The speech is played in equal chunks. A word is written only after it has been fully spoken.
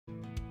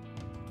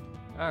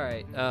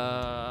Alright,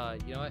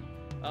 you know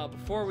what?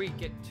 Before we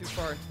get too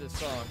far into this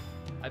song,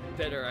 I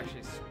better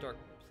actually start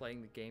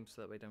playing the game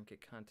so that way I don't get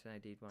content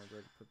ID'd when I go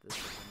to put this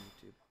up on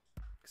YouTube.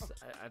 'Cause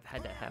I've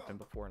had that happen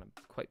before and I'm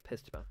quite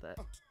pissed about that.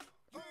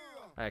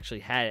 I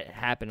actually had it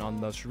happen on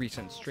the most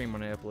recent stream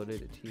when I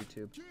uploaded it to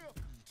YouTube.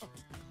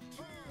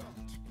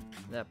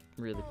 That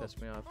really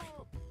pissed me off.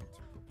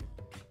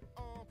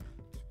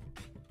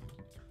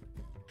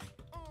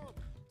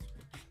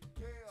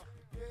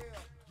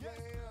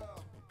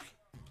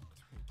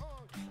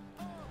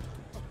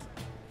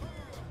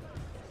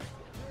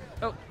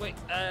 Oh, wait,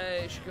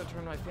 I should go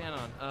turn my fan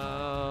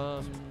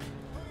on.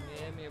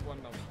 Give me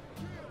one moment.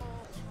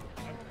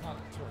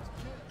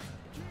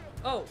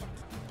 Oh!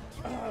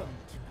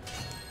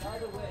 By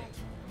the way,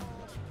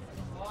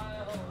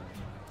 while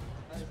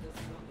this is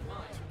on the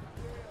mic,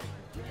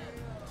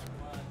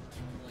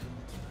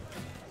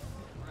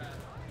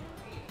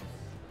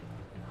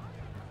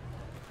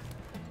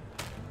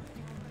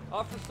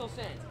 offer still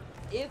stands.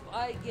 If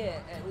I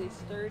get at least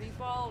 30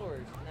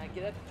 followers and I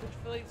get up to Twitch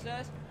affiliate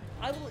status,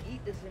 I will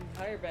eat this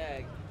entire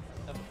bag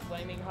of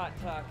flaming hot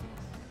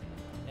Takis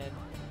and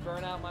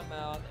burn out my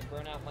mouth and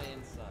burn out my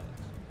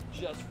insides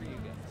just for you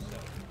guys. So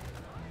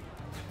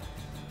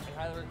I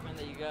highly recommend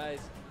that you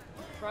guys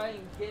try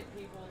and get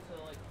people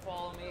to like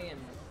follow me, and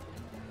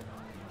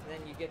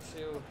then you get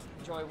to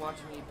enjoy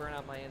watching me burn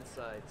out my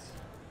insides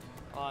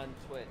on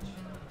Twitch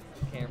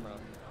camera.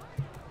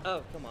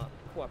 Oh, come on,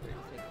 cooperate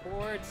with me,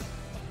 cords.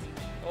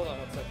 Hold on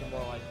 1 second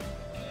while I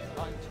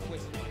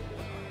untwist my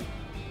cord.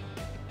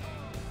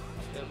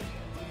 There we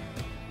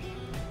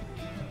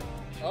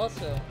go.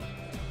 Also,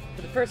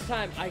 for the first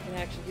time, I can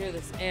actually hear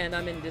this, and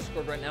I'm in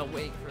Discord right now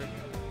waiting for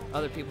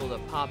other people to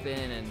pop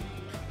in and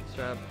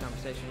start up a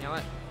conversation. You know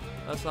what?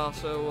 Let's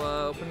also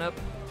open up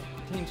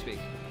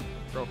TeamSpeak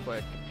real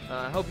quick.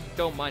 I hope you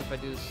don't mind if I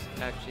do this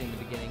actually in the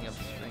beginning of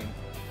the stream,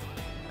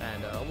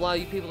 and allow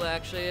you people to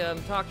actually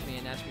talk to me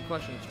and ask me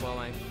questions while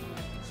my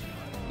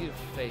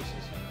beautiful face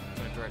is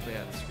going directly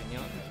at the screen. You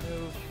know what? Let's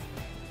move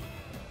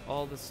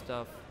all this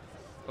stuff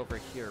over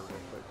here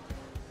real quick,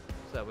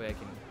 so that way I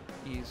can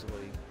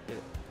easily get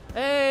it.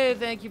 Hey,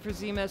 thank you for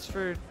ZMS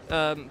for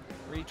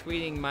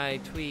retweeting my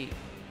tweet.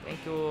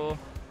 Thank you.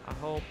 I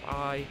hope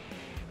I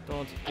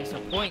don't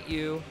disappoint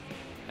you,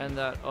 and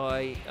that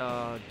I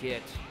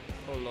get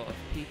a lot of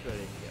people in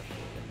here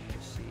for them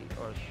to see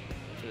or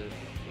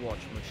to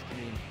watch my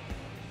stream.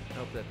 I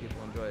hope that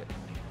people enjoy it.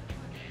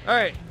 All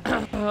right.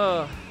 Okay.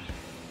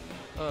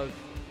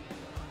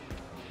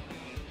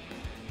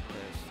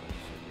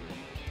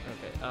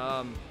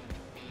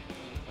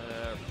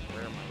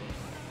 Where am I?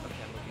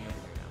 Okay, I'm looking over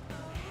here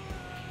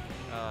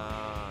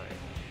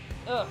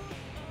now.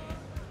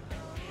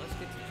 Let's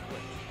get to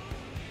Twitch.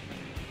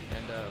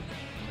 And let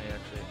me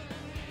actually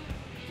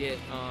get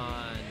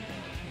on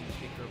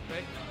TeamSpeak real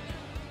quick.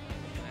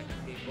 Connect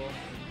people.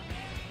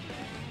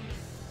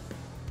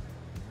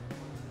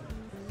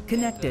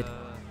 Connected.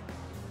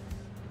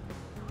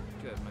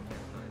 Good, my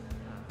camera's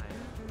high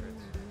enough where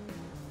it's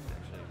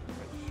actually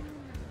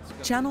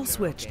registered. Channel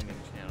switched.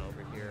 Gaming channel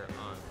over here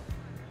on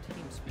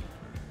TeamSpeak.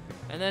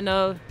 And then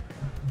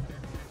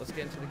let's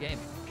get into the game.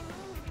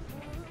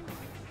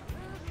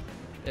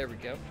 There we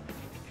go.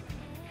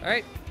 All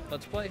right,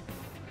 let's play.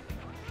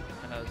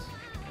 How's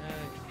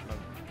my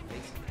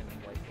face is kind of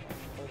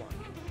whitewashed. Hold on.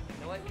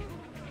 You know what?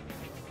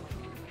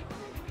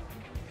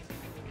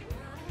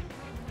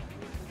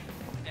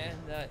 And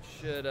that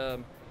should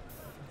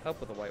help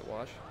with the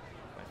whitewash.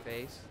 My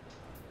face.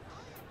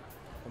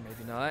 Or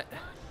maybe not.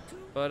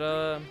 But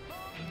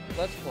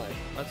let's play.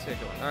 Let's get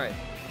going. All right.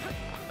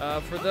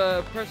 For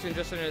the person who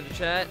just entered the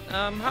chat,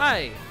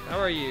 hi. How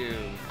are you?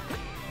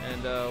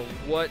 And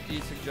what do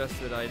you suggest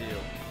that I do?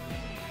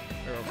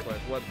 Real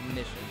quick, what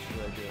mission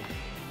should I do?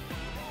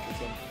 This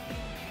one.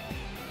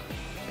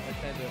 I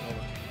kind of don't know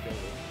what to go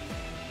with.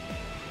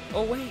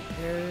 Oh wait,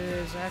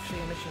 there's actually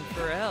a mission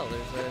for L.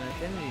 There's an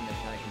affinity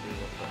mission I can do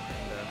real quick,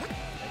 and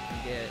I can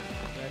get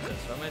this.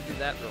 So I'm gonna do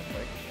that real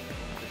quick,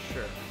 for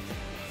sure.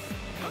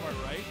 Am I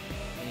right?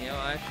 And you know,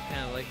 I actually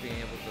kind of like being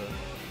able to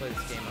play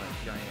this game on a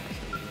giant ass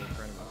TV in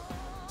front of me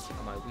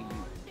on my Wii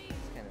U.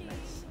 It's kind of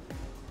nice.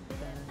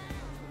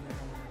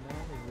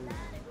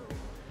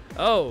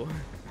 Oh,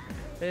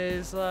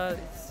 is the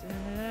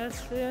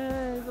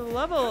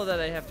level that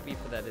I have to beat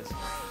for that is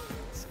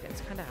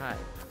it's kind of high.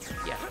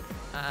 Yeah,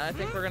 I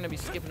think we're gonna be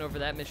skipping over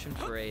that mission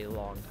for a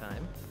long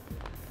time.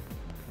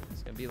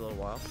 It's gonna be a little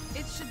while.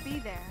 It should be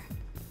there.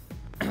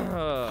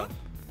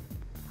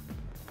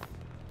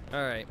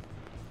 All right.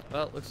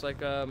 Well, looks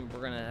like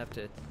we're gonna have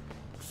to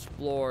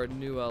explore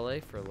New LA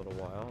for a little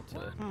while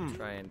to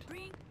try and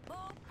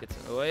get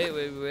some.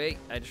 Wait!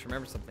 I just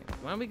remembered something.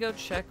 Why don't we go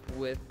check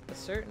with a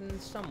certain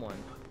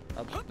someone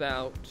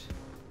about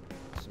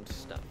some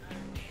stuff?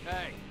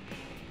 Hey.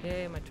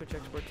 Yay, my Twitch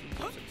export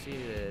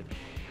succeeded.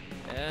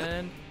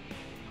 And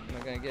am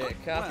I gonna get a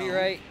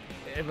copyright?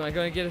 Am I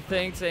gonna get a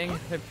thing saying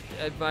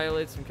I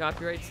violated some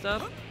copyright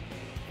stuff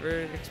for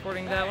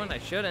exporting that one? I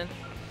shouldn't.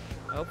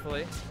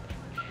 Hopefully.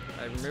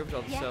 I removed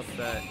all the stuff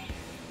that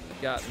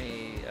got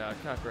me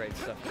copyright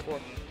stuff before.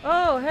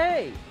 Oh,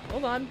 hey!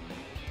 Hold on.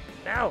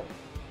 Ow!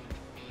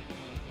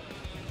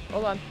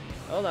 Hold on.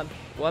 Hold on.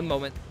 One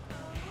moment.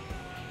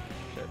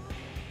 Shit.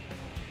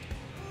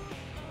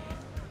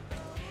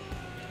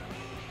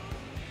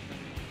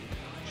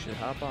 Should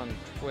hop on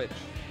Twitch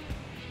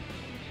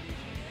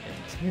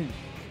and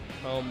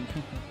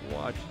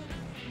watch.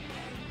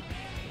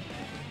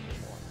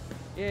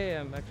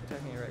 Yeah, I'm actually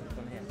talking right with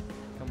one hand.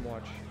 Come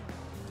watch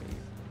me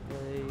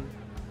play.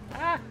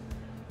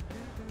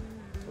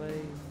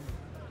 Play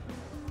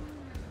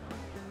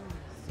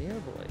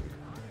Xenoblade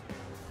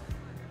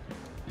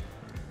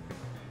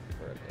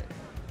for a bit.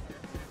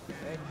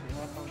 Okay, should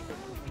hop on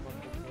Twitch with someone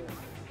before.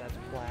 That's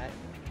flat.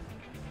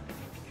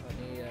 Let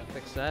me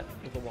fix that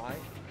with a Y.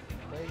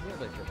 Play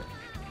Xenoblade for a bit.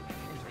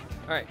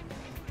 Alright.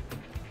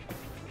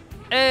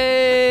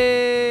 Hey,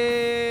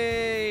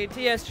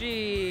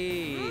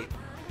 TSG!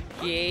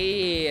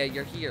 Yeah,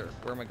 you're here.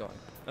 Where am I going?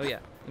 Oh yeah,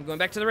 I'm going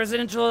back to the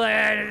residential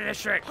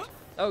district.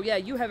 Oh yeah,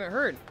 you haven't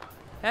heard,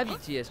 have you,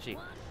 TSG?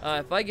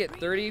 If I get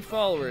 30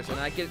 followers and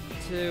I get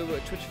to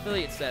Twitch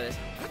affiliate status,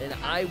 then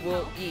I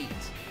will eat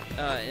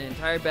an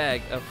entire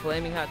bag of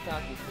flaming hot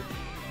Takis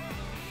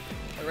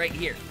right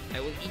here. I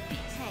will eat these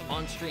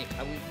on stream.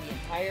 I will eat the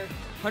entire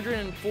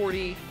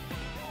 140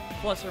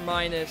 plus or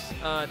minus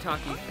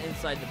Takis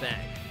inside the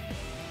bag.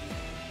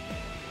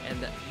 And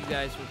you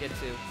guys will get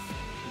to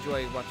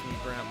enjoy watching me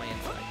burn out my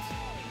insides.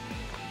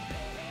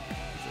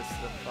 Is this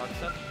the fog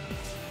stuff?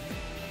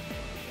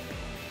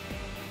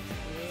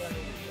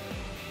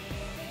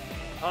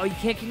 Oh, you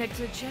can't connect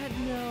to the chat?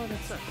 No,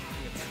 that sucks. Hey.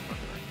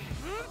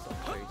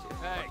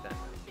 Fuck that.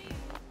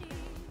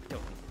 Don't do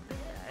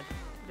that.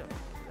 Don't do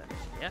that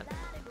shit.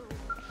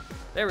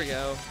 There we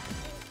go.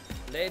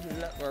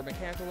 Or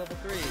mechanical level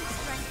 3.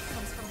 Strength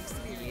comes from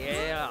experience.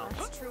 Yeah.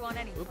 That's true on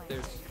any Oop,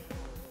 planet.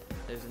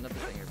 there's another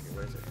thing over here.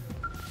 Where is it?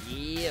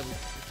 Yeah,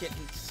 we're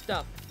getting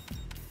stuff.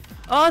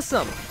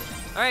 Awesome.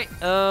 All right.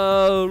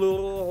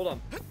 Hold on.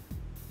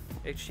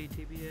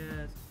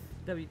 HTTPS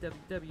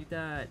www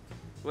dot.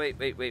 Wait.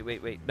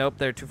 Nope,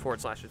 there are 2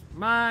 forward slashes.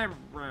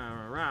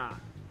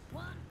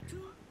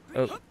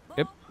 Oh,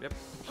 yep.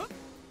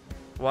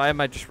 Why am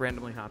I just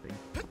randomly hopping?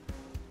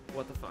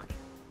 What the fuck?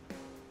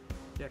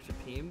 You actually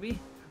PM'd me?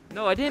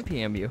 No, I didn't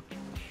PM you.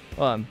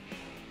 Hold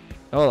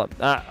up.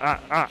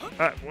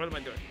 What am I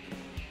doing?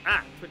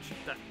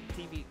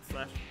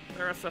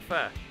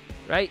 Twitch.tv/RSFR.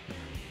 Right.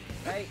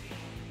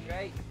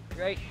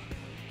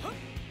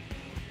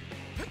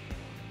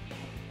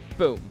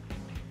 Boom.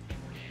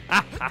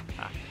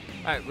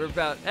 Alright, we're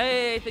about.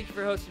 Hey, thank you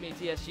for hosting me,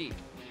 TSG.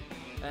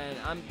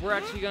 And we're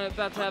actually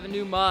about to have a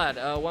new mod.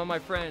 One of my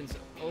friends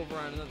over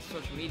on another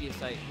social media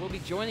site will be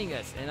joining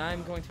us, and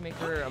I'm going to make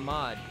her a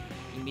mod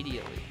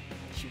immediately.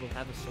 She will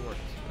have a sword.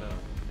 So,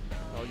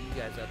 all you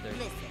guys out there,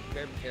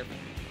 very careful.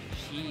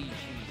 She's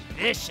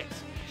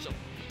vicious. She'll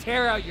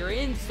tear out your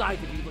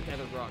insides if you look at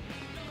her wrong.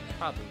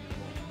 Probably won't.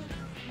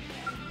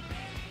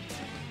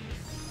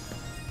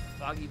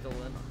 Foggy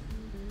Dilemma.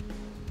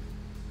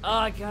 Oh,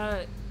 I got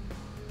it.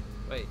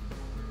 Wait.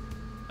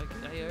 I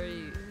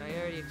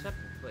already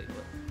accepted. Wait,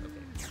 what?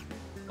 Okay.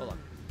 Hold on.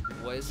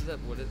 What is that?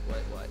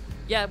 What?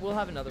 Yeah, we'll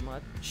have another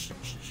mod. Shh.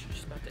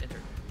 She's about to enter.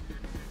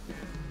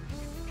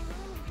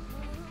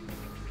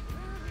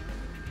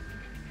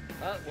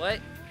 What?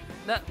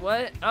 No,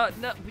 what? Oh,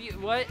 no,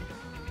 what?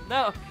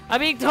 No, I'm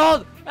being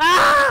told!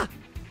 Ah!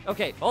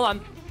 Okay, hold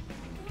on.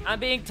 I'm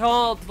being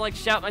told to, like,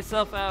 shout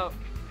myself out.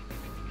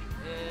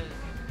 And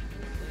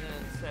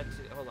set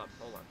to, hold on.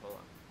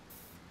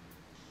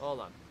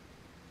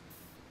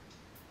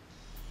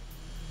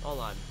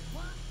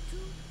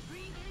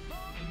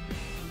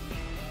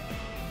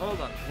 Hold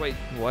on, wait,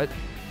 what?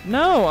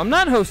 No, I'm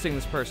not hosting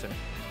this person.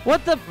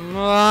 What the?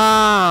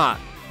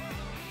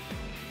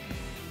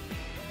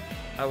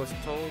 I was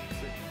told to...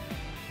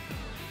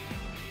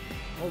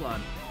 Hold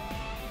on.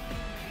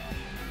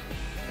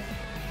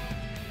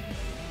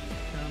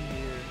 Come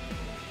here.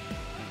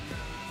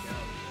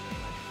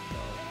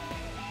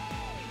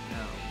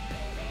 No.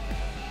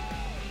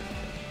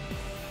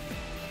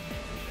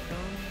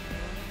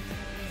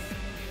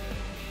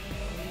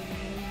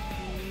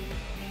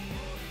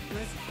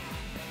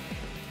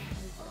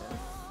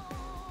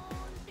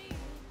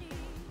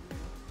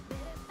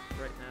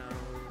 Right now.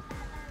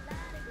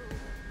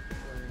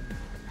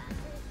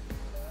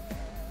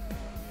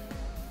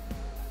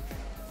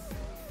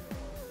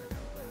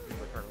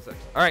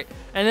 All right,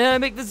 and then I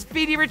make the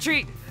speedy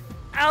retreat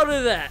out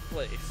of that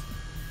place.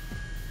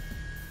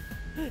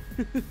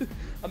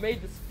 I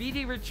made the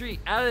speedy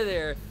retreat out of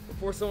there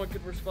before someone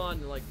could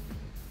respond and, like,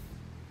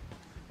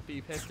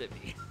 be pissed at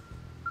me.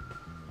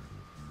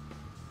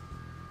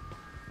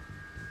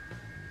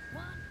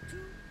 1, 2,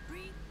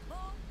 3, 4.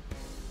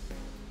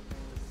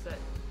 Set.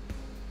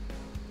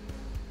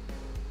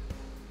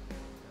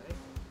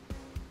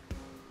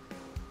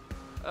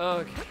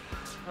 Okay.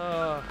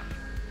 Oh.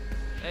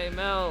 Hey,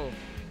 Mel.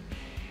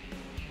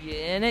 You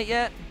in it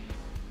yet?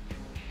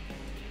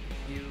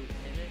 You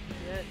in it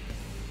yet?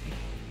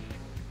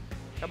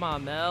 Come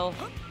on, Mel.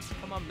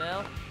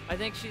 I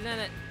think she's in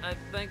it. I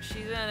think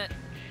she's in it.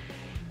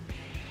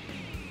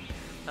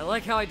 I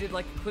like how I did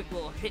like a quick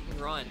little hit and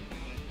run.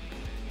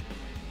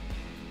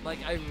 Like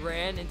I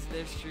ran into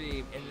their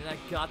stream and then I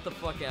got the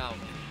fuck out.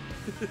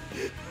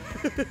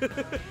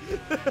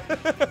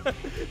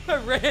 I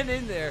ran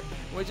in there,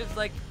 which is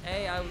like,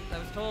 hey, I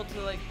was told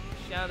to like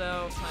shout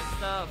out my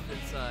stuff and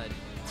such,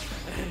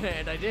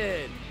 and I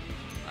did.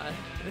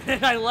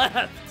 And I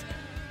left.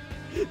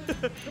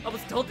 I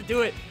was told to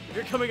do it. If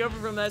you're coming over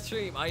from that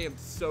stream, I am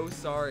so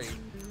sorry.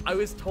 I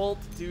was told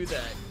to do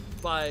that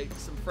by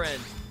some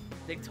friends.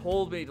 They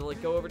told me to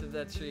like go over to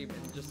that stream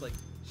and just like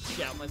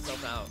shout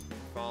myself out,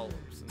 followers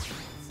and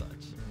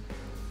such.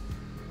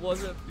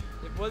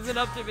 It wasn't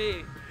up to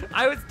me.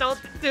 I was told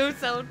to do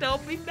so.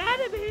 Don't be mad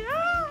at me.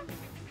 Ah!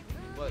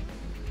 But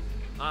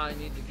I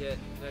need to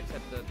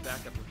accept the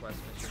backup request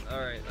mission. All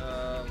right,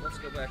 let's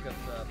go back up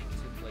to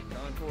Lake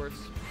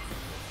Concourse.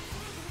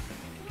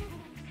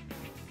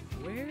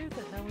 Where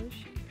the hell is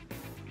she?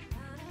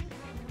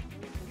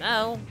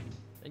 Mel,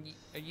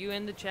 are you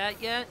in the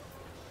chat yet?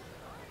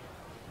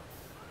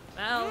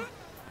 Mel?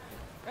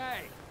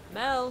 Hey!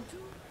 Mel?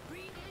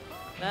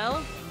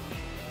 Mel?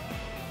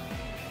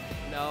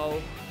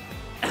 No.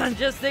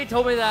 Just, they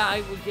told me that I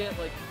would get,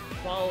 like,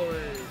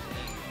 followers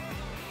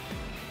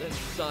and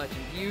such,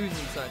 and views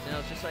and such, and I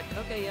was just like,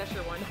 okay, yeah,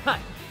 sure, why not?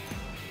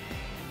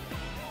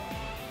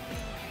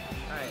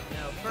 Alright,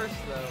 now, first,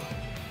 though,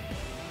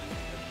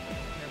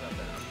 care about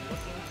that. I'm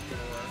looking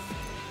for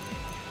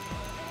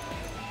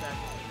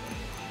backup.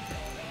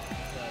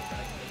 Because I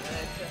can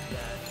accept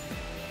that.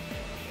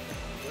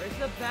 Where's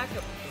the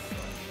backup?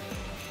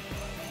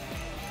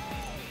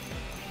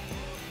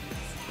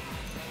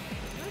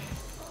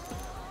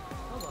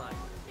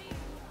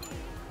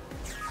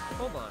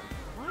 Hold on.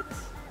 What?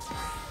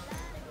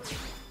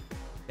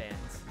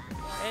 Bands.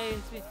 Hey,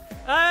 it's me.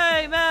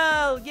 Hey,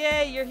 Mel!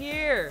 Yay, you're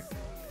here!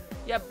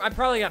 Yeah, I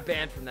probably got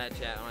banned from that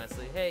chat,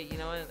 honestly. Hey, you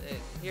know what?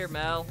 Here,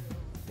 Mel.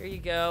 Here you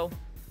go.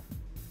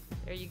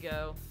 There you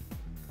go.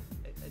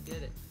 I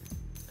did it.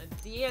 I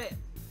did it!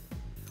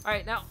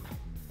 Alright, now...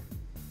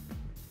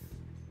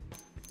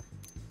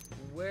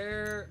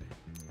 Where's...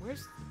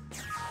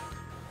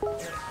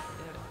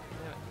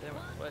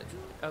 What?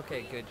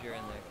 Okay, good, you're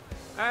in there.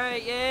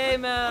 Alright, yay,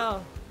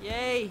 Mel!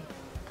 Yay!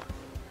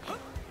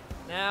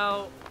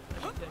 Now,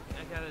 I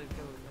gotta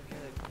go,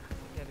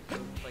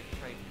 like,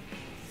 try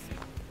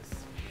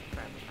this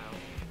crap out.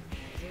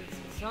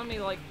 It's telling me,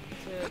 like,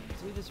 to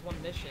do this one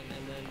mission,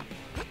 and then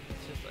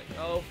it's just like,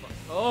 oh, fuck.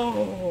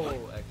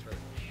 Oh! Expert.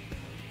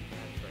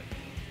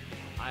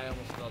 I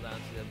almost fell down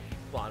to the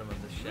bottom of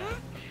the shaft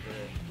of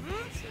the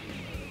city.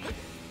 I'm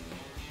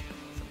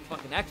a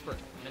fucking expert.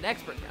 I'm an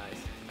expert, guys.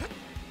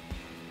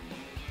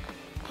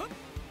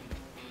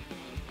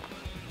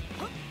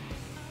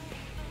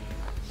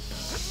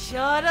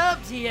 Shut up,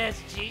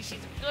 TSG. She's a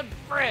good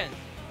friend.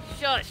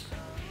 Shush.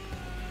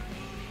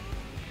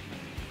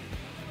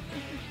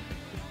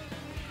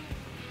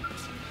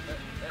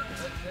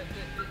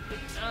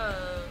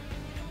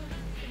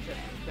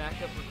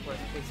 Backup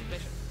request basic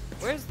mission.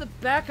 Where's the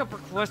backup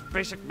request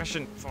basic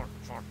mission? Hold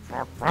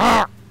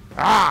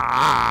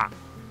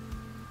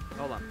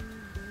on.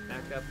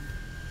 Backup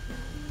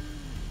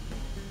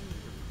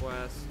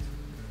request.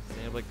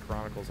 Xenoblade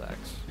Chronicles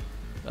X.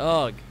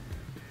 Ugh.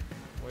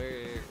 Where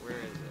is it?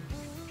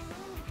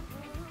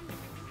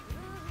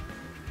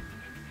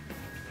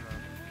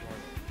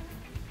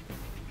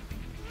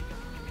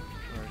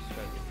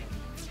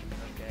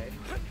 Okay.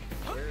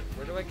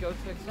 Where do I go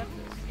to accept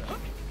this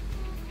stuff?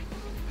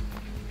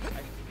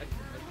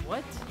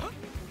 What?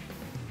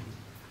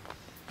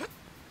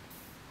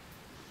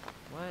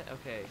 What?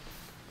 Okay.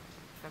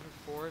 Chapter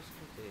 4 is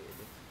completed.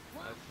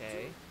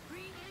 Okay.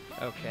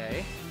 Okay.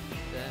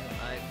 Then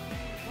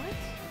what?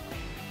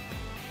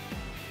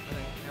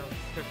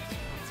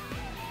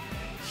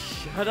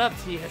 Shut up,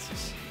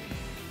 TSG.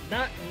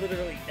 Not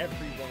literally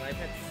everyone. I've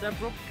had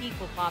several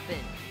people pop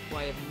in who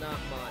I have not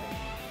modded.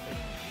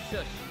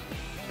 Shush.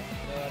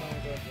 No, I don't want to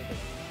go into the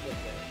flip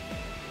there.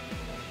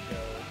 I want to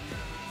go.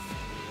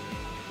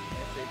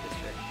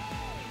 District.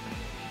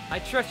 I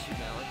trust you,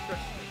 Mel. I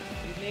trust you.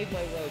 You made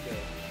my logo.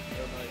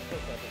 Or my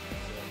profile picture.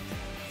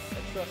 So I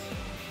trust you.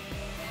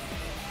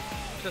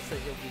 I trust that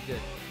you'll be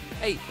good.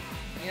 Hey,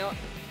 you know,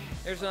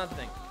 there's another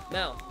thing.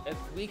 Mel, if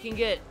we can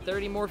get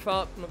 30 more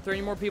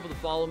people to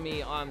follow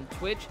me on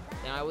Twitch,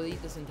 then I will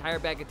eat this entire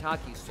bag of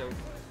Takis. So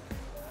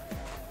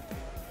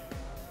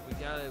we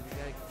gotta do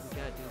that. We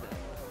gotta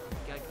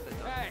get that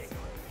done. Hey!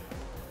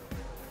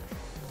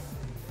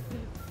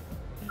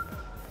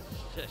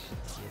 Shush,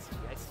 TSG.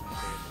 I see you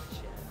there in the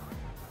chat.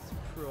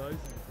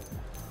 Surprise.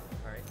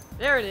 All right,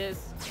 there it is.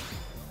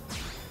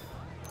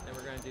 Then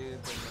we're gonna do the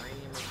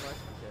Maranian request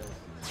because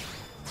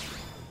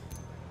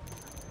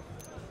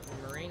the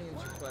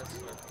Maranian's requests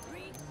are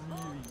really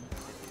easy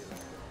to do.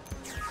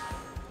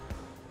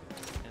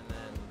 And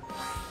then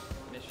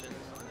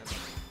missions, and then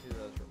do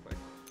those real quick.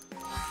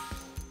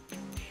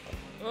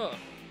 Ugh.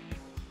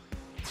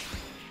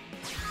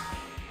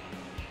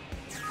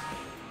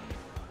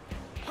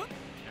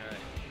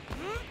 Alright.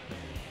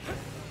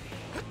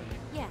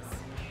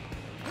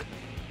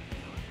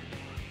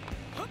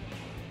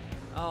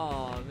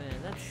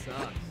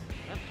 sucks.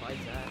 That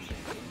fights ass.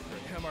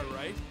 Am I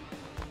right?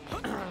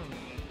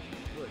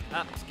 Look,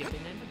 up,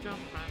 skipping and a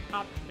jumping,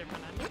 up,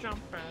 skipping and a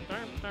jumping,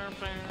 down, down,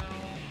 down,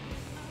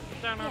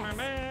 down, down,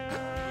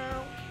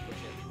 down.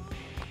 Push it.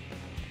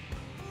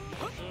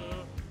 Push it,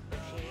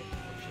 push it,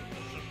 push it,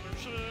 push it,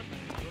 push it,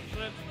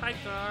 push it. Hi,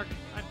 dog.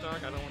 Hi, dog.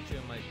 I don't want you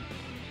in my... now.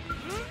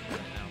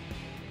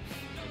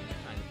 I'm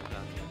trying to put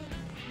out this.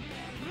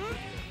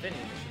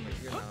 Vending machine, but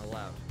you're not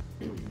allowed.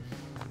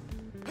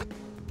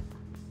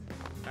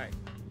 Alright.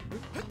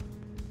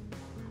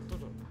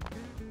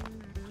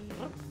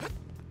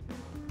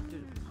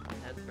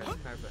 That's press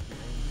card button.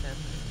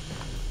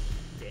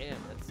 Damn,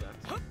 that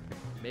sucks.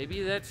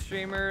 Maybe that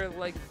streamer,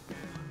 like,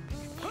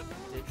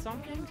 did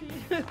something to you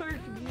or you,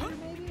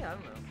 maybe? I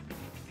don't know.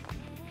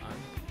 I'm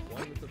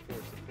one with the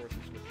force is with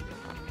you.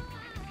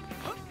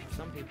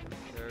 Some people,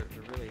 they're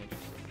really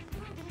interesting.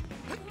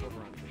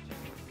 Over on Twitch.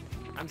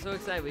 I'm so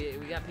excited.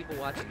 We got people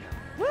watching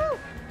now. Woo!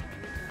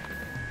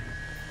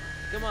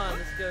 Come on,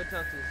 let's go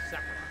talk to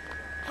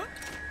Sakura.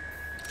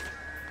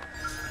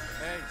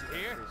 Hey, is he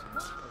here?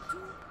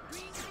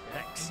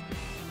 X.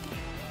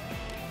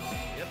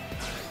 Yep.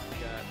 Alright, we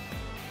got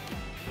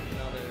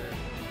another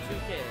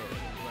 2K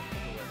left to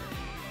deliver.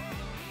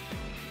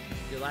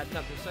 Your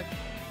laptop is second.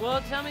 Well,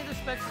 tell me the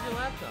specs of your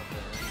laptop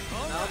then.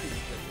 I'll be the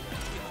judge of that.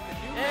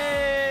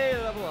 Hey,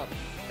 level up.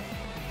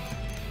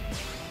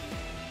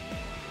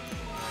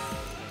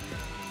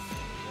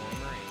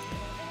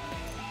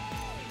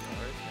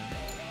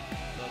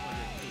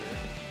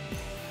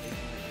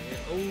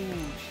 Oh,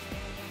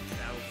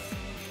 that was.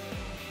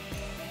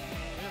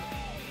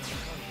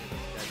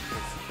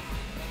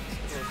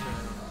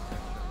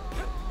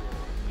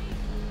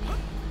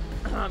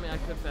 I mean, I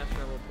could fast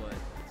travel, but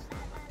it's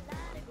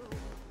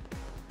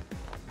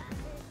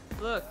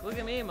not. Look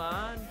at me,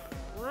 man.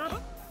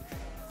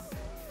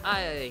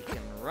 I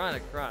can run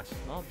across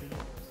small beams.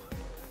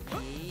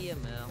 Yeah,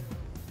 Mel.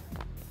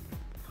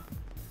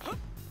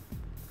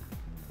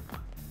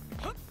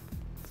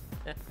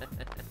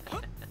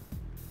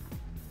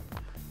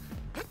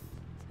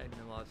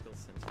 Technological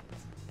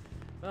Simpsons.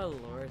 Oh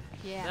Lord.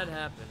 Yeah. That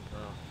happened.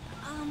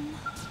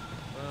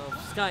 Well,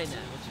 Skynet.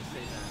 Let's just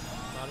say that.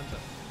 Bottoms up.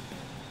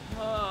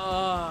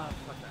 Oh,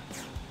 fuck that.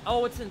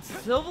 Oh, it's in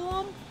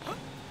Silvalum?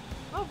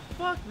 Oh,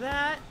 fuck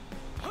that.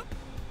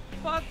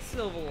 Fuck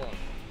Silvalum. Are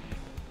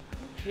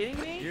you kidding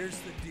me? Here's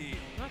the deal.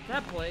 Not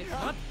that place.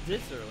 Not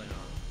this early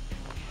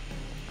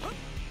on.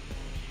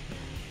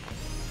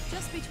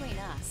 Just between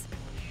us.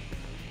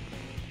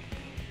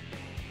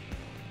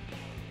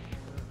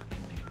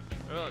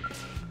 Ugh.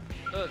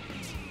 Ugh.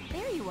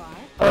 There you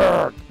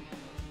are.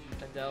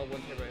 Adele,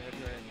 1 terabyte hard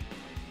drive.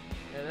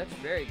 Yeah, that's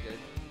very good,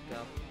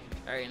 Adele.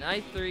 Alright, an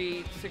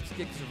i3, 6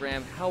 gigs of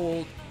RAM. How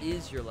old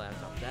is your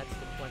laptop? That's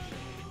the question.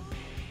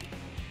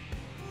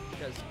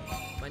 Because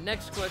my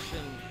next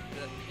question,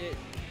 it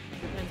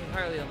depends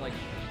entirely on like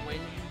when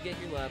you get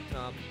your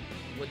laptop,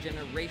 what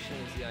generation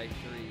is the i3,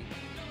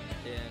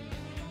 and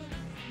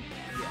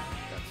yeah,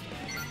 that's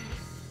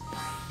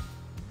stuff.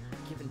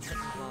 Given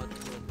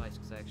technological advice,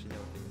 because I actually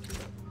know what things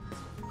are.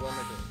 What am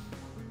I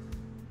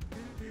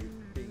doing?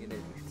 Being an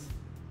idiot.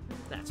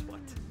 That's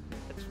what.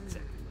 That's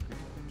exactly what.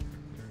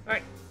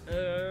 Alright,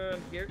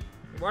 here.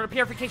 Water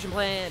purification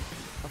plant.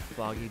 A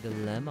foggy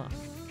dilemma.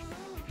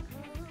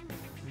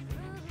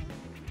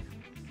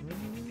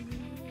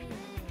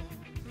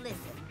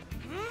 Listen.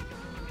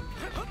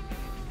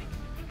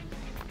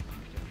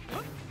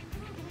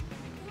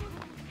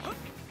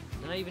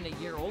 Not even a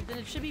year old, then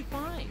it should be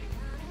fine.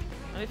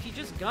 I mean, if you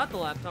just got the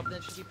laptop, then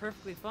it should be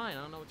perfectly fine.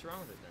 I don't know what's wrong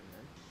with it then,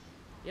 man.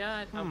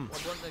 Yeah, I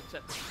wouldn't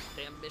accept this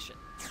damn mission.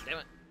 Damn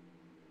it.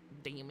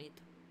 Damn it.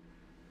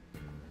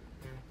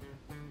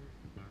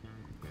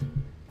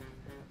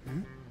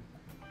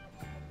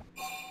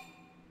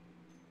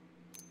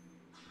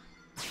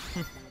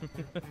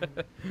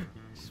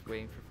 Just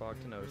waiting for Fog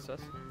to notice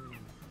us.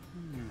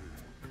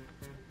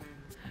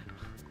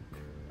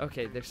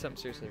 Okay, there's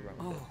something seriously wrong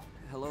with Oh,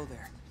 hello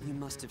there. You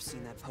must have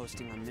seen that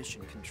posting on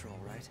Mission Control,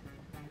 right?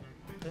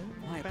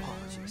 My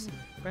apologies.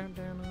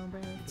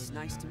 It's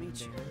nice to meet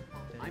you.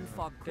 I'm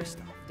Fog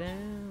Kristoff.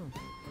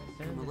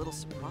 I'm a little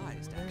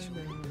surprised,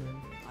 actually.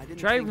 I didn't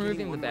Try think removing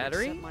the anyone would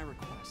battery? accept my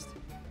request.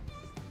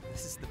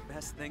 This is the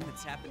best thing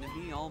that's happened to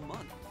me all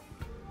month.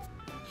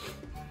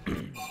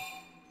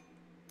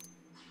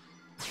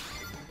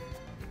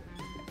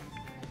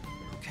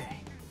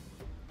 Okay.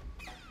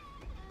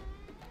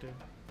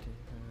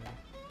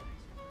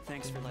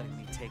 Thanks for letting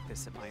me take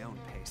this at my own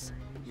pace.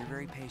 You're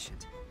very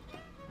patient.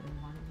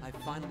 I've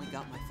finally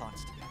got my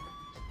thoughts together.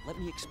 Let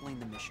me explain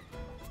the mission.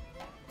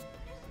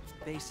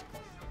 Basically,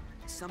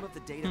 some of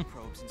the data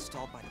probes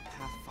installed by the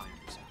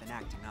Pathfinders have been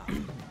acting up.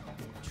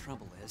 The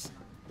trouble is,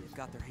 they've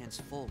got their hands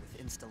full with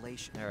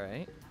installation.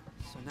 Alright.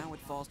 So now it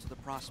falls to the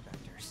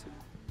prospectors.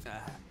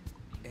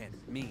 And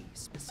me,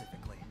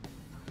 specifically.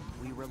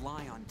 We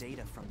rely on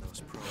data from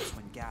those probes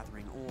when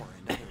gathering ore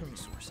and other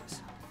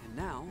resources. And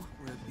now,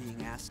 we're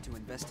being asked to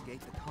investigate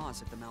the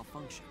cause of the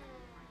malfunction.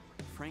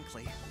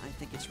 Frankly, I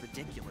think it's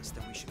ridiculous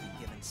that we should be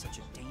given such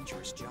a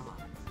dangerous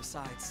job.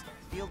 Besides,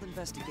 field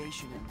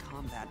investigation and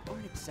combat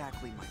aren't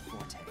exactly my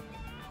forte.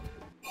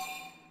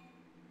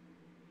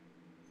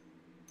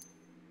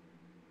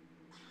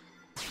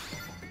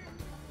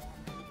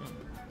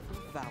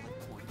 Valid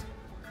point.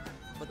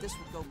 But this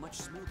would go much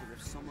smoother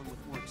if someone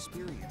with more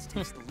experience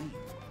takes the lead.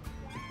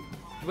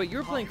 Wait, you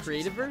were playing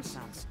Apologies if that Creativerse?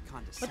 sounds What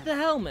condescending. the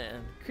hell,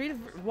 man? Creative?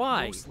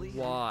 Why? Mostly,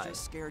 Why? I'm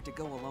just scared to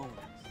go alone.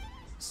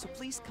 So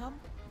please come.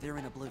 They're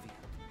in Oblivion.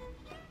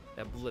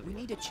 We Oblivion.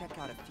 need to check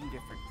out a few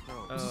different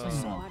probes, Oh.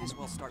 so might as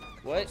well start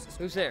with the What? closest.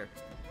 Who's there?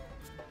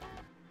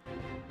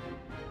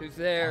 Who's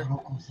there?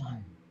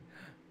 Haroko-san.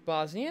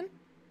 Bosnian?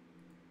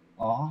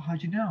 Oh,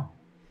 how'd you know?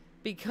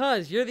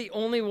 Because you're the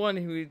only one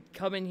who would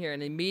come in here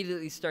and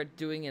immediately start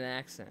doing an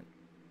accent.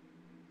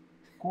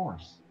 Of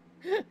course.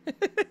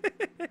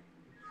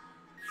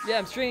 Yeah,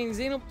 I'm streaming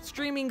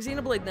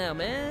Xenoblade now,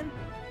 man.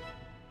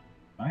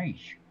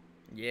 Nice.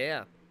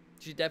 Yeah.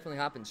 You should definitely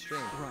hop and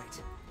stream.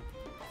 Right.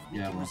 We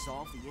Yeah, can well.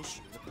 resolve the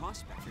issue. The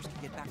prospectors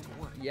can get back to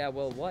work. Yeah,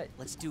 well, what?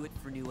 Let's do it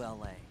for New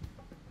LA.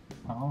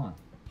 Oh.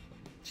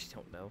 You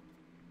don't know.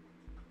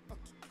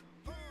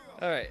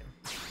 Alright.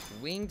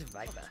 Winged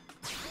Viper.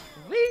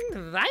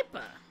 Winged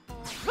Viper!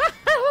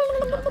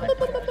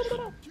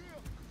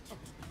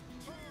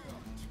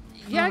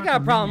 Yeah, I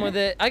got a problem with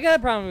it. I got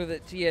a problem with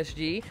it,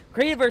 TSG.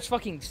 Creativerse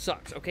fucking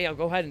sucks. Okay, I'll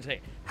go ahead and say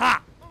it.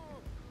 Ha!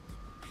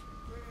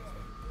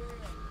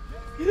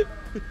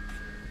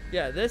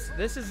 Yeah, this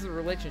is the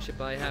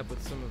relationship I have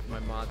with some of my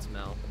mods,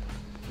 Mel.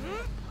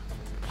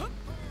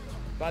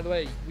 By the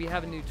way, we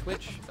have a new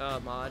Twitch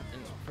mod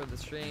for the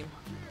stream.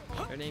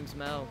 Her name's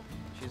Mel.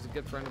 She's a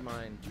good friend of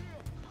mine.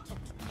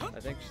 I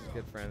think she's a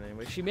good friend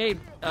anyway. She made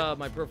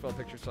my profile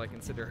picture, so I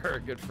consider her a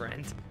good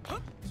friend.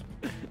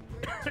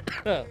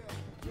 Oh,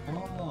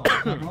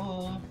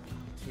 hello.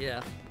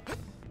 Yeah.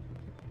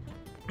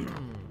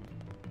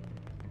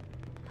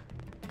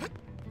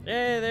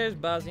 Hey, there's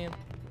Bosnian.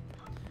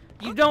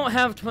 You don't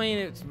have 20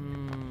 minutes.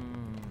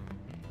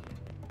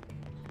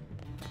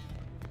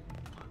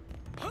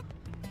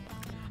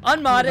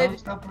 Unmodded.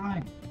 Stop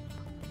crying.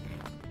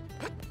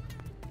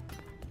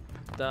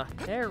 The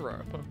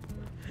hero.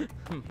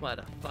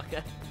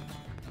 Motherfucker.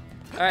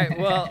 Alright,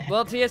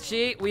 well,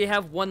 TSG, we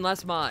have one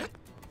less mod.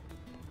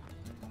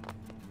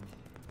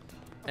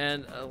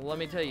 And let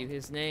me tell you,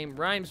 his name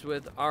rhymes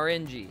with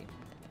RNG.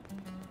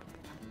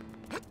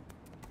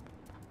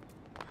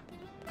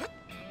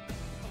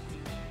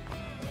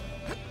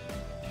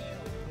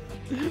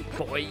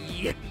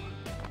 Boy.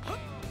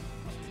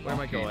 Where am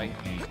I going?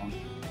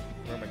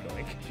 Where am I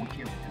going?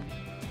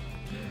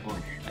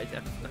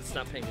 I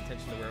stopped paying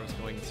attention to where I was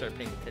going and started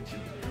paying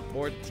attention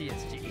more to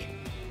TSG.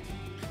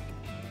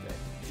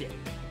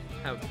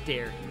 How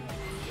dare you?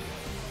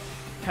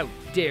 How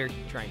dare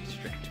you try and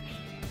distract me?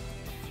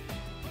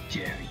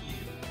 Dare you?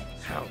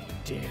 How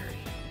dare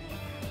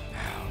you?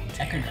 How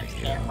Acronyms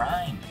can't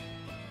rhyme.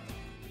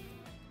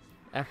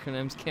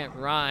 Acronyms can't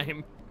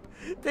rhyme.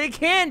 They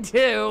can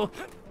too!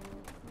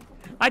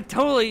 I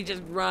totally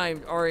just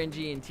rhymed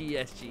RNG and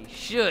TSG.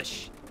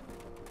 Shush!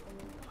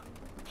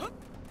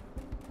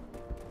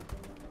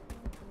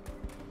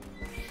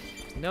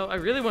 No, I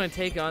really want to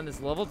take on this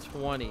level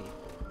 20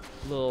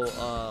 little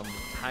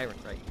tyrant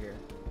right here.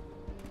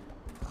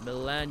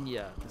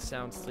 Melania, the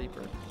Sound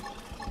Sleeper.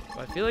 Well,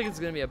 I feel like it's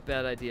gonna be a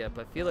bad idea,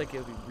 but I feel like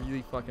it'll be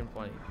really fucking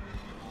funny.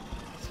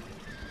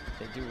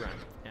 They do rhyme.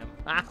 Yeah.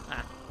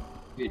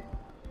 Good.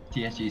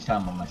 TSG's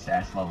talking about my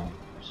sass level.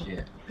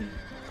 Shit.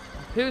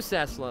 Who's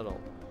sass level?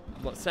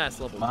 What sass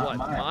level? What?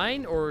 Mine.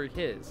 Mine or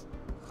his?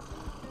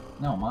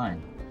 No,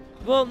 mine.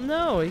 Well,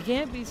 no, he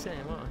can't be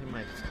saying. Well, he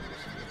might.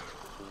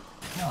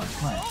 No,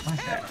 it's mine. My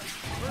sass.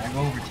 I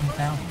go over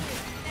 10,000.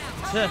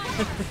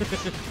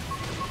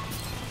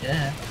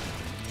 Yeah.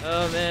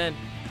 Oh man,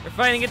 we're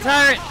fighting a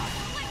tyrant.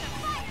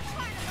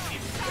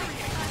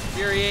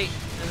 Infuriate,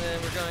 and then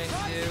we're going to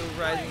do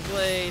Rising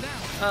Blade.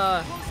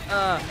 Oh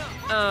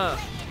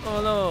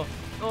no,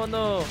 oh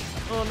no,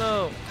 oh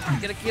no. We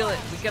gotta kill it.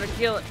 We gotta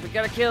kill it. We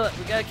gotta kill it.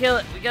 We gotta kill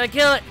it. We gotta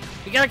kill it.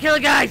 We gotta kill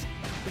it, guys.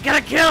 We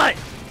gotta kill it.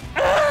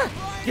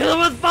 Kill it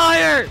with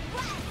fire.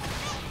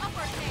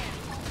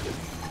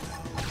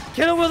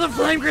 Kill it with a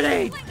flame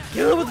grenade.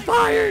 Kill it with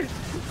fire.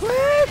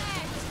 Quick.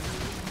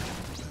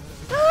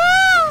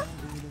 Ah!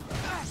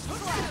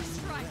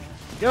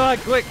 Go on,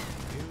 quick.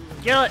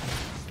 Kill it.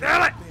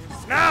 Kill it.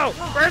 No.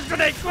 Burst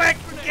grenade, quick.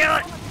 Kill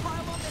it.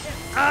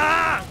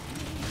 Ah.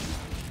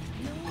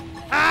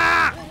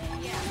 Ah!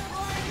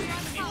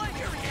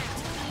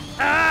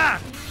 Ah!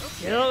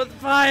 Kill it with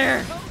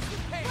fire!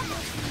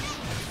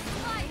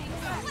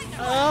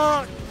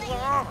 Oh!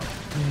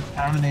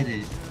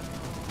 Dominated.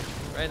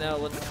 Right now,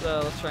 let's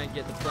try and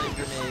get the flame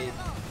grenade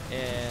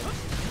and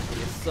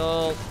the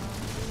assault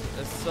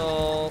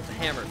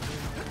hammer.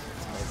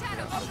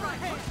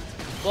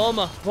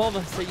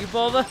 Bulma, so you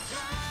Bulma?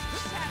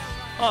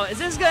 Oh, is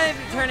this gonna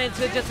turn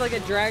into just like a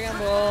Dragon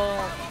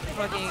Ball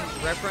fucking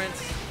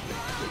reference?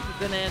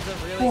 Bonanza,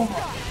 really?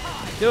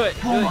 Do it.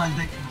 Oh my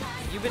god.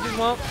 You bitches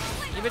won't.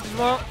 You bitches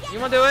won't. You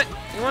won't do it.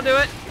 You won't do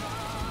it.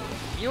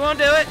 You won't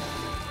do it.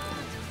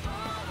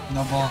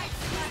 No ball.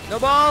 No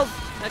balls.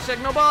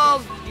 Hashtag no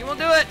balls. You won't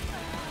do it.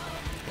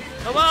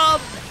 No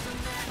balls.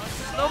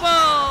 No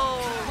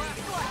balls.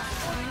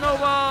 No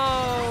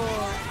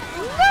balls.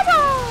 No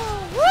balls.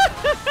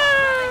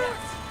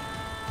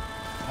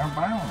 Our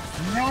bounce.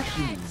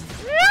 Yoshi.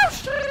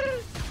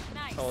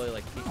 Totally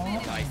like peeked my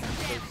mic. I'm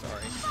so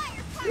sorry.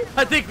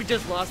 I think we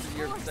just lost it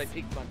here because I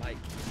peeked my mic.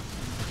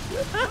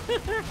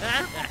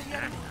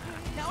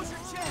 Now's your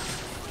chance.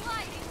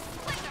 Sliding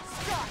slinger.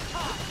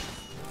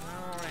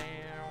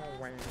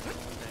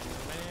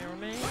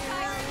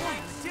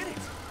 Did it!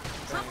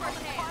 Trumper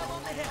tail. Pile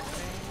on the hip.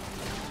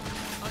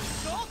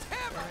 Assault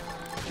hammer.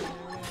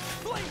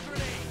 Flame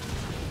grenade.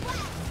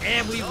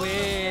 And we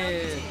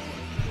win.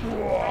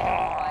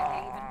 Why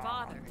they even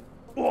bother?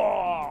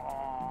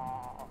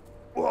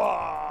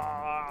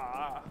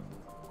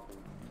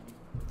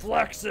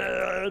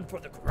 Flexing for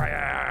the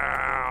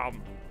gram.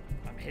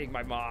 I'm hitting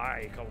my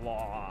mic a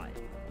lot.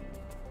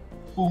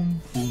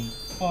 Boom, boom.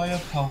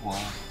 Firepower.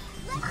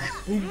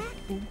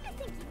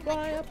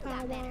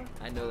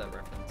 I know that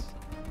reference.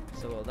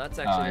 So that's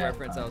actually the yeah,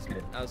 reference I was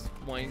good.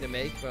 wanting to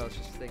make, but I was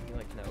just thinking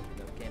like, no,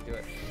 can't do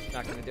it.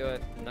 Not gonna do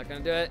it. I'm not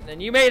gonna do it. And then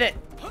you made it,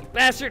 you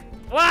bastard.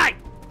 Why?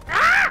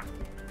 Ah!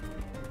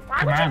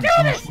 Why would you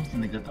do this?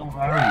 Don't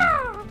worry.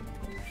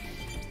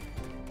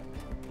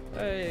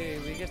 Hey,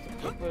 we get to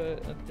put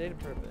a data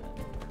permit.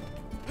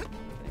 I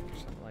think or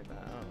something like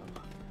that. I don't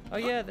know. Oh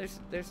yeah, there's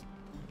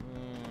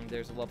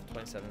a level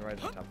 27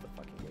 right on top of the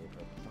fucking data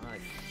permit. My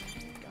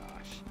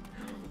gosh.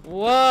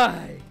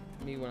 Why?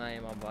 Me when I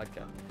am on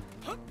vodka.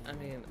 I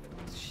mean,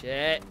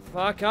 shit.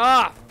 Fuck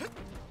off.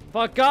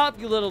 Fuck off,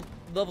 you little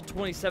level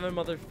 27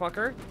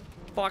 motherfucker.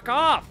 Fuck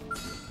off.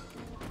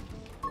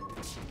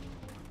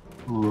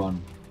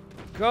 Run.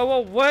 Go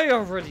away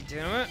already,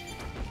 damn it.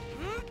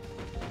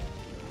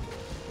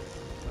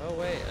 Oh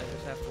wait, I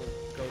just have to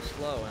go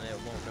slow and it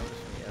won't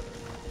notice me ever.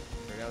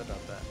 Forgot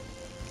about that.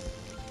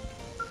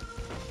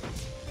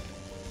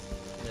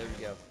 There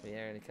we go. We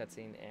are in a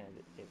cutscene and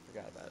it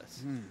forgot about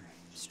us.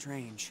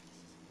 Strange.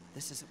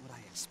 This isn't what I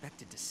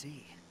expected to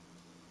see.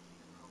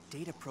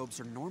 Data probes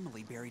are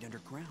normally buried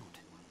underground.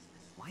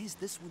 Why is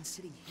this one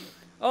sitting here?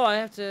 Oh, I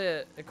have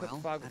to equip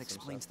Well, fog that with some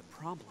explains stuff. the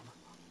problem,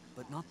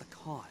 but not the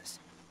cause.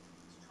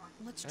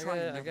 Let's I try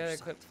another gotta site.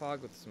 equip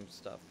fog with some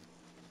stuff.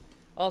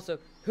 Also,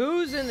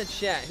 who's in the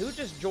chat? Who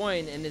just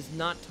joined and is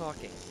not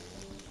talking?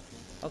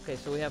 Okay,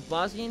 so we have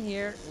Bosnian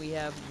here, we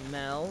have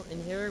Mel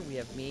in here, we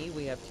have me,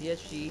 we have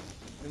TSG,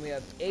 and we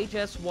have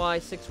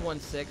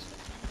HSY616.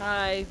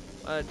 Hi,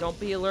 don't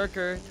be a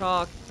lurker,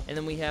 talk, and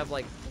then we have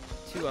like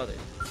 2 others.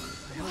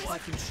 I hope I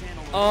can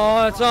channel it.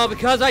 Oh, it's all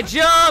because I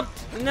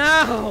jumped!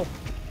 No!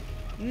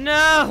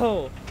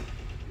 No!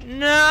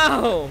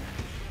 No!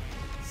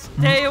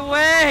 Stay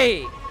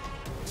away!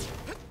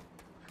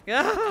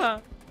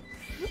 Ah!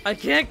 I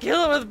can't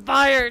kill it with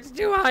fire! It's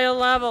too high a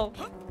level!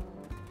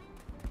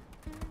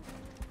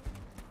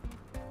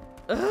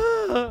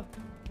 Ah!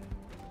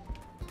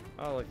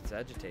 Oh, look, it's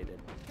agitated.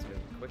 It's gonna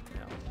be quick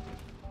now.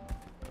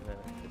 And then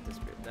it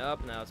disappeared.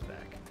 Nope, now it's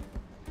back.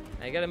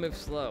 Now you gotta move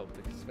slow,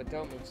 because if I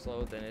don't move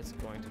slow, then it's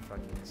going to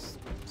fucking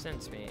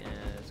sense me,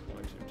 and it's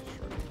going to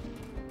destroy me.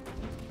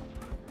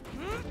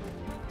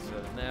 So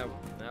now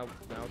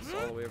it's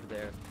all the way over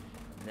there.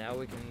 Now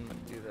we can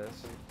do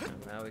this,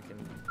 and now we can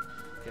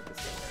get this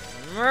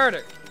thing.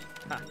 Murder!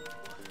 Ha!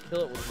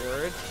 Kill it with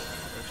words.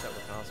 Wish that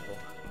was possible.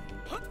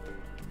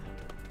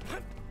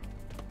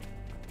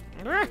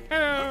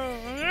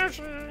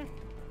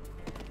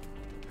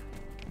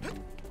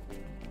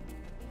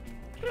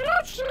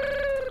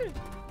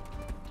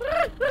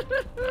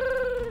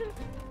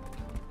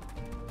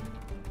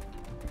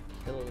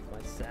 Kill it with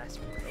my sass,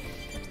 bro.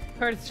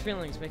 Hurt its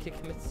feelings, make it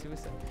commit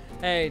suicide.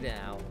 Hey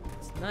now,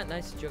 it's not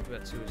nice to joke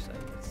about suicide.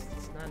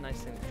 It's not a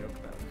nice thing to joke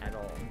about at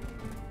all.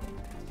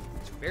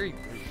 It's very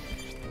rude,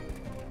 actually.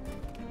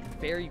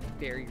 Very,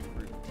 very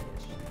rude.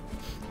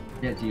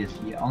 Yeah,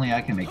 TSG. Only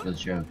I can make those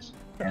jokes.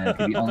 And it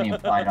can be only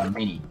implied on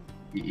me,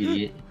 you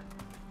idiot.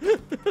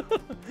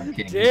 I'm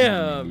kidding.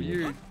 Damn,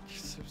 you're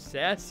so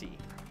sassy.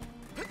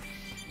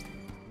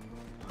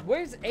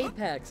 Where's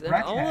Apex and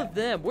Rat all Hat. of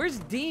them? Where's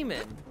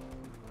Demon?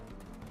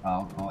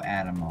 I'll go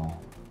add them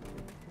all.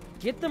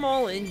 Get them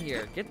all in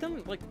here. Get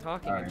them like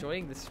talking, Alright.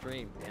 enjoying the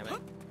stream. Damn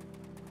it.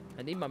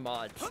 I need my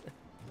mods.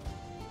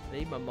 I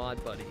need my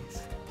mod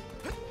buddies.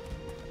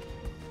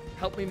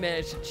 Help me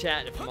manage the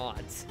chat of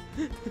mods.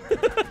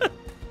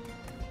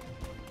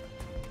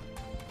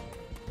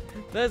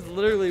 That's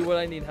literally what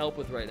I need help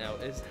with right now.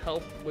 Is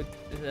help with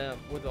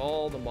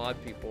all the mod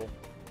people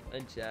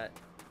in chat.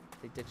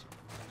 They ditch.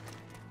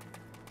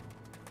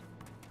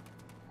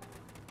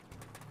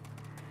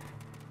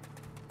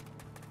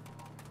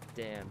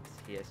 Damn,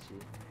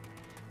 TSG.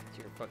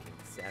 You're fucking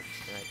savage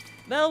tonight.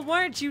 Mel,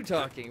 why aren't you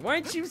talking? Why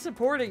aren't you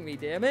supporting me,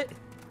 damn it?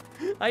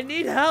 I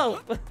need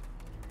help!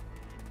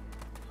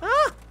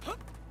 Ah!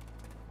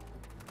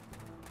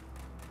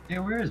 Yeah,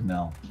 where is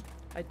Mel?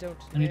 I don't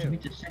I need to know.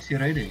 meet the sexy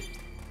lady.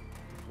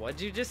 What'd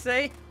you just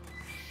say?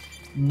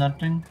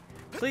 Nothing.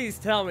 Please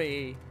tell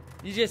me.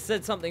 You just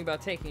said something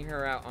about taking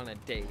her out on a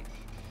date.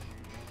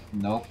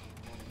 Nope.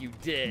 You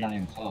did. Not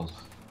even close.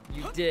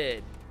 You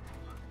did.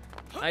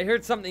 I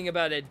heard something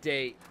about a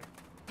date.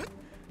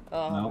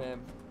 Oh, Nope.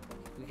 man.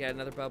 We got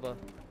another Bubba.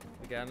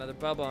 We got another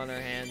Bubba on our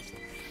hands.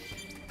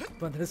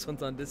 But this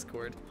one's on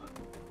Discord.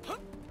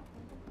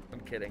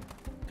 I'm kidding.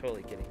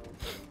 Totally kidding.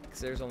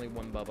 Because there's only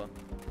one Bubba.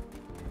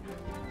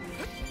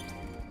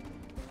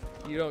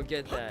 You don't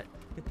get that.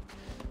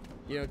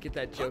 You don't get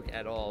that joke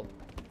at all.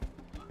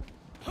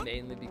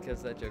 Mainly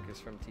because that joke is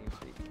from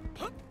TeamSpeak.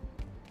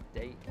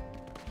 Date.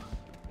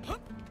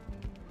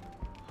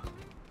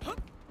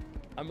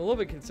 I'm a little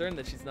bit concerned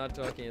that she's not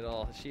talking at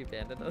all. Has she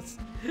abandoned us?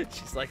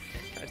 She's like,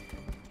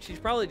 she's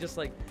probably just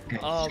like,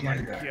 oh my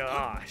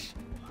gosh,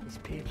 these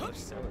people are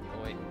so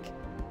annoying.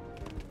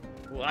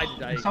 Why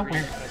did I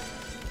agree?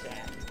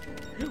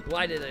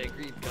 Why did I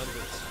agree to come to the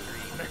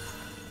stream?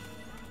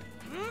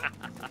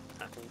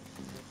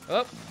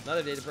 Oh,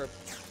 another data probe.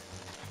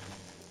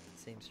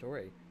 Same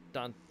story.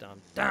 Dun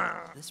dun dun.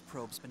 This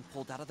probe's been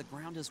pulled out of the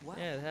ground as well.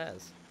 Yeah, it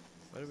has.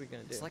 What are we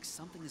gonna do? It's like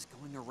something is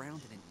going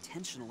around and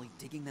intentionally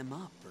digging them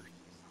up or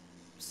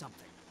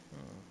something.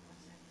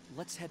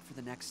 Let's head for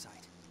the next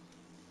site.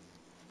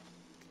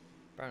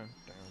 Dun,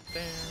 dun,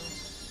 dun.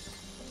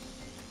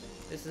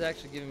 This is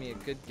actually giving me a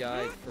good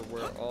guide for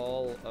where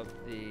all of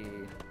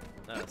the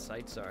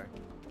sites are.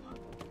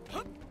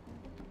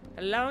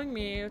 Allowing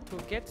me to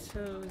get to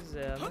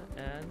them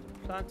and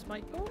plant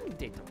my own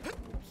data.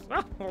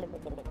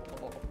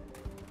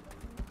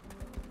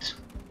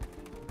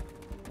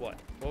 What?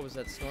 What was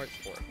that snort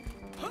for?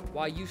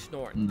 Why you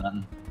snorting?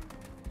 None.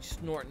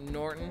 Snorting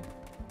Norton?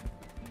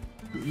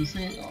 You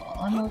see,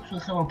 I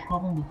actually have a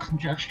problem with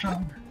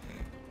congestion.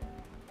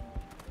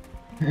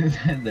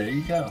 There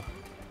you go.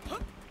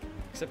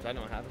 Except I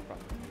don't have a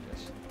problem with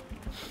this.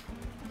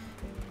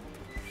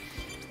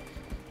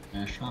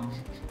 Congestion.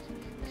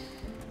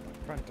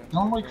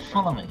 Don't make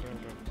fun of me.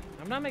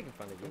 I'm not making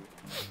fun of you.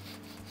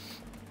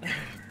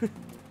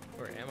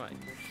 Or am I?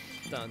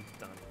 Dun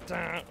dun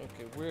dun.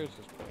 Okay, where is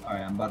this point?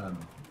 Alright, I'm about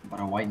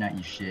to white knight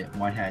you shit.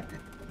 White hat.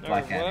 Alright,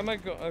 Black why hat. am I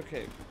going?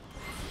 Okay.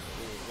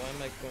 Why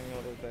am I going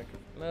all the way back?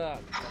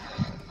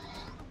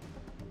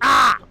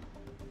 Ah!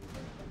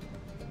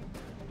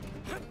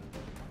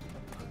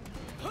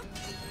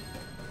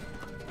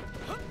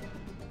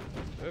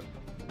 Oop.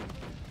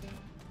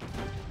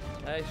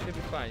 I should be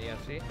fine, yeah,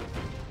 see?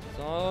 As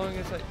long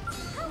as I...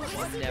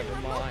 Never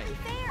mind.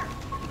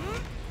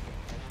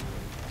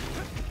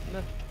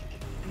 No.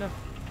 No.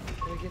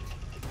 Let me get...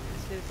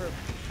 Stay for...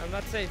 I'm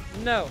not safe.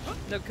 No.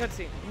 No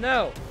cutscene.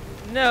 No.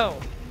 No.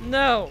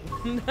 No.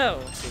 No. Okay, there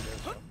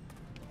we go.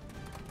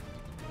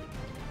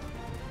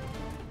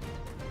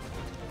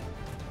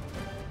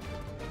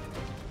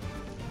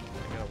 I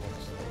gotta walk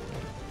slow.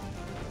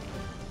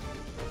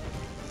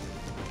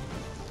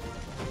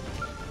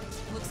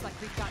 Looks like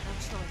we've got no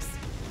choice.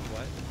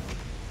 What?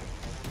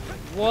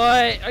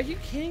 What? Are you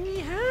kidding me?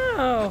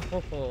 How?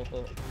 How?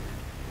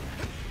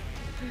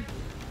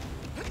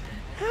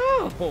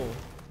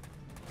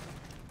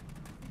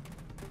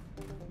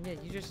 Yeah,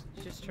 you just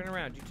turn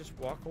around. You just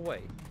walk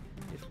away.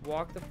 Just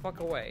walk the fuck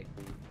away.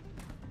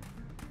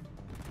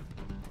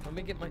 Let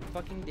me get my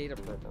fucking data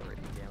probe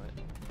already, damn it.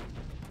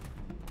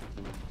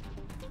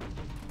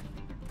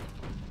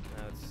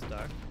 Now it's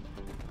stuck.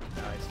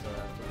 Now I still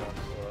have to walk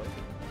slow.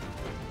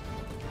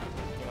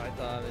 What I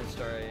thought is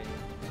starting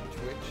to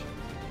twitch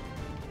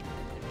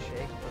and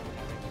shake. I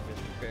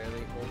just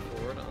barely hold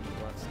forward on the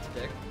left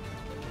stick.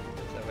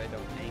 So I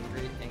don't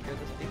anger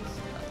this beast.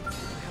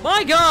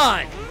 My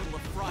God! A little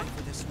of fry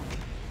for this one.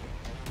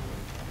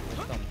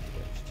 My thumb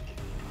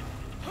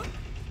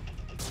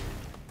twitched.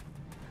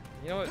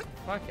 You know what?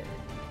 Fuck it.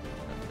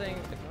 If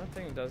that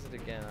thing does it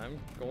again, I'm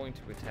going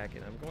to attack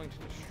it. I'm going to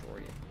destroy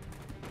it.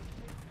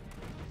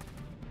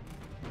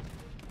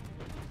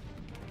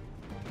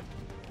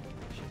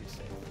 Should be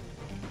safe.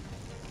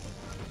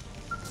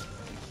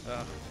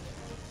 Ugh.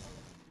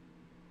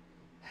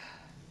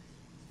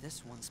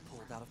 This one's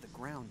pulled out of the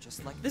ground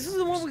just like This is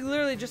the one we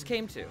literally just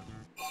came to.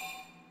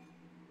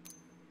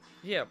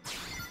 Yep.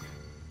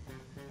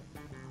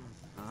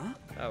 Huh?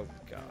 Oh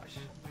gosh.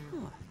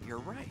 Huh, you're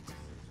right.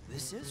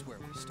 This is where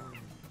we started.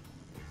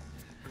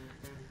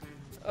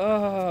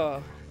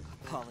 Oh.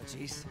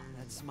 Apologies.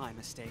 That's my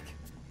mistake.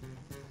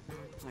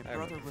 My I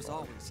brother would was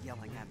fall. always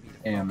yelling at me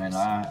to Yeah, man,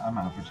 focus. I'm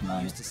out for He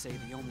tonight. used to say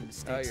the only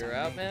mistakes you're I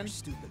out, made man? were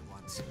stupid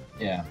ones.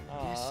 Yeah.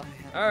 Yes, Aw. I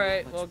had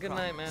Alright, much well, good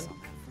night, progress man. on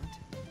that front.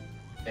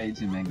 Yeah, you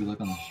too, man. Good luck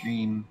on the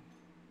stream.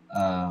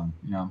 You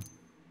know,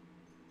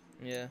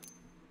 Yeah.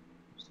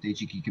 stay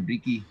cheeky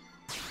kabriki.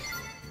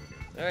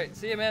 Alright,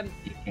 see you, man.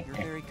 You're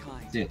very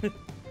kind. Yeah.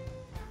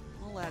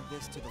 I'll add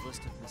this to the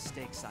list of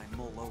mistakes I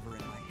mull over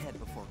in my head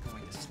before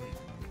going to sleep.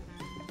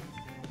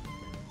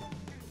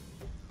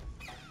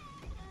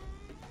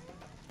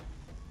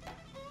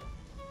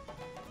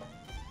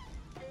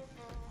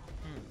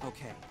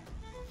 Okay.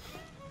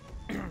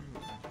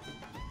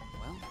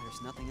 Well,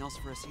 there's nothing else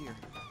for us here.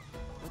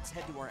 Let's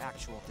head to our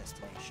actual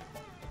destination.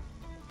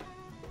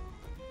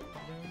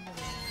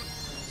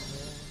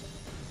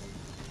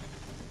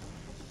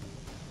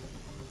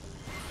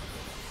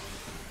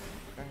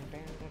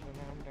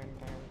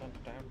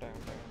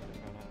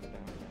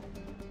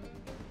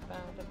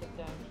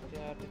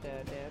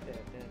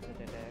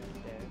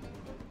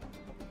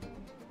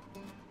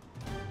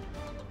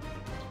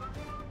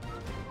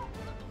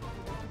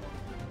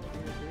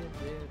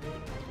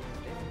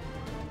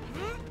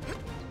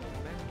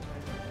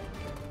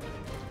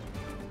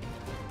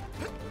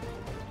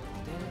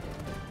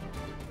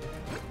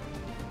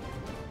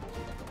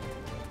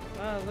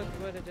 Ah, look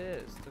what it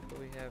is. Look what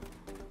we have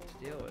to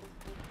deal with.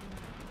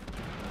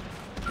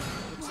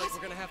 Looks like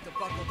we're gonna have to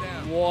buckle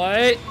down.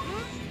 What?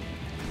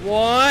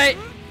 What?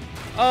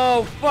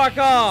 Oh, fuck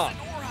off!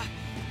 Nora,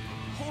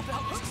 hold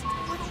out just a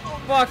little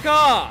longer. Fuck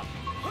off!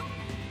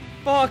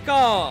 Fuck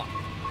off!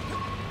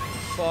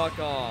 Fuck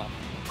off!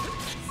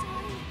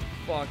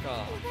 Fuck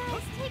off!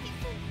 Guys, take it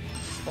from...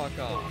 Fuck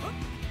off!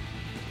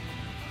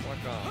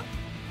 Fuck off!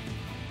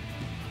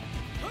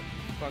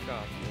 Fuck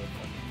off! Oh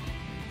fuck!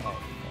 Oh fuck!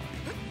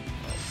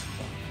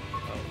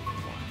 Oh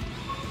fuck!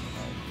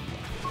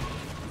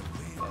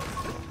 Oh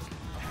fuck!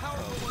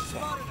 Powerful one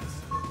spotted us.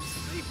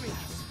 Leave me.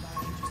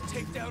 Just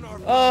take down our.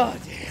 Oh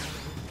damn!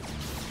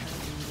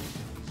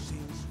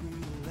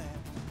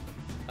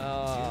 Oh,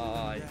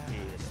 I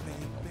hate it.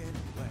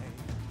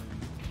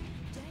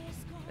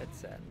 That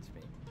saddens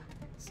me.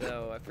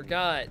 So I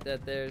forgot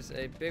that there's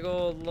a big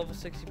old level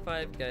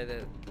 65 guy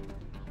that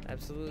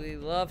absolutely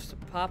loves to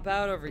pop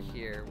out over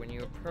here when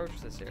you approach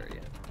this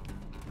area.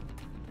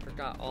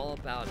 Forgot all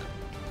about him.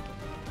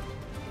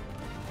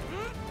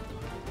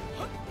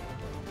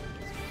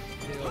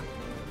 Big old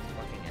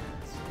fucking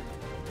ass.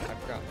 I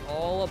forgot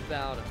all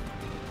about him.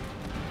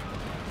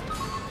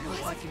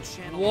 If I can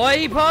channel What?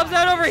 He pops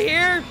out over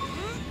here?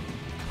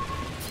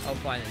 Oh,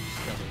 fine, then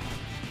just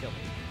kill me.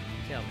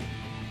 Kill me.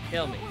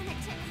 Kill me. Kill me.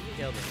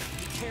 Kill me.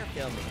 Be careful.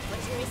 Kill me.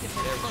 Let's make it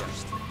There we go.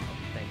 first.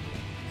 Thank you.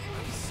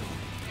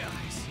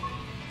 Guys.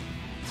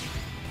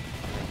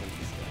 I hate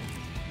this guy.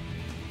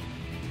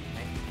 I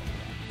hate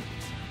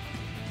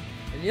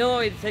that. And the only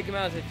way to take him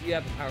out is if you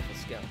have a powerful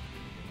skill.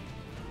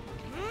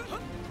 I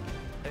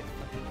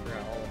fucking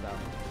forgot all about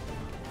him.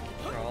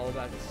 Forgot all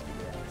about his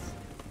stupid ass.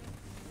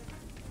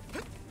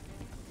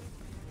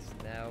 So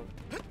now,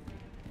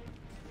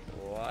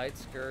 wide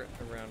skirt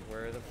around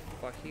where the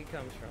fuck he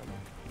comes from.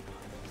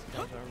 He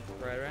comes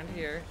from right around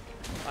here.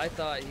 I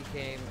thought he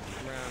came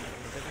around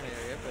from a different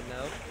area, but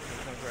no, he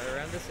comes right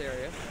around this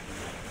area.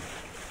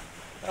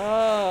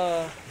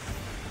 Oh.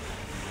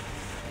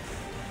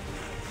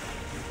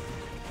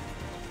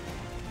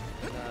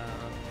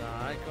 I'm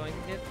not going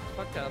to get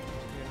fucked up.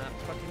 You're not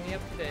fucking me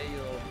up today, you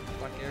little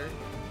fucker.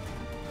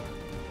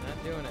 Not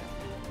doing it.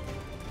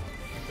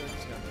 So it's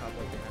just gonna pop up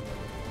behind me.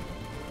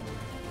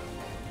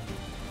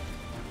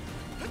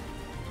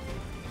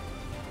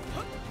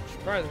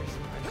 Probably the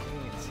reason I'm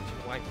doing it such a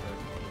white bird.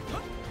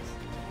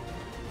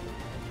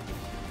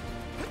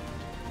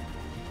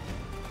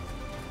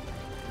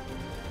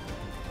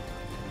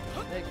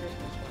 Hey,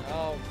 Christmas.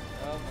 Oh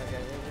my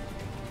god.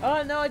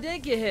 Oh no, I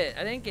didn't get hit.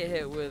 I didn't get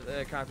hit with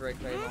a copyright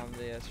claim on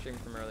the stream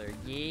from earlier.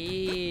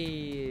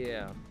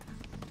 Yeah.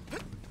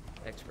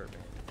 Expert,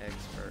 man.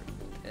 Expert.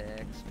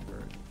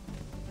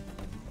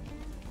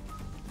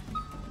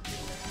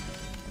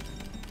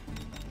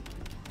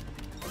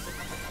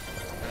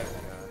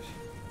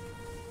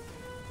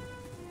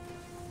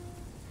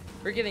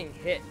 We're getting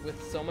hit with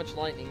so much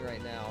lightning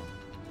right now.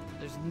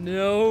 There's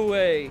no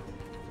way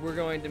we're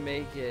going to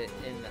make it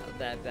in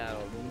that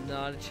battle.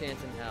 Not a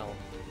chance in hell.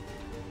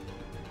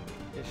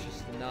 There's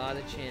just not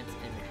a chance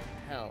in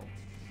hell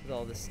with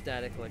all this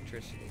static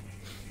electricity.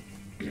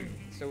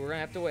 So we're gonna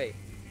have to wait.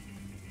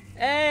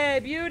 Hey,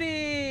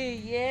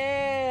 Beauty!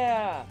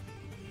 Yeah!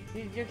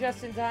 You're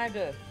just in time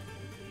to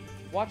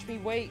watch me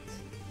wait.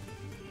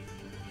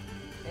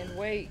 And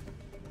wait.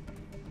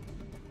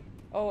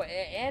 Oh,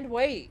 and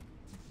wait.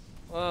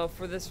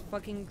 For this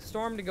fucking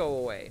storm to go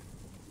away.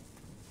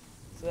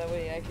 So that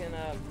way I can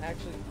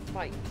actually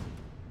fight.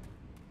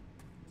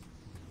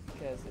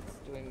 Because it's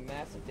doing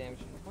massive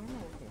damage. What am I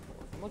looking for?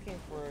 I'm looking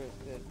for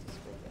the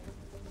Discord thing.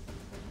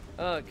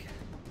 Okay.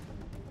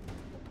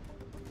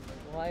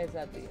 Why is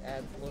that the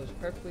ad flow is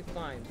perfectly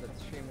fine, but the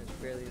stream is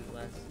barely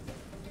less.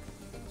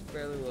 It's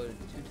barely loaded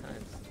 2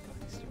 times.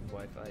 Fucking stupid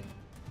Wi-Fi.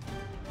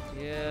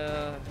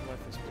 Yeah,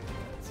 Wi-Fi's pretty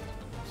bad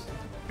sometimes.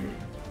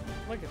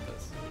 Look at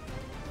this.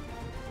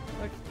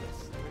 Look at this.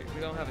 We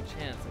don't have a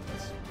chance at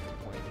this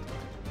point in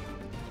time.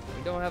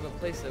 We don't have a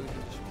place that we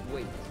can just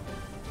wait.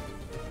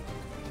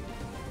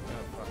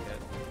 Oh, fuck it.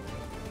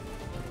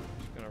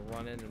 Just gonna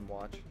run in and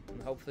watch.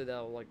 And hopefully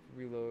that'll, like,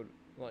 reload,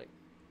 like,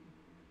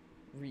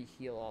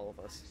 re-heal all of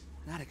us.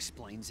 That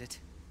explains it.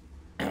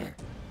 The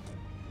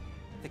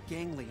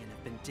ganglion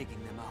have been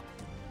digging them up.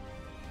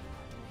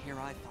 And here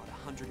I thought a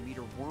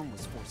 100-meter worm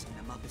was forcing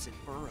them up as it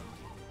burrowed.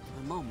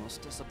 I'm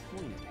almost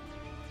disappointed.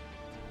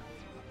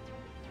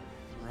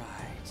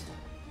 Right.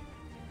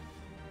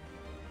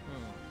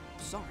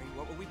 Sorry,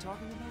 what were we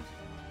talking about?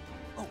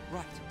 Oh,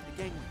 right,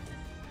 the ganglion.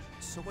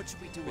 So what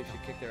should we do We about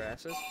should kick their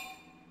asses.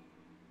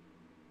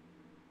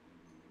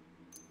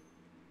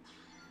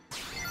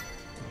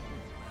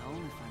 Well,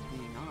 if I'm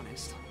being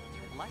honest,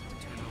 I'd like to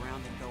turn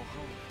around and go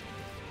home.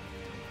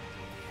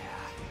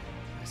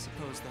 Yeah, I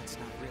suppose that's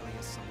not really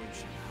a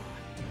solution,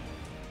 huh?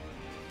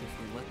 If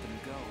we let them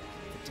go,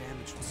 the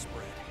damage will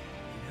spread.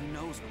 And who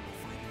knows when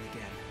we'll find them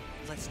again.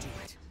 Let's do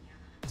it.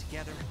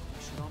 Together,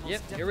 we should almost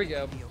Yep, here we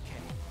go. definitely be okay.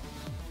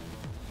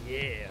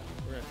 Yeah,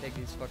 we're gonna take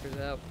these fuckers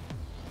out.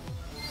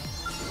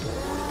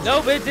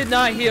 Nope, it did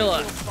not heal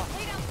us.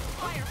 Lay down some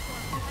fire for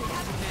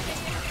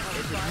him.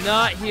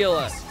 not heal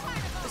us.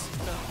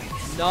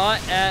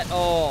 Not at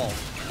all.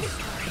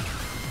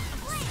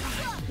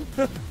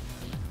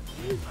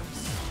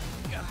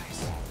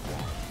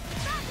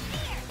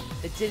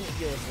 It didn't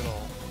heal us at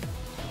all.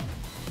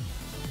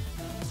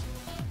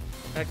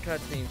 That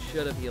cutscene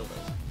should have healed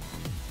us.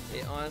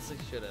 It honestly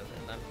should have,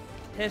 and I'm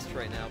pissed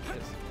right now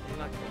because I'm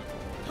not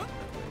going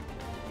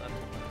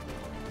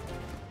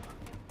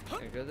I'm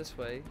gonna go this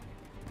way.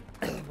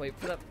 Wait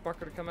for that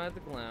fucker to come out of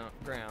the ground,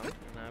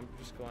 and I'm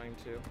just going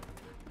to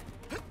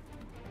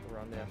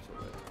run the opposite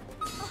way.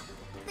 Oh,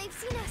 they've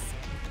seen us.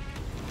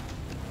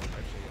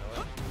 Actually, you know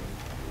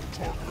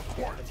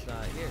what? It's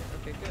not here.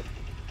 Okay, good.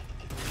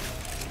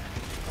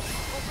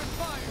 Open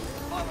fire!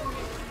 Follow me!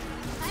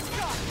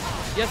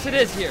 Yes, it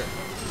is here.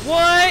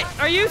 What?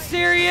 Are you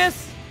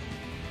serious?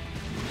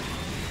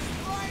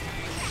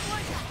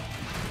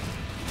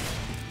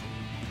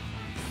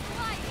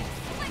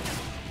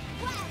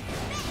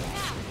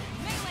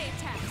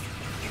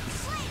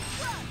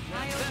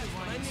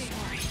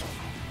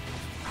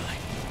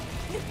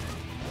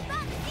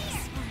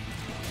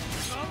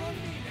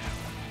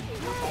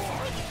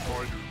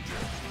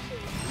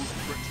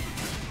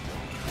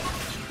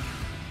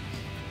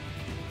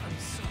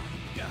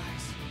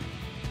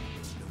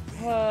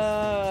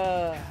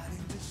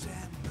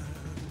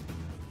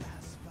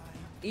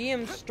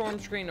 EM Storm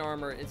Screen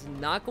Armor is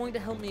not going to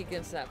help me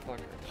against that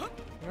fucker.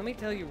 Let me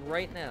tell you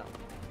right now.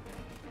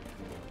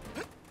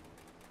 So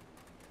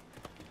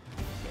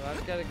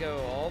I've got to go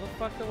all the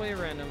fuck the way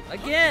around him.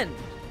 Again!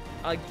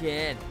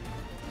 Again!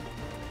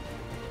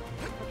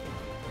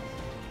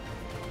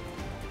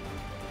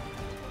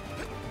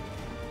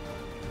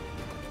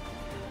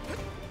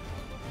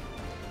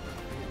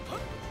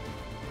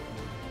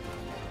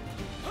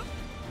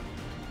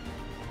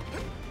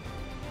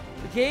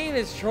 The game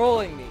is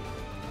trolling me.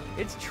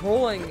 It's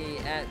trolling me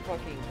at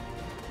fucking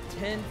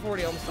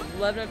 10:40, almost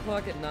 11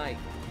 o'clock at night.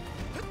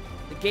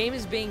 The game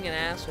is being an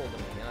asshole to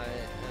me.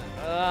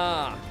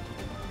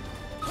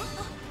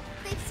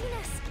 They've seen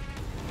us.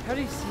 How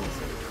do you see us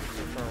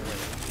so far away?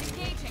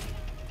 Engaging.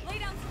 Lay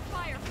down some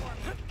fire for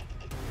me.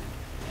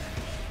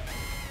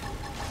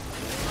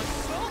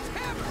 Assault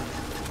hammer!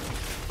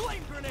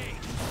 Flame grenade!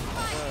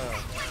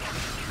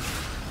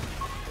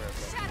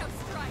 Shadow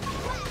strike.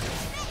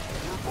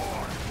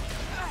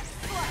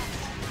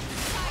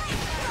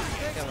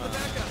 Come on.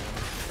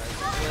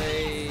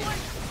 Play.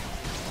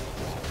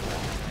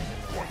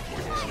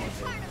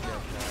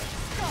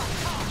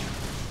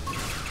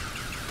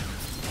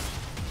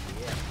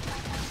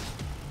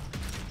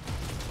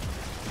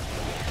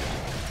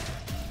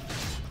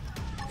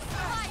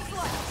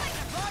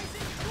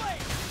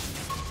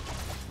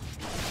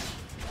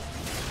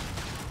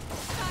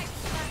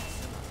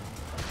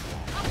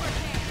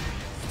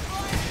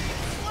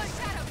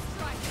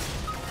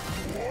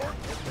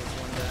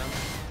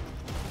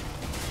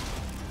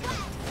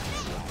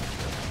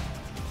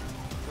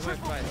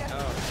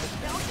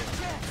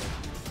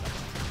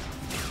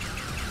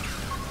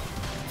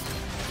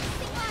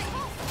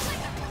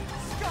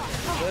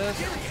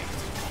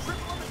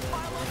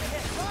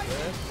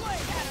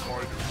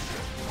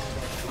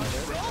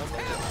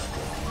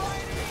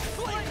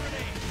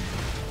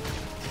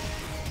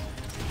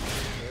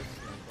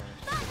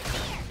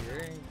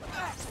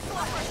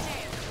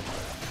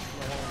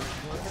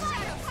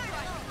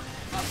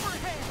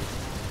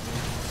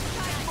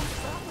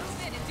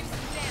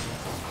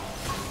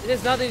 It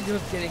has nothing to do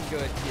with getting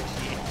good.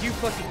 You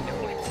fucking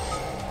know it.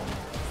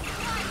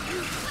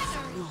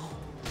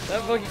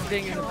 That fucking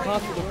thing is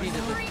impossible to beat.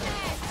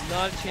 There's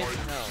not a chance in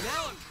hell.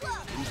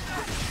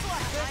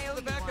 Thanks for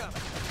the backup.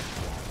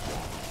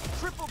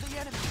 Triple the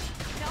enemy.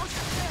 Now's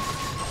your chance.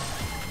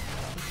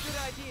 Good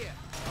idea.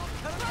 I'll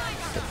cut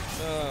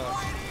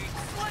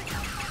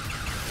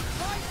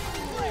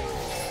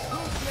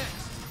Who's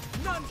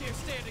next? None can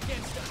stand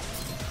against us.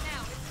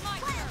 Now it's my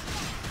turn.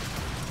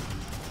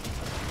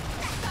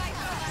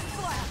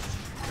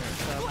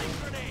 Flame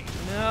grenade.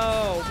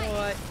 No,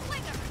 what?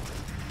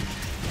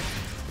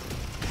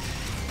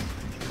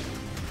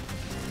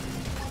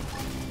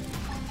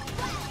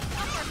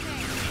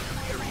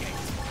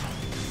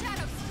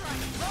 Shadow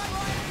strike.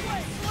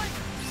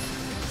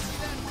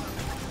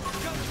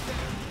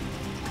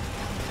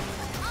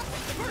 I'll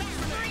take the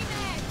green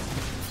edge.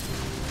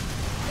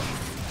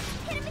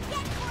 Hit him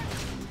again for me.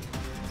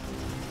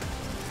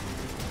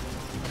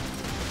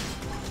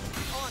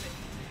 On it.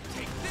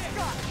 Take this.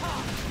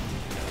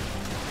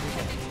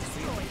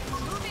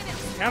 Move in and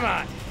Come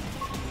on.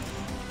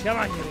 Come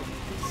on, you.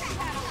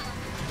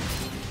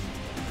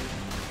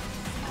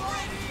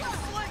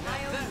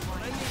 That's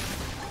what I need.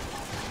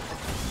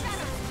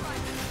 shadow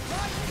strike.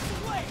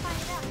 Find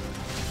it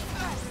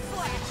out.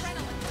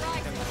 Adrenaline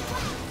rising.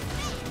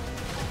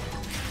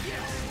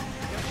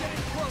 You're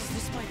getting close. Is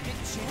this my big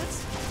chance?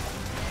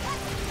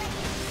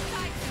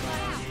 Side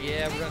slap.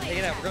 Yeah, we're gonna take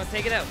it out. We're gonna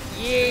take it out.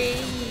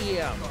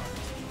 Yeah.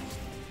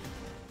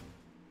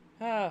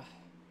 Ah.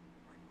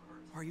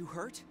 Are you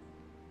hurt?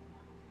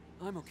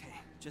 I'm okay.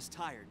 Just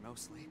tired,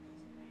 mostly.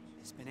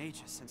 It's been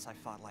ages since I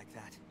fought like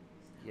that.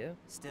 Yeah.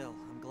 Still,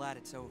 I'm glad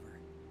it's over.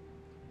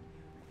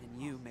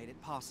 And you made it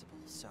possible,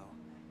 so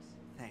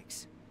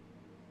thanks.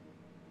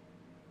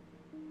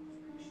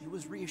 It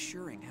was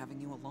reassuring having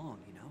you along,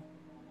 you know?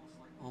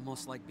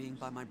 Almost like being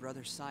by my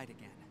brother's side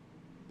again.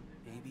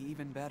 Maybe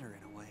even better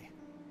in a way.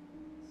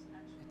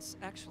 It's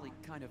actually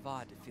kind of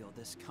odd to feel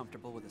this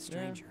comfortable with a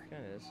stranger. Yeah,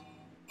 kinda is.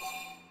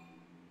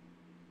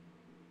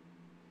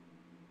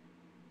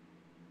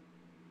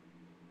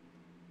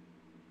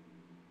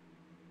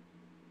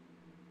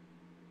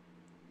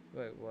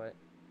 Wait, what?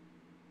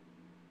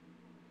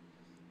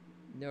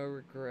 No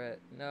regret.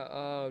 No,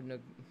 oh, no,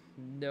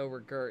 no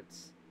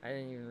regrets. I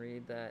didn't even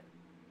read that.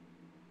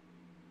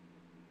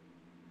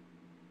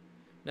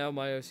 No,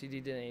 my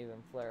OCD didn't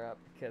even flare up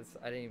because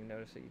I didn't even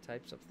notice that you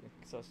typed something.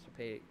 Because I was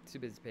too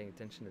busy paying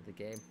attention to the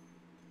game.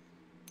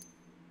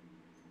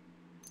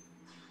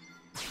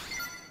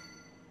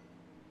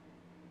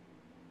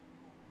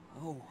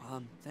 Oh,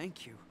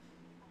 thank you.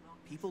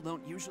 People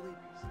don't usually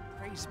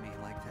praise me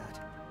like that.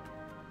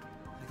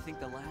 I think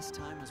the last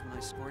time was when I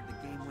scored the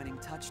game-winning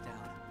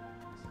touchdown.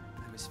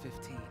 I was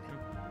 15.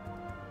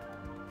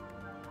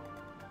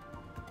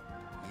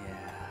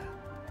 Yeah.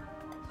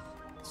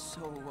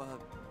 So,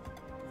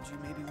 would you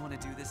maybe want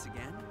to do this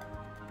again?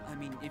 I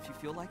mean, if you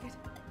feel like it?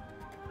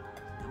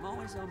 I'm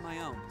always on my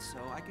own, so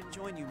I can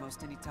join you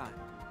most any time.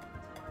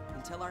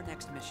 Until our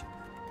next mission.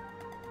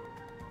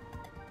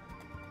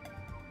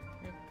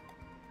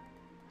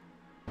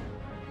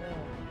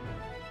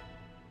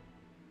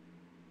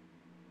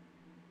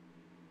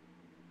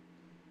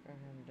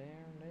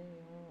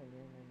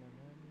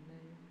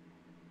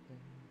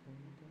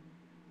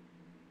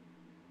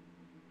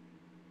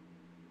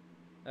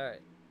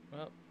 Alright,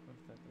 well,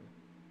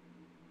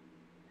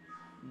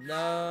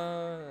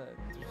 no,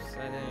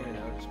 I didn't even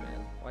notice,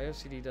 man. Why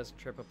OCD doesn't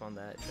trip up on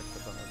that, it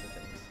trips up on other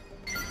things.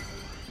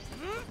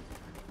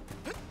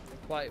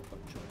 Quiet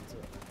bunch of it.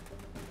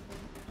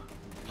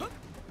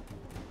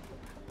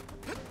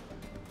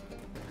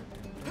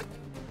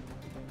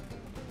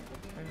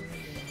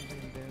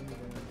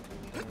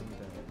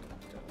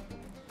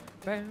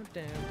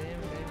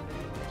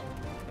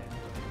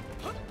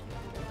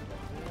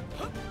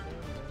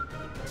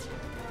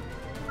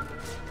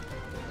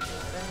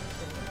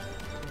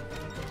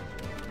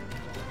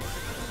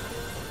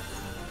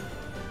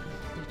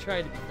 You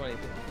tried to be funny,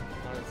 but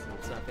honestly,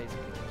 it's not phasing me.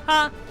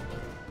 Huh?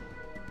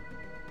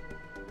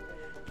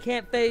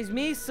 Can't phase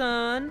me,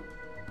 son.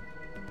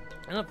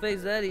 I don't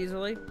phase that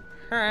easily.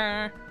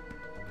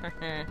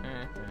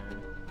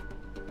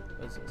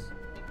 What's this?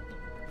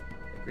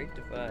 The Great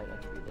Divide. I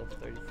have to be level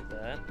 30 for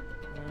that.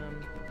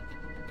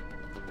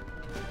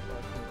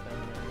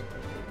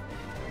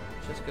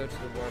 Just go to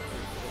the warp.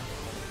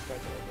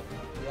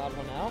 The odd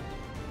one out?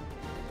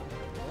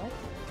 What?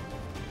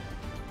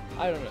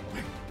 I don't know.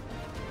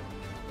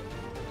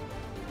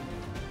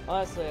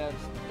 Honestly, I'm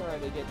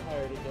starting to get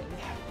tired again.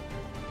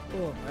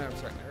 Oh, I'm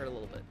sorry, I hurt a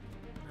little bit.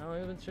 How long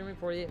have I been streaming?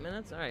 48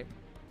 minutes? Alright.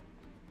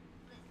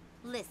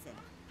 Listen.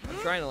 I'm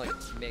trying to like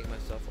make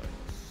myself like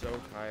so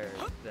tired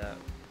that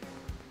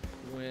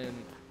when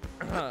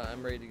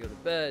I'm ready to go to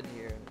bed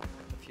here in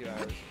a few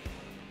hours,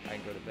 I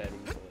can go to bed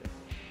easily.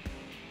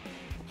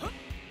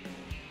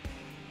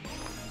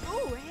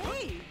 Oh,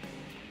 hey!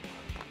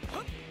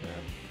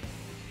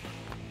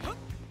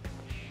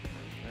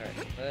 Alright,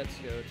 let's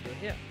go to,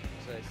 yeah,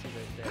 so I see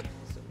that there's a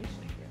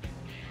submission here.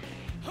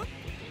 I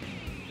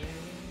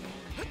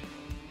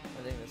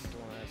think this is the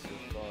one that's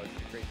called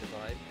Great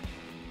Divide,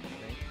 I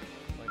think,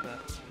 something like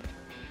that.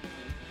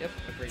 Yep,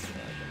 a Great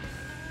Divide.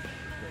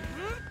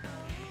 Great.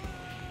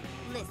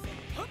 Listen.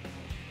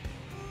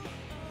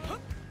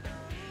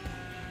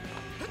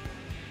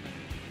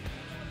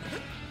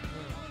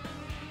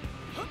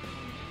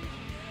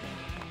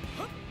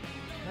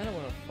 I don't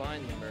want to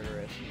find the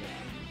murderess and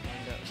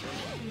find out so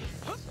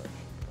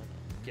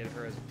get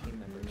her as a team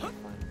member to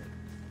find her.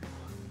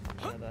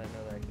 Now that I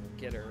know that I can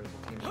get her as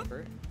a team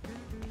member.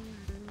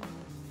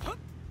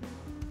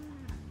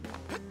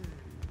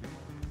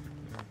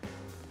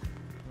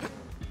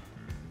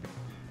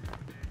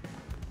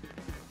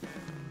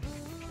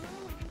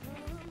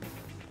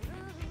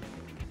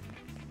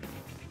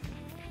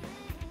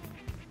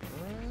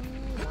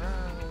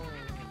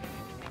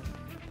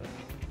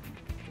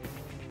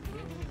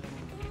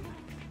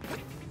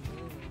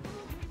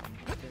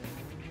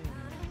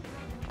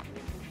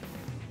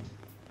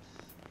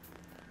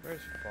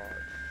 Where's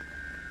Fog?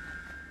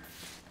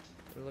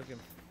 We're looking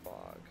for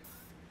Fog.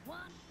 1,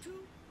 2,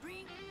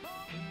 3, 4.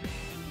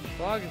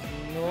 Fog is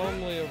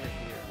normally over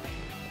here.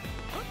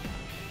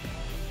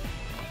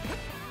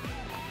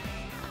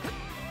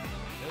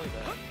 Really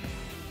bad.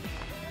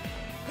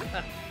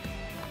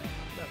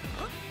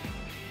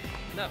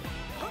 No. No.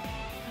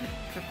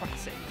 For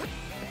fuck's sake.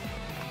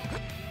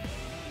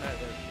 Alright,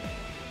 there's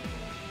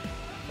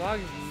Fog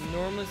is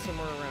normally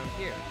somewhere around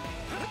here.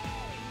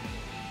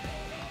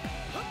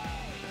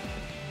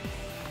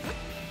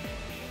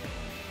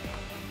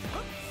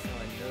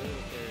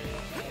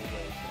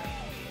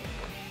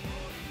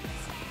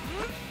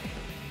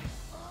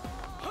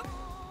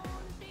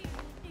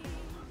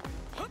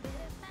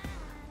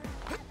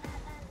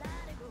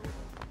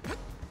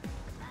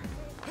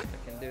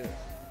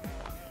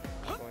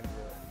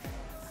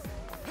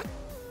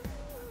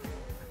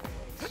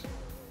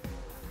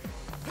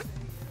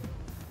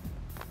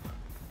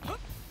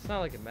 not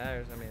like it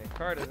matters. I mean, a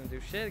car doesn't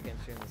do shit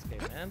against you in this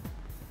game, man.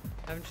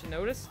 Haven't you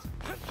noticed?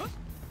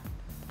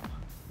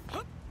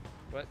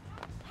 What?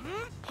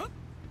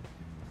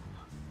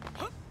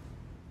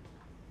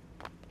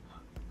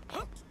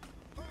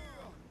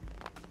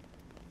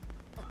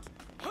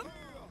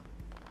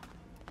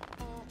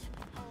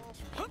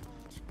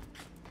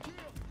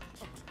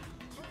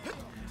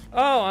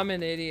 Oh, I'm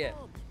an idiot.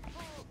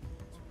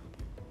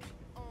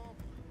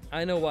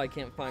 I know why I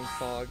can't find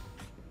Fog.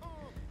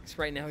 Because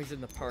right now he's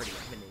in the party.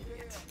 I'm an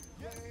idiot.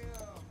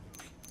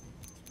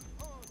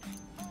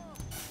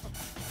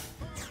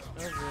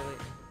 Oh, really?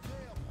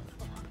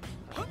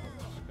 I'm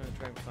just gonna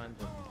try and find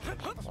the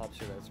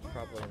lobster that's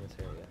probably in this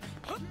area.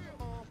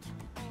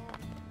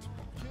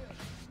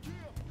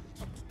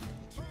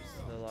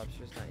 So the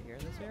lobster's not here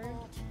in this area?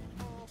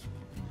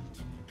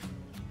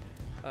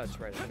 Oh, it's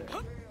right up there.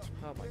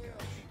 Oh my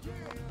gosh.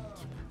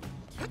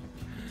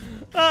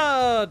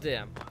 Oh,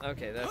 damn.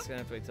 Okay, that's gonna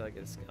have to wait till I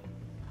get a skill.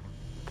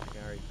 I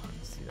can already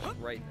see that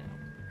right now.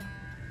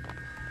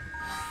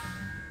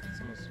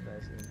 It's almost as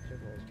fast as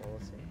while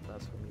listening to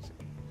classical music.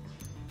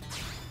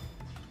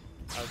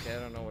 Okay, I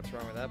don't know what's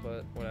wrong with that,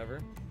 but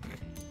whatever.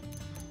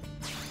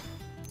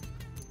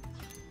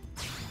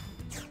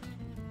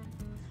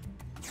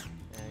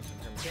 And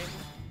confirm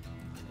changes.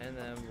 And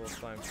then we'll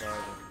find Fog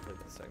and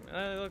complete the segment.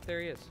 Oh, look,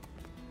 there he is.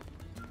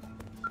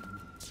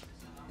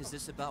 Is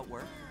this about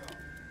work?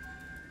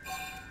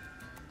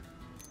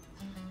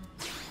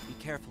 Be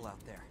careful out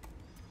there.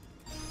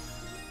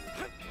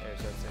 There's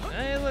that thing.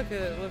 Hey, look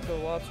a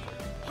lobster.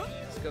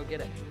 Let's go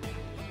get it.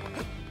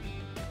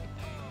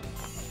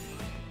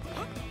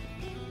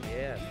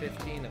 Yeah,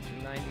 15 of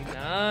 99.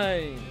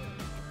 Yeah,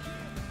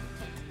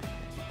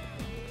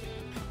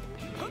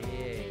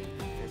 15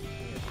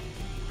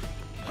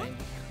 of 99.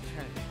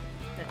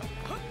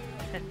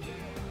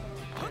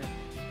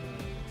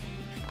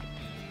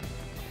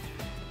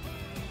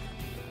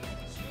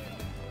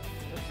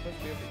 What's supposed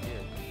to be over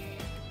here?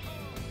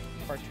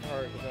 Heart to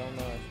heart, but I don't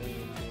know if I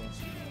need to.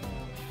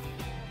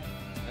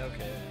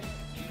 Okay.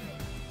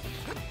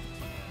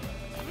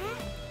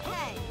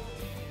 Hey,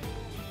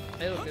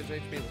 Hey, look, there's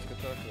HP. Let's go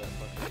talk to that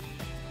fucker.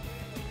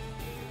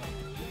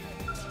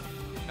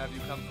 Have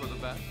you come for the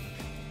bet?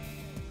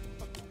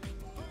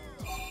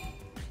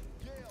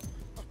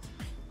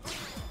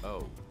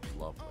 Oh,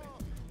 lovely.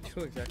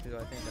 Who exactly do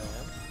I think I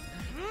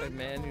am? A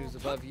man who's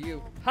above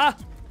you. Ha!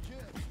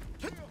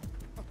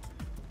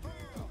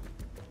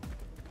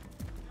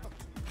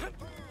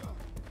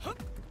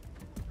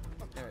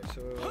 Alright,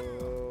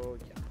 so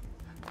yeah.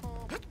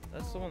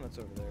 That's the one that's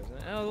over there, isn't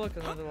it? Oh, look,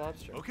 another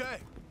lobster. Okay.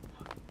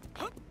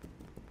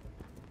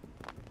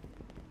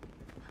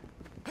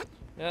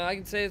 Now, I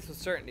can say this with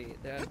certainty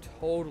that I'm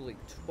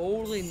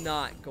totally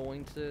not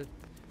going to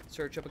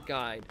search up a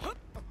guide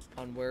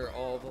on where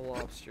all the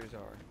lobsters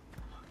are.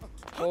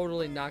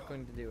 Totally not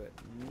going to do it.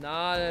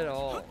 Not at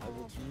all. I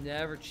will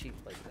never cheat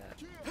like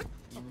that.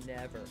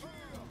 Never.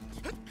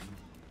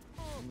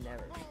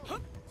 Never.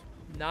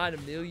 Not a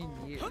million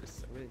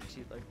years. I wouldn't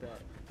cheat like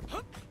that.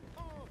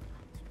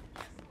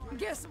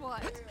 Guess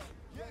what?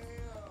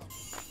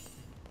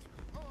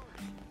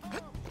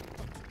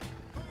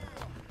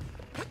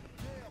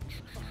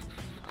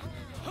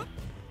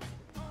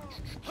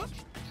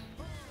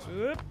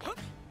 Oop.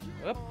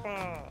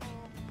 Alright.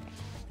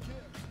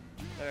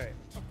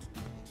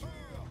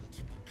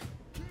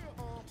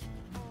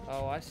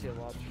 Oh, I see a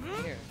lobster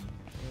from here.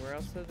 Anywhere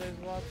else that there's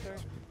a lobster?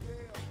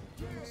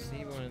 I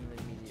see one in the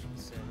immediate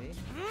vicinity.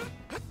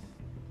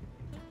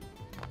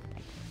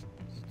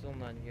 Still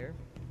none here.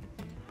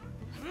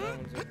 That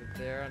one's over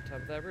there on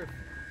top of that roof.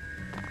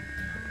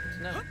 Good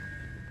to know.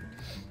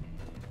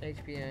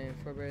 HP, I am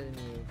far better than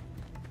you.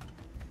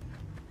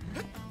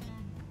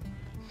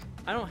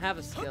 I don't have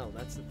a skill,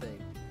 that's the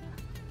thing.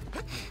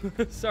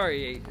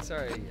 sorry,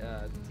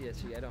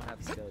 TSG, I don't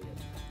have a skill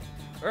yet.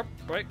 Oh,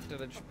 wait,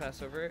 did I just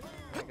pass over it?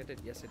 I think I did.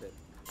 Yes, I did.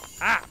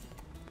 Ah!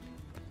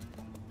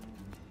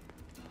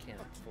 Can't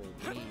fool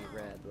me,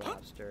 Red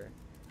Lobster.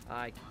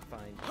 I can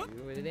find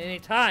you at any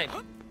time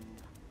of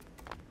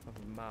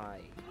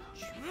my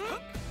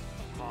trick.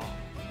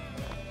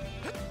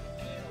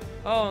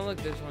 Oh, and look,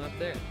 there's one up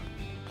there.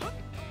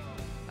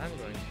 I'm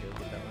going to go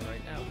get that one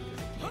right now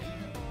because I can.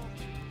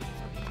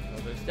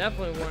 Well, there's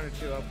definitely one or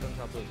two up on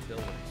top of those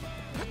buildings.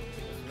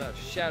 Without a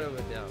shadow of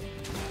a doubt.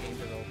 This game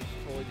will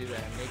totally do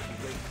that and make you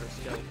wait for a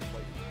skeleton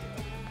fight.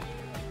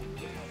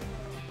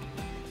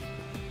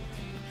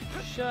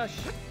 Shush!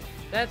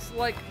 That's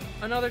like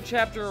another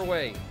chapter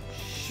away.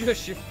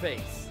 Shush your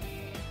face.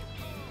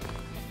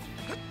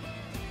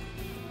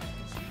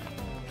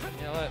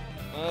 You know what?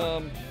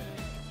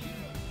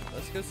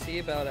 Let's go see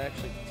about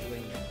actually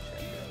doing that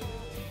chapter.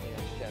 The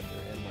next chapter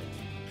and like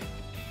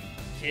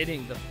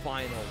getting the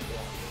final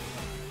one.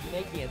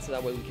 Making it so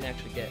that way we can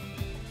actually get.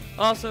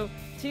 Also,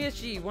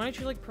 TSG, why aren't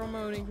you like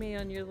promoting me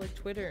on your like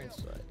Twitter and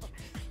such?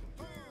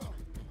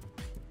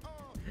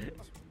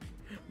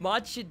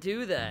 Mods should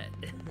do that.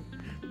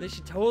 They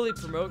should totally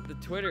promote the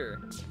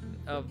Twitter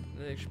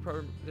they should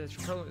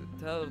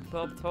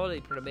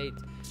totally promote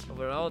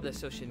over all the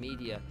social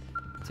media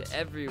to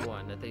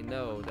everyone that they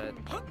know that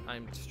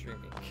I'm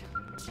streaming.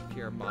 If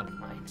you're a mod of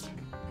mine.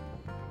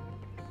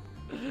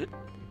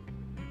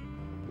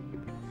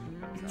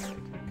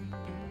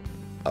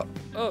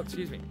 Oh,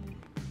 excuse me.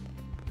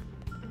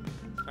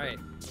 Alright,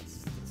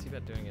 let's see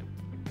about doing it.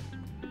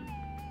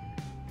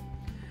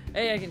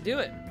 Hey, I can do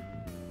it!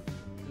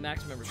 The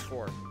max member's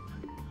 4.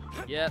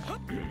 Yep.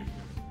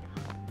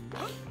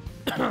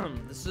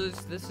 This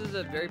is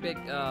a very big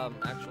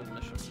actual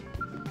mission.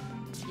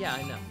 Yeah,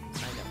 I know.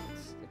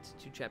 It's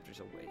 2 chapters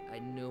away. I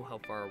know how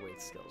far away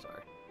the skills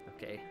are.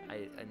 Okay?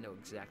 I know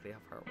exactly how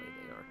far away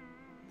they are.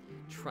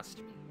 Trust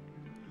me.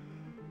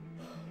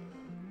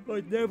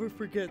 I never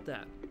forget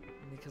that.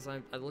 Because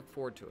I look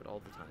forward to it all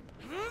the time.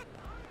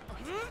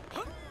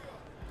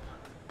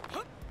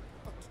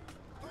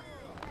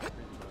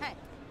 Hey.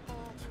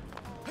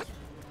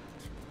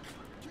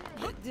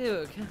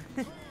 Dude,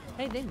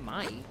 hey, they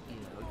might, you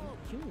know,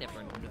 you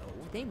never know.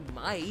 They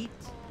might.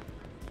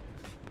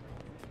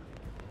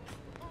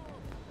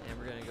 And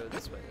we're gonna go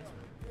this way.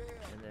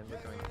 And then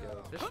we're going to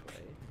go this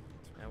way.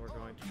 And we're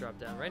going to drop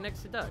down right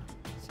next to Doug.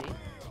 See?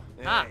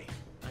 Hey. Ah!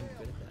 I'm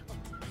good at that.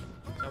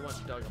 I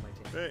want Doug on my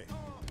team. Hey.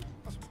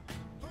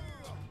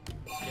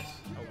 Yes,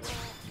 I want.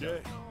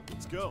 Okay,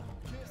 let's go.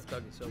 This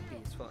Doug is OP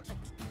as fuck.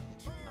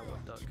 I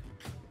want Doug.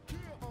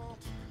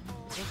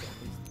 Look at him,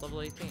 he's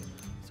level 18.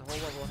 He's a whole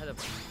level ahead of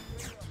him.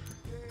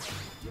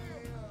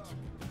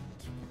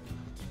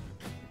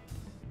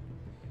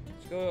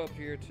 Let's go up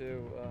here to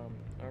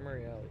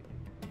Armory Alley.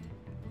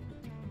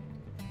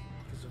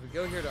 Because if we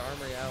go here to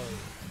Armory Alley,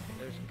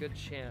 there's a good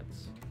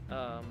chance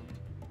that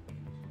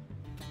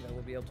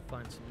we'll be able to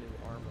find some new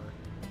armor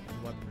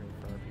and weaponry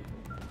for our people.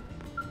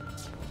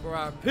 For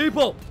our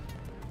people!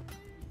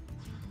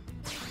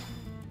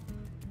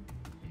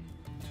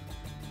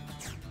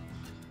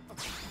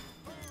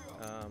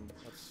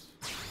 Let's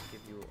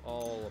give you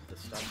all of the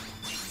stuff.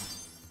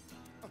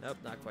 Nope,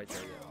 not quite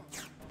there yet.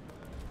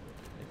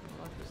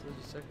 Just a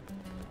second.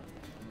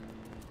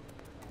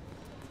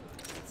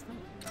 It's not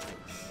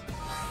nice.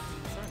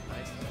 It's not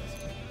nice.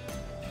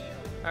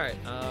 Alright,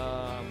 what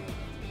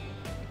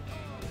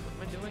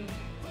am I doing?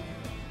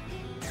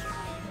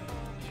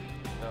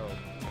 Oh,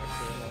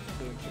 actually I'm also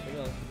doing something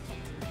else.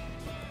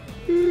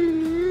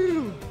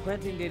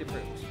 Planting data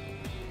proofs.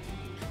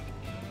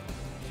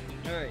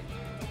 Alright.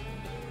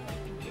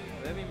 Do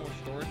I have any more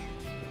storage?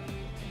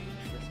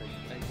 Yes, I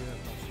do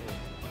have more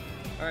storage.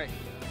 Alright,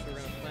 so we're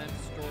going to plant a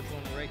storage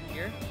one right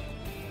here.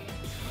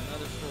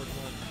 Another storage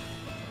one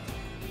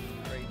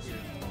right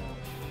here.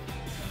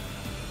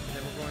 And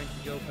then we're going to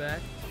go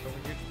back over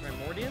here to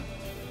Primordium.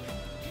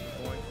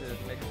 We're going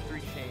to make a 3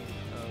 chain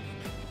of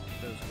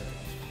those guys.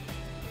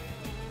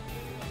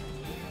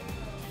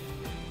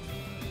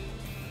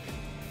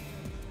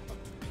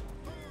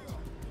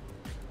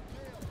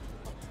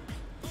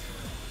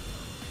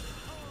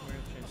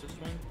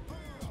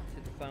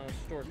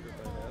 Storage group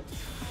I have.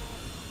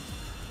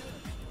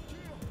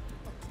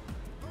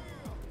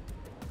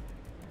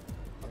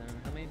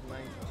 How many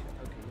mining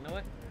G2s? Okay, you know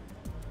what?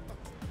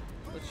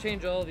 Let's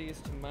change all these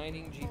to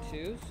mining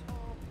G2s.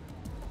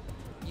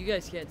 You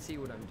guys can't see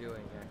what I'm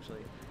doing,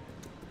 actually.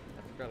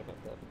 I forgot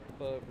about that.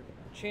 But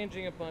we're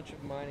changing a bunch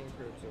of mining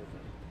groups over.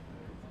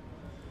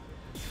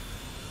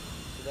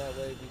 So that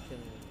way we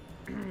can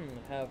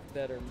have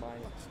better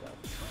mining stuff.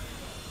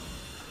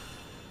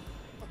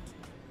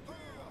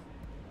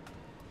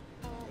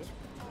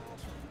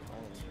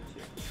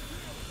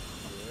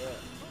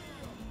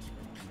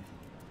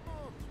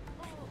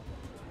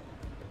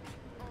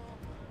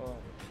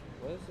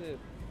 What is it?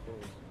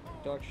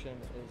 Production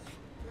is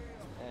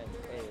an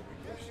A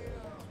per se.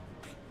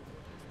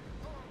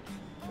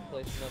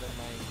 Replace another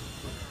mining.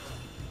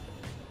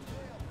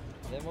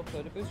 Then we'll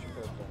put a booster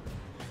probe down.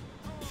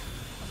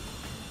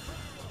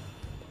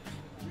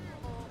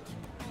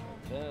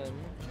 Then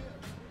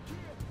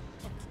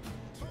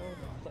we'll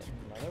put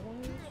another one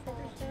of these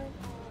fuckers down.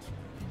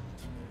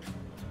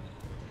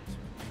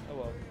 Oh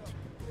well.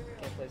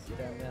 Can't place it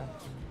down now.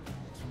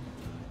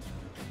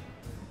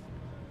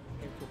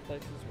 For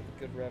places with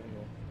good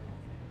revenue.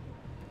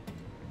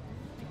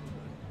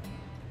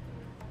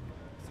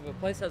 So if a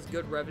place has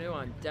good revenue,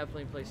 I'm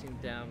definitely placing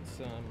down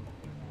some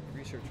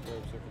research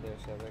probes over there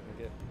so that I can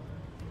get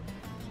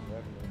some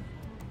revenue.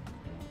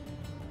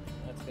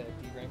 That's got a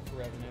D rank for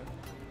revenue.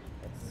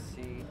 Let's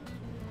see.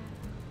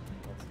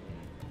 Let's see.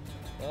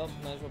 Well,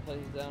 might as well place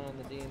it down on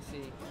the DNC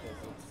because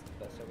it's the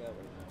best I got right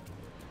now.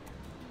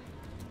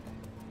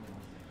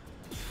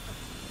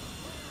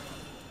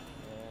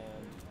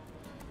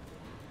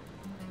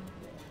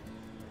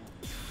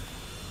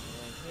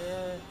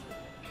 Here.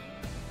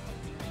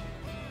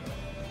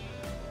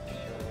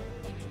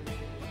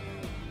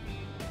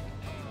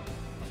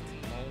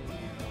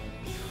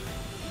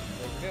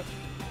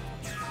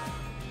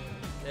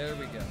 There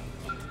we go.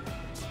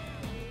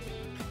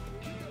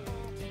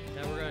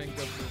 Now we're going to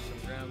go through some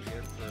ground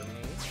here for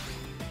me.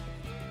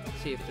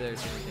 See if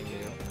there's anything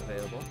new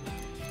available.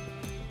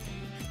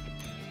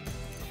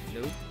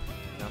 Nope.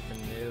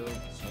 Nothing new.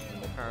 Nothing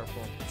more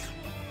powerful.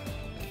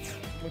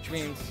 Which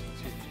means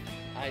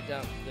I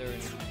doubt they're in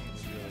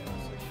really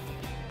awesome.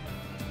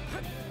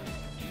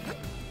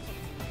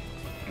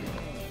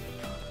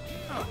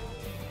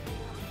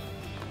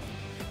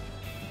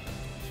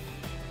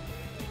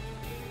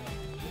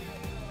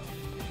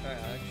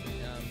 Alright, actually,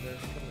 there's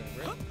something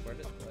written. Where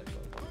does play go?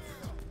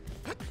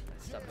 I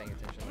stopped paying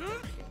attention.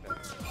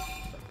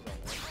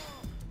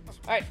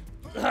 Alright.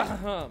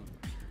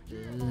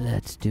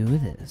 Let's do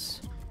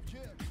this.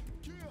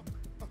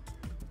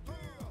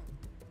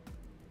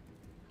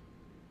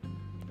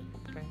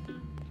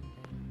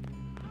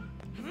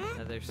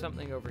 Now there's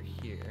something over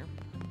here.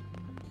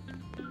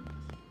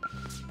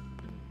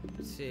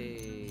 Let's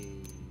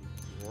see.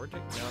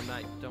 Vortex? No, I'm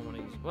not. Don't want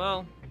to use.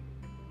 Well,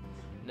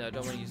 no,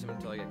 don't want to use them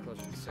until I get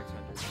closer to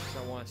 600.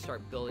 So I want to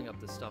start building up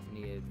the stuff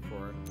needed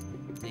for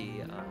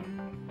the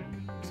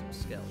some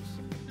skills,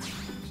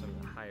 some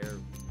of the higher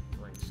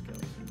rank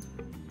skills.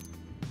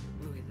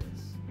 Look at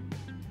this.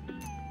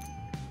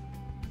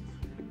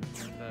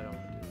 But I don't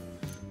want to do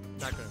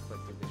that. Not going to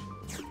click the vision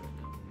right now.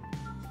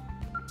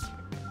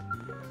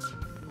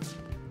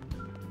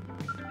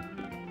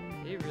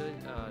 He really?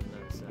 Oh, no,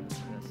 that's not.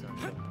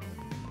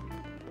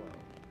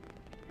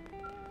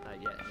 Not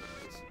yet,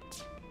 anyways.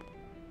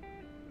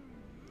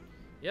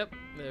 Yep,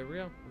 there we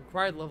go.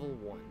 Required level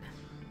 1.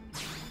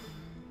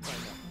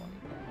 Probably not funny.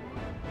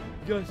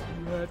 Yes,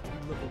 you have to be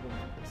level 1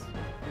 for this.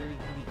 Very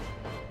unique.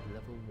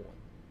 Level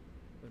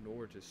 1. In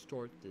order to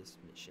start this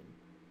mission.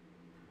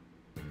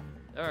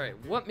 Alright,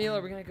 what meal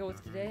are we gonna go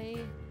with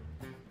today?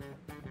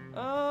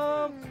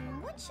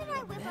 What should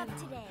I whip up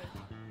today?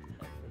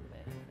 I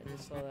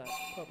just saw that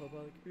pop up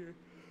on the computer.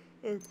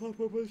 Pop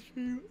up on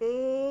stream.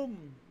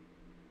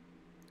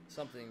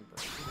 Something.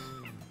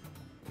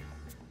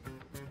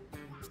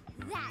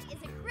 That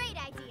is a great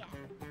idea.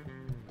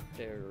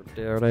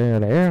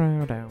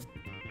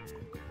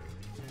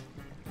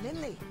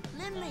 Lindley,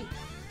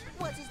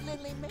 what is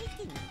Lindley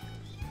making?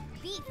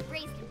 Beef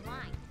braised in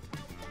wine.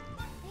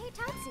 Hey,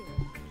 Tatsu,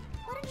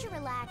 why don't you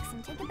relax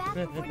and take a bath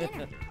before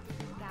dinner?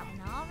 I've got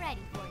one all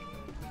ready for you.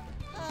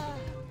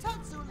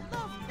 Tatsu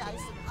loves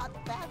nice and hot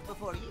bath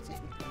before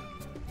eating.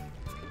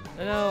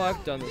 I know,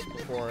 I've done this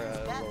before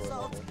at a Bath lower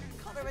salts, level.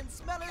 color and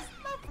smell is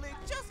lovely,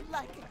 just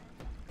like it.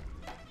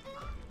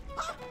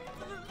 Huh?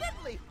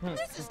 Lindley,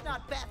 this is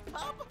not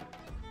bathtub.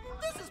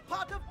 This is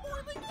pot of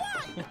boiling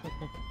wine.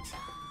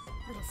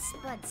 Little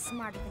Spud's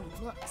smarter than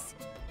he looks.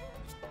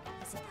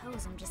 I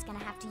suppose I'm just gonna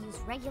have to use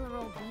regular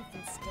old beef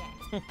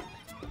instead.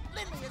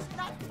 Lindley is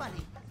not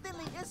funny.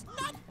 Lindley is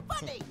not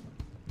funny.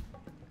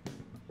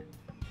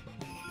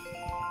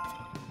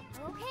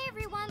 Okay,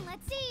 everyone,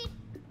 let's eat.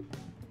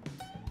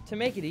 To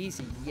make it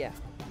easy, yeah,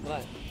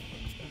 but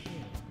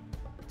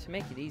to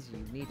make it easy,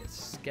 you need a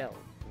skill,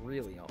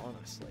 really,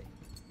 honestly.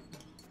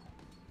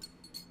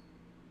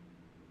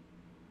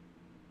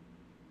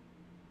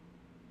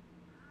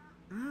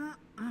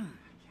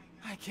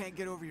 I can't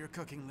get over your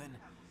cooking, Lynn.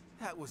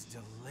 That was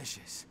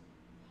delicious.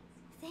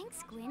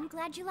 Thanks, Gwyn.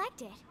 Glad you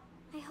liked it.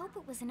 I hope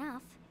it was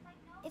enough.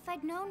 If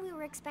I'd known we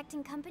were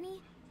expecting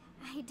company,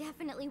 I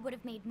definitely would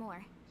have made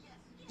more.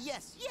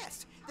 Yes,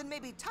 yes. Then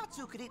maybe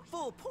Tatsu could eat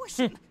full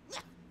portion.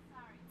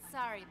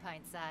 Sorry,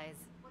 Pint Size.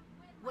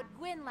 What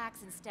Gwyn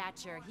lacks in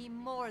stature, he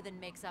more than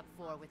makes up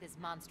for with his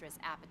monstrous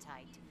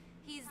appetite.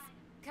 He's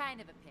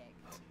kind of a pig.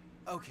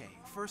 Okay,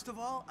 first of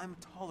all, I'm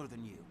taller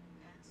than you.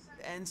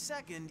 And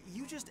second,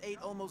 you just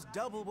ate almost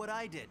double what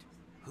I did.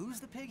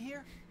 Who's the pig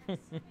here?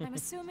 I'm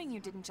assuming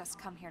you didn't just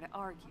come here to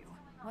argue.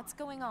 What's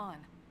going on?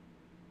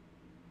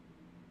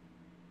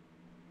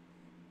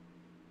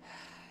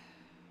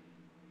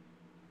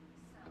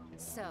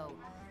 So,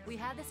 we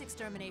had this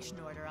extermination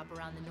order up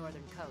around the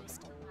northern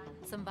coast.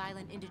 Some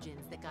violent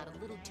indigents that got a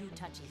little too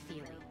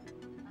touchy-feely.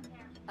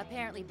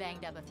 Apparently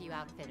banged up a few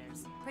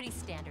outfitters. Pretty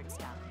standard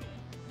stuff.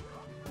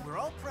 We're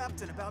all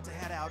prepped and about to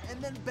head out,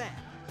 and then bam!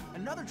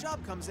 Another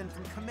job comes in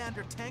from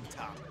Commander Tank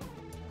Top.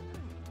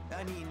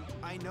 I mean,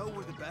 I know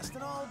we're the best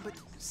and all, but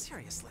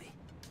seriously.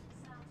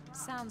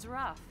 Sounds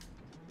rough.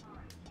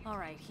 All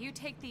right, you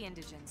take the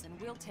indigents, and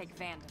we'll take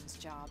Vandam's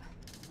job.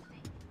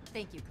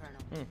 Thank you,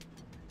 Colonel.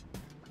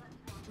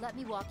 Let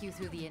me walk you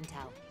through the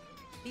intel.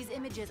 These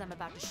images I'm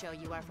about to show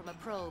you are from a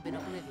probe in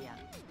Oblivia.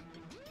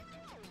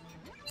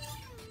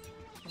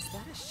 Is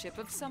that a ship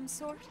of some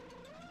sort?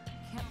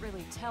 Can't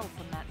really tell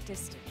from that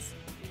distance.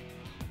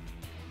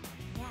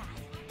 Yeah,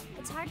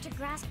 it's hard to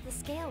grasp the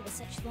scale with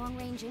such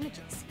long-range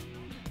images.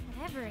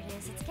 Whatever it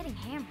is, it's getting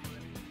hammered.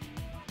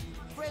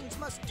 Friends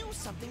must do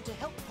something to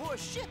help poor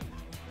ship.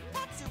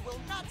 Tatsu will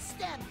not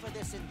stand for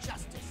this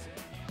injustice.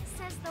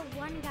 Says the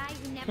one guy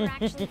who never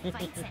actually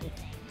fights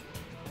anything.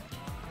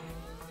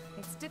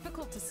 It's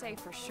difficult to say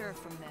for sure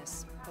from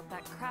this, but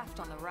that craft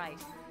on the right,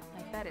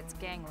 I bet it's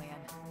Ganglion.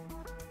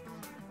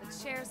 It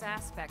shares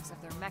aspects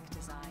of their mech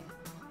design.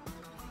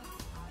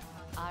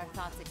 Our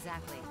thoughts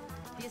exactly.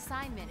 The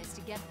assignment is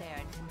to get there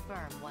and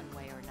confirm one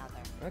way or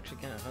another. I'm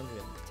actually kind of hungry.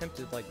 I'm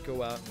tempted to like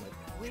go out and like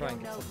We try don't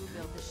and know get who some.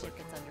 built the ship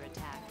that's under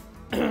attack.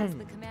 As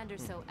the commander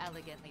so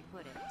elegantly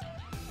put it,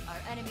 Our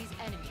enemies'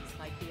 enemies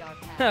might be our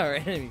pals. Our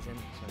enemies and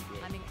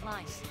I'm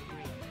inclined to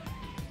agree.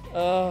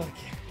 oh,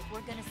 If we're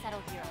gonna settle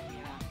here on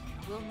Mira,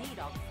 we'll need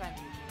all the friends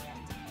we can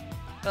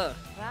get.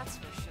 That's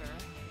for sure.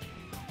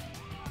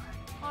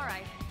 All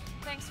right.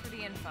 Thanks for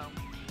the info.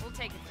 We'll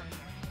take it from here.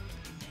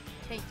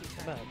 Thank you,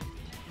 come Colonel. on.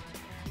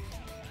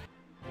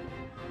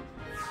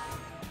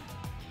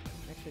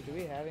 Actually, do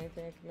we have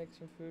anything I can make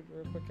some food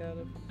real quick out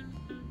of?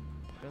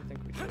 I don't think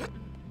we do.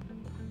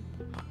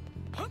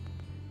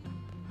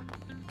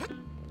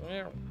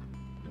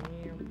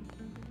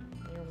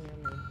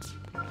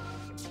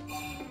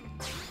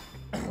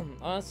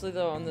 Honestly,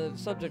 though, on the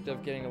subject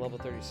of getting a level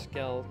 30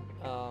 Skell,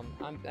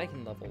 I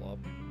can level up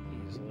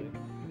easily.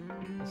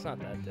 It's not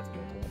that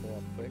difficult to level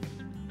up quick,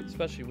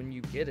 especially when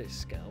you get a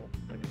Skell,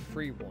 like a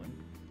free one,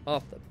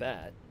 off the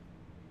bat.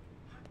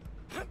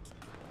 I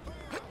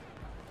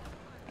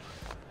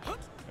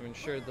mean,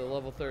 sure, the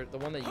level 30, the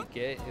one that you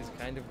get is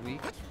kind of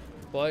weak,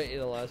 but it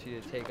allows you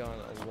to take on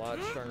a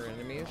lot stronger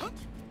enemies.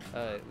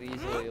 It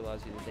easily allows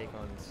you to take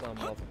on some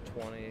level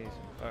 20s,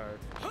 or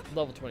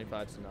level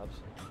 25s and ups.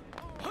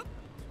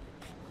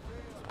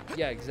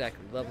 Yeah,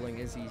 exactly. Leveling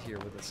is easier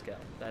with a Skell.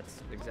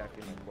 That's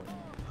exactly my point.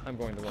 I'm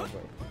going to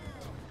level.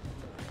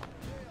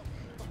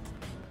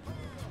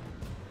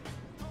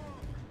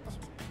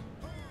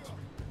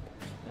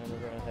 And we're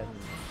going to head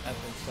and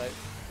admin site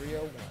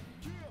 301.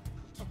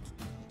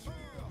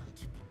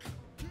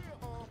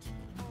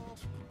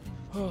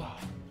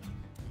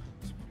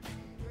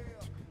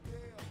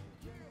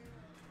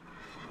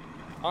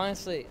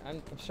 Honestly,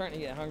 I'm starting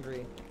to get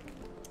hungry.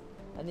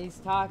 And these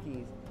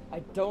Takis, I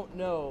don't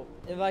know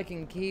if I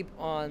can keep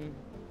on,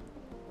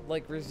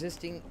 like,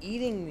 resisting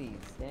eating these.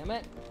 Damn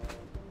it.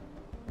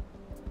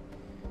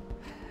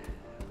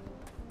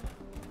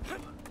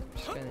 I'm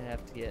just gonna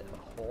have to get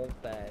a whole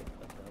bag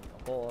of them,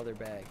 a whole other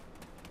bag,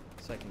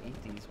 so I can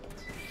eat these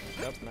ones.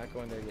 Nope, not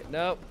going there yet.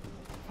 Nope.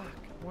 Fuck,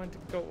 I wanted to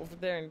go over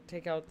there and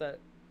take out that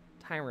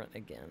tyrant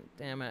again.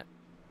 Damn it.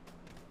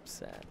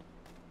 Sad.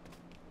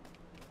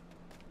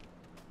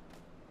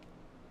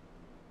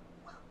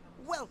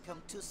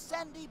 Welcome to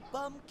Sandy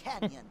Bum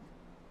Canyon.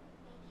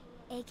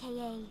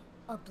 AKA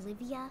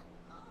Oblivia?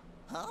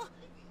 Huh?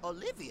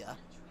 Olivia?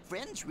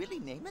 Friends really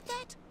name it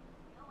that?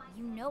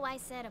 You know I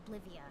said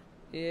Oblivia.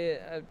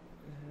 Yeah,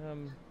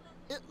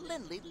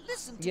 Lindley,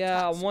 listen to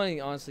yeah, I'm Tatsu. wanting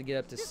to honestly get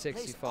up to This 60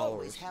 place followers.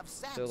 always have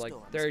So like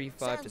sandstorms. 35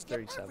 to Sands get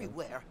 37.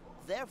 everywhere.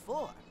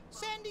 Therefore,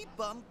 Sandy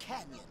Bum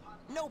Canyon.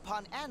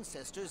 Nopon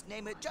ancestors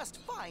name it just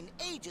fine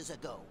ages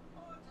ago.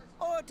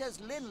 Or does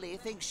Lindley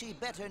think she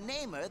better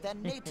name her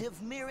than native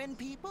Mirin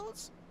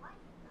peoples?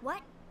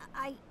 What?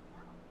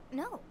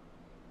 No.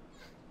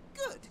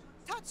 Good.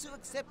 Tatsu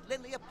accept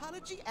Lindley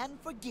apology and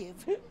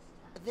forgive.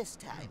 This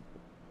time.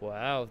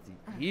 Wow, the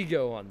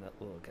ego on that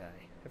little guy.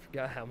 I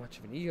forgot how much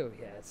of an ego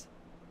he has.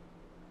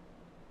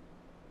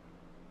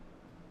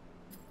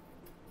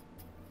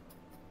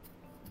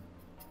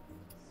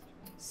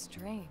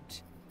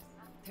 Strange.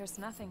 There's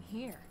nothing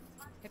here.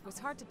 It was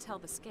hard to tell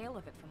the scale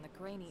of it from the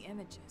grainy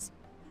images.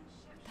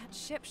 That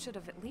ship should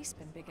have at least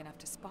been big enough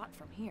to spot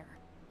from here.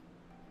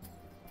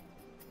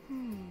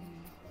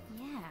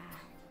 Yeah.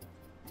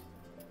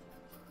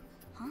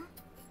 Huh?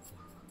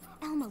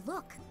 Elma,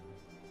 look!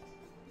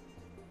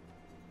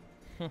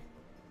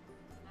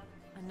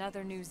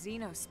 Another new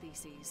Xeno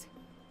species.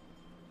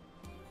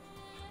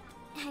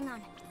 Hang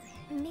on.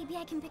 Maybe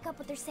I can pick up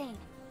what they're saying.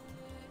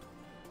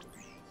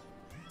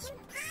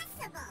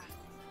 Impossible!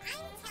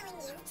 I'm telling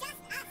you, just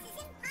us is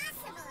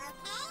impossible,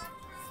 okay?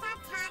 Stop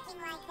talking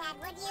like that,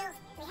 would you?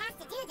 We have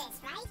to do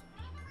this, right?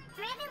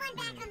 For everyone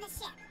back on the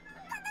ship.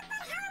 But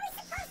how are we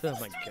supposed to Oh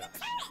my destroy God. the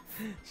turret?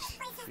 This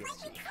place is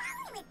likely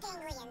crawling with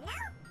ganglion, no?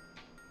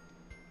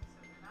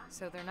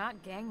 So they're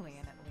not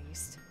ganglion, at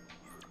least.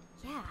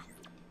 Yeah.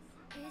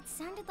 It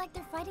sounded like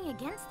they're fighting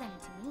against them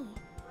to me.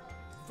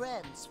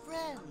 Friends.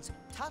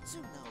 Tatsu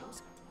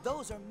knows.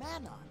 Those are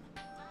Manon.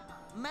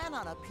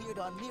 Manon appeared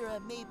on Mira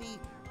maybe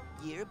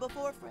year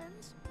before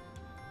Friends?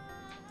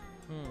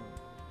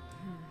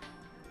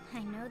 I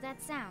know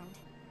that sound.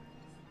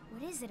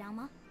 What is it,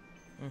 Elma?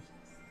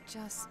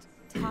 Just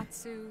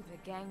Tatsu, the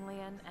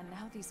ganglion, and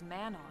now these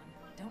Manon.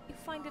 Don't you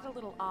find it a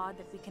little odd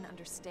that we can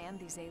understand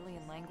these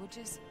alien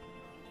languages?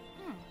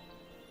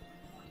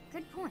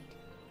 Good point.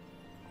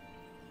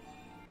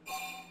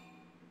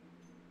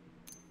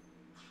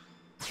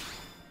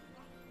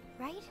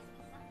 Right?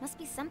 Must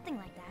be something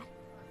like that.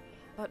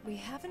 But we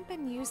haven't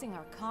been using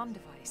our comm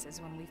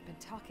devices when we've been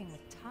talking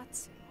with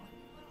Tatsu.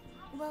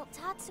 Well,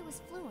 Tatsu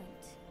is fluent.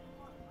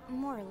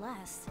 More or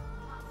less.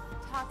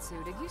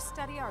 Tatsu, did you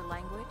study our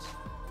language?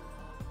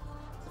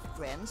 The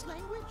Friends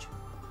language?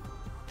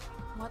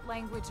 What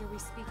language are we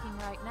speaking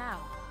right now?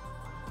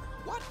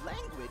 What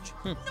language?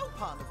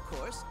 Nopon, of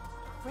course.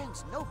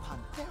 Friends Nopon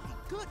very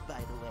good, by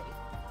the way.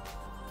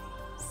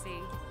 See?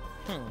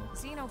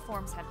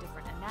 Xenoforms have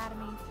different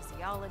anatomy,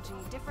 physiology,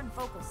 different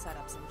vocal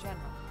setups in general.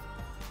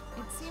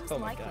 It seems Oh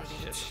my likely gosh,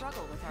 they would shush.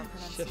 struggle with our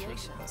Shush,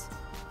 pronunciations.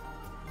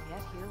 And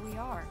yet here we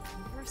are,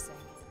 conversing.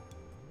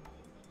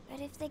 But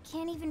if they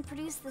can't even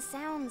produce the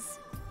sounds,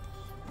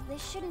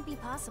 this shouldn't be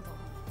possible.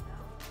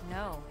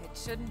 No, it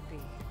shouldn't be.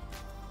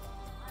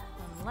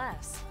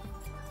 Unless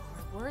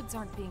our words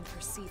aren't being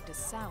perceived as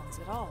sounds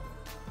at all.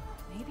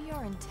 Maybe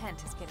our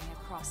intent is getting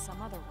across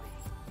some other way.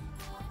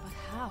 But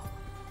how?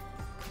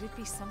 Could it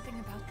be something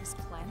about this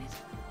planet?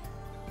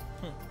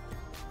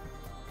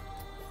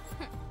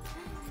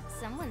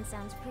 Someone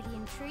sounds pretty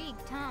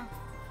intrigued, huh?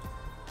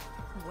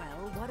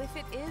 Well, what if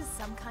it is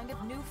some kind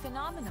of new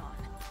phenomenon?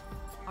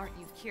 Aren't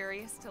you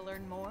curious to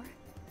learn more?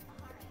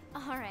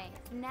 Alright,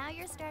 now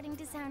you're starting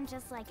to sound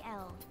just like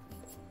Elle.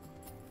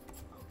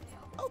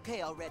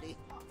 Okay already.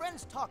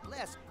 Friends talk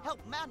less, help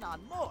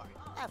Manon more.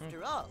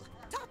 After all,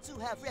 Tatsu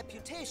have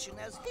reputation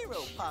as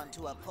hero pawn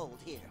to uphold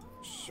here.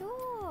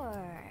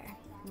 Sure.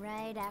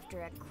 Right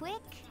after a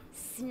quick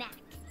snack.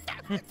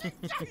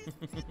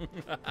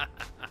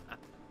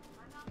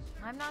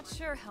 I'm not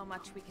sure how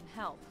much we can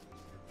help,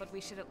 but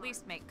we should at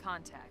least make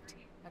contact.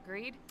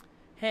 Agreed?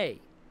 Hey,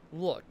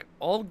 look,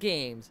 all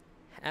games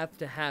have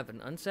to have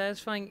an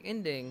unsatisfying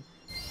ending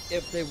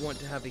if they want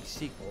to have a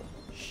sequel.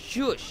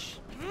 Shush!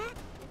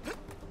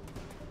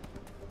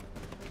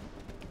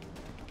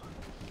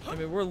 I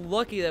mean, we're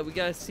lucky that we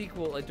got a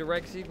sequel, a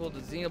direct sequel to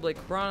Xenoblade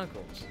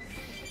Chronicles.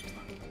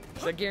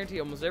 So I guarantee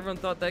almost everyone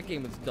thought that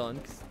game was done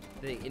because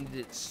they ended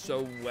it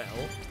so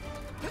well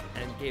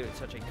and gave it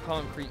such a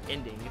concrete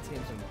ending. It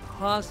seems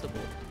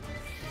impossible,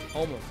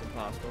 almost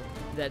impossible,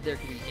 that there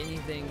could be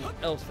anything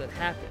else that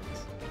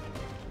happens.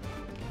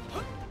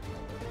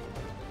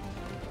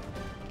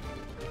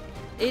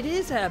 It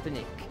is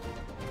happening!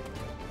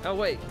 Oh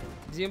wait,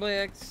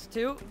 Xenoblade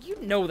X2? You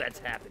know that's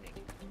happening.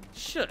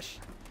 Shush.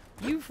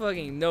 You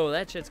fucking know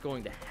that shit's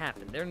going to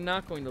happen. They're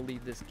not going to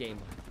leave this game,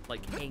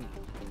 like, hanging.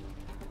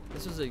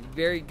 This was a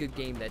very good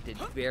game that did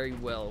very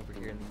well over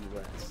here in the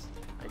US.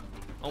 I'm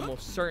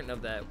almost certain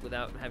of that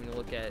without having to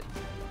look at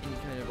any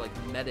kind of, like,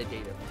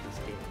 metadata for this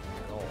game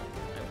at all.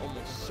 I'm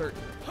almost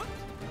certain of that.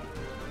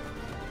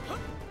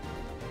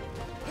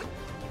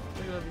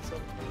 Look at all these little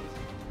things.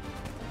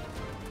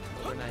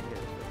 Oh, we're not here.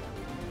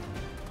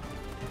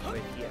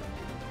 Wait, yeah.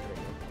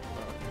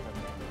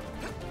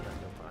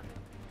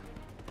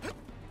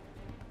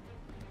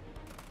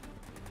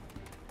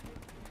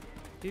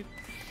 Doop,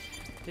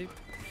 doop,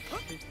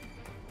 doop.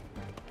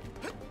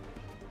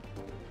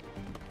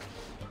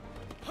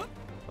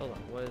 Hold on,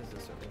 what is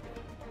this over here?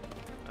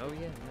 Oh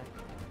yeah,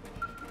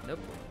 no. Nope.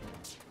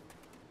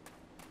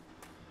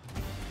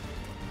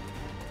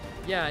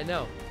 Yeah, I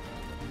know.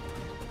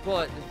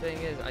 But the thing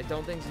is, I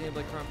don't think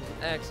Xenoblade Chronicles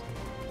X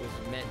was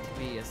meant to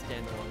be a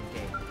standalone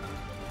game.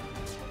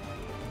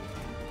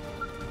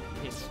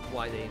 It's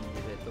why they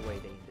ended it the way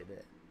they ended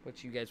it,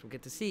 which you guys will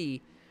get to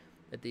see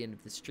at the end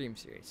of the stream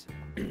series.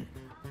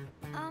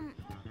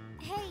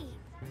 Hey,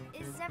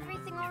 is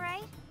everything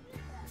alright?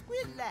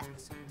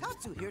 Relax.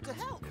 Tatsu here to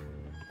help.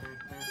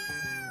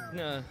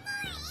 Nah.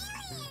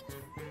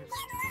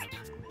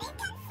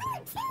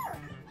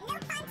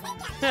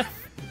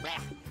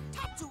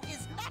 Tatsu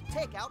is not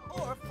takeout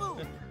or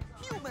food.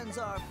 Humans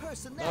are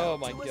personnel Oh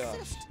my to gosh.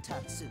 assist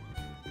Tatsu.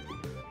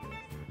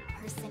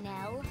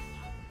 Personnel?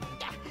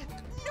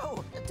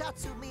 No,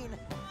 Tatsu mean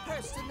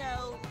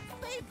personnel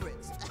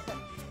favorites.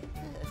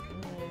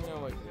 Oh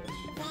my gosh.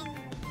 Then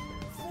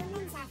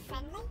humans are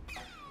friendly?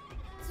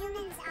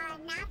 Humans are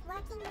not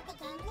working with the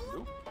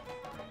ganglion?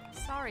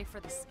 Sorry for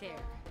the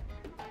scare.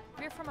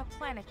 We're from a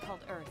planet called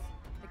Earth.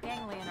 The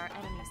ganglion are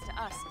enemies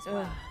to us as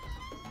well.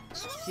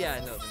 Yeah, I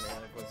know the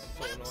man was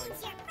so That annoying.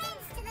 means you're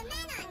friends to the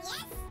Manon,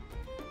 yes?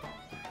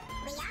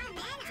 We are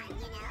Manon,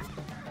 you know.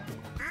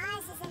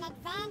 Ours is an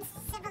advanced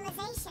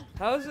civilization.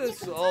 How does this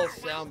You can all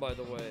tell, sound, by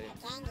the way?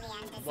 right?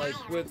 Ganglion Like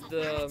desire with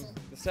technology.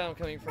 the sound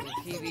coming from the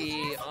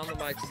TV, on the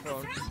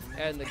microphone,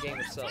 and the game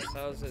itself.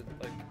 How does it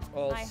like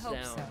all I hope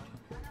sound? so.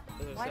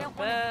 Does it Why sound don't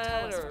one of you tell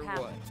bad us or what what?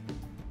 happened?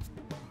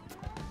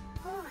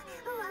 Oh,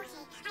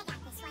 okay. I got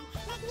this one.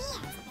 Let me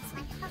answer this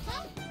one,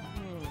 okay?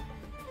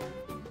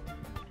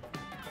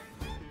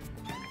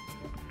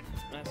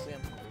 Honestly,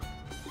 I'm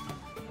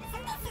So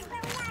this is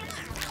where we are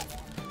now, right?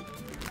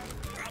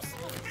 Our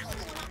ship is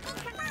hiding in that big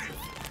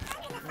crevasse,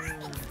 under the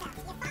farming stuff,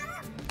 you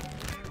follow?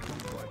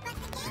 But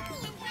the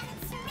ganglion have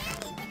it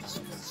surrounded with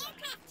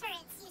anti-aircraft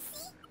turrets, you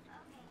see?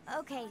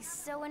 Okay,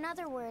 so in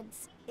other words,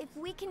 if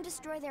we can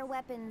destroy their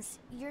weapons,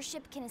 your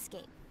ship can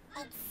escape.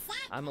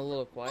 Exactly. I'm a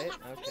little We quiet.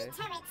 have Okay.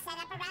 3 turrets set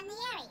up around the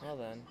area. Well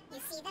then. You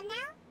see them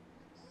now?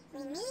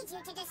 We need you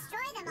to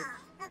destroy them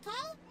all,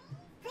 okay?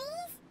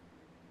 Please?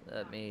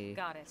 Let me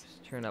Got it.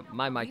 turn up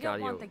my We mic don't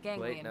audio. want the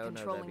ganglion Wait, no,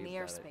 controlling that'd the be a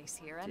bad idea. airspace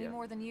here any Yeah.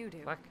 more than you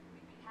do. Fuck.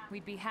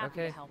 We'd be happy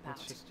Okay, to help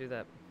let's out. just do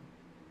that.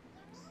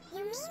 You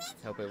mean it?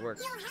 Hope it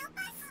works. You'll help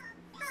us?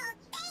 Oh,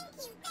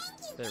 thank you, thank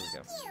you, There we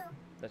thank go. you.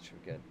 That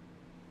should be good.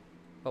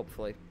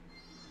 Hopefully.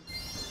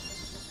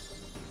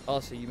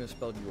 Also, you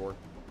misspelled your.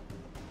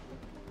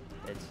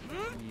 It's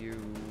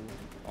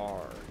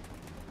U-R.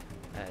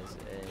 As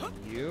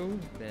in you,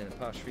 then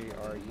apostrophe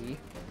R-E.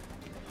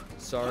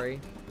 Sorry.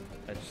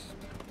 I just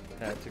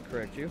had to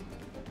correct you.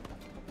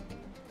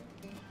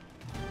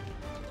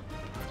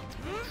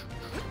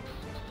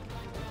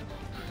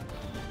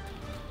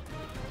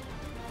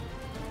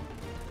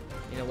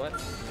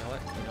 what? You know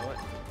what? You know what?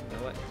 You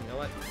know what? You know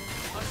what?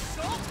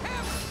 Assault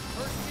hammer!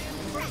 First in,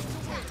 first to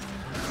win.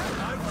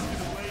 I was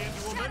gonna lay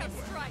into him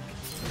anyway. Strike.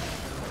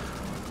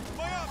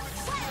 My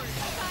opposite.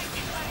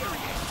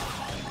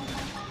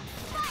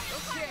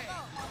 Okay.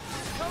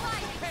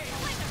 Okay.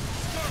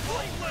 Start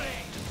blade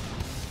lane.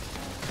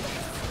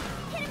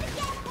 Hit him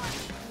again, boy.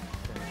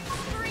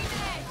 Green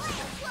edge.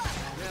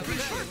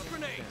 Reverse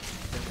grenade.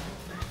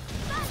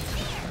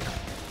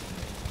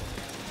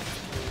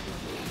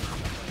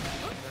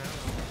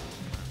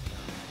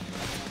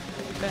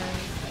 Bang.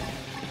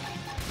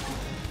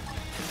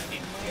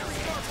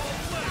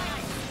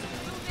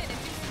 Move in and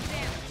do some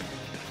damage.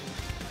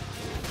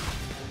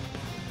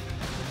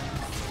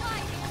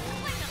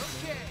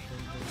 Okay.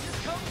 Here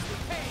comes the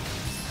pain.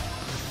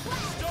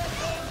 Start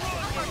ball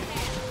run.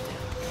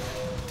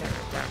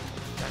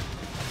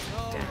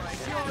 All right,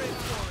 you're in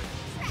for it.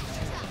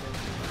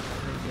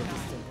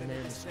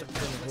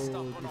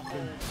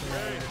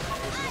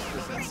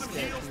 Send some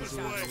heals this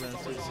way.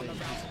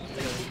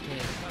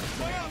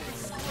 My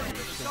opposite.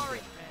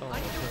 Sorry. I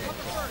need to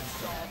recover first.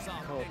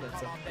 Oh,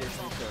 that's a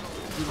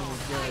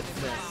good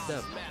messed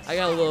up. I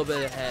got a little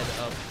bit ahead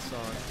of the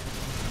song.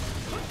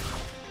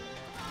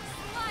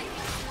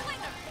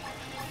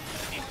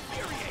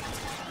 Infuriate.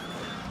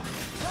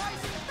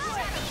 Rising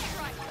flame.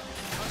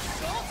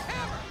 Assault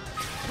hammer.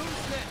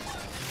 Who's next?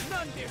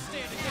 None dare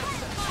stand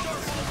against us.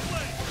 Start ball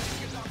flame.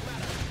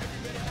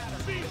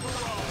 Speed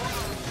barrage.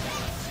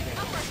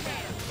 Upper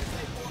hand.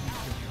 Start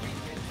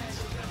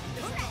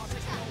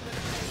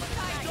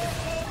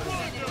ball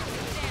rondo.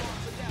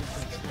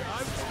 I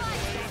was gonna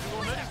lay into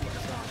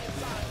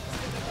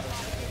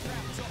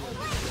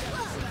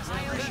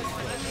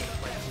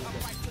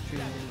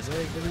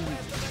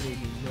him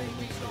anyway.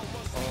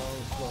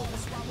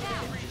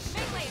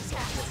 Melee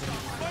attack.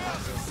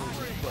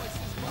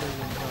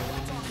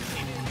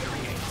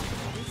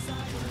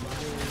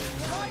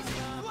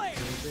 Rising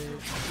flame.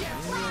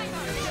 Yes.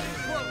 Getting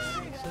close.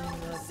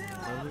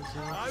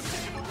 I was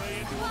gonna lay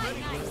into him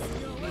anyway.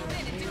 Move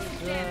in and do some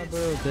damage.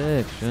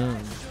 Protection.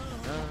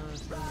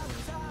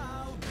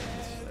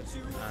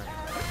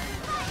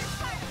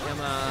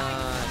 Come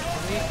on.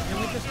 Can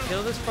we just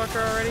kill this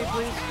fucker already,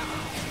 please?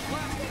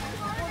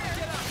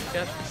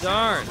 Gosh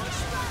darn. Here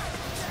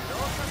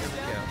we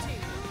go.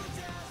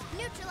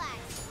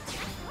 Neutralized.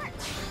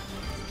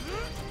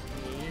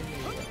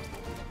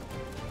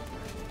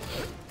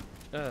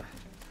 Ugh.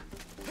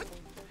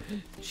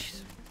 Jeez.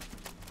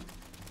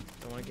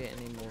 Don't want to get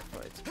any more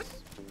fights. I'm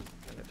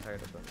kind of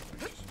tired of them.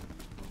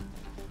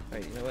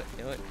 Alright, you know what?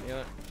 You know what? You know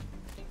what?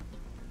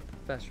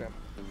 Fast trap.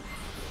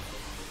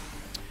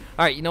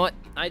 Alright, you know what?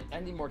 I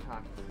need more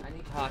Takis. I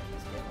need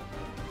Takis.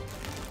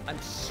 I'm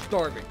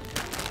starving.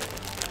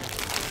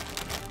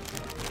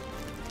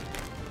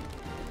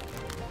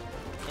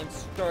 I'm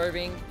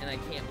starving and I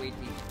can't wait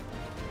to eat.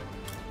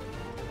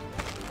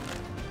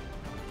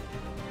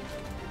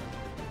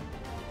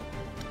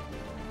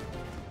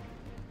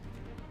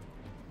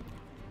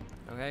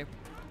 Okay.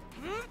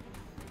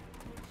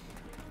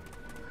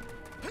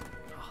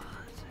 Oh,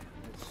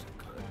 that's so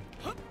good.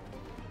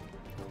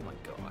 Oh my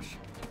gosh.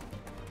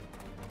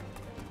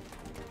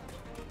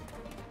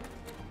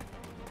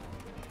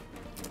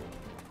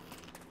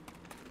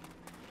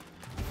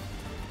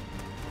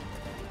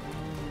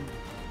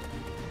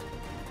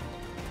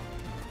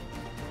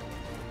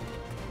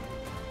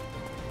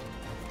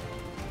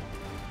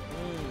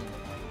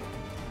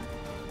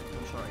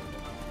 I'm sorry.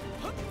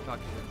 Takis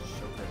are just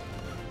so good.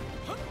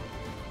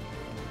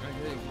 I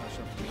really want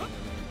myself to eat them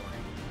anymore.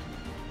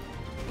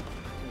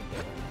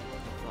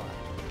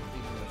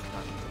 Even those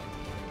Takis.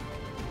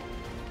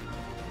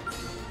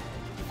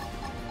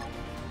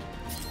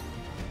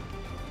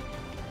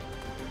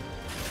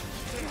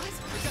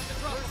 We got the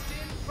first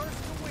in, first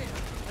to win.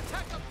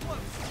 Attack up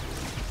close.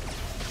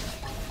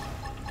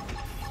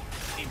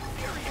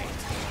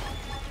 Infuriate.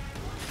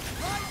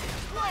 Rising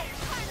flame.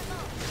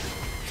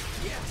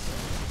 Yes.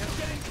 Now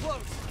get in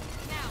close.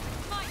 Now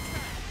it's my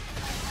turn.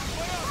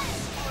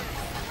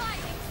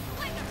 Lightning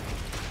slinger.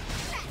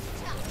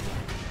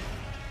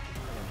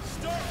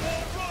 Star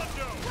ball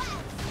rondo.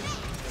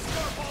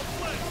 Star ball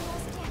flame.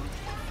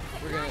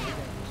 We got this.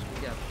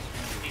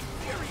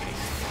 Infuriate.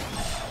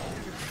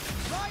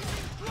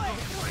 Rising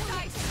flame.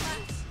 Ice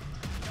slash.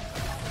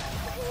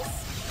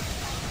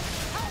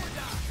 Power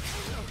dive.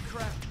 Oh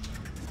crap.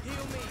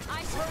 Heal me.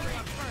 Ice Hurry.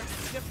 up first.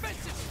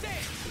 Defensive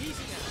stance.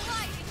 Easy now.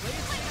 Lightning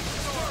slinger.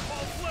 Star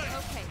ball flame.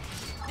 Okay,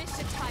 this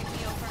should tide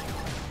me over.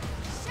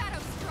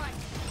 Shadow strike.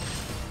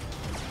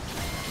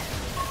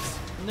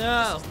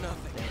 No.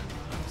 Nothing.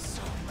 I'm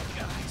sorry,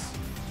 guys.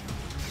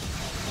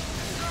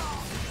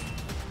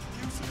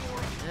 Use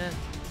Nora. Eh.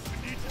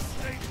 We need to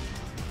stay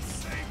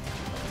safe.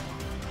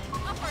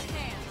 Upper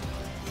hand.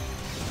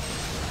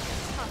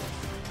 Tough.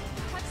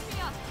 Touch me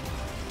up.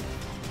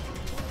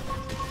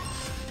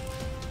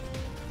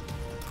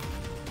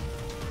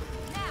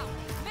 Now,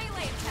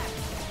 melee attack.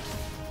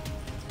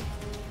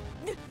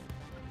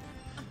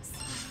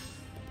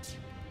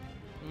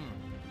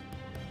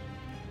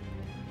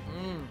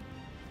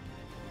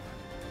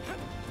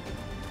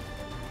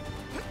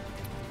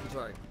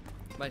 sorry.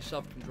 My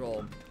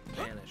self-control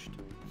vanished.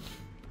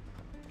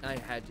 I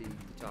had to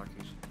eat the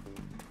Takis.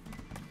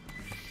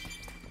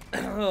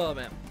 Oh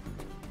man.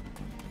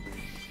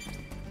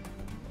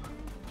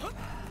 So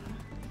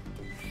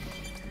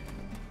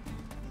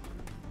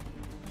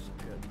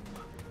good.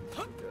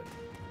 So good.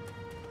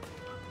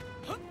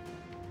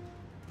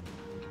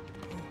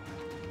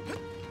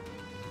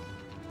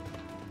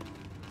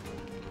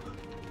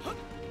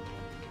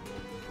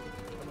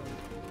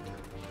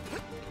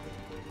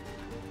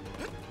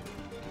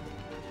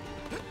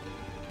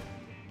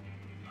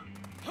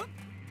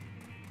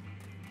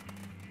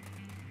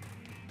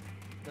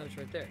 No, it's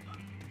right there.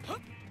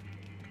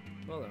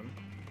 Well then.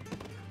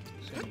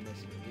 Just gonna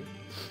miss you.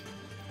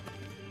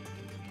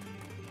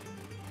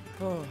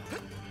 Oh.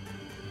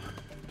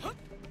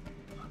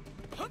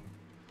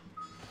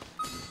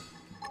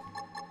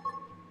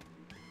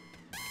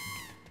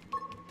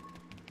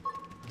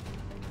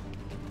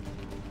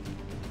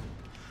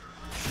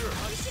 Sure,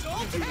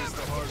 I'll do this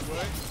the hard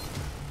way.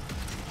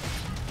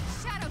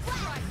 Shadow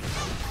strike!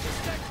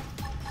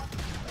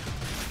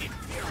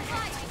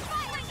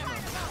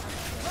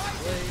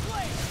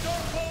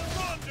 Starfall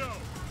Rondo!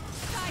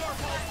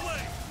 Starfall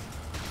Flame!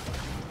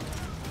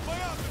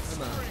 Biotic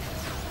Scream!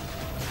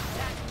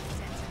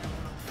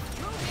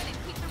 Move in and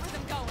keep the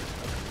rhythm going.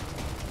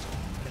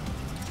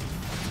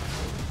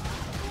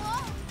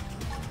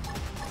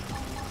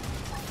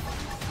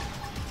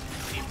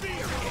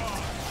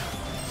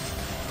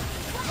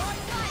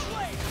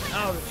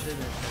 Oh shit.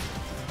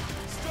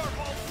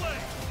 Starfall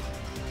Flame!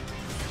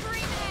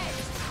 Scream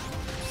edge!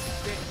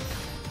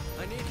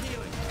 I need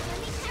healing.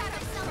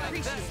 That's what I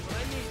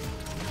need.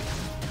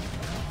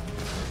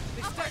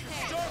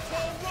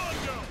 Starfall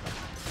Rondo!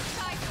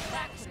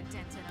 That put a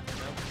dent in him.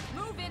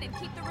 Move in and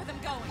keep the rhythm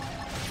going.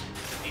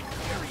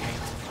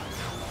 Infuriate!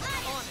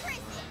 On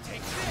it!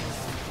 Take this!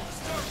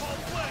 Starfall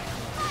Flame!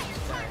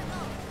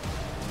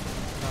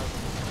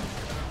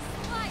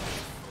 Slide!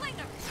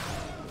 Slinger!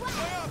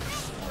 Biotic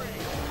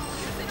Scream!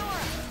 Use an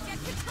aura! Get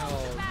control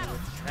of the battle!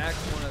 Attack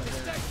one of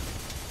them.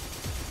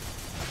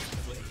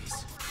 Please.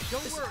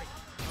 Don't worry.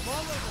 I'm all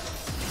over this.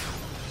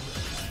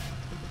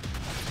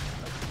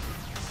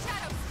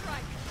 Shadow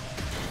strike!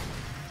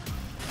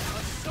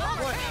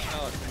 What?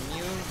 Oh, it's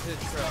immune to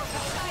trap.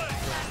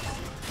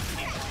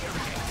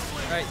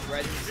 Alright,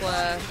 Rising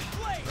Slash.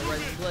 Or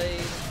Rising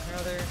Blade,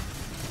 rather.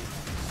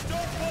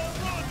 Starfall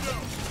Rondo!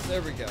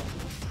 There we go.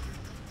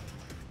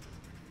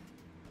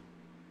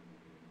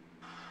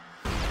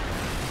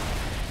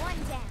 One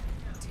down.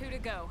 2 to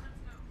go.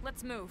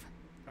 Let's move.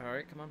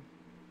 Alright, come on.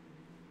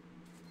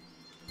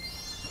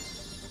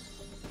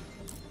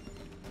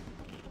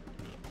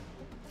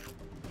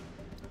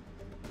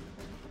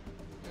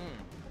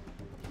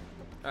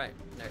 Alright,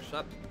 next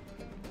up.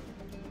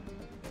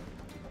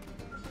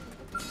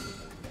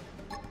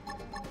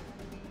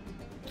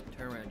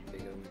 Turn around, you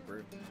big ugly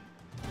bird.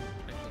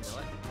 Actually, you know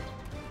what?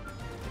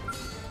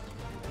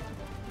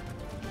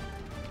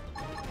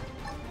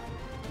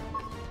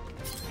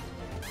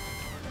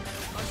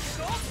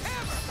 Assault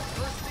Hammer!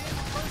 First in,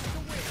 first to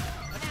win.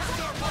 Attack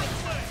Starfall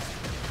Flame!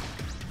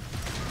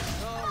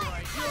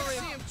 Alright, you'll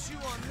see him chew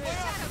on this.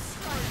 Shadow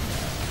strike!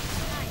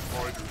 Nice.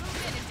 Move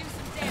in and do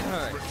some damage.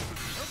 Alright.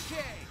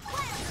 Okay.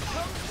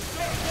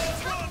 Starfall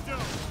Rondo!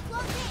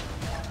 Close in.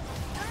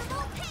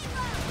 Thermal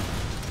payload.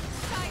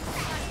 Side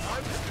slash!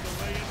 I'm just gonna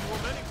lay into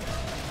him anyway.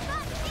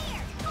 Bump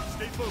here.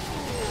 Stay focused.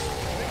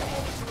 Take a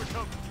moment to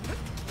recover.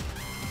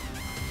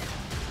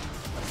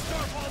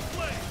 Starfall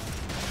Flame!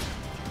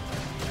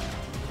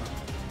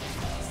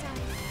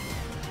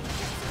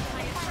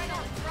 My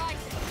adrenaline's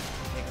rising.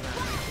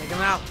 Take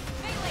him out.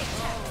 Melee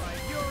attack.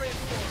 Alright, you're in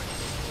for it.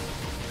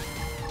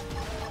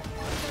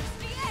 There's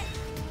the edge.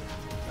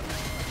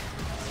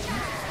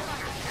 Shadow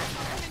strike.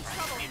 I'm in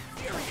trouble.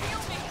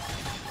 Heal me.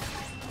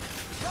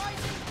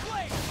 Rising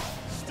Flame!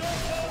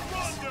 Starfall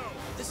Rondo!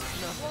 This is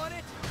nothing. Want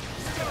it?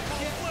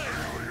 Starfall Flame!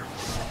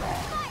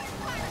 Fire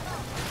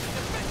fireball.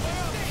 Defend my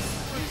state!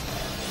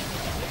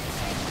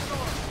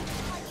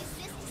 I'll use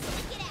this to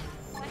stick it out.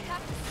 I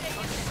have to stay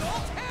in this.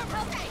 Assault Hammer!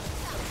 Okay.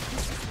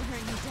 This is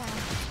wearing me down.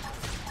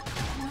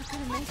 I'm not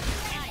gonna make it.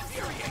 Nice.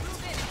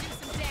 Move in and do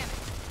some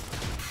damage.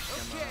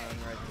 Okay.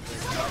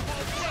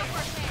 Starfall Flame.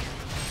 Upperhand.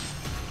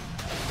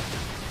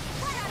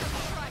 Shadow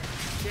strike.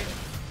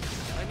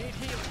 I need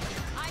healing.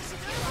 I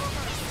should heal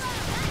over.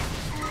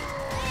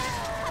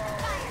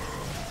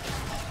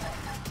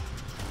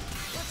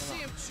 Let's see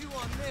him chew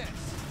on this.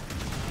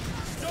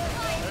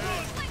 Starfall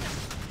Flame!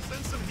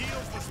 Send some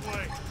heals this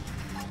way.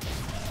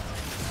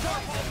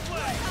 Starfall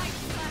Flame! Side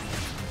slash.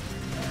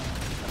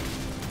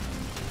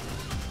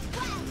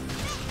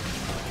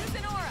 Use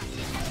an aura.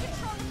 Get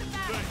control of the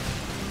battle. Good.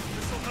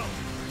 This'll help.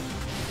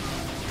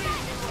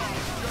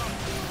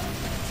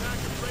 Attack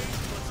and range,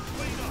 let's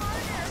clean up.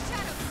 Harder.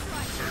 Shadow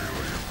strike.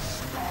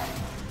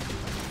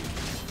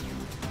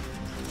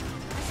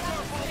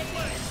 Starfall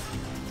Flame!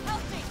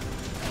 Help me.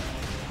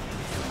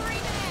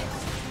 Scream edge.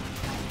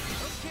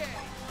 Okay.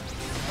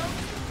 Out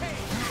the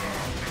pain.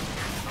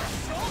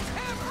 Assault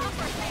Hammer!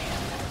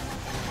 Upperhand.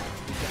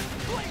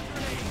 Flame!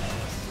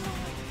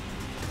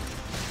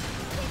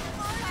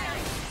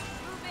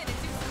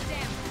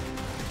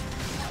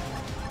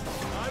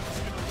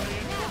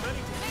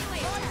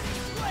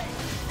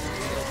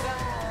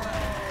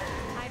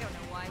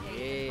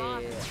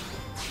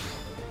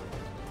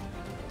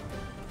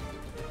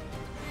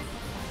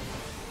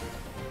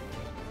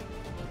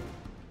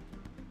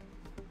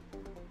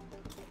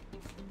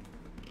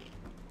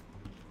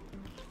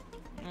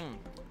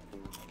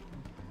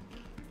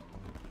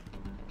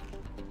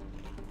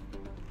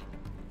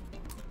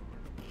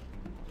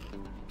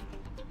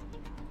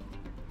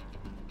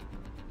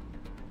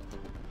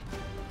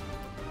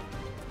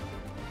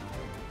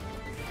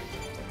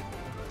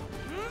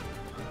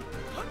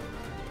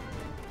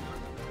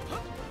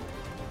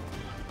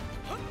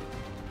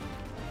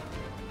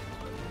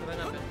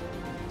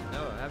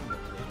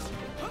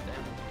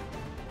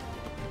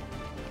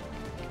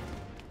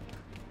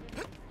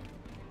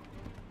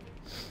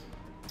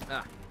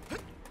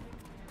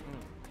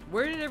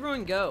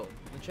 everyone go?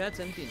 The chat's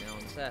empty now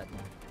and sad.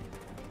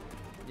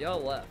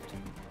 Y'all left.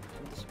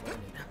 I'm disappointed.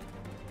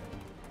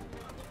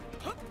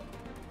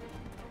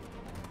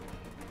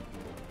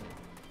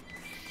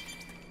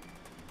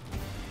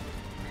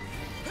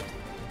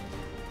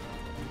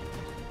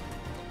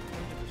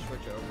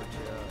 Switch over to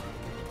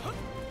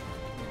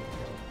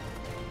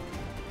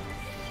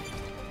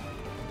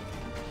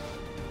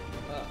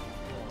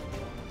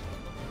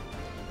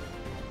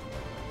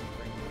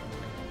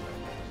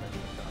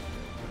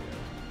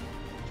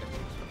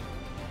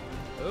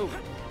oh.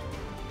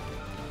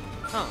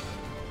 Huh.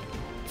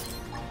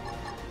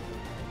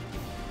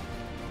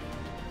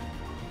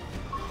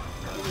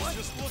 I was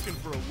just looking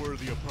for a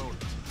worthy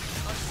opponent.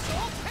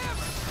 Assault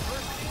hammer!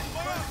 First in,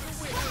 first to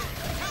win.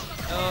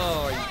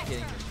 Oh, are you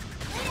kidding me?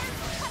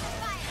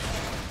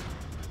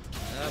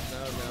 No.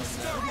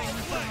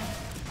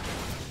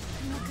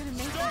 I'm not gonna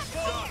make it.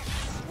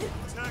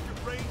 Attack at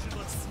range and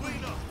let's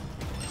clean up.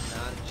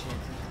 Not a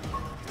chance.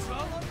 It's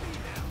all on me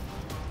now.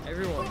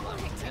 Everyone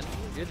left, man.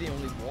 You're the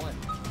only one.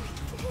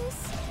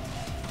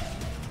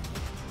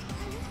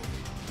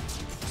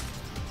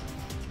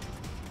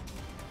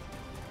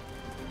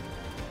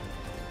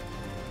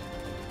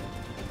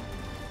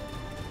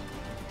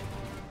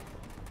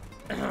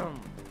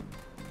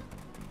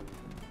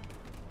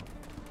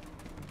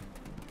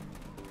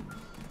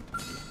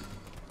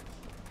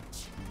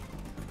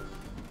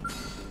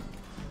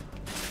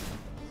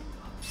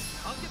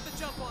 I'll get the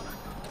jump on her.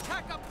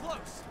 Attack up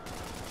close.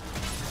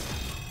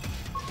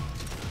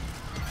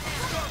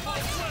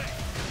 Starfall flame.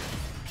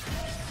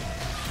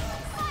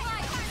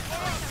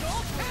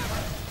 Assault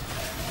hammer.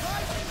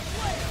 Rising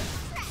flame.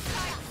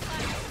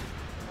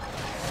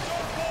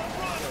 Starfall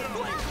rondo.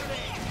 Flame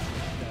grenade.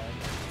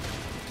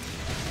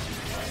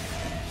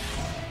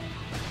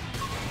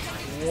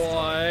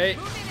 What?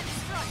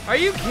 Are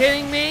you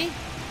kidding me?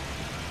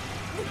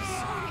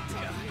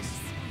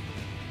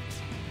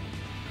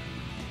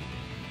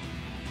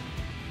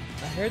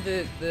 I heard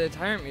the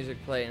tyrant music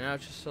play, and I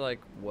was just like,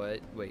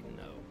 what? Wait,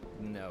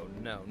 no,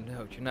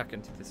 you're not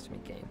gonna do this to me,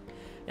 game.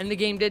 And the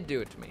game did do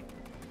it to me.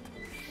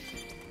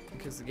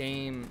 Because the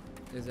game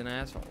is an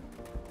asshole.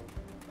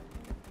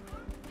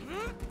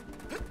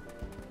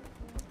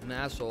 An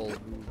asshole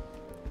who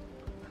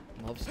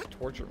loves to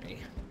torture me.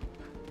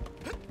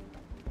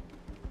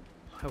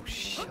 Oh,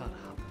 shut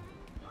up.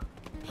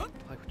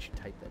 Why would you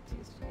type that,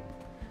 TSG?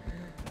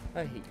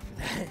 I hate you for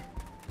that.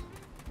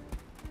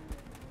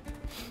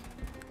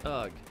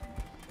 Ugh.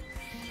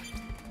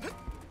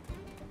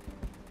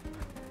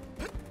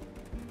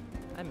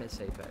 I miss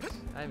Apex.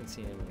 I haven't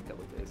seen him in a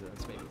couple of days, and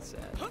that's made me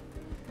sad.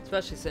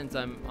 Especially since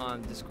I'm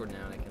on Discord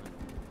now and I can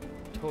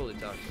totally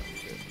talk to him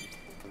too.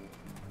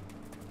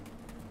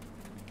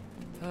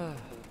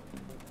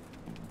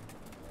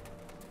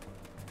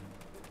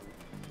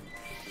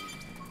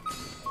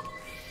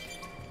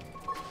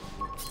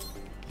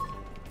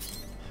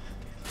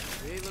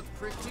 They look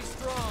pretty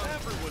strong.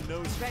 Everyone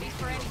knows you Ready need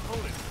for your any-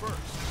 opponent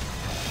first.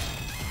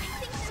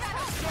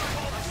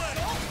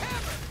 Starfall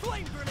hammer.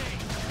 Flame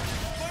grenade.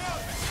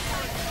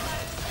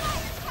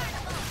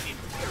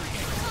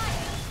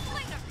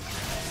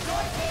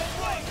 Starfall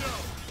rondo.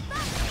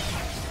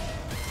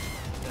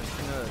 That's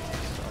gonna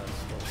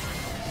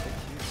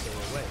stay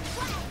away.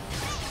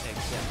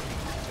 Exactly.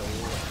 Go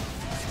away.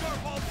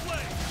 Starfall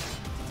flame.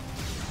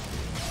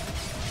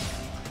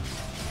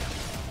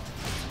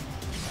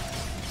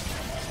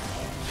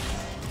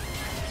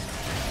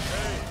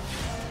 Hey,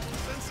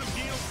 send some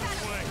heals this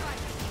way.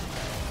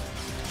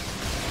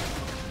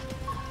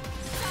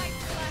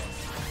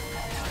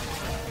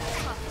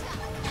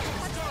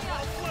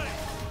 Starfall flame.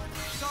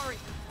 Sorry,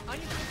 I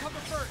need to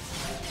recover first.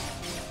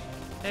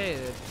 Hey,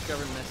 they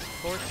discovered Mess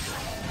Fortress.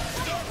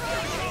 Starfall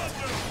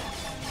rondo.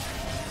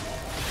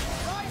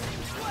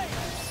 Rising flame.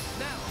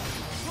 Now,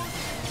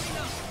 closing and clean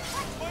up.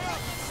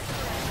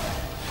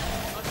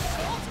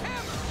 Assault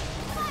hammer.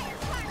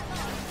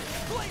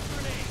 Flame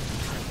grenade.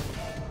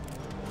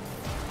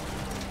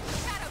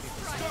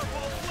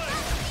 Starfall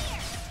flame.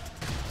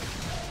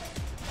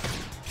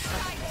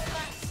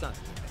 Son.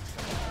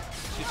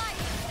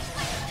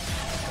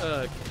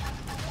 Okay.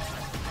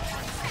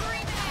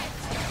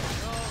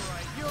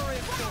 Alright, you're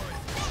in for it.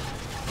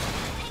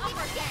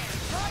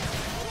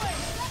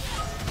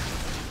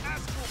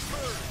 Astral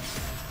purge.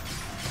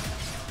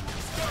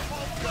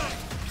 Starfall flame.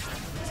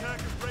 Attack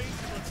at range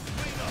and let's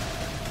clean up.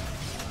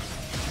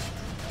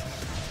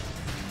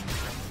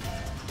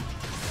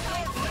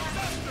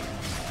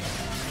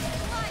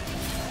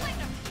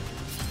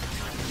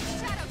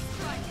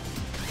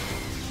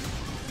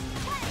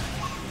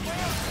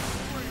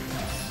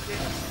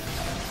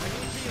 I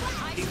need the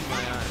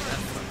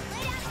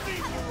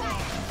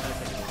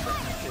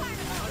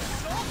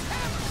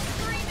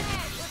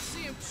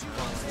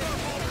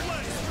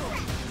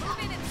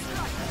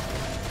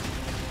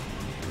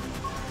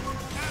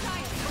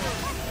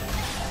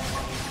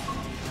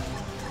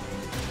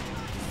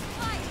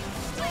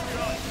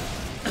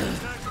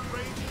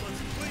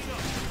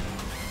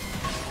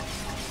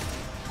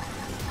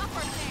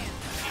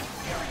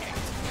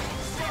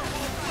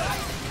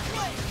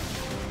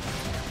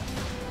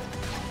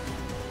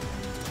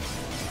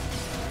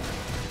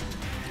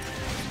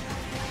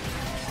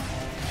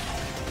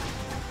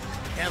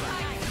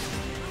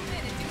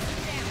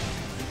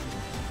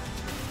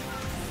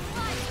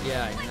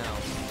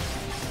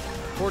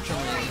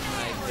unfortunately,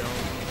 I don't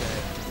think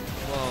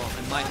well,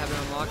 I might have it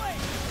unlocked,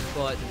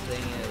 but the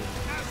thing is,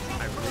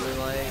 I really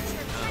like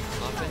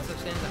offensive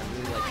stance. I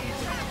really like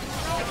using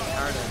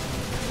power to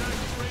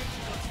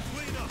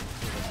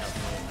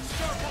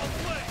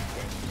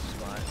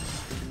spot,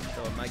 so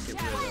it might get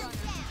rid of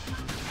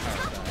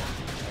power back.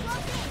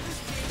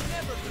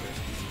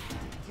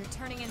 You're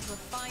turning into a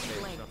fine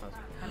blade.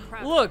 I'm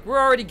proud. Look, we're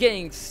already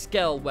getting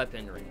scale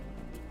weaponry.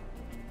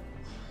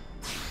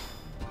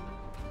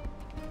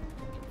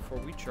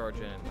 Before we charge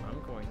in,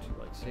 I'm going to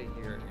like sit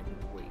here and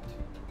wait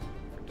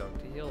for Doug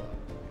to heal up.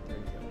 There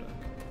you go, Doug.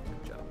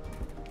 Good job.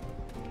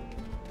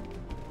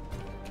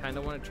 Kind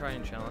of want to try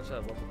and challenge that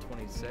at level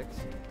 26,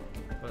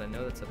 but I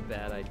know that's a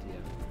bad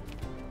idea.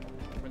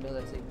 I know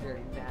that's a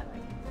very bad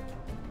idea.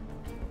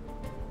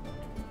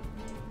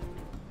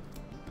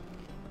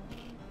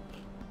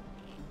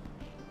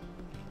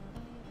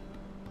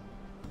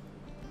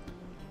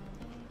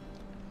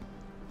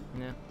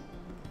 Yeah.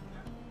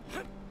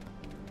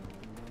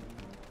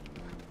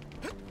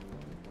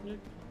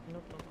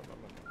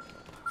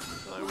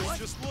 I was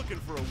just looking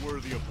for a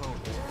worthy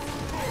opponent.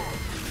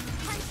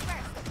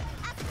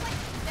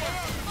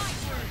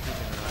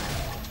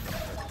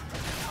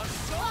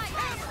 Assault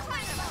hammer!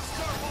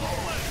 Starball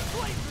blade!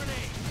 Blade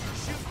grenade!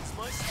 Shooting's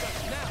my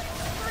special. Now,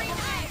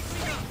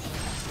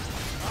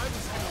 I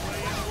was gonna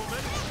lay into him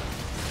anyway.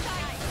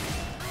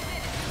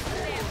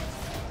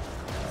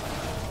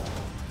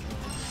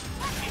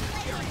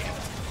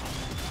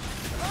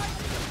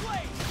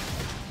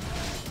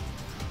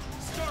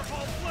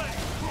 Starball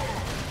blade!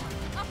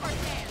 Upper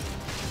hand.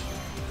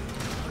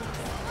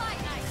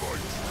 Light knife.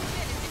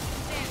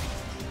 Damage.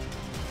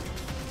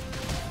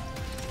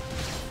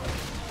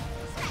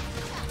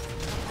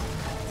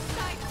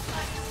 Side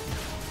slash.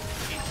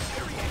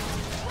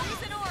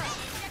 Poison aura.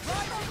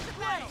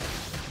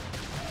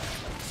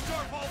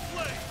 Starball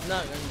blade! I'm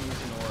not going to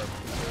use an orb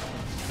to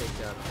take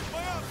that.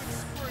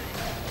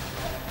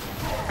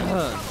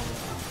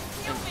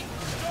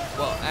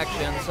 Well,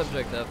 actually, on the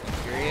subject of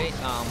Infuriate,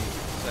 it's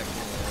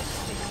actually a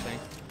bigger thing.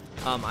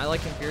 I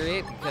like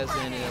Infuriate because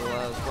then it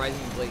allows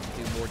Rising Blade to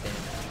do more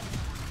damage.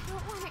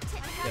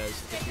 Because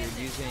if you're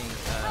using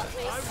that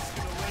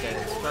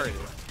is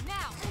targeted,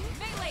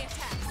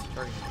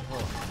 targeting the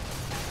hull.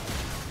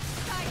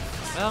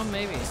 Well,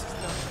 maybe.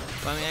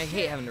 But I mean, I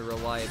hate having to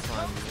rely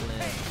upon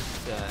Lynn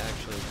to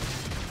actually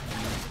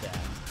use that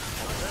at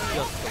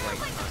just the right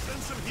time.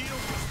 Send some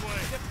heals this way.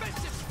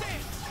 Defensive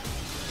stance.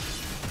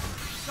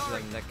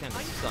 Like, that kind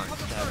of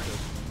sucks to have to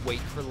wait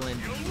for Lynn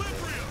to use it.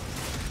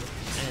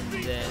 And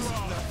then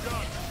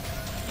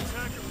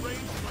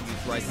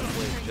use Rising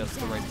Blade just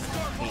the right time.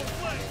 I hate it.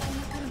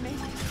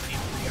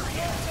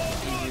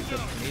 Easier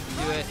just for me to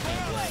do it, and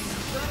then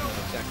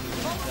exactly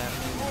when it's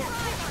happening.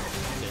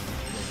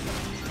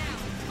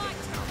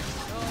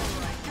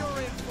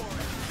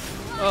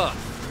 Ugh.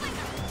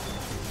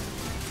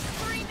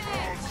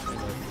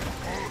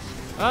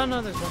 Oh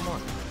no, there's one more.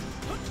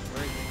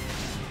 Where is it?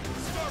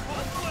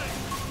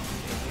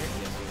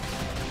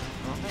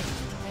 Oh, hey.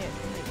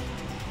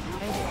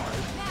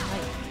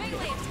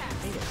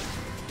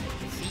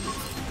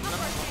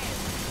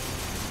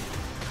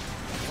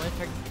 Wanna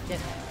try to get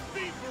that?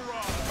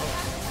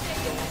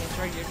 Don't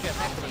try your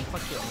jetpack, but then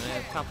fuck you, I'm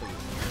gonna topple you.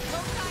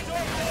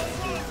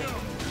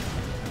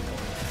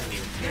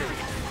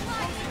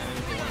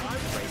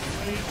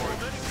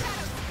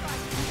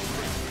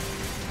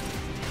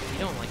 You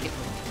don't like it?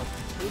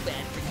 Too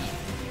bad for you.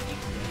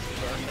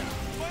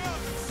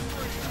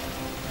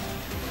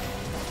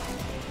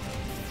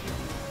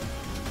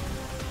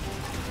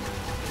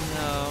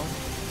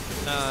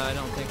 No, I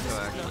don't think so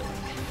actually.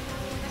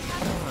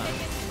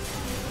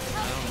 I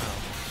don't know.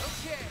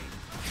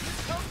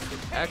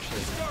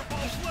 Actually,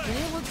 can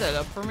you look that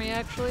up for me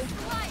actually?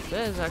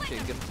 That is actually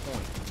a good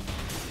point.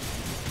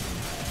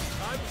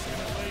 I was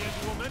gonna lay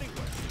into him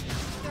anyway.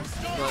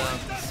 But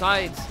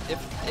besides, if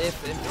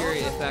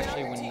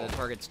actually when the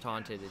target's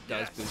taunted, it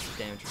does boost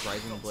the damage of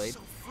Rising Blade.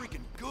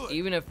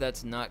 Even if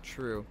that's not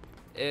true,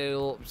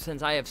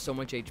 since I have so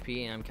much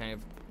HP and I'm kind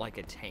of like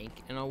a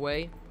tank in a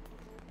way,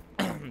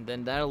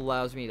 then that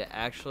allows me to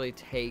actually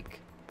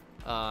take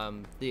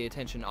the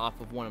attention off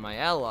of one of my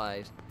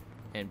allies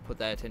and put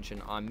that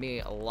attention on me,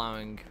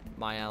 allowing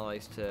my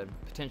allies to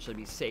potentially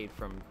be saved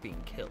from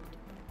being killed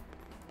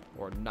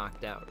or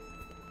knocked out,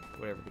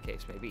 whatever the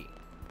case may be.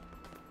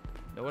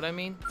 Know what I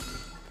mean?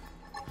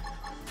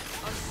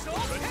 Assault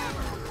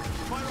hammer!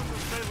 I'm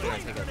gonna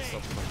take out the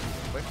self real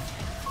quick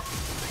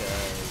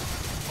because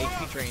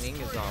HP training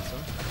is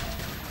awesome.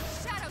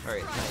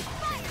 Alright,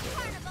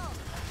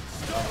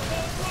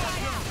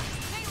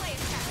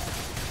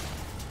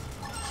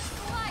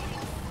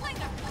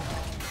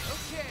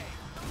 Okay.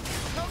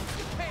 Comes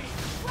the pain.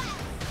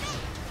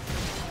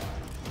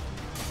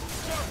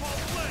 Starball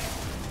blade.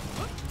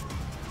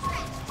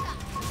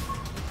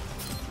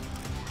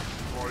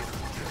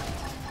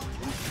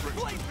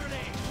 Blade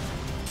grenade.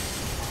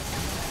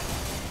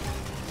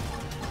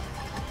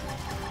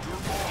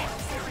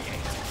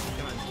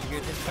 come on,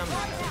 you're just coming. Nah,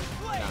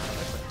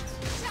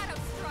 Shadow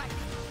strike.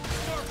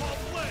 Starball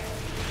blade.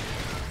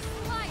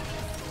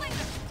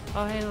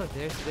 Oh, hey, look,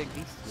 there's the big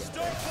beast.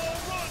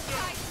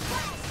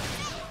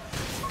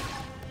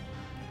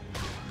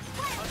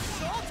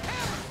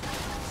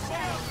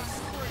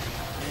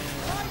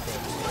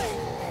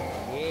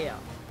 Yeah. Yeah.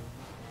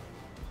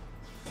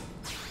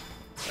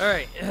 All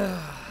right.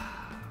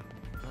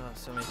 Oh,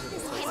 so many people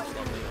so much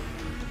lovely.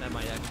 That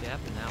might actually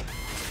happen now.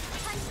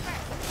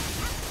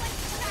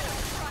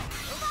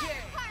 Okay.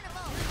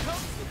 Here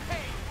comes the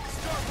pain.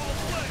 Starball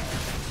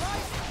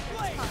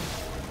Blade.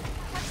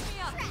 Catch me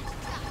up.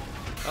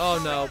 Oh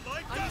no.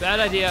 Bad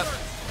idea.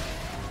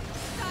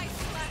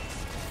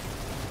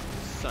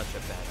 Such a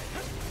bad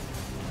idea.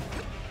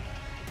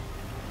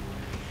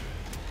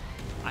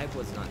 I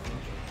was not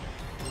thinking.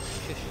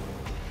 Shush.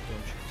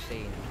 Don't you say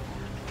anything.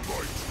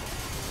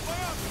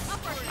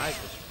 I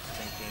was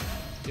thinking.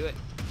 Do it.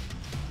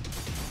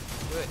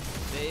 Do it.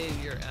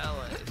 Save your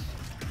allies.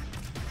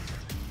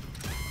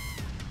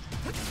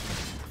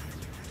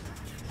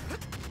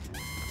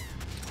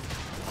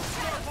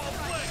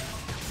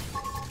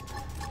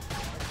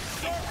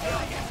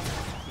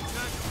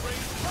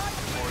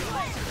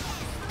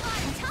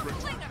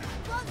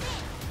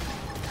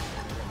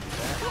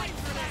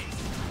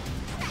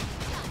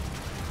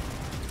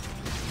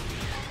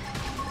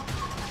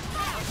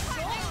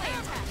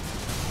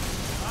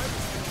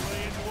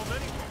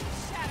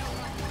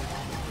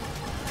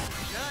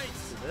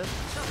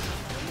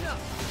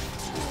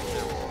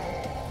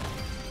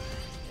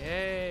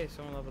 Yay,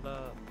 someone leveled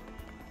up.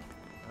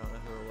 I don't know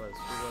who it was.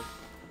 Who was?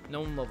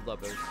 No one leveled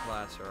up. It was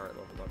class or art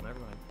leveled up. Never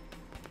mind.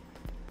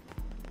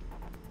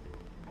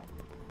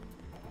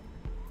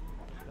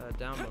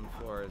 Down one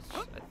floor is.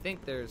 I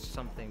think there's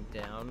something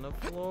down the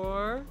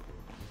floor.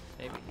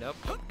 Maybe. Nope.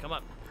 Come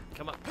up.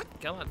 Come up.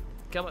 Come on.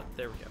 Come on.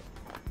 There we go.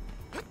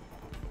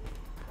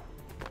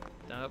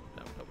 Nope.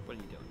 Nope. Nope. What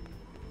are you doing?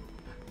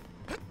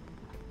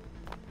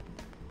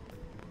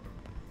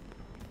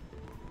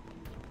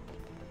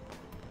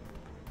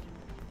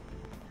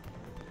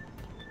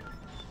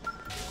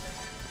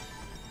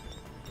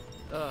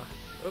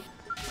 Oop.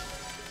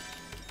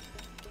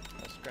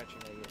 I was scratching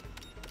my ear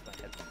with my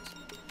headphones.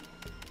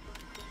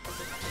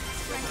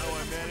 Somehow I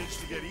managed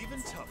to get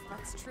even tougher.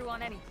 That's true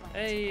on any planet.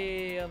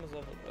 Hey, I almost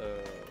leveled.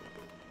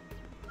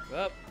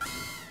 Up.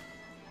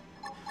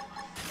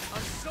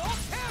 Assault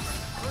Hammer.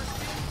 First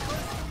in,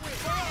 first to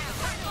win.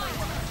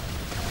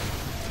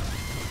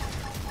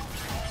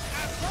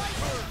 Assault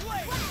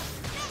Blade.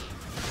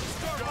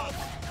 Start off.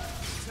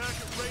 Attack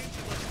at range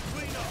and let's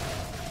clean up.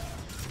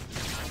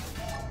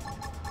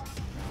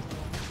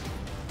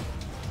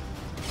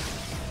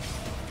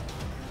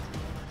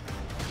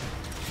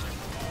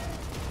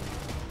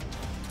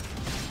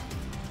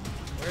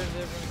 Where does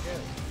everyone go?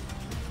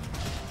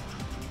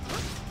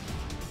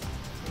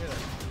 Look at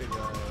that big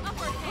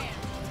Upward hand.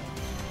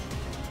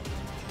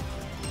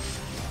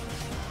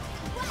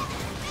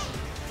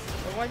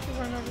 Well, why'd you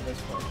run over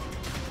this one?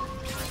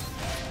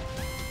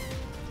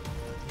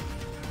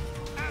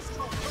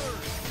 Astral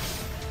Bird.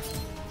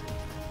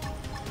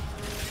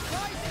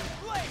 Rising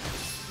Blade.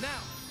 Now,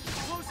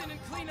 close in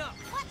and clean up.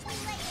 Watch me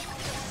lay in.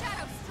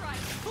 Shadow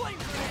strike. Flame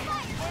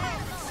Grenade.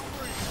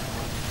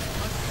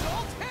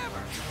 Assault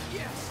Hammer.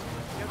 Yes.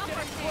 You're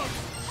getting close.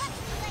 Watch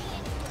me lay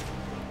in.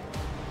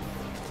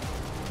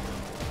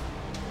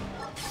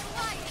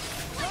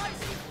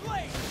 Rising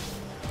Blade.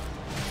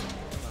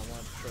 I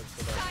want to throw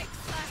for that. Side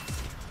slash.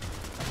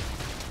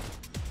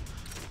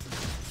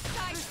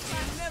 Side This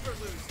slash. team never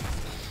loses.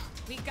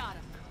 We got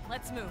him.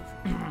 Let's move.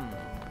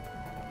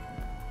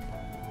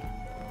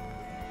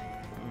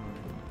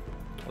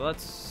 Well,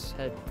 let's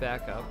head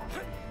back up.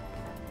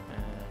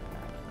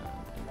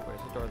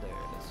 Where's the door? There it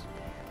is.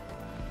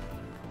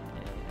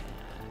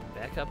 And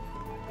back up.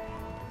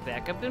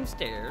 Back up them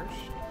stairs.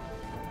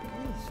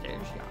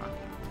 Stairs, yeah.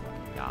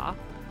 Yeah.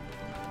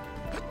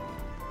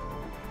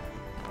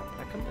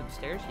 Back up them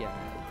stairs, yeah.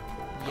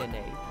 You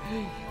know.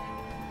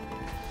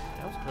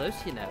 That was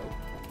close, you know.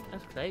 That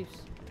was close.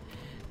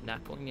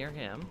 Not going near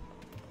him.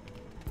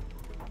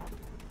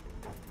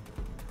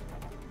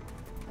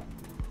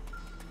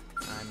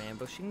 I'm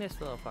ambushing this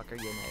little fucker,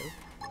 you know.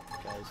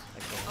 Because I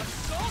can't.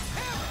 Assault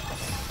Hammer.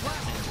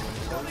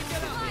 Only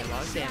get out. A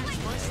lot of damage,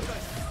 you know.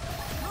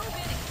 Move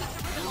in and keep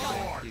the rhythm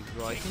going. Do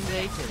right and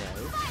late, you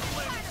know.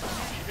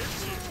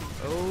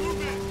 Oh,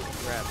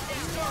 crap.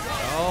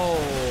 Oh,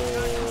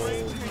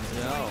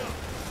 no.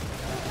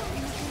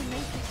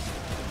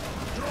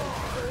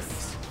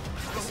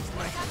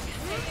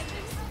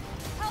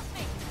 Help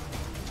me.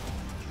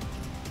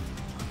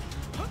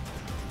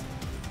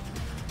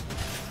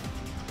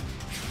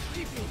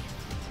 Leave me.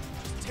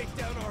 Just take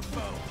down our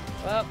foe.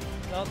 Well,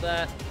 not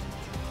that.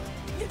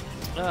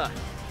 Ugh.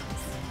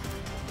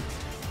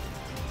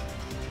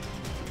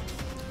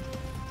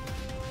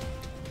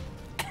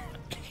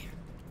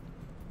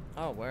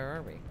 Oh, where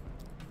are we?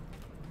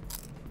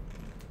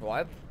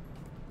 What?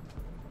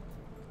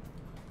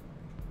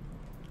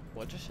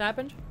 What just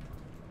happened?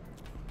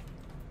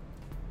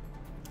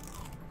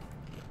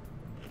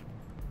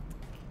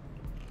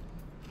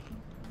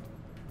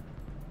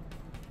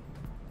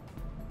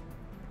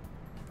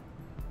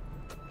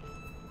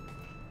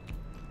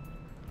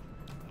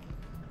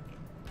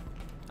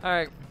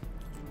 Alright.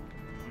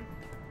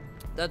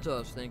 That's what I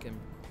was thinking.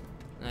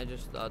 And I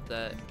just thought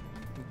that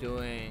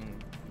doing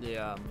the,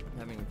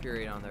 having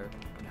Infuriate on there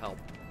would help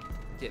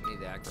get me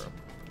the aggro.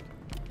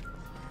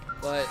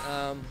 But,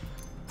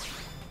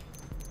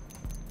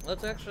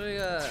 let's actually,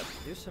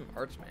 do some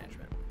arts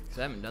management. Because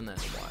I haven't done that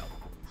in a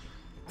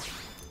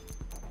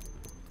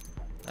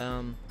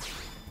while.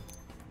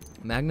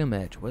 Magnum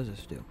Edge, what does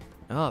this do?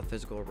 Oh,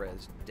 physical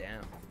res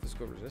down.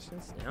 Physical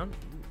resistance down?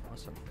 Ooh,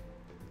 awesome.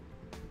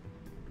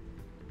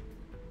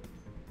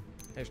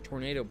 There's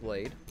Tornado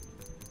Blade.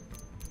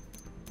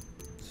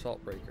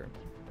 Salt Breaker.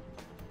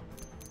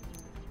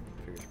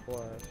 Fierce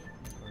Blast.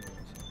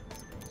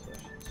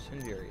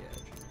 Incendiary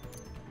Edge.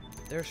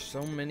 There's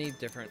so many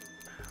different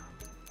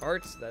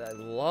arts that I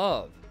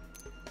love.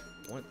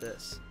 I want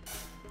this.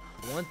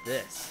 I want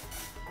this.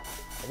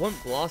 I want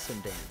Blossom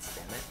Dance,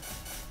 damn it.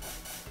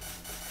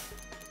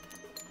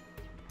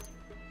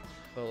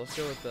 Well, let's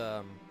go with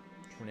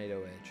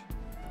Tornado Edge.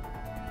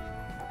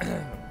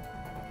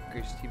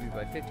 Increase TV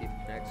by 50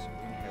 next.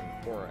 We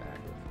have Aura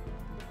active.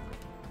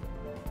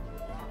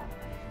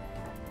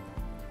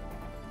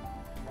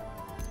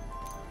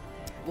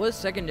 What is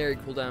secondary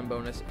cooldown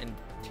bonus and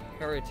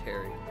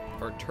tertiary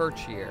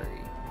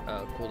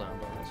cooldown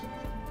bonus?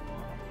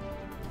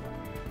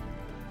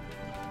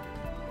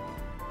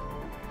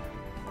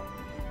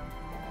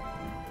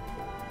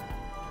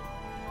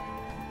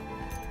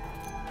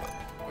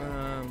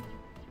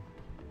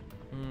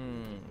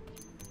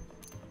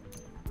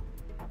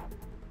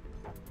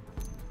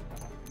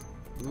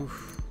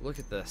 Oof, look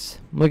at this.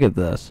 Look at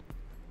this.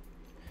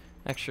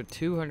 Extra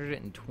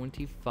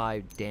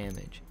 225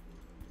 damage.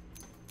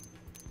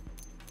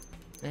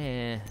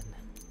 Man.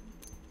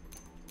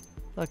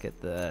 Look at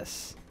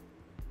this.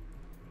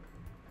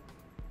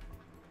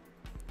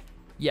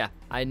 Yeah,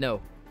 I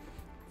know.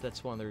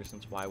 That's one of the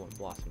reasons why I want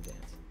Blossom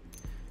Dance.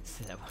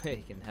 So that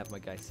way I can have my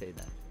guy say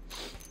that.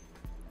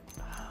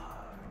 I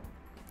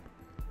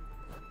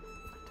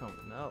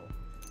don't know.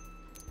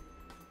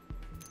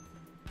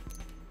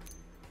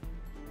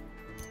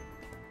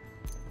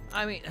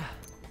 I mean...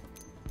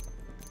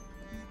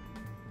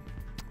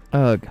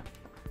 Ugh.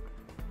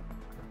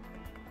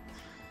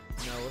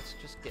 No, let's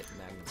just get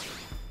Magnum Edge,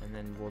 and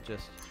then we'll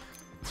just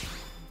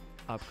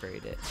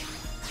upgrade it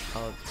a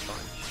bunch.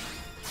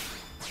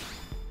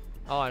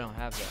 Oh, I don't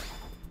have that.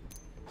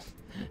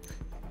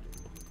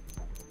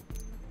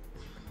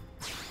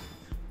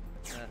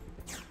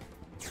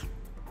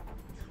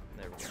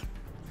 There we go.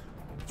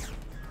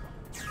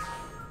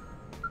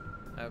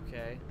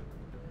 Okay.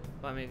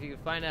 Well, I mean, if you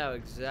could find out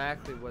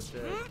exactly what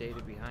the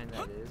data behind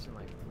that is, and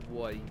like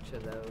what each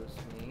of those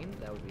mean,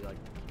 that would be like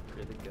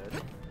really good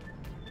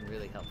and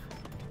really helpful.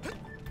 Oh,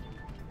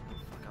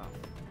 fuck off. I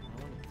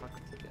don't want to fuck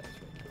with you guys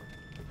right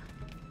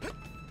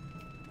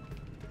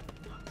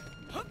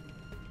now.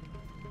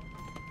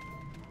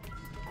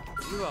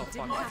 You all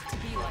fuck off. To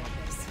be like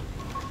this.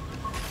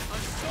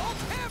 Assault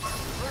hammer!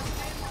 First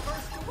in,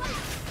 first away!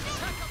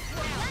 Check up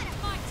now!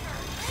 My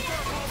turn!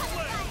 Start on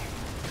play!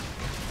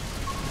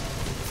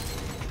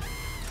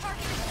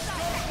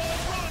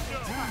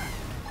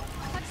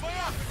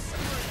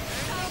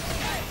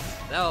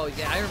 Oh,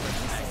 yeah, I remember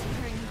that.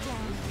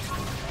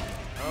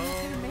 Oh.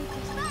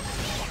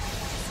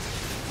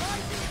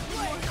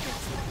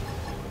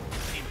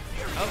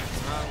 Oh,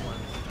 wrong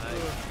one.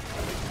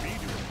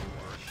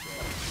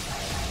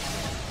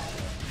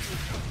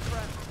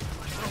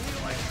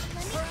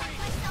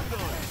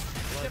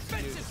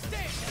 Defensive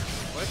stance!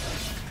 What?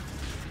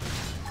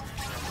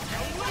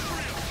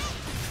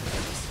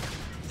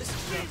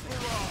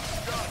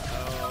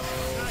 Oh.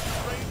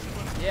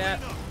 Yeah.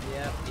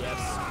 Yeah.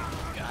 Yes.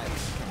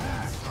 Guys.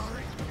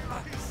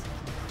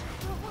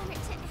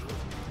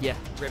 Yeah.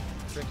 Rip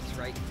is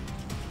right.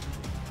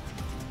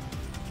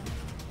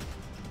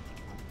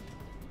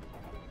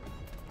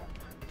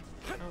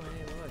 Oh,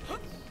 hey,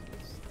 look.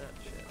 It's that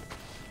shit.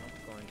 I'm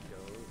going to go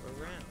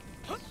around.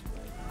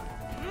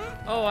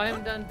 Oh, I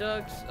haven't done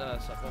Doug's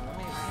stuff. Well, let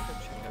me go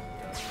check out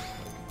Doug.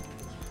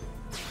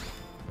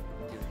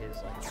 Do his,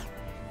 like,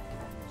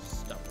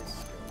 stuff, his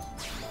skills.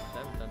 I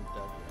haven't done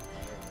Doug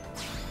yet.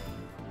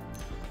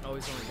 Oh,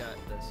 he's only got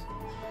this.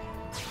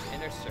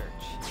 Inner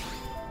search.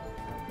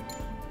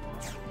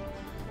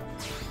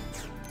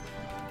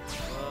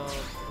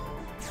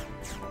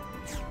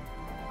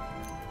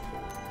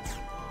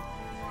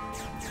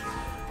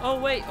 Oh,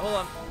 wait, hold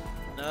on.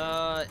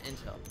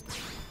 Intel.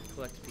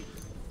 Collect people.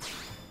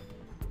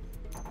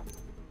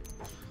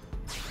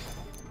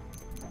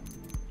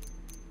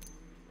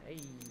 Hey.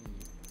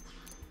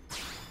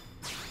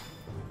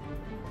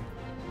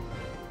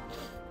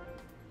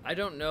 I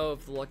don't know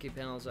if the lucky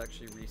panels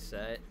actually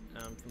reset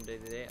from day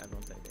to day. I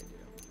don't think they do.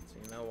 So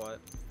you know what?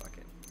 Fuck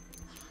it.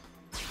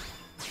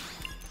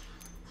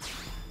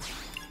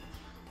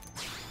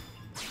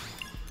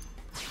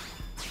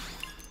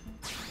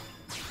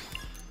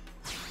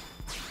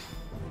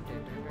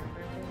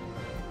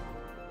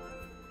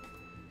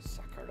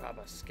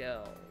 Sakuraba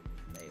Skell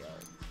Mail.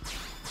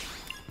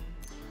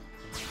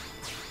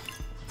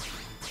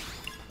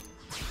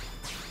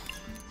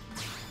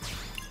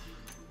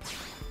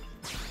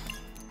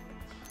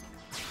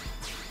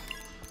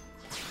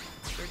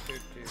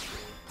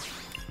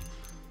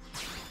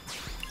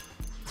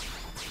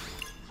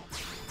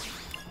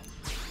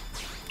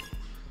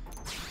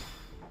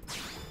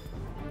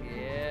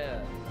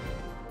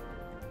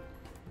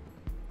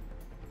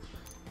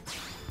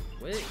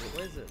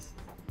 What is this?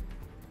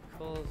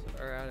 Calls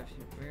are out if you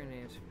mirror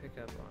names you pick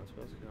up on.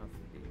 Supposed to come off the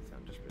beats.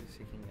 I'm just really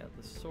seeking out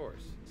the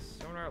source.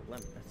 Sonar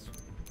lemon. That's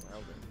well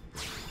done.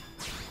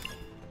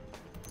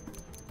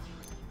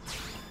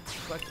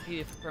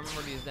 Collectopedia for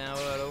Primordia is now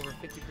at over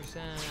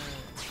 50%.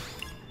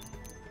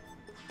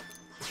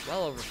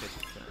 Well over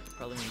 50%.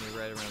 Probably gonna be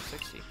right around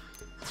 60.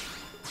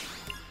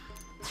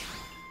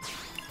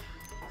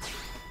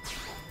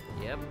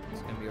 Yep,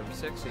 it's gonna be over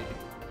 60.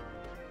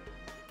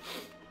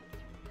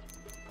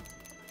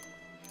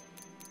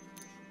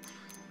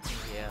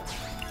 Yeah.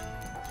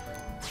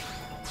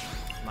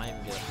 Might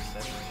even get up to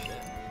 7 and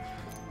shit.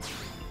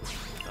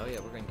 Oh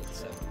yeah, we're gonna get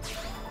 7.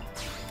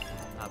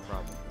 Not a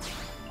problem.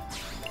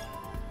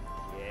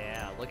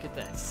 Yeah, look at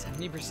that.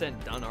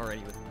 70% done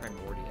already with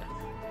Primordia.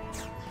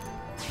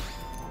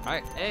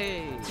 Alright,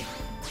 hey!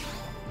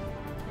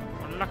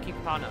 Lucky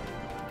Pana.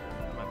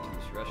 I'm up to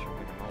this restroom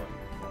in a moment.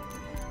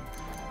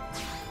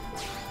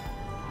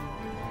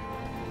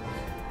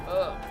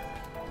 Ugh.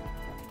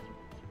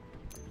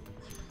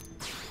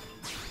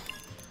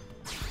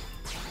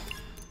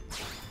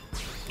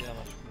 Let's see how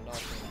much we're not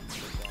going to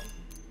get done.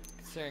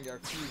 Considering our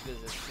few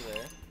visits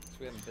today, because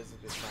we haven't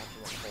visited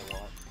Nocturne a whole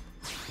lot.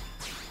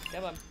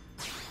 Come on.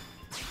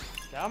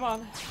 Come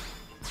on.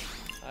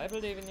 I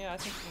believe in you. I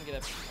think we can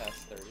get up past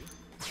 30.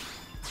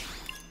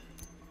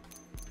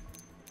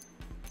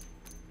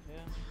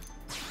 Yeah.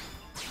 We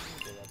can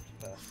get up to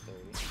past 30.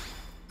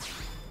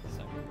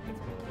 So, let's go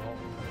at all.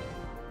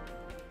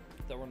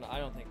 I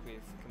don't think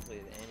we've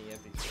completed any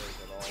of these roads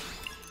at all.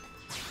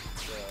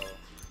 So,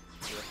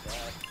 with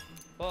that.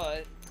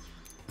 But,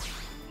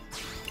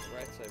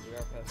 right side, we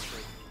are past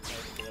 30.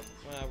 Might get up.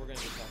 Well, we're going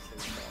to get past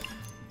 35.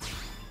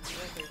 Yeah,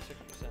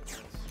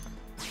 36%.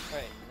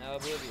 Alright, now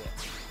Oblivia. I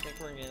think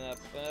we're getting up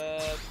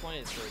 20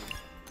 to 30.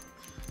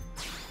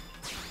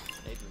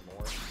 Maybe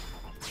more.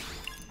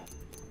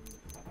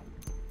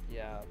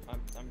 Yeah,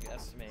 I'm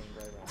estimating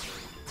right around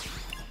 30.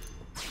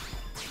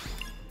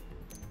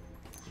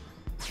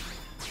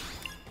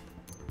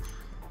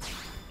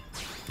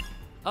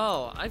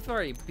 Oh, I've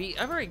already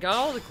got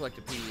all the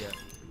Collectopedia.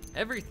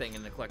 Everything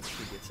in the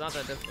Collectopedia. It's not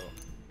that difficult.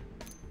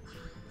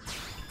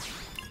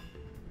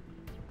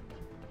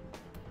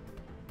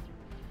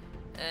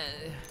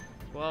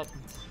 Well,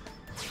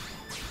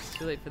 it's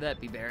too late for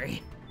that,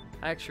 B-Berry.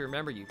 I actually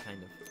remember you,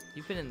 kind of.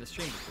 You've been in the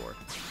stream before.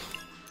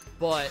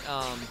 But,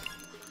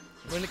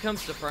 when it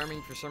comes to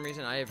farming, for some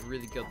reason, I have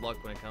really good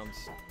luck when it comes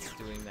to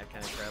doing that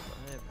kind of crap.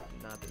 I have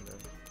not been to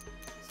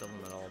sell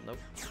them at all. Nope.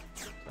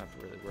 Don't have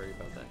to really worry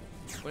about that.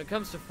 When it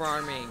comes to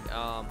farming,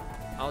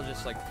 I'll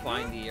just, like,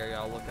 find the area.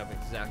 I'll look up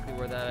exactly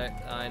where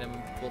that item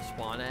will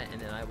spawn at,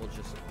 and then I will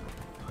just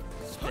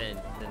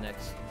spend the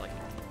next, like,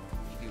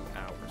 few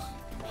hours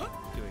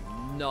doing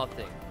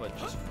nothing but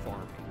just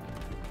farming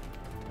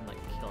and like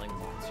killing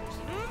monsters.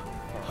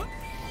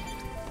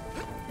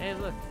 Hey,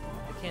 look,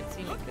 they can't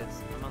see me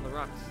because I'm on the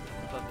rocks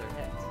above their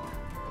heads.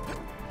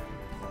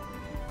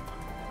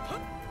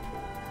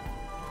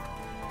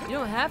 You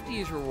don't have to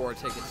use reward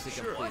tickets to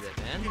complete it,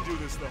 man. You can do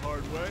this the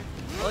hard way.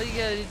 All you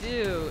gotta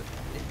do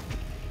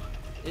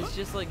is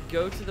just like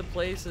go to the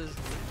places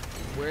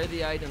where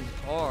the items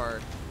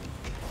are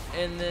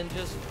and then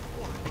just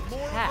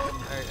attack,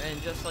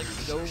 and just like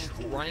go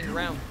running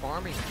around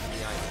farming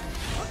the items.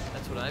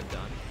 That's what I've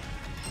done.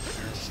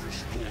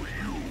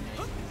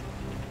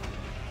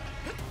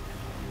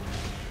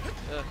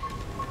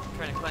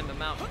 Trying to climb a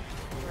mountain.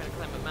 Trying to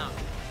climb a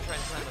mountain. Trying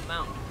to climb a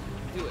mountain.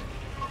 Do it.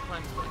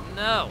 Climb.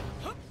 No.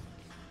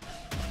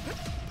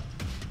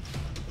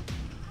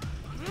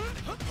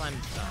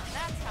 Climb stuff.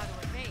 That's how to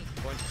evade.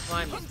 Going to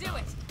climb You can do stuff.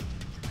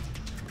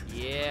 it.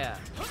 Yeah.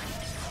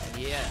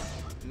 Yeah.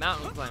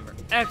 Mountain climber.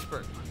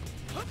 Expert.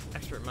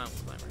 Expert mountain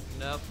climber.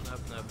 Nope,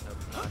 nope, nope, nope.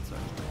 Not so.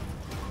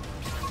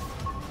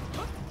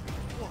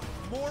 What,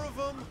 more of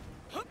them?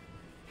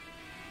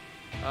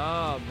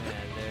 Oh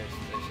man, there's a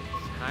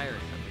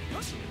tyrant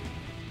up here.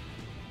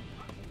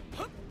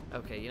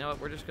 Okay, you know what?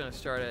 We're just gonna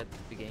start at the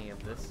beginning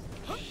of this.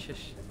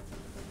 Shush.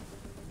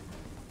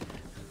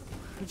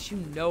 How did you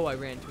know I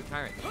ran into a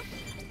tyrant?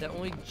 That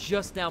only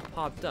just now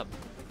popped up.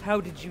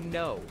 How did you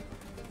know?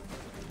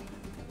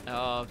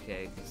 Oh,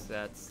 okay, because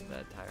that's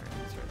that tyrant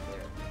is right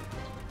there.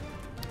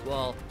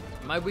 Well,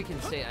 my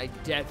weekend state, I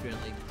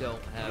definitely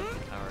don't have the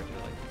power to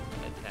like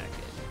attack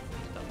it.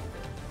 Stuff like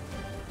that.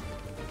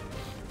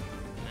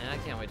 Man, I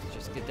can't wait to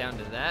just get down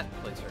to that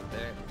place right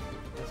there.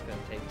 It's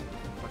gonna take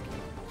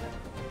fucking.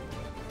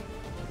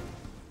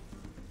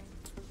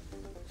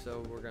 So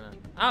we're gonna.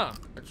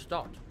 It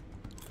stopped.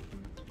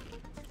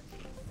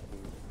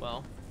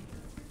 Well,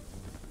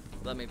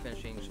 let me finish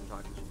eating some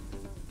tacos.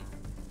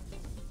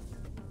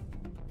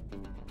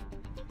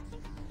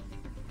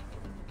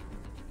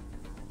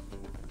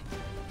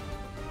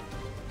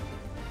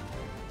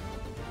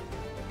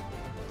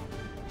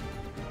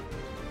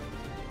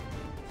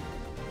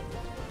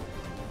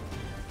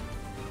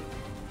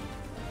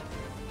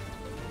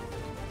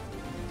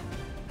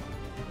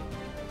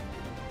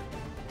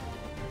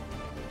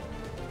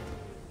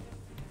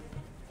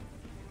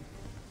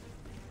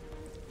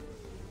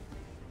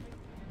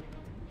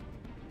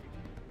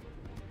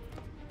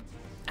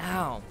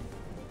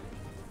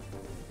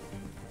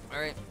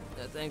 Alright,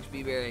 thanks,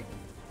 B-Berry.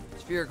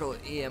 Spherical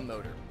EM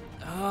motor.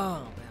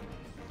 Oh, man.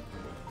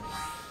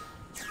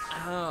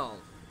 Oh.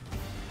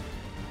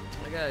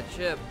 I got a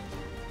chip.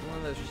 One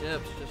of those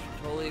chips just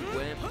totally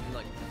went and,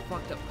 like,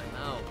 fucked up my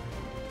mouth.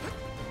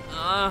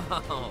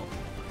 Oh.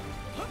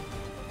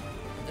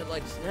 It,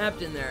 like,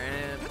 snapped in there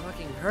and it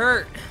fucking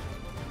hurt.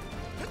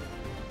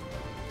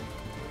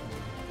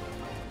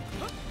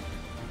 Oh,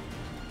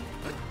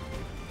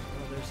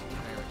 there's a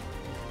tire.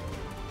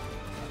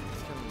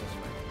 It's coming this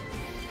way.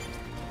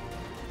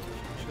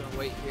 I'm just gonna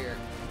wait here.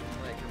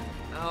 Like,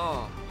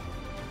 oh.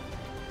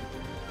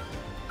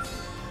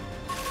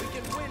 We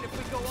can win if we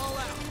go all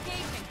out.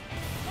 Engaging.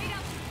 Lay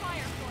down some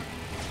fire for me.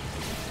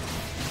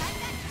 I've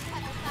got this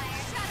type of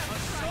fire. Shadow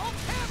Assault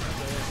hammer!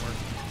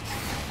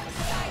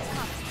 Side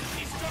cup.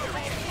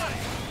 Starbolt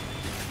flame!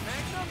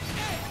 Magnum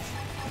edge!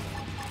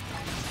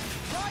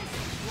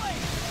 Rising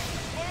flame!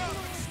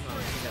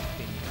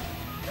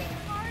 Think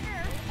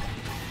harder.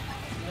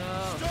 No.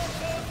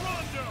 Starbolt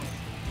Rondo!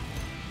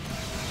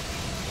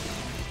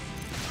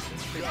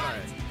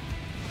 Alright.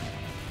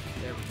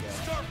 There we go.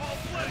 Starbolt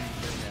flame!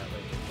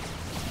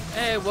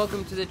 Hey,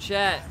 welcome to the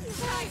chat.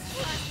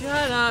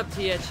 Shut up,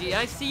 THE.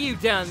 I see you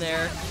down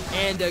there.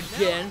 And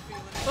again.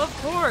 Of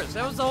course,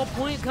 that was the whole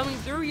point of coming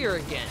through here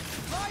again.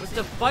 Was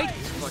to fight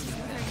this fucking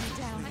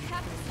thing. I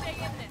have to stay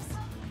in this.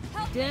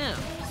 Help me. Damn.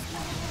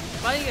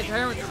 Fighting a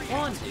tyrant is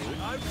fun, dude.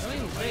 Don't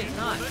even say it's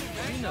not.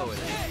 You know it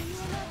is.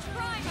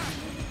 Try her.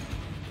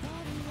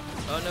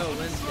 Oh no,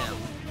 Lynn's down.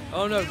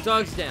 Oh no,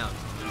 Doug's down.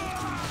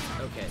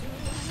 Okay.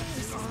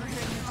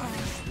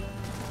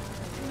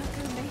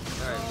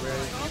 Alright,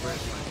 where's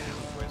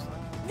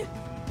Lynn?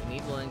 We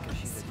need Lynn because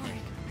she's a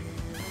tank.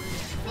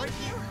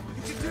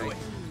 You can do it!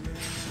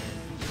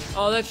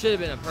 Oh, that should have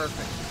been a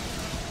perfect.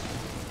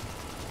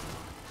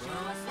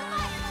 Assault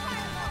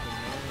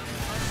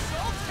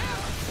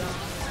hammer!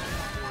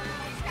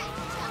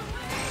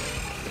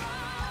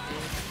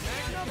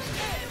 Magnum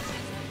edge!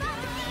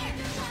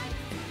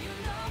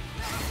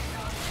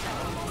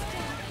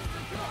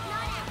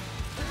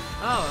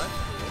 Oh, that's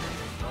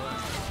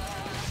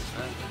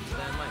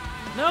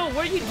no,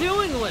 what are you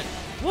doing, Lynn?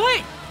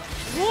 What?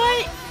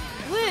 What?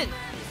 Lynn!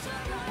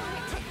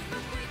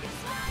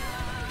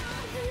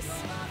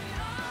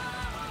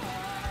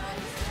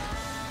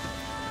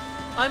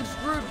 I'm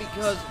screwed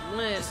because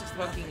Lynn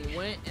fucking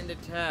went and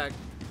attacked.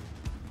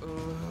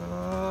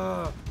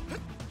 Ugh.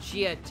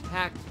 She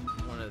attacked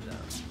one of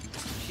those.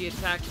 She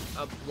attacked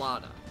a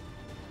Blada.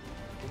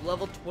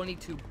 Level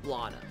 22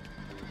 Blada.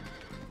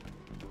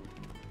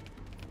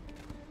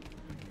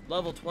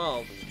 Level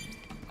 12.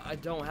 I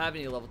don't have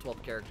any level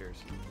 12 characters.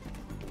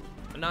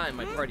 I'm not in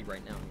my party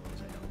right now, anyways,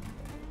 I don't.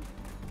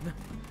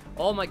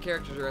 All my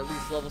characters are at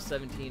least level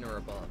 17 or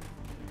above.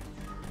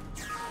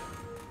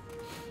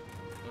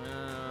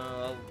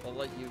 I'll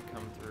let you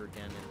come through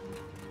again, and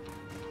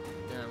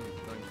then I'm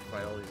going to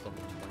fight all these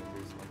level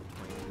 23s, level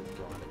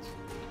 22 Bladas.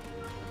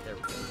 There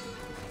we go.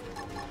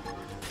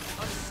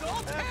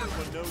 Assault hammer!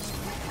 Everyone knows who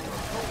we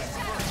are going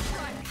first.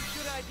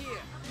 Good idea.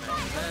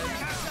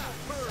 Pass out,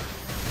 bird!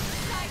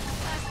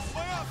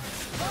 Fire up!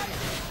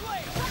 Rising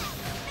flame!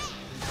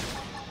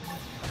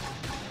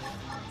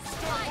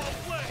 Starbolt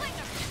flame!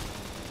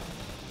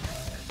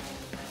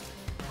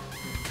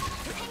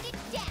 Bring it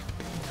down.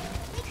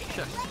 We can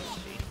Sure. play it.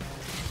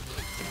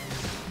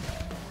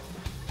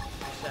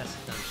 That's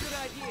done. Good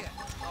idea.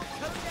 I'll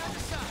cut it down to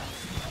size.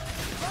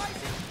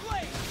 Rising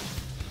flame!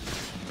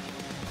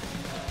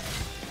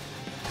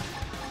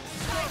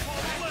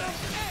 Starbolt flame!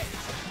 Edge!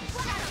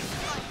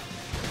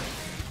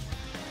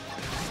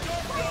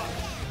 Starbolt!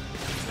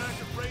 Attack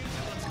at range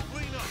and let's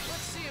clean up!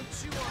 Let's see him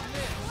chew on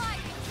this.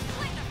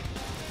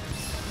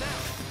 Now,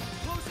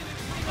 close it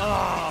and clean up.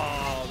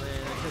 Oh,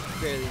 man, I just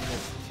barely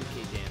missed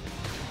 2k damage.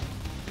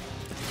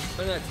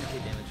 Oh, not 2k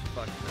damage,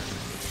 fuck.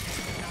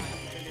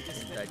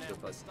 Died to a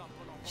bug.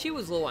 She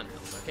was low on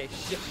health, okay?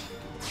 Shit.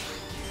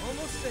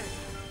 Almost there.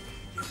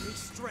 Give me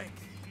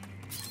strength.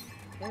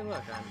 Hey,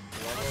 look, I'm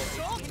level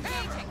Assault 18.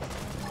 hammer!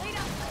 Lay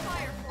down some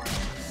fire for me.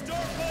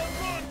 Starbolt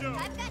Rondo!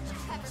 I've got you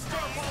covered.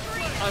 Starbolt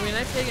flame! I mean,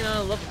 I've taken on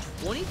a level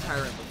 20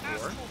 tyrant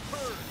before. Astral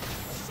bird!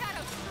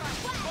 Shadow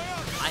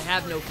strike. I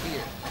have no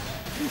fear.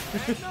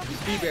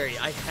 B-Berry,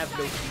 I have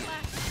no fear.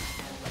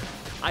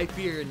 I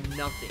fear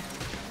nothing.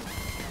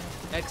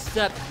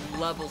 Except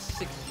level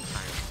 60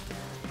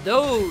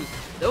 tyrants.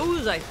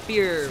 Those I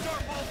fear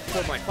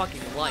for my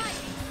fucking life.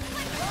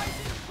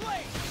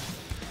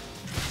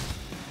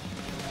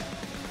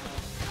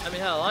 I mean,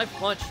 hell, I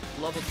punched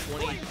level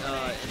 20 enemies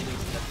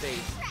in the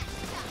face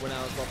when I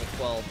was level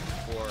 12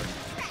 for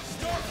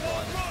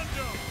Starbolt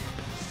Rondo!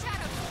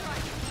 Shadow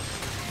strike.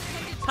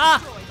 Intended Ha!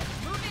 destroyed.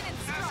 Move in and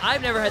strike.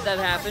 I've never had that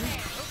happen.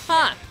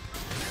 Ha!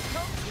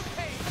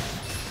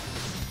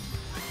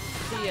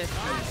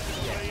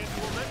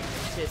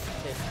 Tisk,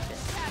 tisk,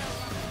 tisk.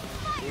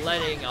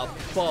 Letting a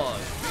bug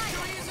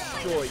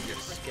destroy your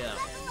scalp.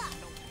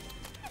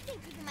 I think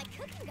even my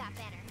cooking got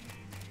better.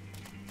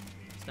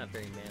 It's not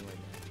very manly,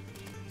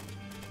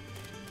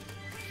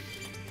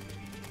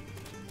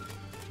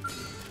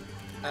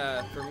 man.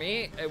 For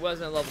me, it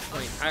wasn't a level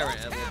 20 Tyrant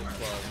at level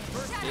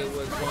 12. It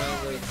was one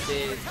of those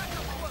big,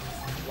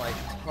 like,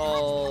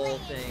 tall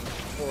things,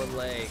 4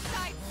 legs,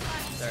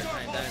 that are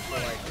kind of done for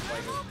like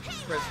a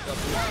crystal,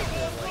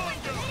 like,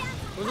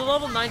 it was a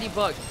level 90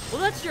 bug.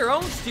 Well, that's your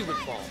own stupid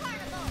fault.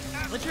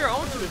 That's your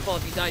own stupid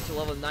fault if you died to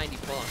level 90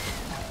 plus.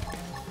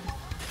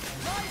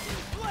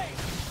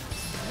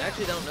 I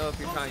actually don't know if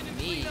you're talking to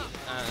me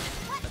about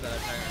a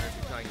Tyrant or if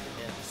you're talking to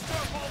him.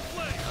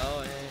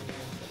 Oh, and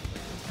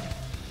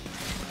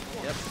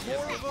yep.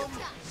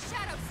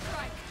 Shadow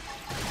strike.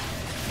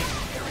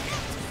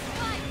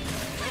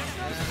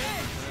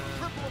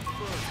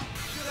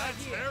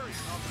 That's very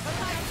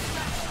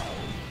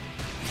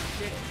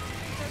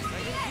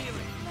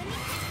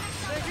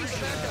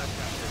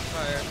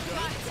Fire.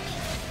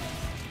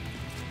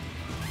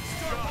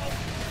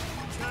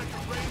 Attack the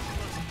range.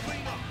 Let's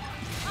clean up.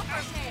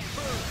 Upper hand.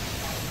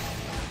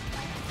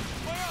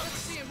 Let's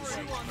see him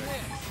chew on this.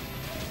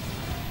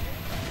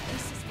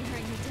 This is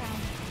wearing me down.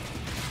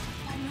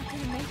 I'm not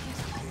gonna make it.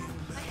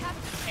 I have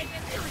to take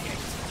an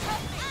irrigate.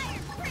 Help me.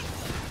 Iron Prince.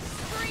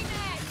 Scream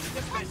edge.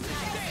 Defense is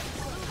dead.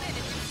 Move in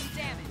and do some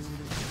damage.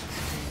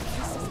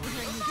 This is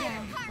wearing me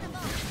down.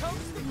 Here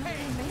comes the I'm not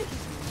pain. gonna make it.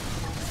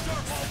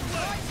 Starball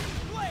blade. Rising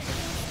blade.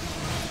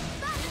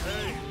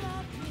 Hey,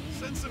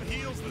 send some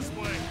heals this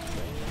way.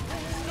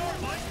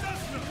 Starlight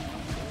Dustin.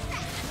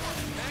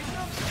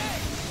 Magnum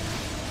edge.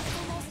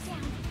 Almost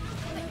down,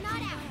 but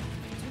not out.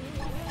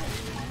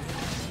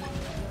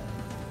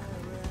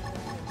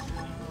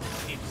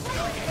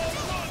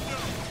 Starball Rondo.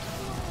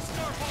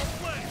 Starball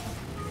blade.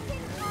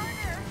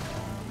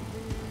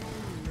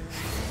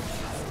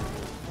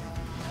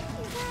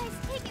 You guys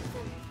take it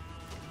from here.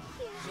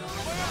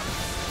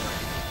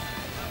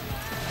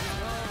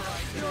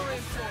 Alright, you're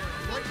in for it.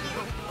 What do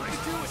you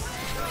do it?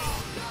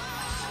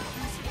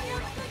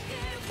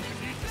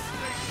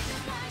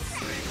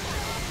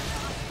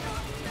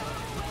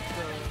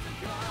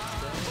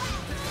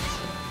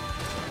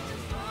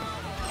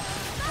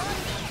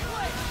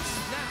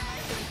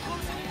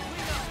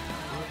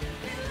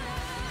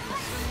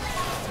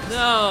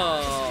 No.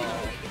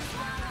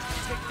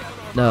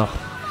 No.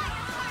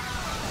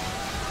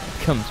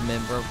 Come to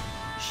men, bro.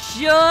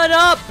 Shut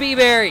up,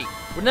 B-Berry.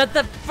 We're not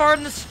that far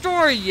in the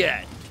story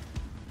yet.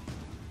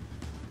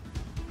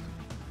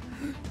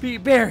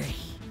 B-Berry.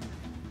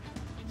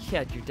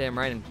 Yeah, you're damn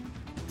right. I'm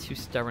too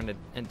stubborn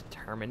and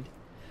determined.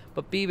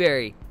 But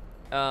B-Berry,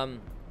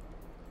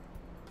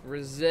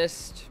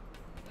 resist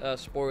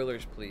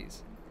spoilers,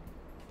 please.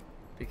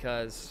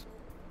 Because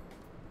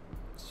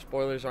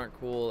spoilers aren't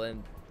cool,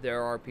 and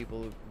there are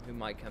people who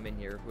might come in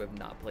here who have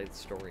not played the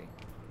story.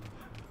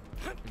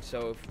 And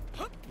so,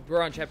 if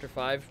we're on chapter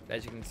 5,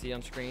 as you can see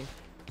on screen.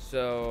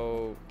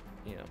 So,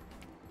 you know,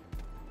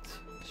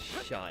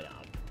 shut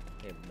up.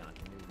 I am not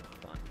moving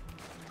on.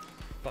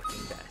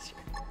 Fucking bastard.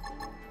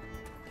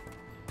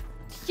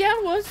 Yeah,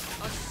 it was.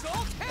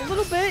 A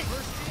little bit.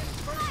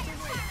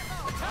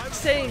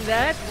 Saying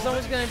that,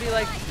 someone's gonna be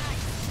like,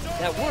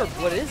 that word,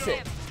 what is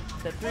it?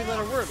 That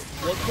 3-letter word,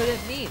 what could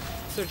it mean?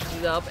 Searches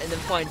it up and then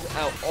finds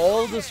out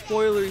all the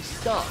spoilery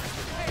stuff.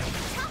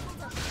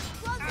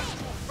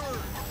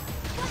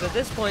 Because at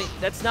this point,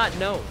 that's not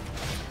known.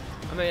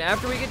 I mean,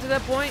 after we get to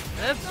that point,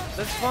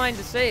 that's fine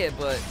to say it,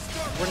 but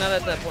we're not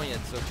at that point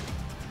yet, so,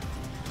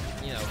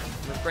 you know,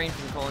 refrain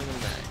from calling them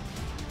that.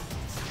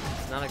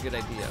 It's not a good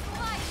idea.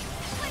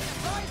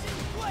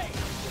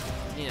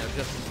 You know,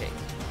 just in case.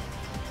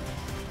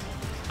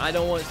 I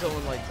don't want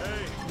someone, like,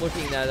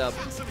 looking that up,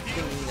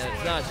 thinking that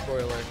it's not a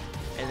spoiler,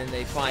 and then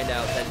they find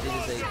out that it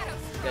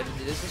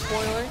is a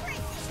spoiler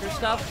for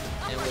stuff,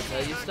 and will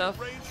tell you stuff.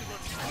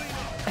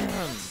 And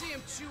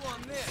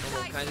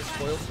will kind of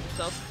spoil some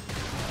stuff.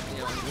 You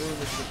know, ruin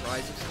the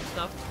surprise of some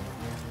stuff.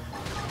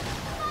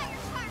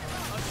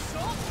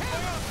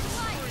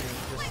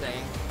 Just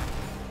saying.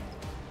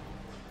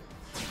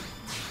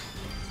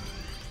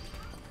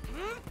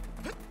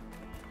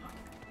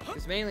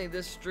 Because mainly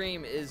this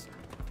stream is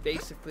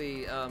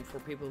basically for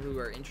people who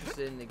are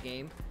interested in the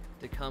game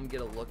to come get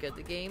a look at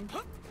the game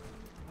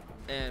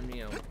and,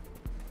 you know,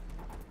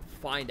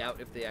 find out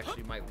if they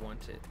actually might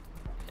want it.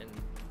 And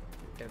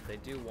if they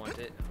do want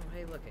it, oh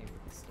hey, look, I can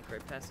sneak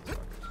right past these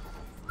fuckers.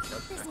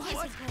 Nope. This is good.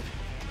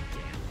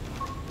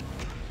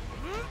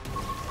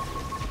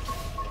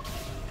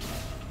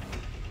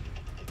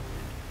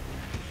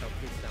 Oh,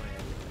 please tell me I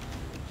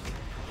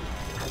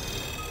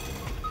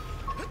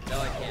did. No,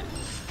 I can't.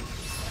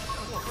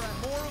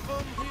 More of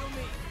them, heal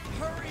me.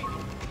 Hurry!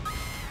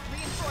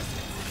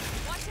 Reinforcements.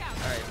 Watch out.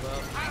 Alright,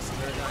 well,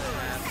 we're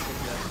gonna have to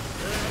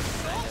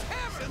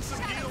Send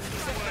some heals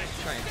this way.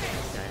 try and take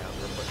this guy out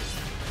real quick.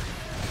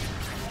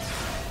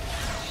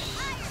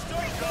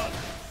 Start up.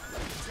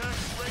 Attack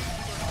range.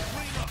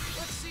 Clean up.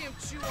 Let's see him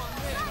chew on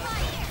this.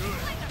 Good.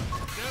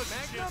 Now's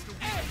your chance to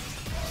win.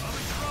 I'm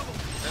in trouble.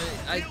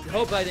 I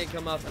hope I didn't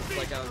come off as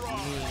like I was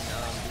mean,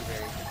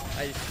 B-Berry.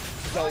 I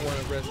just don't want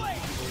to risk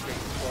people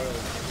getting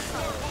spoiled.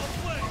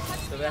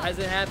 So if it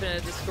hasn't happened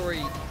at this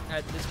story,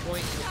 at this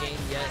point in the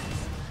game yet,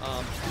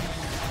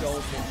 please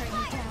don't mention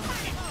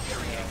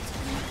it.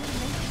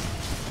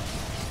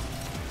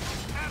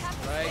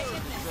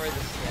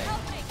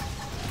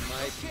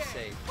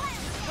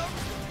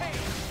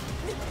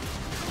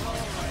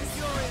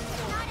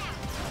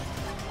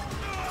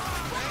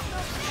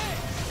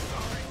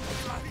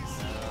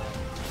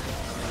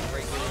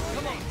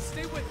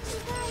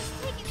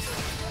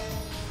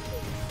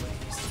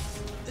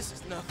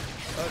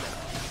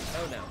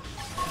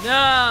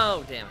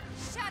 No! Damn it.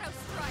 Shadow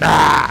strike.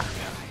 Ah!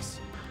 Nice.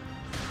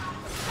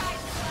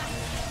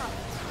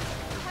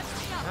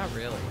 Not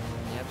really.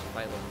 You have to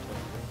fight level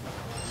 23.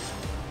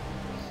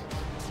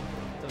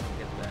 Doesn't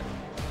get that.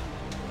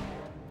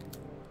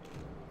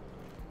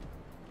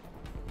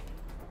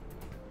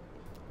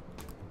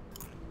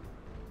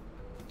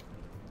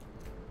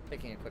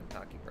 Taking a quick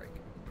talkie break.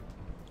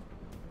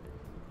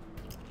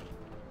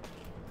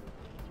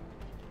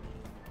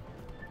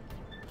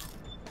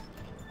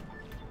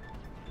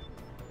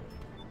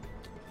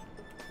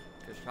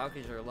 Because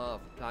talkies are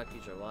love,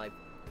 talkies are life.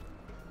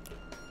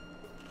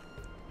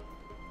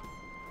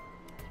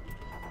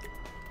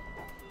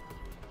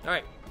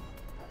 Alright.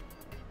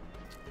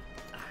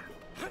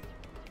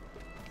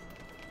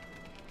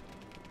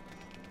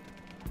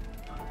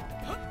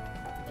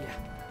 Yeah.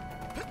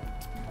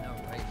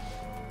 Alright.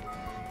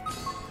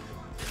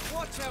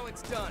 Watch how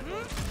it's done.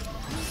 Here's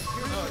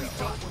what you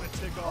don't want to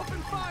take off.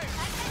 Open fire!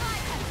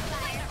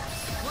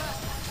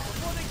 Blast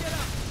before they get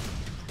up.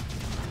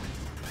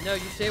 No,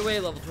 you stay away,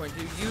 level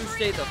 22. You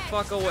stay the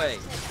fuck away.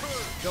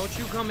 Don't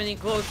you come any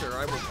closer.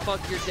 I will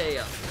fuck your day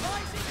up.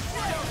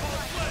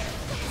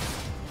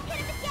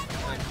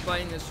 I'm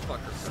fighting this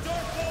fucker.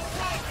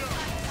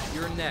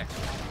 You're next.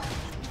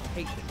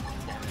 Patience.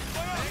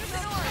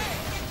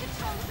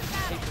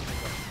 Patience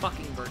is a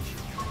fucking virtue.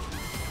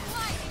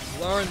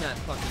 Learn that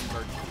fucking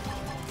virtue.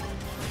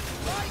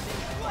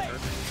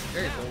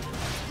 Very bold.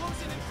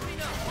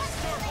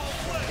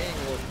 Getting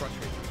a little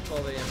frustrated. It's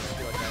 12 a.m. I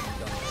feel like I haven't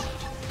done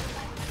this.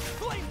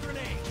 Flame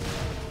grenade!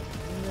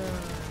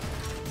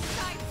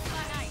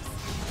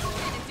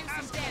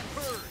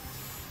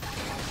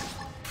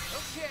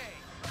 Okay.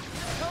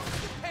 Here comes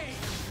the pain.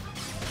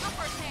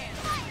 Upper hand.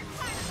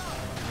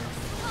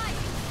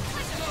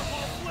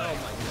 Oh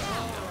my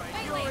god.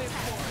 Alright, you're in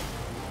for it.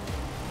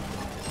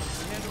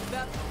 You handled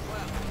that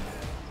well.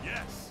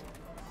 Yes.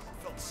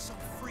 Felt so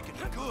freaking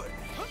good.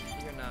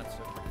 You're not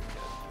so freaking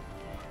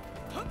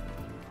good.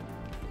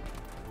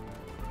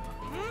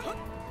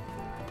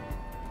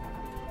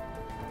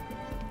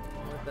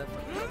 Let that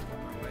fucking go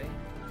my way.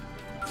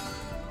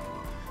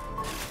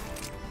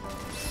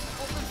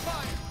 Open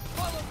fire.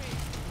 Follow me.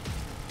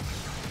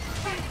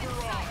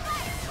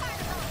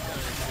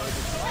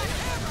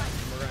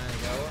 We're gonna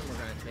go and we're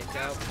gonna take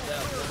out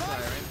that little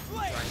tyrant and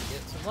try and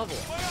get some level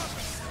up.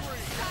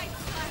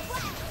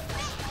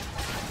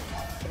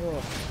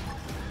 Oh.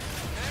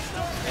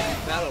 Maybe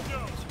battle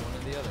points, one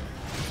or the other.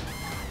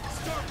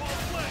 Starfall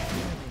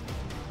flame.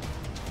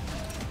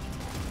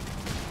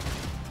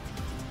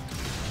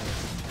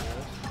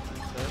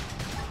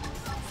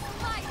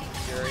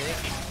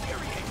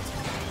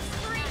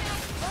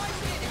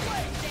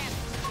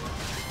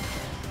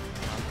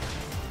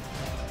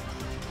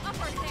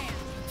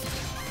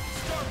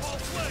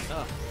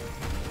 Oh.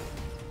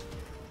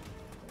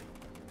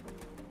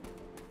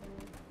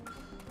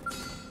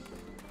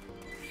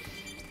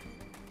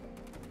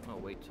 Oh,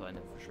 wait till I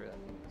know for sure that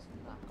thing's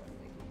not going to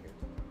make it here.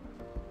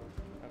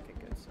 Okay,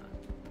 good, it's not.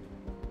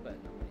 But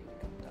I'm going to need to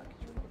come talk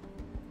to you.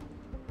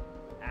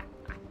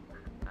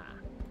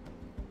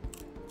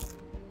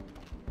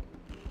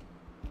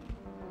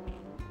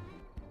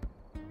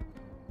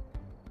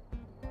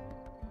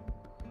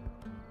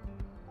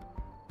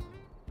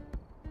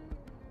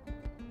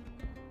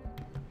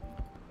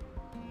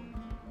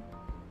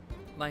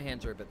 My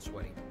hands are a bit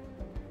sweaty.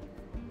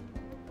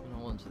 I've been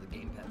holding to the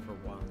gamepad for a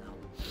while now.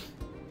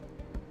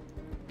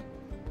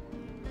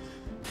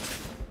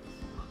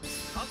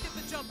 I'll get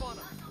the jump on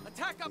him.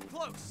 Attack up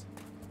close.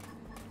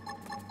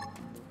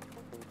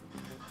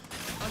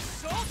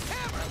 Assault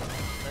hammer.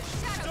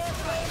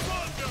 Starfall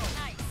Rondo.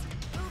 Nice.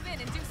 Move in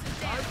and do some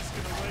I'm damage. just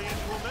gonna lay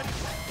into him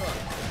anyway.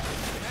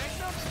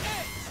 Magnum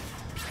edge.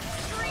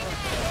 Scream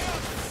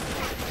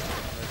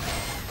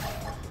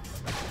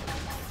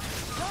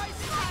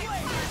Rising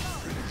flame.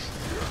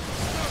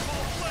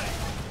 Starfall flame.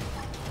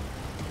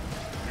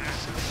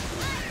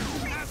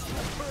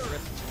 Astral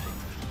bird.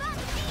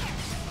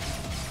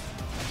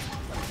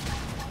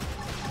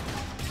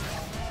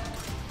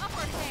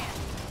 Upper hand.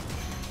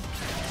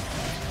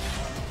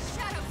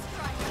 Shadow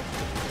strike.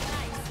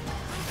 Nice. Move in and do some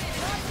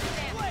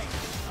damage.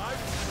 I'm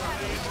just gonna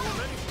lay into him anyway.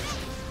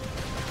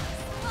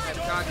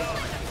 Attack the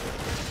range.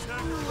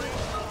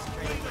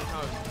 Training my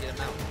tongue to get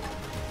him out.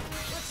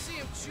 Let's see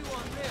him chew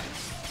on this.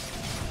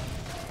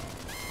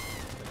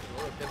 It's a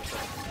little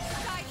difficult.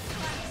 Side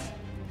slash.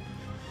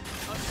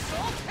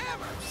 Assault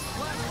hammer.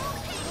 Blast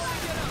before they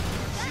get up.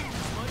 Shoot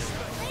my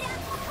special.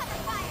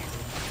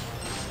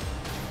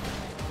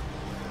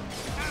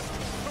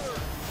 Astral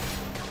bird.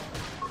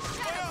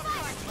 Shadow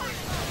strike.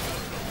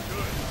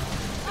 Good.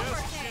 Upper Now's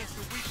the hand. chance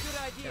to weaken. Good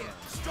idea.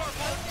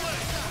 Starfall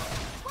flame.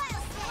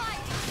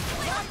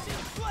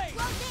 Rising flame.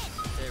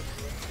 There we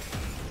go.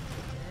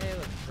 Hey,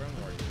 look, drone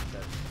warrior is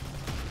dead.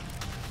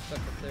 Stuck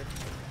up there.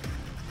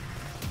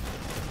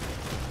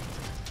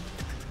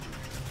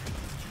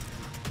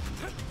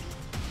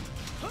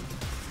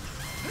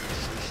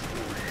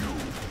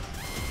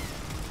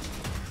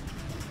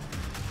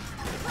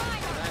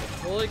 And I'm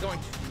totally going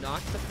to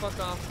knock the fuck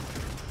off.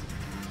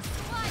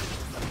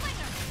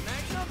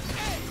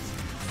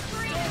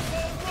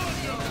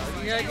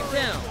 You gotta get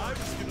down. I'm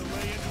just gonna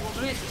lay into You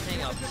him. can't just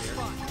hang up here.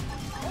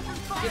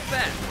 Get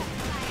back.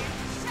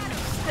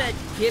 Instead,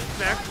 get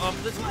back off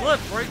this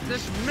cliff right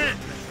this minute.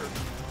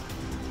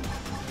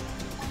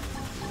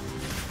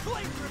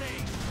 Flame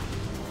grenade!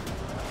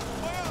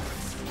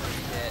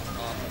 Get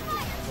off of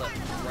this cliff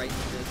right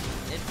this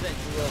instant,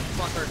 you little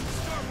fucker.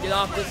 Get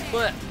off this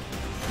cliff.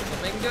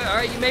 Don't make me do it.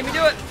 Alright, you made me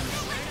do it.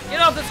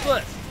 Get off this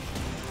cliff.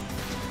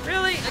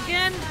 Really?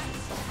 Again?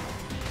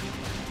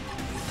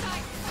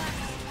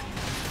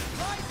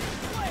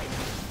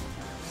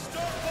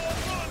 Starball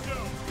Rondo!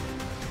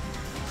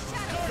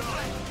 Attack your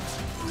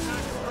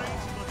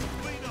range and let's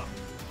clean up.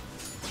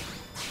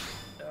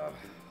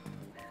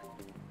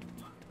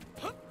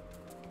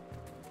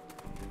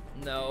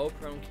 No,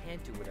 Prone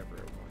can't do whatever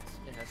it wants.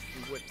 It has to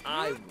do what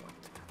I want.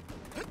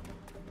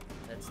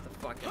 That's the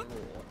fucking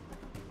rule.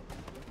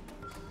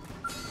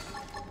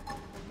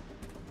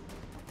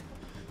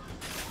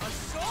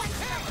 Assault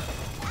hammer!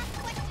 Ask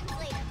questions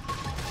later.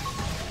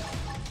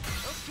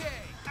 Okay,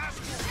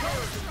 Astral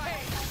Curve!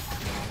 Hey!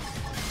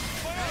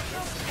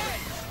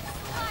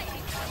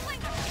 Sliding,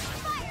 flicker,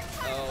 fire,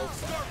 Oh,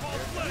 Starball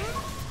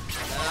Flame!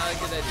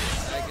 good idea.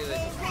 Good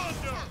idea.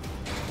 Rondo!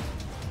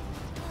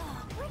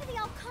 Where do they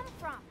all come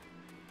from?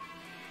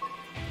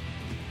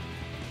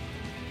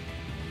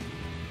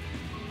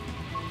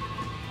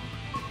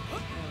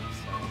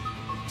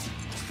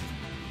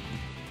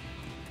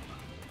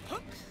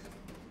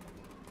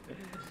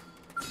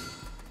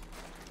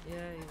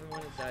 Yeah, even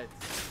when it died, it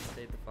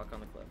stayed the fuck on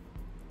the cliff.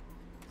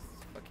 This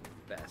fucking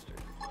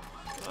bastard.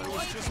 I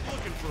was just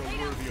looking for a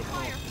worthy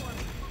opponent.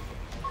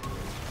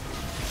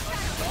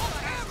 Assault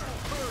hammer!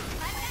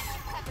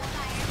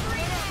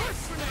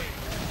 Burst grenade!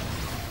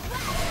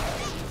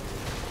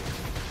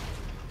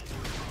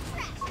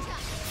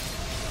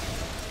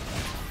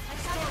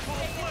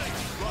 Starball Flame!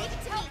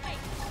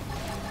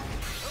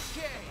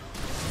 Okay!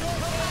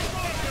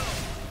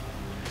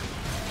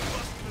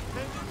 Busting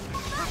attendance and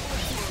triple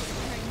explode.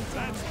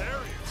 That's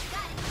Harrier.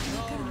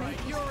 Alright,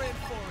 you're in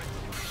for it.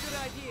 Good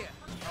idea.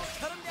 I'll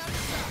cut him down to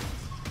size.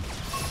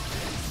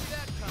 Didn't see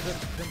that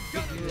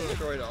coming. You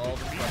destroyed all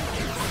the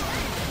fucking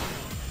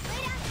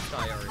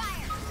Sky already.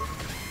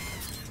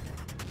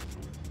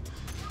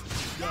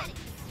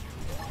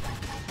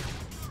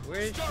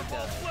 Where did she Starball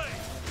die? Flame!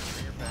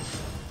 Bring her back.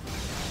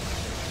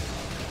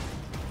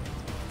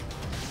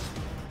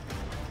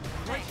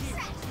 Right here.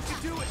 You can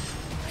do it.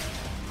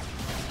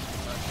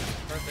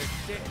 Perfect.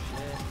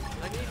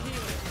 I need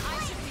healing. I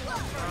should be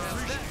left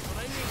first. That's what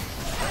I need.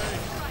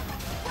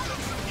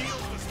 Heal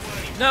this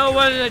way! No,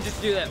 why did I just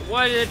do that?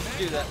 Why did I just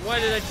do that? Why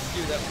did I just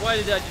do that? Why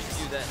did I just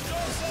do that?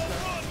 Starball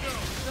Rondo!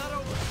 It's not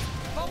over.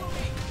 Follow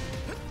me.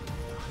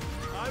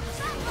 I was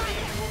gonna lay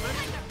into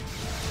him.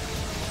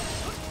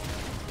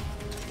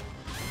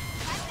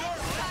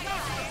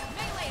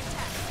 Melee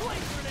attack.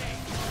 Flame grenade.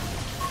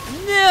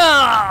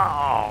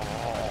 No!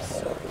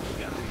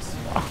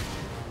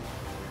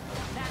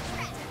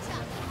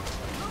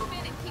 Move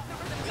in and keep the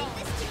rhythm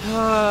going.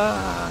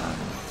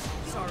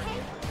 Sorry.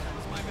 That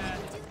was my bad.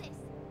 Do this.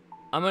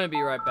 I'm gonna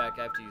be right back.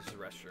 I have to use the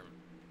restroom.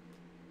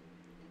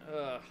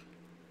 Ugh.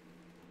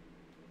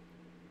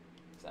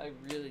 'Cause I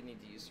really need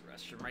to use the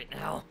restroom right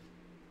now.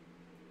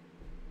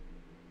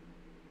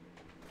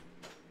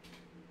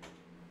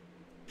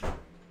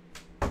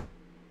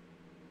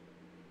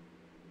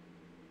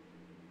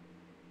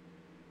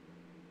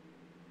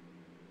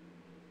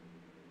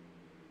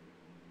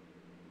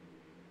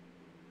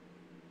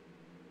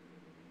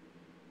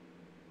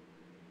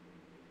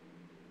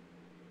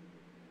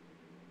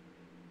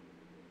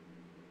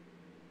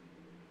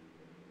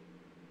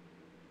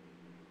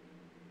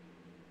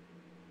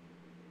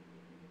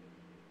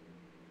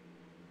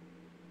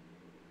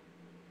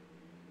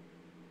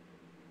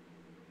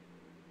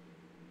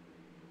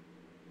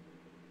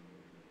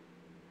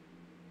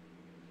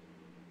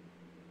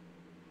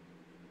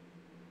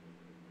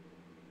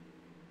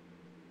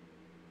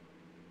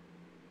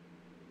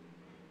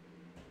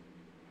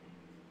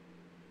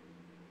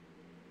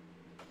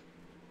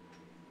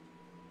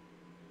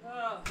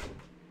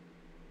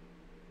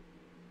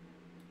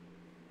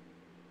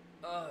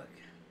 Ugh.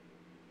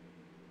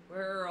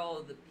 Where are all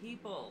of the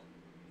people?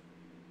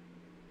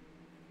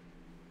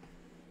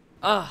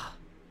 Ugh.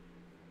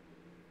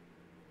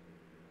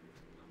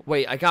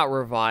 Wait, I got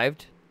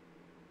revived?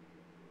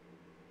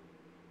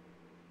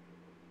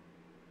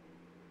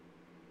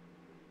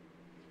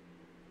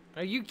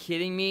 Are you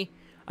kidding me?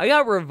 I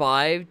got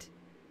revived?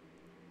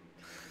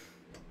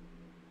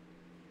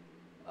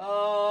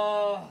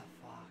 Oh,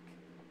 fuck.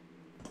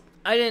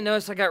 I didn't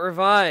notice I got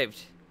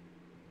revived.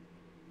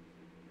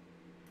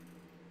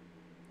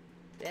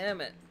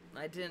 Damn it.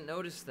 I didn't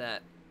notice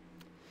that.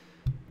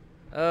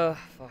 Oh,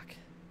 fuck.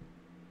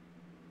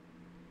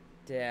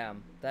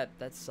 Damn. That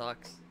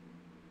sucks.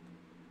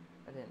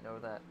 I didn't know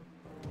that.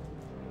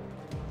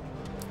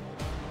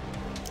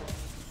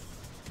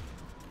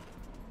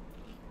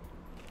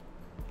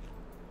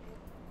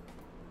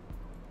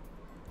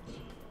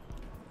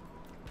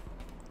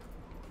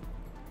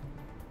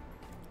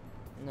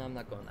 No, I'm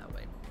not going that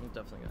way. I'm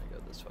definitely gonna go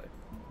this way.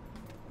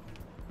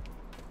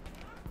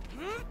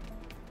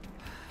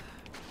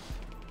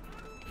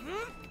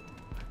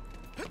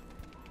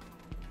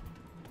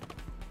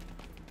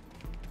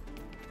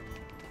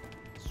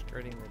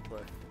 Skirting the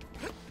cliff.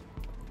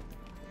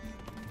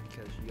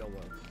 Because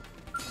YOLO.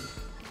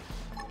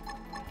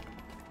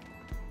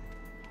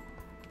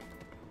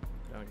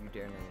 Don't you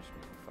dare notice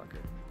me,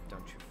 fucker.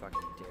 Don't you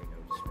fucking dare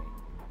notice me.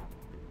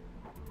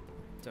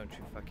 Don't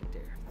you fucking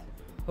dare.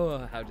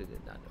 Oh, how did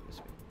it not notice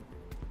me?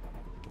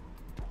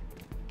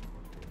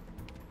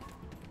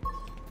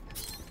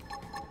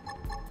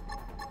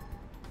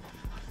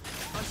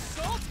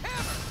 Assault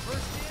hammer!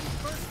 First in,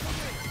 first to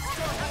win.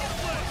 Start on the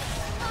play.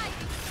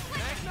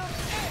 Magnum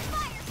Edge.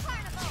 Fire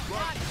carnival!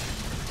 Got it.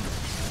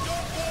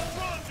 Starfall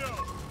Rondo!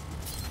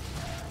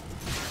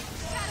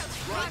 Shadow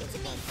strike to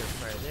me! Just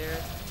right there.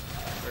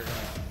 We're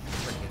gonna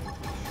freaking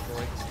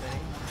destroy this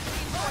thing.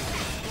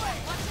 Vortex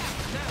blade. Watch out.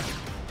 Now,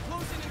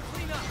 close in and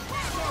clean up.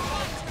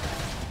 Starfall turn.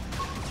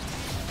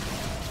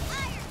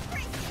 Iron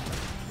fist!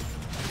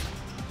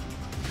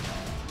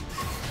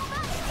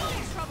 I'm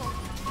in trouble.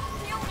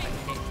 Heal me.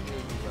 Can't heal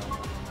you well.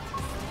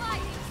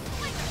 Sliding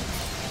slinger!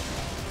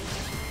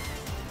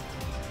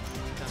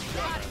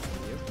 Got it.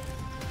 You.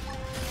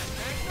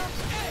 Magnum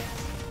Edge.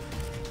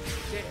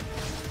 There.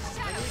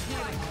 Shadow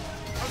strike!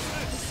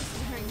 This is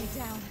wearing me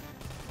down.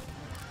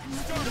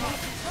 Start off.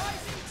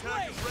 Rising Attack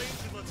blade. at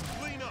range and let's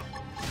clean up!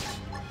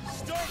 Let's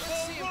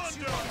Starfall see him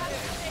shoot Rondo! our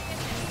head.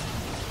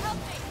 Help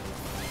me.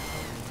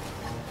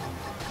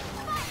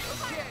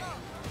 Okay.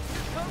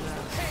 Here comes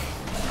the pain.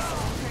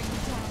 Wearing me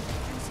down.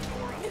 I'm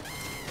sorry.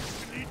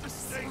 You need to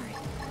stay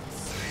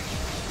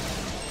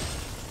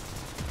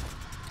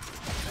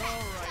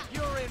All right,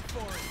 you're in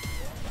for it.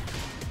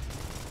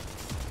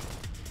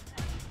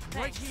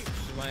 Right here.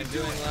 This is my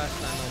undoing last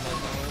time,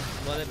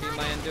 almost. Let it be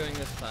my undoing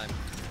this time.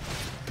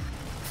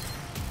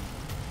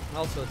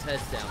 Also, it's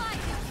heads down.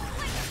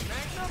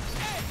 Magnum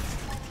Edge.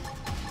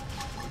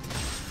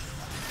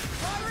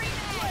 Firing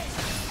blade.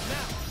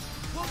 Now,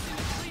 closing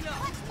to clean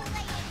up.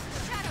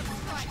 Shadow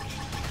strike!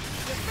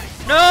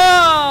 Defense.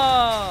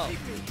 No!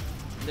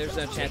 TP. There's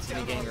no chance of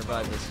me getting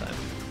revived this time.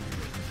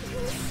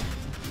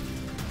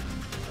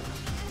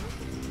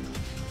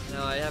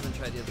 No, I haven't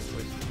tried the other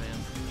choices, man.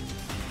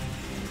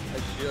 I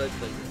should,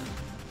 but yeah.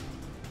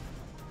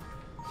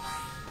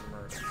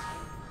 Murder.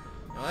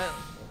 You know what?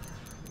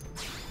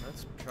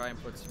 Let's try and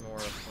put some more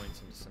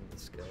points into some of the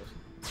skills.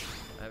 Do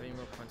I have any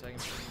more points I can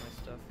put in my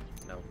stuff?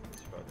 No,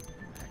 it's both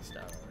maxed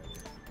out already.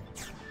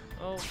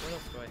 Oh, what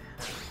else do I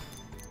have?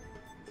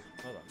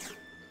 Hold on.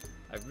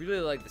 I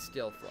really like the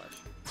steel flesh.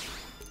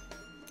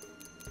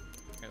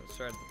 Okay, let's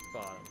start at the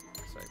bottom.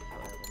 So I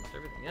probably have almost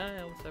everything.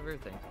 Yeah, almost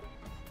everything.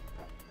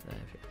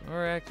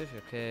 More active,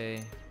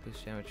 okay.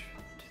 Boost damage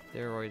to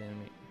steroid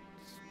enemy.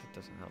 That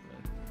doesn't help me.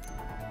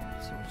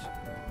 So much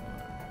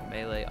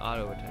melee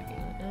auto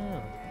attacking.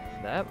 Oh,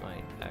 that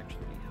might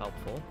actually be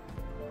helpful.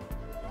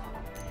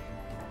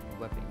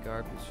 Weapon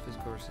guard boosts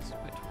physical resistance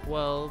by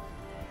 12.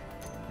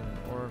 Can an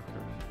aura,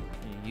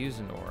 can you use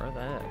an aura?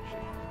 That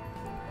actually.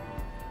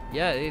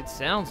 Yeah, it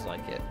sounds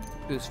like it.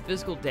 Boosts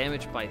physical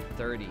damage by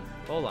 30.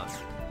 Hold on.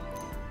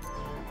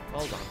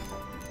 Hold on.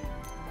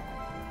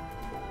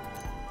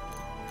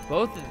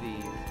 Both of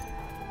these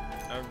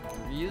are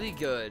really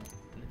good,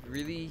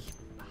 really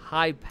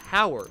high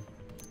power,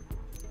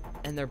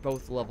 and they're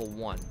both level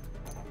 1.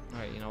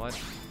 Alright, you know what?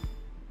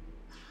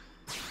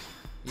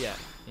 Yeah,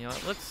 you know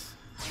what? Let's...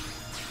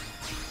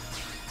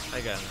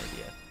 I got an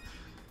idea.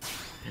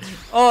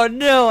 Oh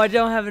no, I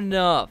don't have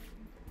enough!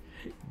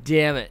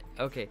 Damn it.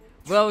 Okay,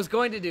 what I was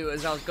going to do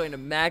is I was going to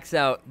max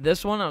out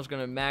this one. I was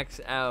going to max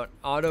out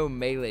auto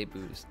melee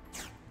boost.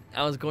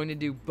 I was going to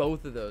do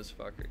both of those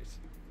fuckers.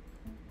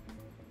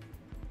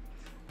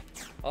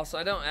 Also,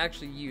 I don't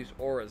actually use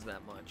auras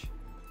that much.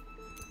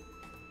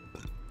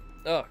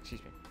 Oh,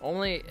 excuse me.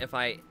 Only if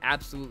I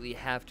absolutely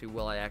have to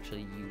will I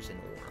actually use an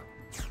aura.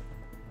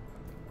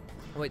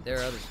 Oh, wait, there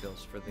are other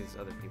skills for these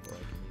other people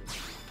I can use.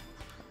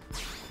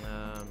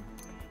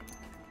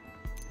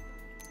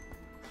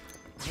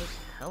 What's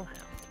Hellhound?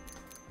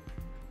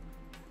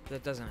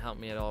 That doesn't help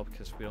me at all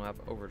because we don't have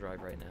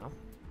overdrive right now.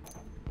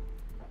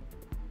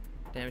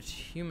 Damage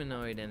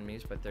humanoid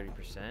enemies by 30%.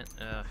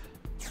 I'm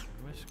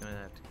just gonna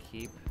have to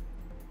keep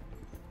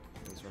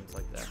these ones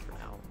like that for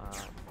now.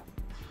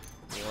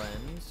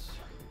 Lens.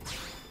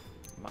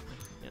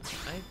 Yeah,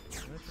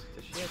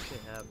 does she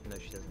actually have? No,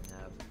 she doesn't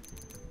have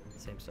the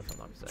same stuff on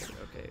the opposite side.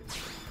 Okay. So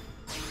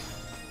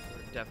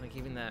we're definitely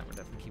keeping that. We're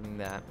definitely keeping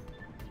that.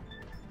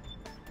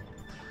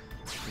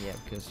 Yeah,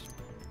 because.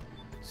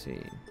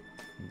 See.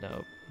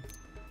 Nope.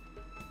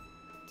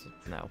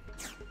 No.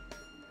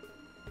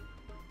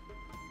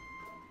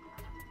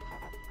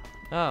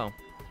 Oh.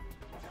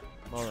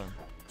 Hold on.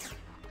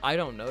 I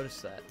don't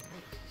notice that.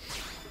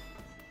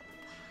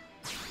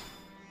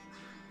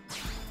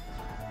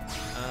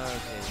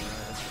 Okay,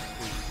 that's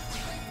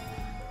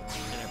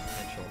inner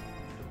potential,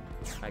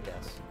 I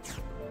guess.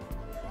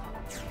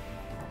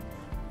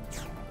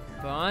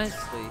 But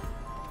honestly,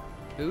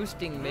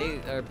 boosting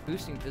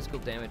boosting physical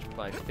damage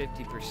by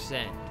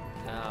 50%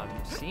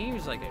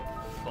 seems like a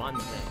fun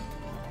thing.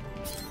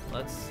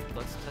 Let's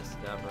test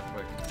it out real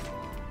quick.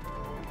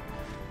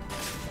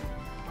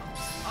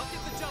 I'll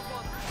get the jump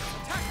on them.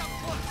 Attack up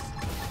close.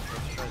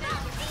 Let's try this.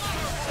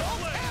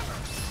 Assault hammer.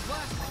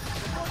 Blast them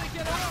before they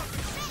get out.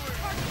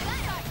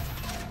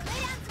 Lay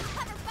down some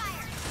cover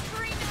fire.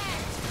 Scream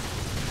edge.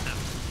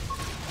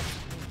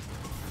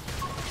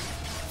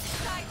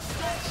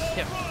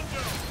 Yeah.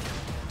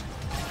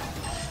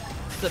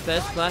 It's the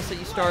best class that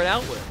you start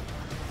out with.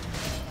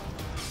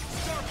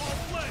 Starfall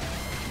flame.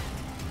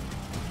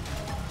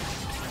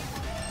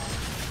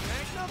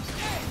 Magnum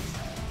edge.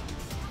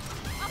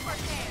 Upper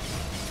hand.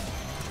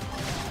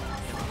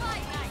 Fly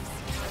nice.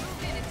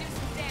 Move in and do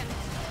some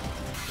damage.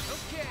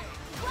 Okay.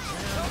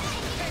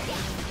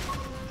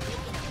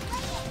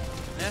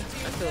 Yeah,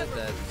 I feel like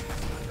that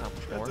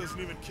accomplished That more.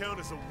 doesn't even count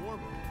as a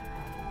warm-up.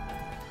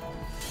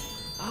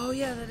 Oh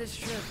yeah, that is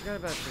true. I forgot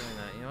about doing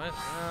that. You know what?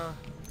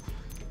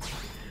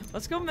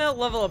 Let's go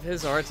level up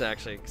his arts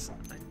actually, 'cause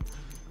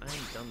I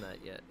haven't done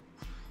that yet.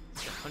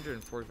 It's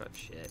 145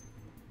 shit.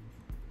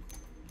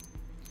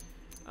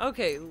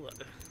 Okay, look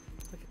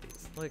at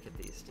these. Look at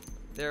these.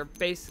 They're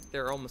basic.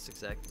 They're almost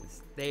exactly.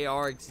 They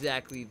are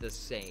exactly the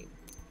same.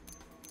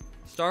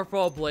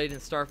 Starfall Blade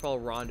and Starfall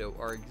Rondo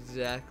are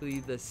exactly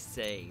the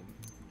same,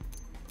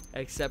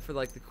 except for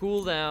like the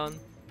cooldown,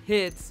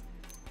 hits,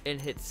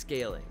 and hit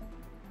scaling.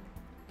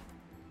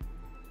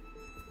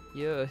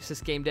 Yo, is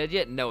this game dead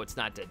yet? No, it's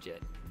not dead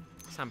yet.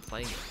 Because I'm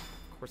playing it.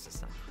 Of course it's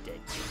not dead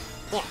yet.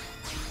 Fuck.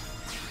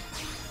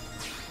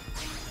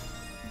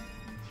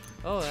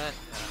 Oh, that.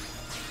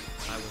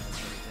 I wasn't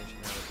paying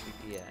attention. That was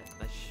creepy.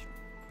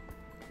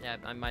 Yeah,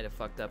 I might have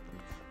fucked up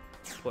and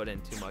put in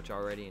too much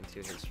already into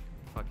his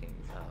fucking,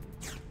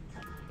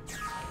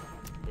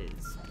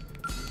 his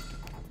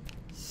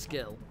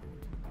skill.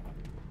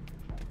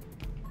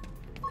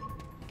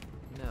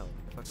 No,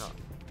 fuck off.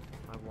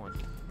 I want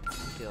to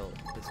kill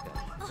this guy.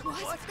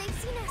 What? They've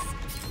seen us.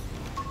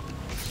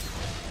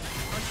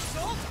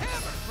 Assault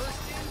hammer.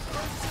 First in,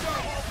 first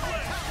Starfall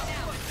flame.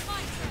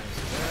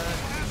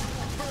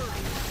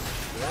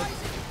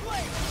 Rising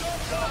flame.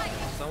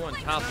 Someone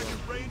topple him.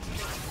 Range and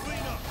let's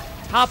clean up.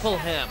 Topple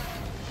him!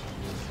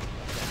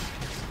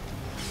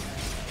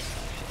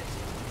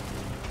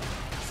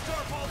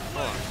 Starfall Hold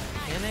flame. on.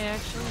 Can they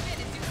actually?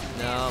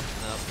 Nope,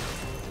 nope.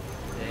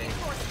 They...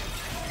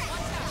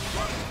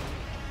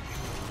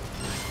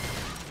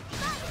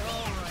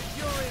 Alright,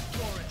 you're in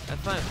for it. I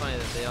find it funny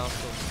that they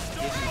also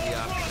give you the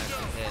option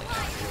to hit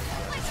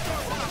afterwards.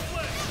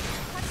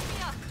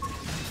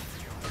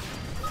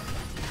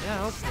 Yeah,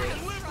 hopefully.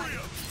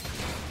 Equilibrium.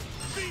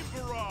 Beam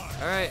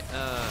barrage. Alright,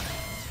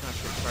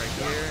 concentrate right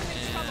here,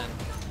 and...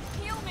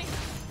 Heal me.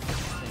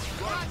 Rising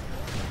flame.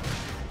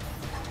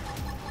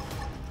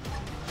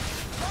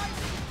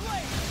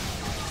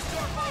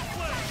 Starfall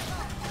flame.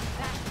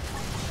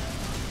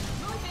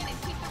 Move in and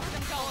keep the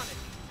rhythm going.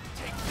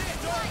 Take this.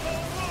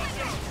 Starfall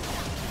rondo.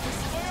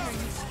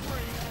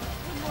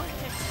 One more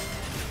hit.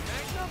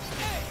 Magnum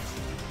edge.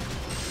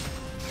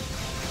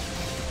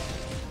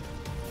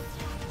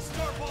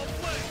 Starfall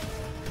flame.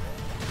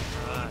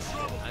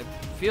 I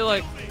feel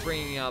like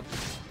bringing up...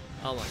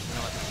 Oh, look, you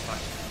know what?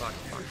 Fuck.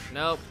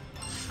 Nope.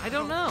 I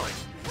don't know.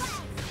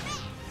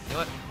 You know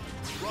what?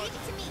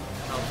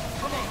 Oh.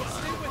 Come on,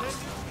 stay with it.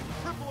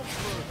 Triple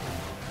approved.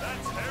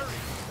 That's Harry.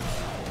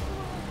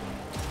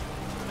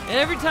 And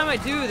every time I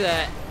do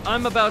that,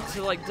 I'm about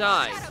to, like,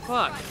 die.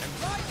 Fuck.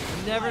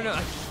 I never know.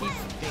 I keep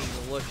being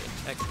to look and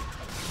check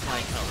my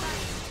health.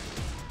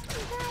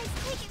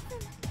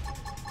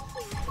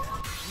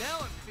 Now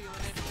I'm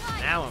feeling it.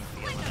 Now I'm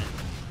feeling it.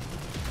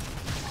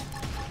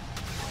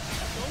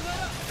 Don't let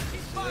up. Keep Do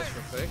this firing.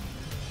 real quick.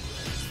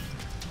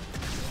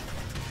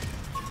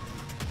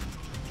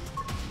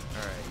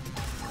 Alright.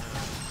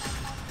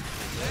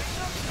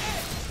 Magnum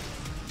edge.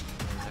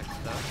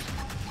 Next up,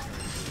 we're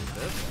gonna do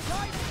this.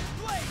 Rising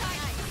flame.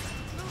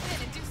 Move in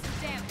and do some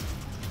damage.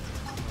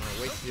 I'm gonna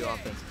wait to do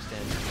offensive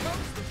standing.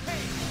 Comes the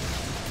pain.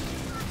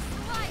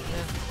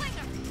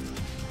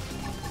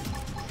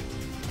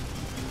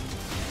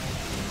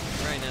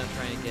 Right now,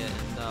 trying to get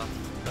enough,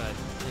 but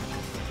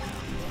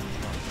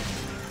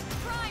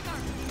Primer.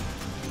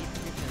 keep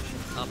your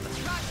tension up.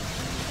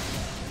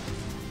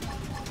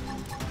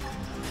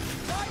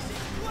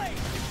 Rising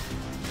flame.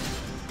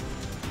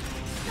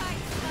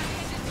 Side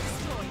engine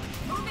destroyed.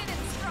 Move in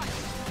and strike.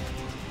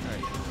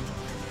 Alright.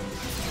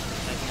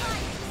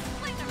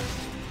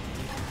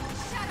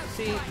 Shadow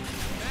See, strike.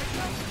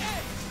 Magnum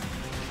edge.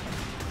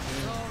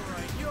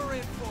 Alright, you're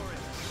in for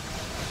it.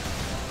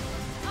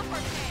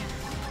 Upper hand.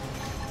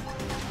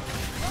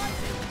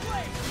 Rising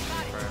flame.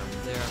 Got it.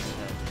 there I'm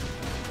dead.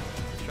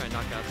 Let's try and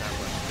knock out that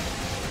one.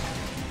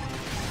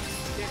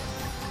 Here.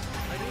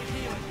 I need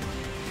healing.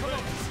 Come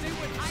on, stay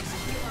with me. I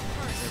should heal up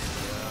first.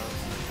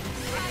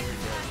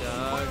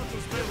 Doug.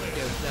 Here we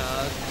go,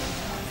 Doug.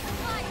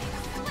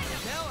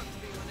 Now I'm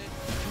feeling it.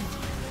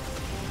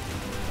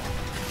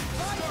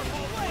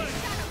 Starfall flame.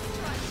 Shadow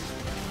strike.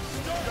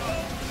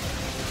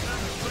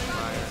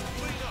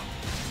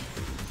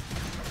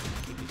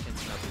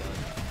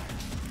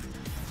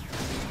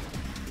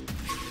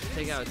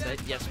 take out its head?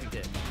 Yes, we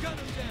did. Gun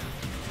him down.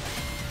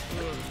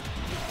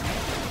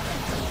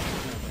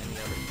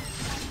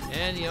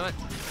 And you know what?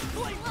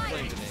 Flame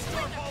grenade.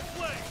 Starfall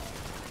flame.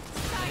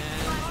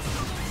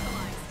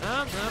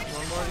 And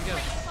one more to go.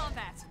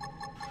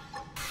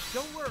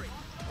 Don't worry.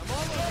 I'm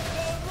all over.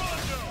 Starfall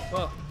rondo.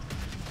 Whoa.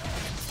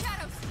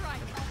 Shadow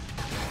strike.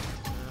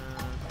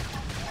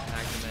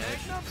 Back to the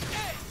edge. Magnum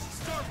edge.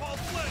 Starfall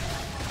flame.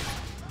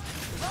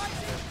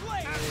 Rising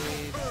flame.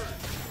 Astral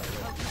purge.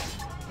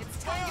 It's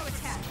time to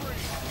attack.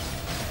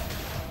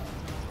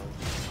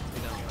 We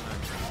don't want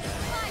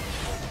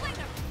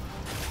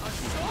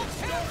Assault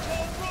hammer.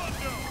 Starfall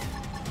rondo.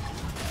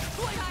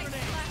 Flame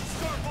grenade.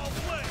 Starfall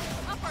flame.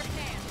 Upper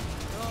hand.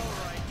 All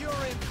right,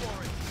 you're in for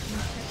it.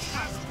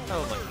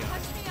 Oh my god.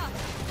 Touch me up.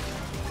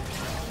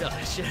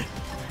 Gosh.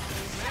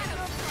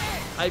 Magnum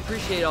edge. I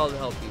appreciate all the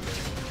help you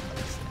give.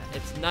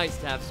 It's nice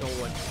to have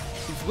someone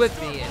who's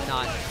with me and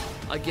not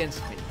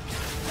against me.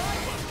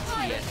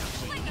 TNT.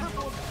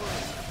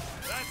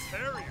 That's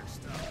Harrier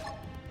stuff.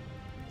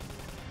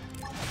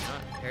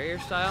 Harrier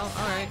style?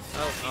 Alright.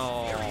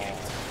 Oh.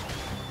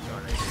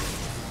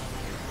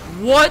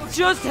 What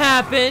just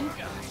happened?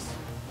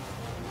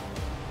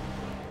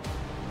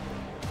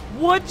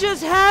 What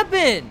just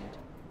happened?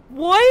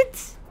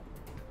 What?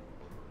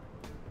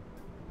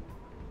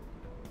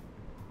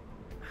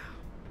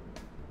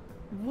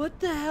 What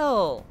the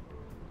hell?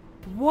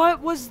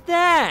 What was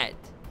that?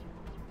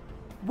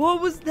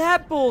 What was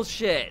that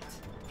bullshit?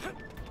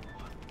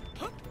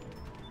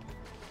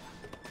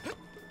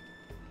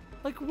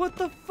 Like, what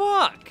the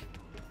fuck?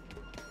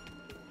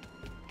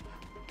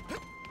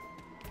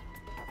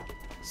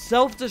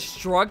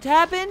 Self-destruct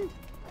happened?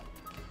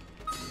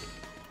 Oh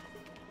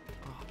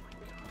my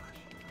gosh.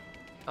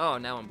 Oh,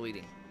 now I'm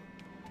bleeding.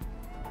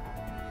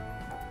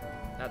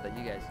 Not that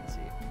you guys can see.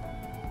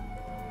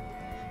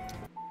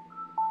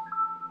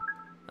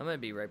 I'm gonna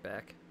be right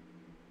back.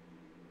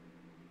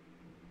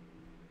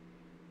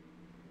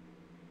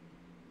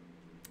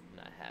 I'm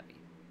not happy.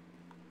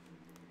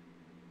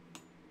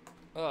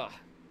 Ugh.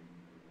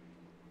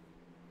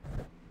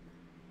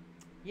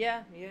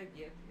 Yeah,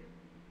 nothing's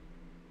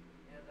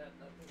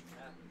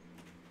happened.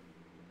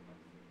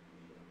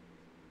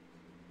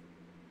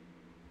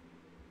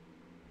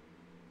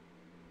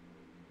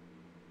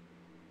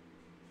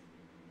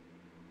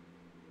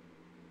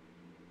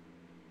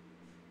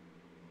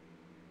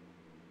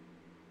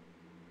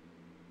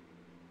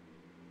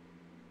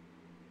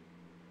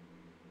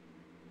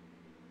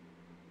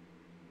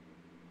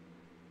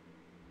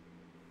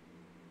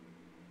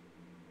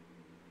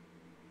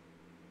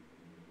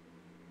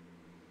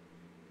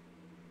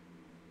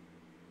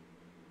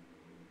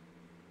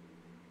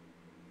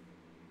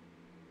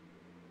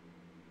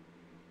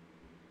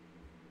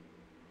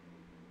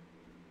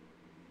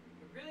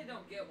 I really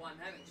don't get why I'm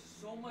having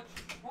so much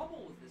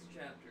trouble with this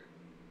chapter.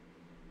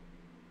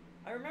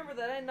 I remember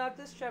that I knocked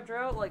this chapter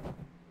out like...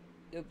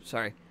 Oops,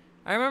 sorry.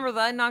 I remember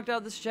that I knocked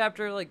out this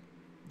chapter like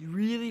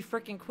really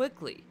freaking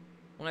quickly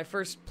when I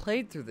first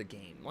played through the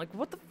game. Like,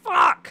 what the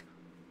fuck?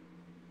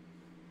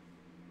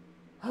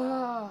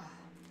 I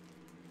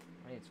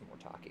need some more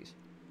Takis.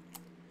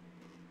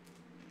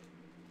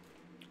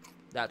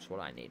 That's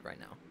what I need right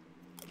now.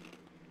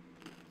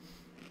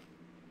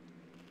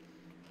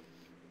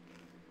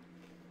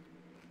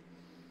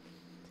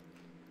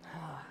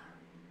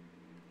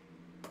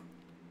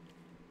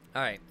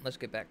 Alright, let's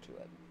get back to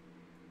it.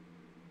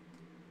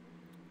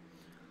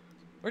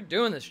 We're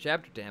doing this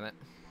chapter, damn it.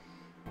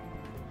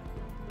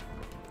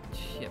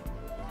 Yep.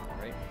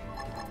 Alright.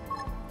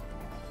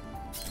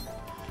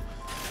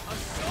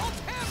 Assault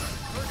hammer.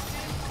 First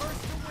in,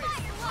 first to win.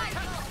 I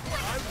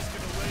was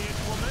gonna lay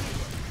into him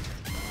anyway.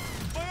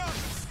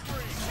 Biotic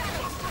spring.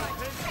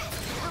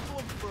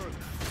 Cripple him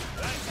further.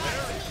 That's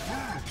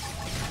Harrier.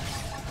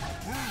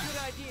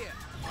 Good idea.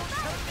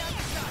 Cut down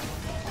the shot.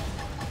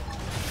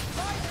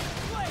 Rising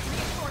flame.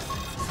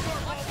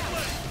 Starfall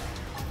flame.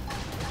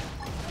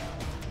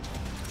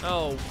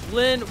 Oh,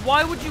 Lynn,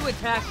 why would you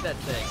attack that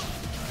thing?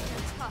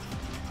 Tough.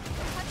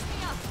 Touch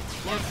me up.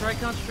 Yeah, try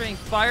concentrating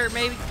fire,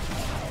 maybe?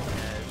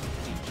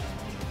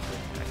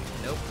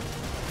 Nope.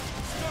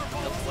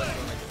 Nope, what am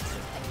I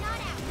doing?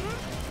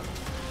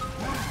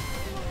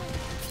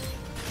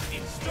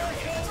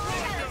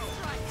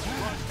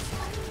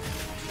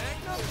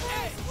 Magnum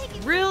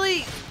edge. Really?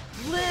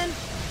 Lynn?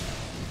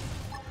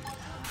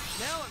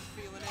 Now I'm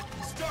feeling it.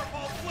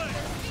 Starfall flame.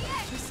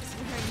 This is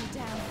wearing me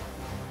down.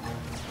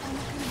 I'm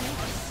not gonna make it.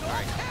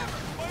 Assault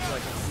hammer.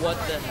 Like, what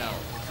the hell?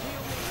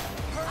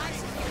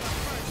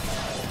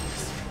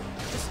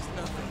 This is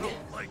nothing. I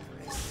don't like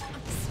this.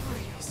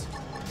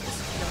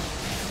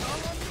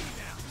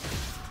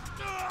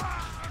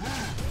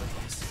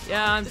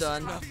 Yeah, I'm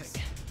done.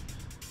 Nothing.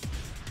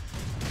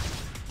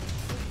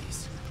 Please.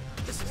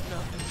 This is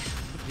nothing.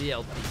 The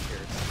LP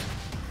curse.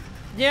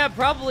 Yeah,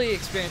 probably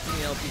experiencing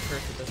the LP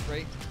curse at this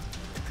rate.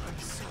 I'm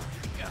sorry,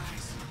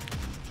 guys.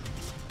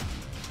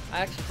 I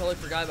actually totally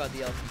forgot about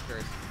the LP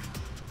curse.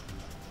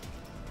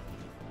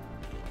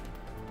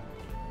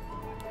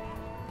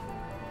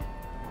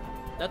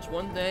 That's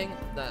one thing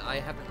that I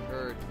haven't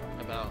heard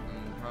about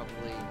in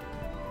probably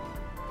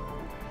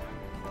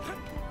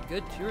a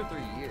good 2 or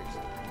 3 years,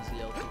 is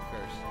the LP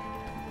curse.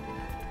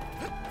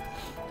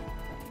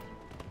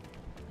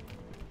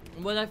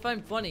 And what I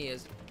find funny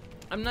is,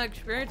 I'm not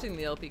experiencing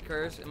the LP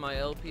curse in my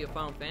LP of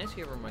Final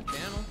Fantasy over on my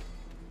channel.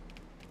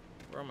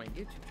 Or on my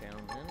YouTube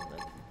channel, man.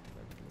 That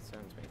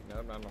sounds me.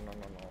 No.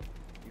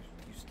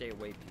 You stay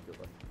away,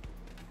 Pigula.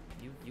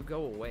 You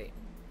go away.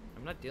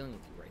 I'm not dealing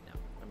with you right now.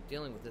 I'm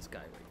dealing with this guy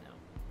right now.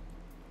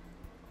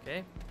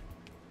 Okay?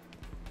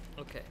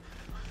 Okay.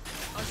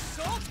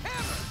 Assault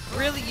hammer!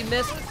 Really, you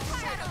missed it?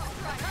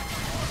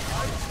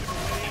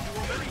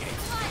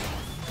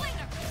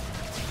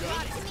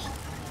 Got it.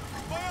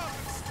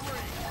 Biotic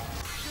screen.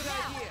 Good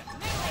idea.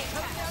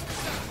 Coming down the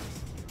sides.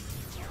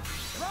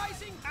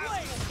 Rising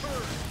blade.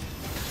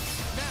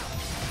 Now,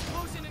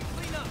 close in and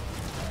clean up.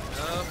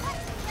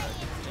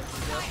 Appendage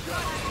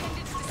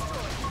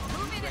destroyed.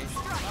 Move in and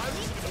strike. I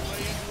was gonna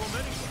lay into him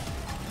anyway.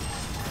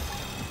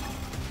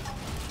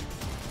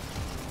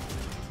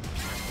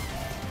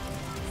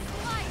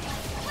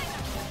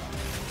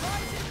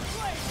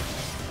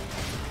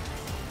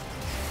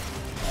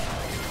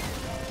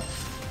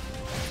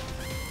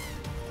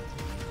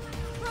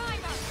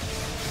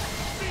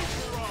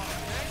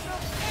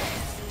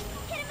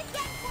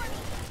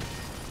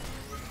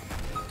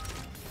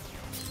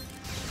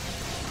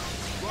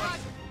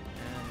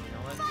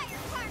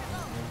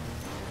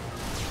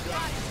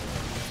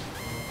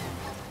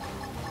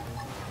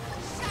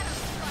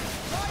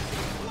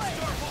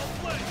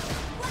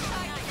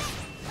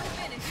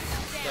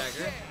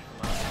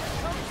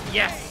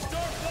 Yes!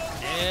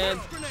 And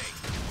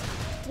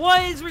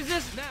what is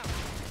resist? Now,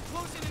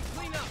 close in and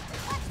clean up.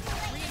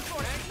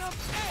 Reinforce.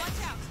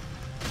 Watch out.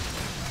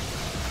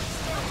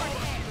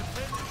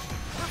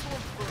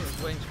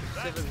 Waiting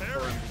specifically for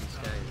these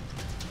guys.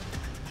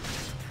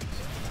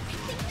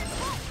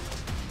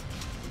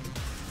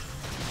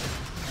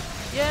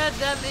 Yeah,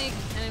 that many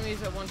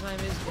enemies at one time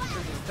is a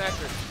contributing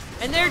factor.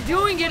 And they're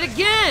doing it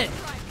again!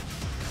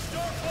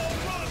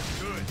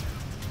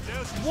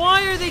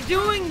 Why are they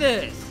doing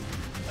this?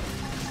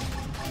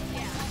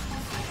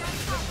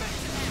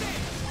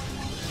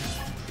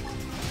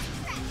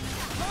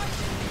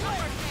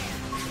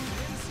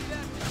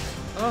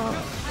 Oh.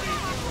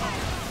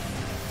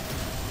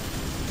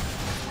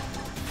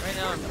 Right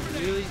now I'm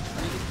really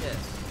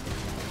pissed.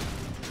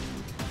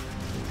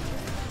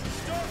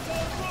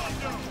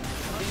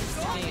 Seems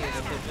to me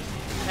that they're just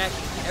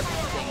attacking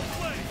everything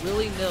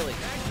willy-nilly.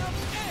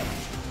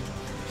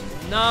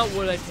 Not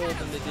what I told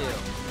them to do.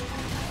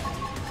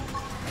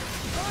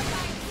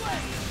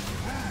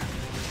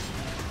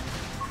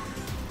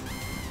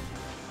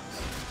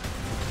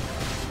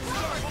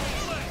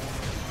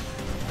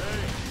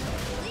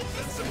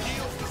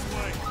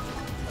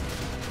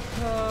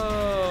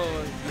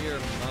 Oh, you're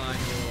mine,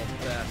 you little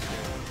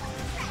bastard.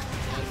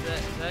 Is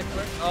that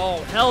correct?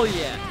 Oh, hell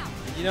yeah.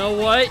 You know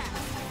what?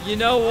 You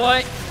know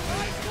what?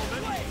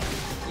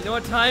 You know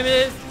what time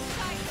it is?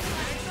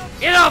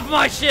 Get off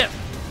my ship!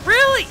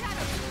 Really?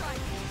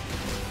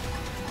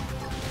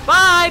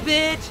 Bye,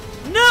 bitch!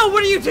 No,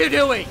 what are you two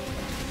doing?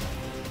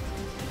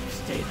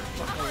 Stay the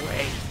fuck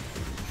away.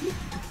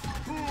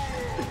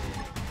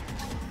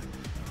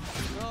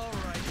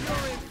 Alright,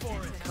 you're in for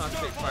it.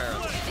 Concentrate fire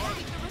on this.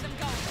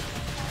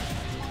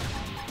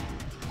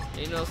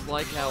 You know, it's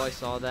like how I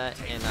saw that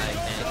and I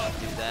managed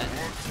to do that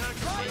and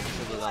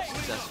pulled it off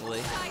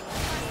successfully.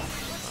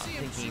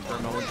 Thinking for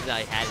a moment that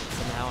I had it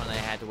somehow and I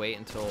had to wait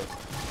until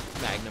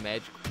Magnum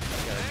Edge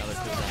got another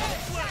cooldown.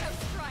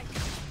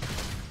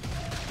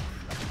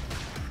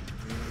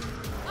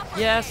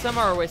 Yeah, some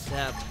are a waste to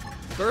have.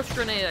 Burst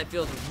Grenade I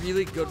feel is a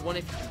really good one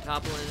if you can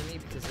topple an enemy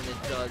because then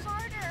it does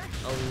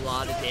a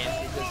lot of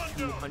damage. It does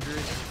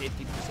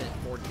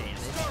 250% more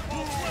damage.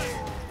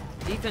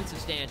 Defensive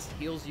Stance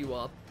heals you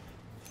up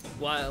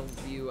while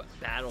you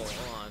battle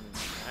on.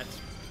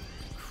 That's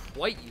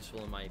quite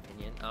useful in my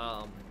opinion.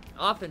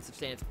 Offensive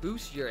Stance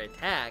boosts your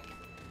attack,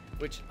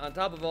 which on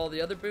top of all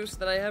the other boosts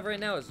that I have right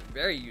now is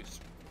very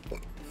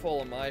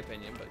useful in my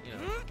opinion, but you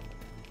know,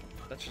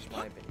 that's just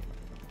my opinion.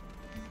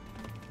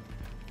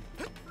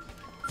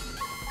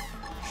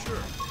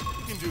 Sure,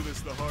 you can do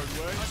this the hard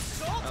way.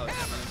 Assault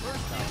hammer.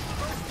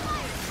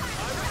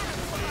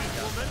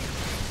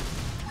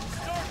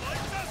 Start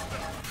like Vesta.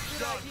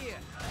 Good idea.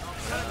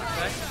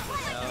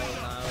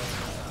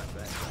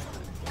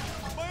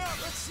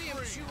 Let's see him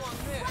chew on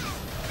this.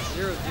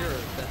 0-0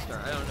 Death Star.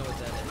 I don't know what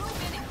that is. Move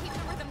in and keep the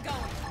rhythm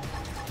going.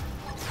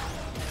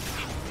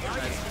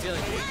 I'm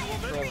feeling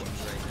control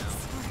right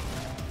now.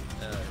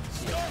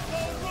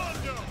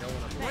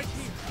 Right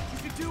here. You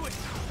can do it.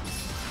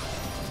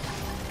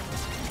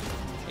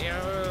 Yeah,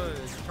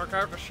 took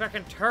out the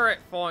second turret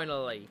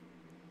finally.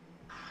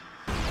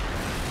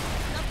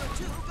 Number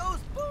 2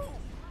 goes boom.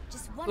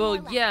 Just one more Well,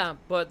 left. yeah,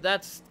 but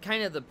that's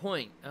kind of the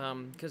point.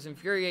 Because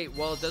Infuriate,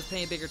 while it does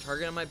paint a bigger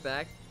target on my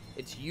back,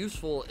 it's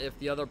useful if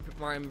the other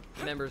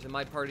members in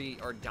my party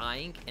are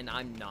dying and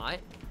I'm not.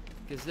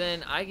 Because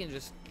then I can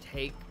just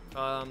take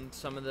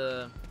some of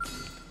the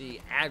the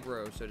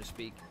aggro, so to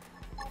speak,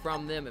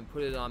 from them and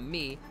put it on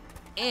me.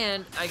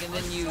 And I can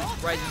then use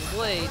Rising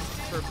Blade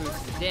for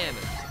boosted damage,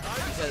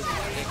 because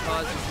it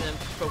causes them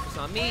to focus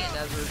on me, and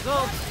as a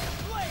result,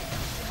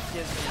 it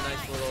gives me a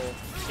nice little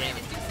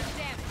damage.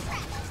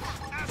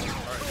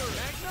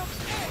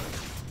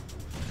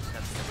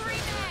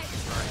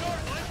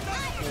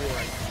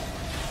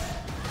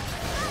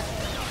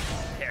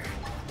 There.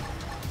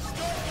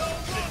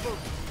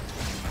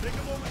 Take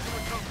a moment to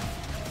recover.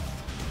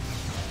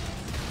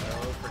 So,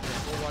 for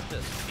example, watch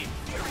this.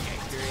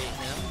 Infuriate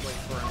him, wait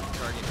for him to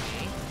target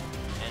me,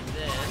 and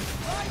then,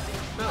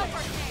 boom,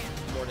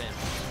 more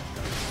damage.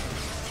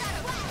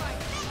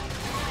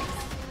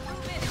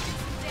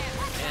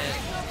 And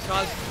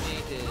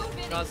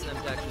it causes them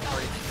to actually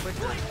target me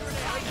quicker. And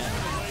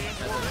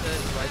as I said,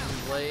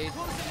 Rising Blade,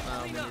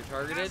 when you're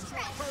targeted,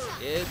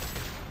 it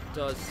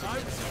does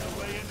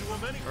significantly,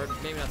 or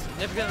maybe not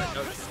significantly.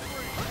 Oh shit!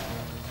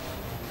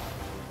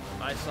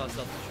 I saw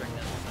self-destruct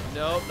that.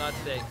 Nope, not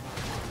today.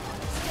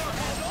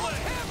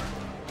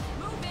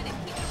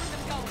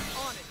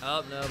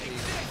 Oh no,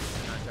 please.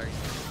 Not targeting.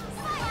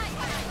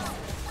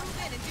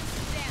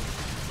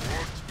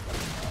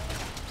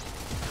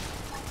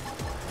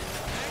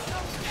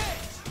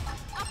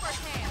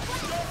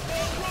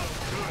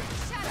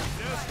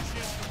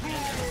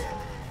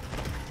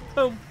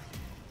 Boom.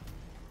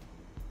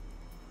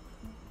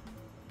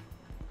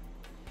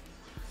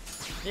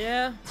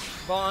 Yeah,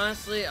 but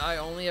honestly, I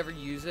only ever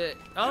use it.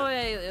 Oh,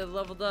 hey, it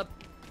leveled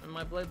up in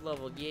my blade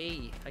level.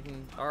 Yay! I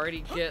can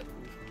already get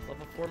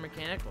level 4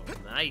 mechanical.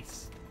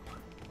 Nice.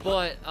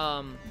 But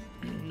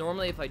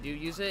normally, if I do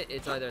use it,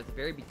 it's either at the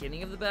very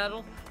beginning of the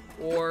battle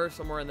or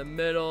somewhere in the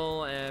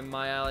middle, and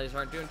my allies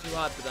aren't doing too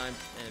hot, but I'm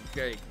in a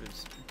very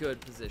good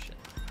position.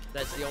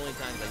 That's the only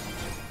time I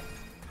use it,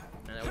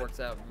 and it works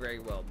out very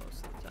well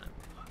most of the time.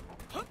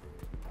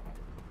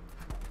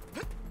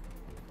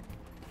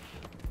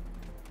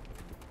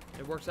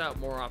 It works out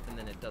more often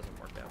than it doesn't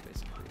work out,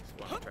 basically, is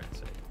what I'm trying to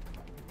say.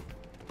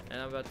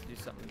 And I'm about to do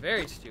something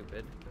very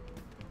stupid.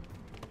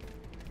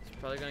 It's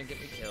probably going to get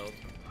me killed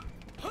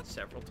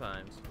several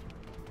times.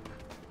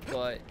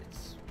 But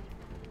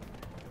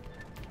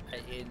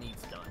it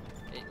needs done.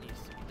 It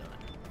needs to be done.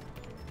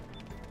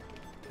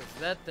 Because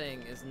that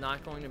thing is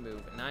not going to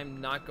move, and I'm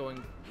not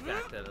going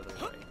back that other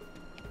way.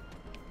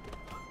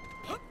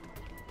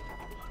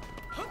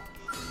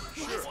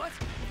 Sure,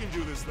 you can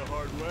do this the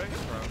hard way.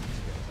 Bro,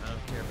 I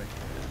don't care about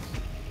your ass.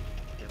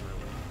 Get my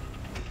way.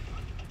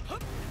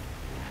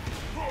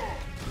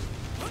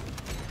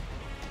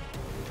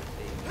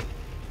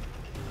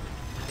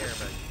 I care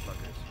about you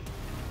fuckers.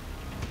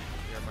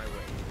 You're my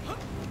way.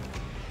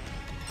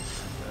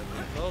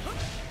 Well,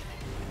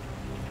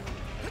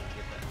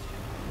 get that.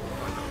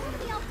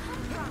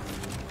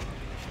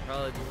 Should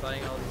probably be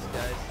fighting all these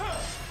guys.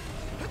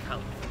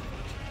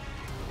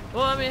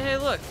 Well, I mean, hey,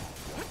 look.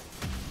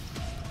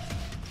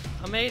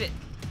 I made it.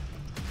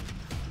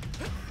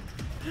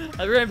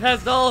 I ran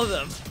past all of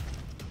them.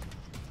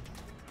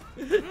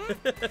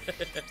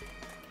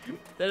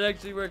 That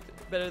actually worked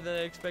better than I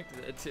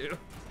expected it to.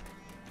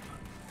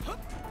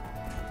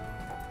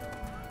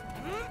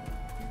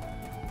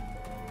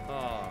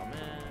 Oh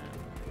man,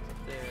 it's up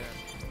there.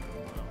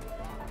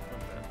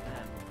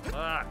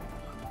 Ah.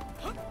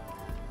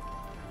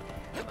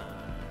 Come on.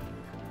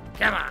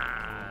 Come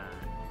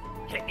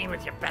on. Hit me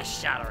with your best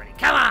shot already.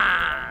 Come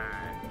on.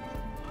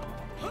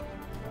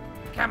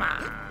 Come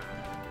on.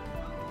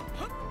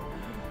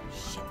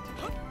 Shit.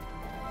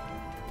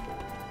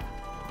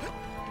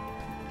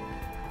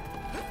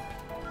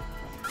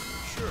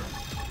 Sure,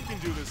 you can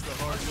do this the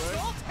hard way.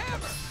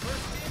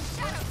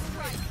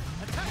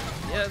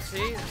 Yeah,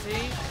 see?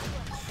 See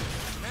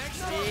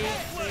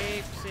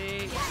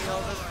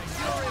all this?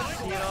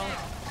 See it all?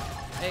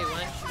 Hey, why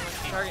don't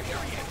you target me?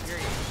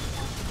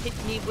 Hit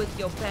me with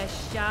your best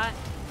shot.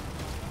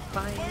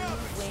 Find a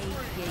way,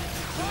 bitch.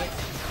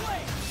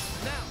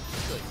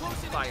 Good.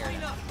 Fire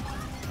now.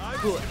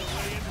 Good.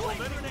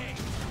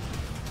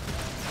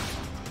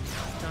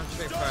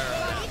 Concentrate fire on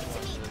that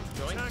one.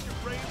 Join.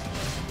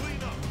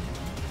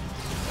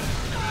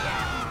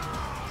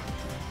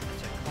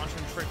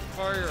 Concentrate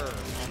fire on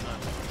that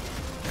one.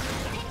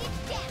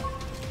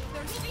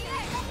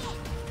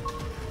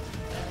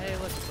 Hey,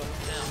 look, it's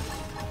almost down.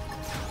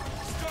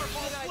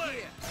 Good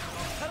idea.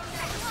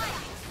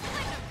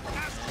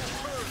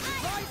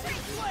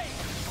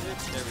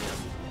 There we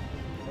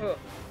go.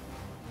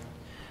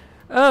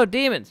 Oh,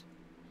 demons.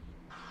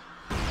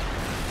 Right,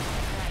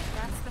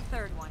 that's the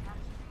third one.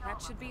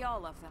 That should be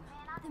all of them.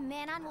 The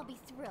Manon will be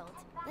thrilled.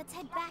 Let's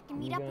head back and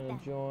meet up with them.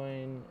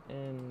 Join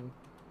in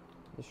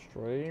the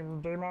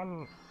stream,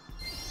 demon.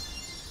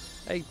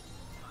 Hey.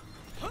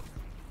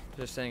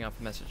 Just sending off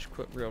a message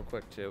real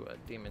quick to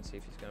Demon, see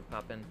if he's gonna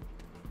pop in.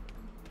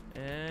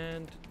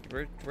 And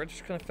we're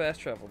just gonna fast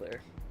travel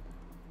there.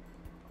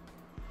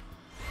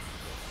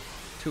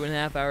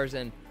 2.5 hours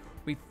in,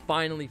 we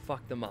finally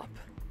fucked them up.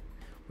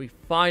 We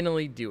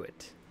finally do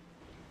it.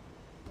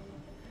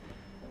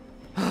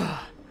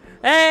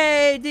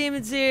 Hey,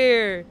 Demon's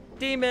here!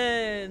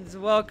 Demons,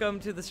 welcome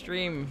to the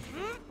stream.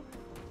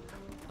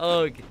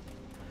 Ugh.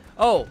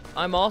 Oh,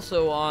 I'm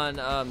also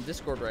on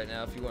Discord right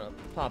now. If you want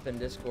to pop in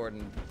Discord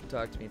and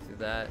talk to me through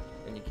that,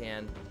 then you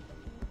can.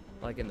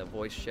 Like in the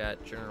voice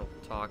chat, general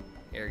talk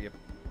area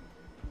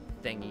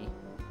thingy.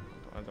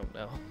 I don't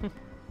know.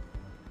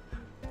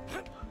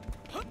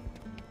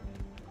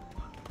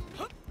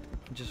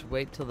 Just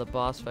wait till the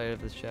boss fight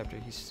of this chapter.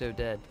 He's so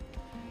dead.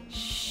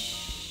 Shh.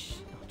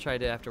 I'll try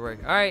to after work.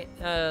 Alright,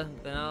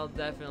 then I'll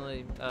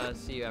definitely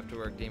see you after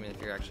work, Demon, if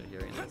you're actually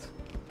hearing this.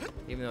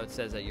 Even though it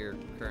says that you're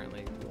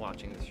currently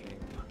watching the stream.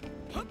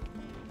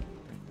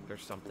 Or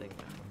something.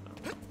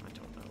 I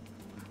don't know.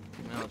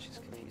 Technology's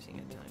confusing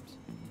at times.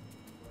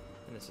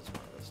 And this is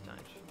one of those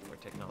times where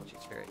technology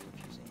is very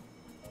confusing.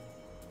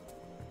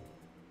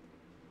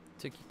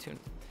 Took you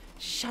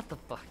Shut the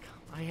fuck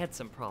up. I had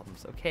some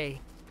problems, okay?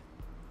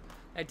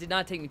 It did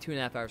not take me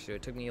 2.5 hours to do it.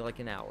 It took me like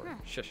an hour. Huh.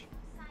 Shush.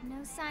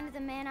 No sign of the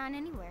man on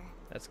anywhere.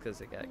 That's because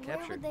they got Where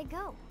captured. would they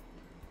go?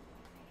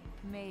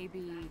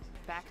 Maybe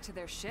back to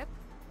their ship?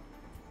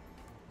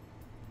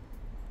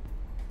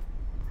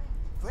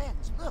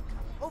 Friends, look,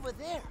 over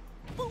there.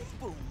 Boom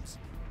booms.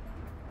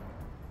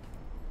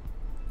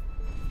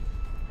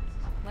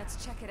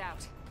 Let's check it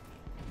out.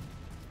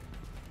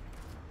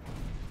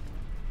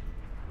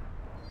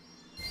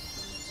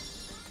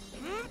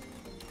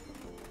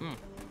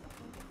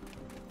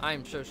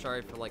 I'm so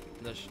sorry for like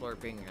the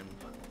slurping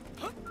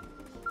and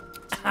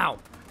ow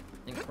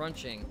and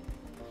crunching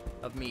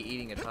of me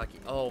eating a Taki.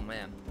 Oh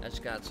man, I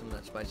just got some of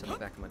that spice on the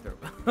back of my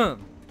throat.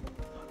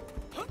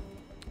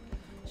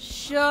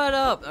 Shut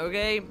up,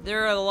 okay?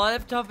 There are a lot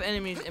of tough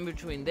enemies in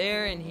between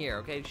there and here,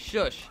 okay?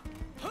 Shush.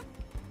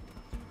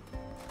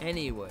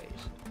 Anyways,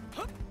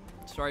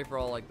 sorry for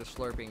all like the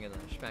slurping and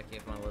the smacking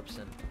of my lips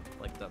and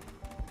like the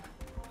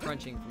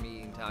crunching from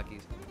me eating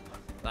Takis.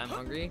 But I'm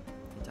hungry.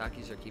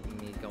 Takis are keeping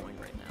me going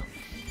right now.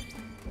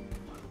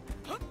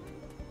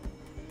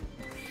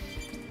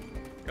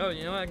 Oh,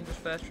 you know what? I can just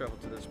fast travel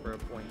to this for a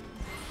point.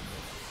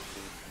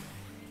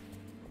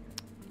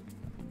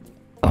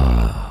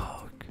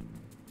 Oh,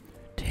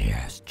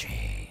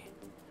 TSG,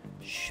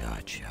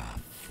 shut your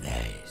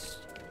face,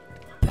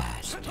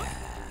 bastard.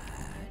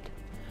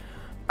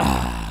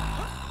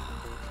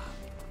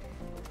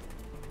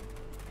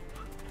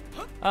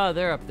 Oh,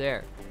 they're up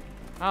there.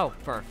 Oh,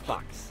 for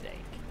fuck's sake.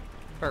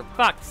 For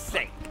fuck's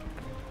sake.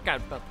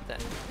 God, about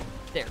that.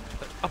 There.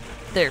 They're up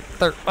there.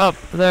 They're up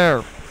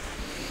there.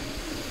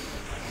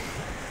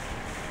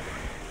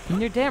 And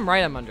you're damn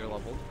right I'm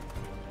underleveled.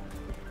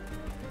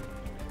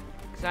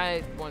 Because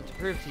I want to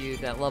prove to you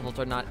that levels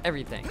are not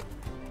everything.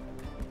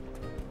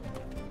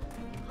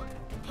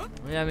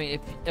 Yeah, I mean,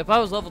 if I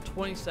was level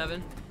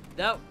 27,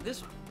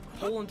 this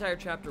whole entire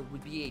chapter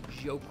would be a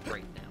joke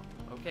right now,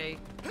 okay?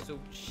 So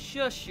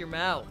shush your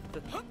mouth.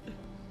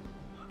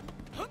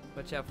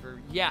 Watch out for,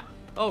 yeah.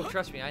 Oh,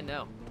 trust me, I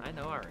know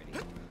already.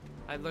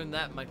 I learned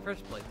that in my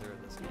first playthrough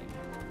of this game.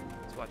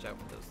 Let's watch out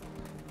for those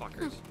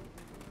fuckers.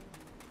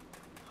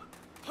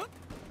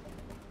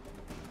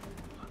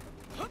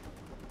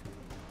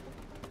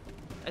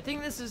 I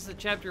think this is the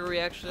chapter where we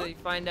actually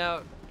find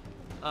out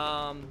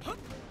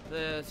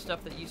the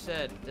stuff that you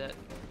said, that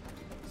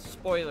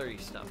spoilery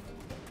stuff.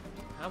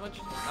 How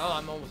much? Oh,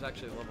 I'm almost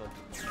actually level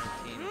 19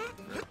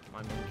 for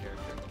my main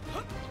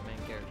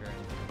character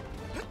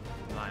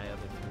and my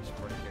other 3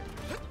 supporting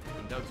characters.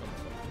 And Doug's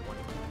almost level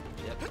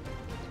 20. Yep.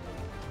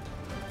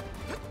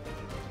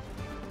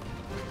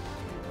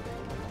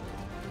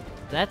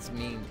 That's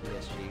mean,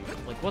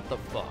 PSG. Like, what the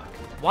fuck?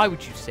 Why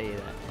would you say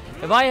that?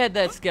 If I had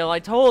that skill, I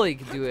totally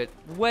could do it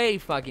way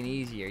fucking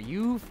easier.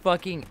 You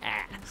fucking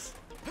ass.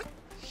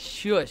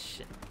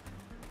 Shush.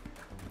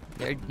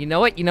 There, you know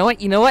what?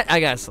 I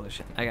got a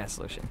solution.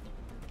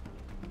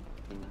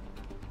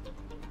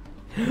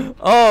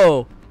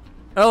 Oh,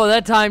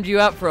 that timed you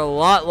out for a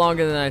lot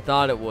longer than I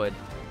thought it would.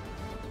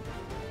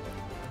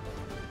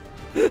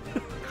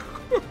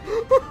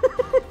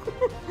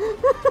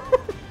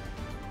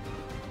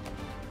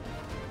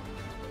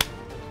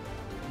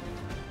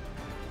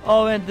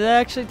 Oh, and did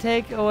that actually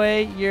take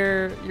away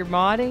your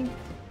modding?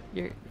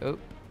 Oh,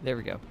 there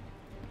we go.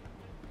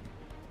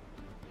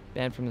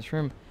 Banned from this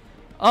room.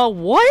 Oh,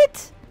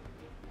 what?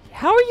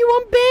 How are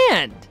you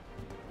unbanned?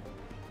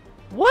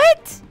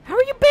 What? How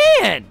are you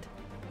banned?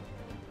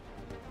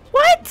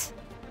 What?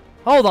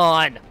 Hold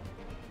on.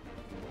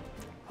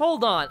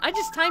 I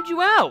just timed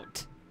you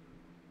out.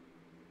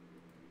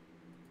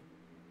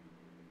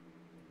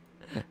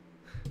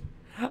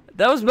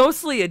 That was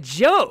mostly a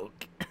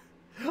joke.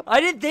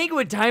 I didn't think it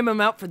would time him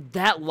out for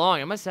that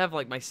long. I must have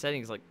like my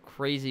settings like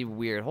crazy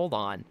weird. Hold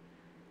on.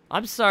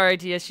 I'm sorry,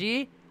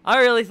 TSG. I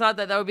really thought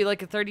that would be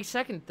like a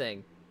 30-second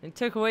thing. And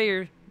took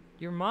away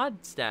your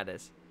mod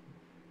status.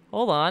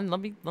 Hold on, let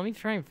me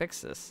try and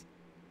fix this.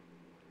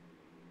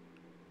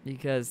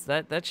 Because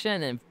that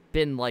shouldn't have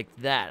been like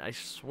that. I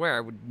swear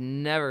I would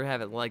never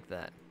have it like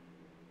that.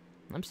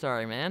 I'm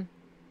sorry, man.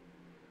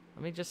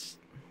 Let me just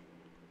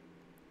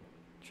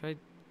try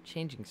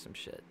changing some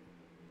shit.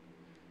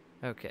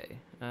 Okay.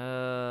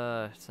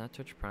 It's not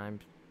Twitch Prime.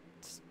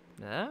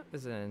 No,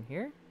 is it in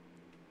here?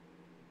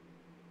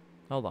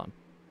 Hold on.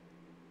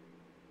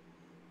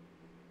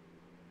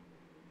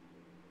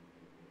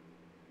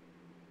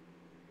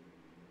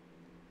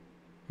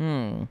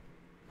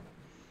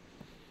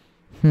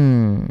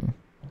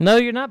 No,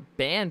 you're not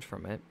banned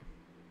from it.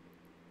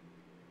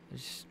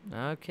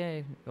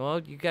 Okay.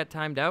 Well, you got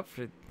timed out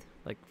for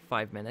like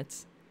 5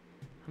 minutes.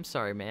 I'm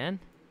sorry, man.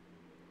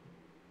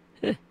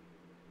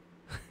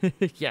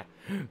 Yeah.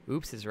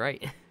 Oops is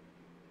right.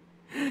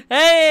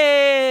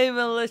 Hey,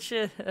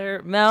 Militia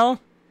or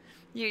Mel.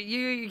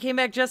 You came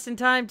back just in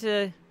time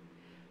to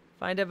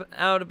find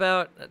out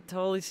about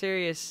Totally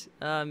Serious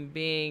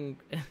being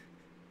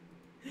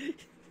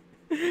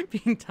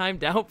being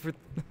timed out for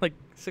like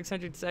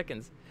 600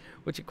 seconds,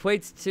 which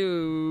equates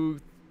to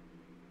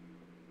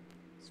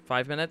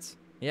 5 minutes.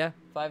 Yeah,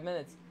 5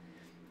 minutes.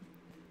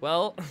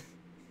 Well,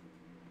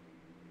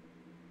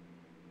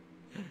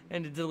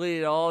 and it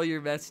deleted all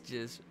your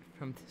messages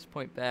from this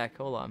point back.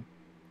 Hold on.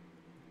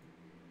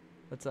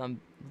 It's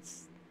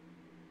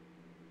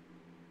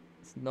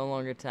no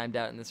longer timed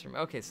out in this room.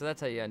 Okay, so that's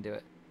how you undo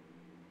it.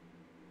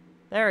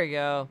 There we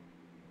go.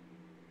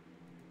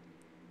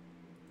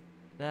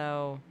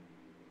 Now,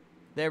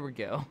 there we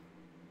go.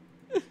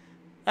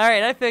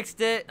 Alright, I fixed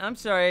it. I'm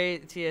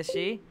sorry,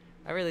 TSG.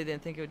 I really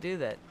didn't think it would do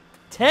that.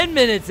 10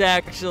 minutes,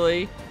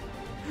 actually.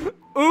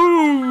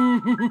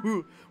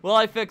 Ooh! Well,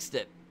 I fixed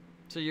it.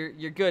 So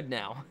you're good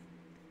now.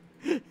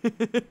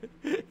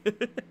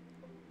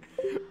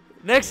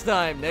 Next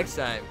time.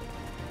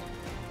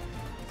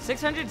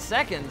 600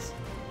 seconds?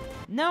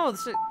 No,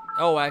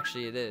 oh,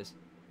 actually it is.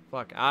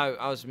 Fuck,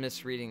 I was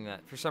misreading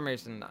that. For some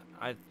reason,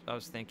 I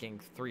was thinking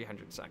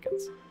 300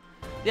 seconds.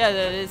 Yeah,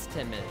 that is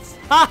 10 minutes.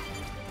 Ha!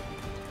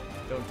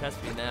 Don't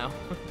test me now.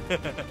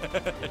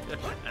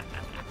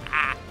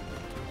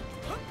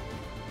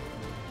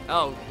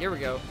 Oh, here we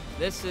go.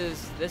 This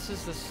is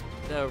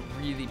the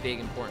really big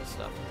important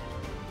stuff.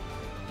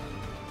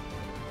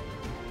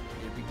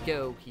 Here we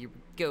go.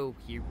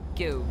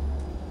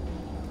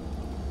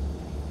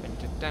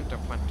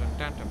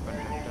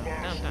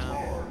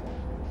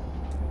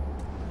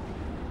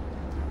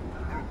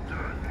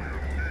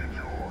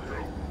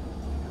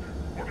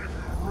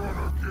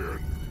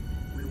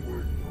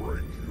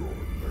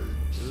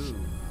 Ooh.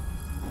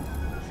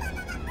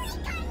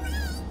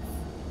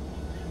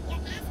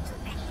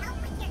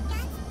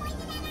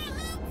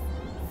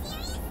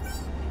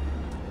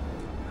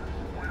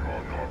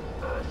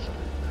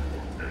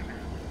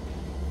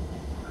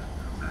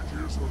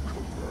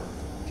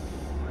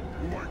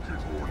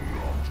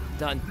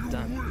 Dun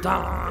dun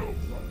dun.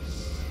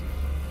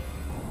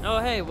 Oh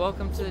hey,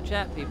 welcome to the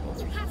chat, people.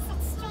 You have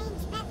such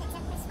strange methods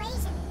of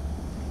persuasion.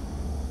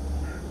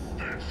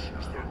 This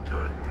is the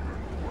game.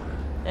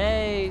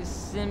 Hey,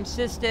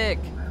 Simsistic.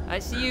 I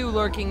see you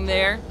lurking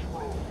there.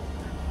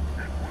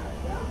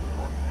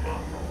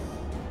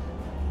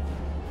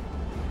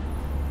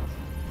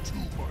 Too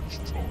much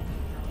talk.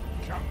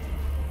 Captain,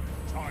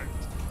 time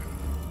to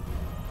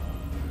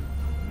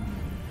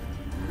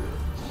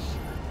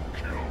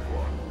kill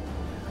one,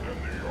 then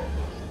the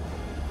others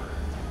will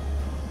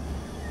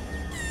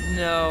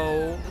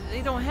No,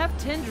 they don't have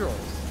tendrils.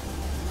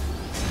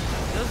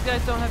 Those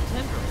guys don't have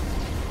tendrils.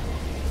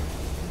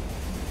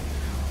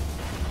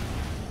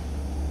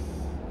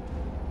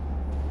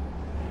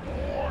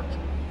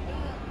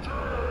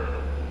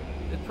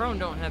 The prone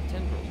don't have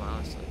tendrils,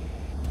 honestly.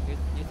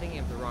 You're thinking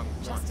of the wrong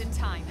one. Just in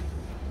time.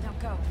 Now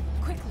go,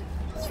 quickly.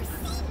 You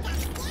saved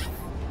us, yes?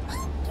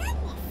 Thank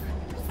goodness.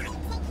 We saw you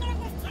take care of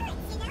those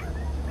turrets, you know?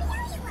 We owe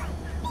you one.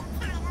 Big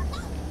time,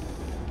 okay?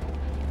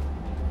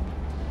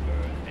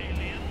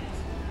 aliens.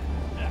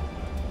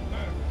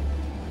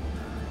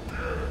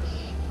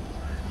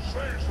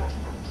 Saves us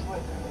the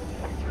trouble of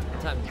hunting them.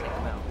 Time to take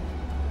them out.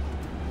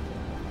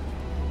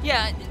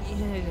 Yeah,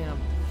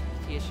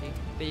 TSG.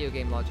 Video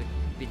game logic.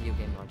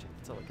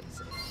 That's all I gotta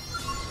say.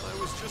 I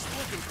was just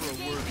looking for a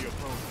worthy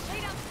opponent.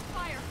 Lay down some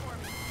fire for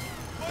me.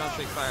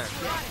 Concentrate fire.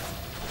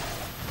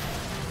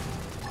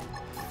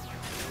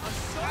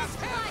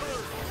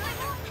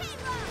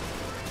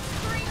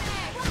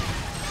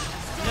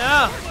 No!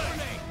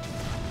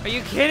 Are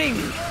you kidding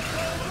me?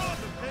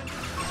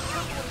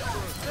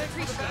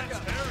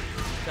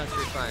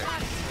 Concentrate fire.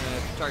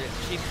 Target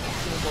cheap.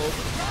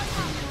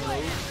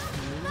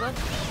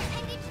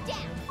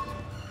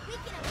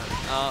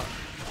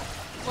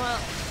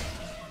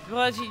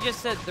 Well, as you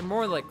just said, they're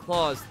more like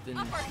claws than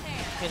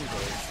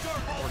tendrils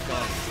or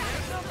guns.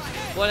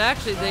 Well,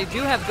 actually, they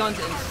do have guns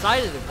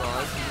inside of the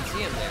claws. You can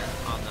see them there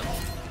on them.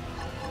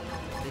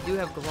 They do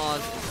have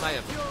claws inside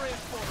of them.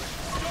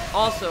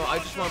 Also, I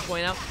just want to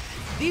point out,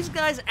 these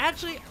guys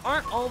actually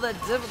aren't all that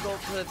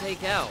difficult to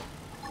take out.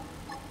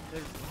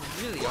 They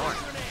really aren't.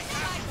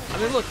 I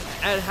mean, look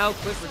at how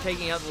quick we're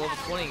taking out the level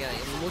 20 guy,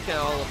 and look at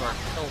all of our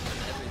health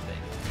and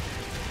everything.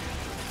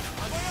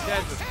 These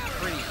guys are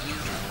pretty easy.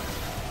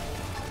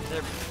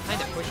 They're kind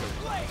of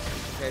pushover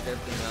compared to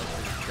everything else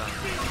we've done.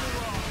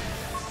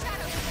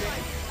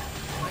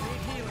 I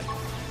need healing.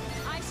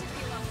 I should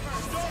heal up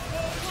first.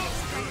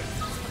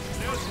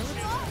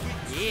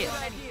 Yeah.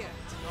 Good idea.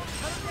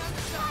 Cut him down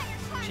to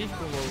size. Chief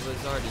Kumova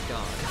is already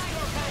gone.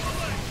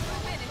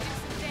 Move in and do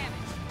some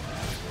damage.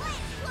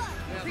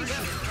 Now remember,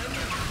 I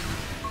need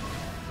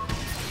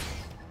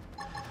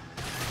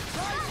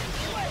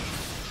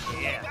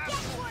Yeah.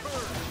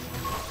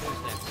 Who's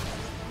next?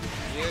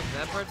 You,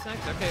 that part's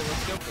next? Okay,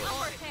 let's go for it.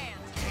 Forward hand.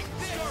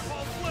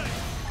 Starfall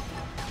Flame!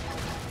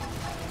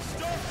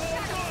 Starfall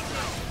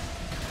Rondo!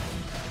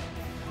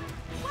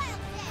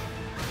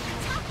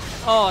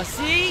 Oh,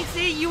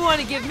 see, you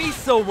want to give me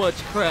so much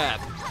crap.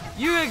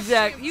 You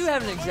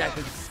haven't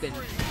exactly been.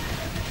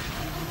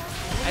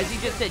 As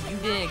you just said, you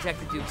didn't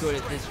exactly do good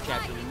at this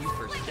chapter when you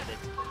first did it.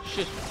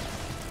 Shit.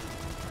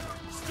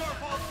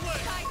 Starfall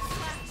Flame!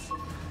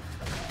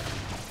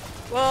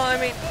 Well, I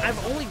mean,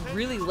 I've only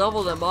really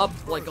leveled them up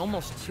like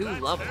almost 2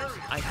 levels.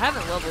 I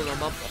haven't leveled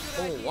them up a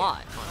whole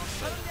lot, honestly.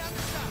 cut him down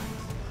to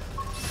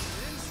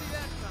size. Didn't see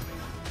that coming.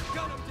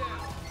 Gun him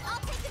down.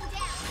 I'll take him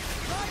down.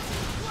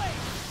 Rising Flame.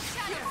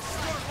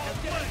 Starfall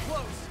getting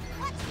close.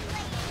 What's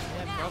playing?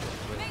 Yeah,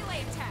 probably.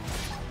 Melee attack.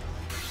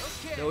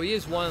 Okay. No, he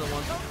is one of the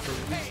ones with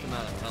the least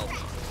amount of health.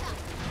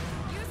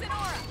 Use an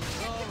aura.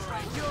 All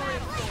right, you're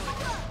in for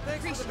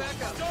it. Thanks for the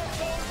backup.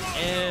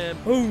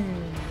 And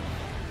boom!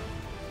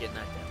 Get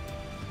knocked down.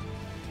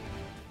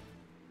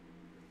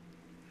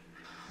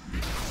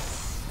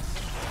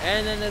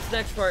 And then this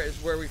next part is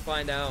where we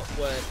find out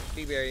what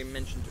B-Berry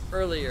mentioned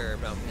earlier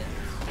about Mittens.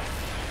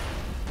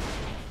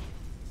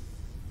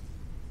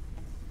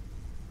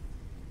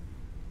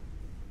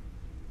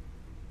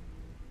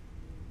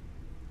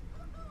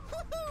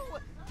 Woohoo!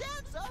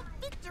 Dance of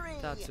victory!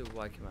 Tatsu,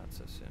 why come out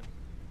so soon?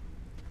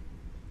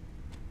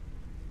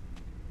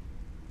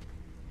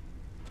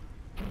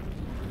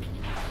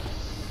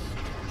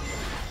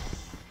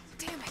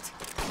 Damn it.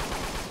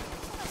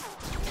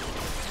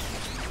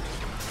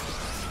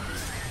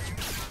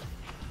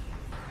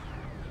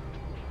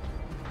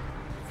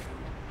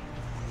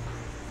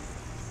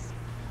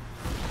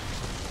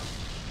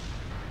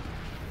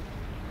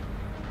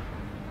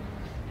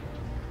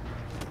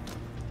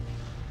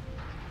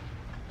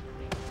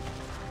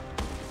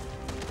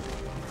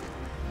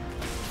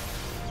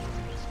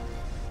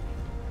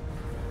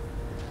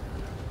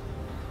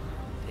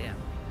 Damn.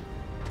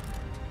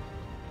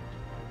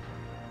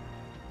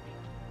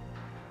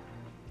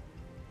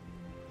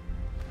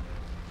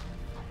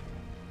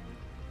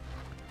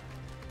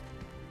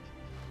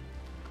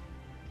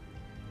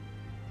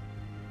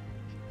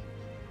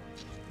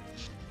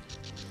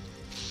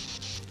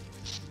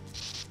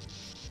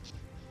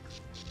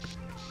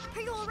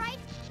 Are you alright?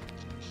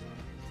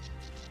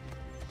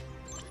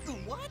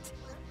 What?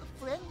 A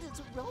friend is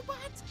a robot?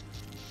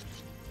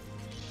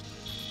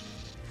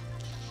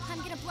 I'm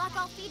gonna block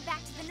all feedback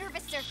to the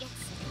nervous circuits.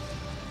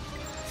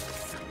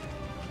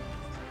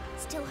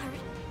 Still hurt?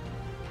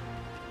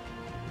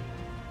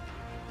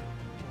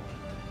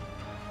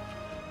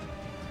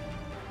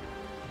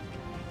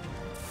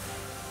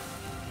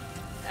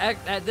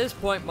 At this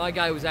point, my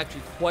guy was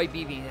actually quite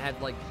beefy and had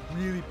like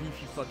really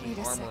beefy fucking Wait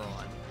a armor second.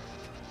 on.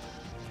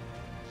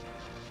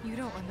 You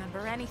don't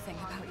remember anything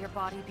about your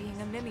body being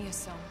a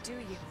mimeosome, do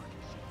you?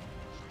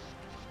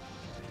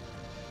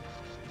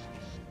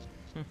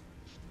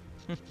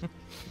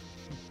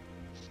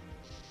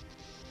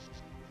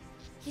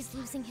 He's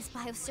losing his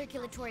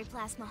biocirculatory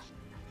plasma.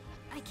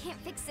 I can't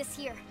fix this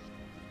here.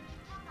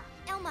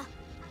 Elma,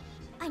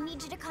 I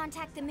need you to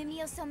contact the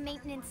Mimeosome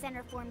Maintenance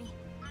Center for me.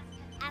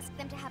 Ask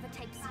them to have a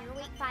Type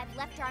 085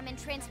 left arm and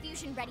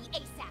transfusion ready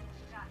ASAP.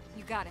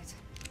 You got it.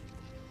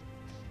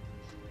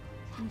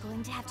 I'm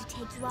going to have to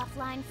take you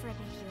offline for a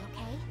bit here,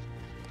 okay?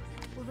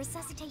 We'll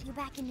resuscitate you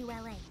back in New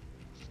LA.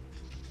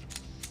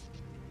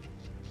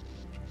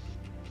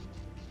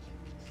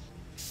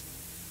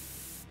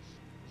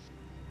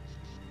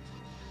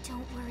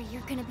 Don't worry,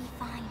 you're gonna be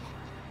fine.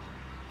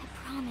 I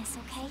promise,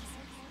 okay?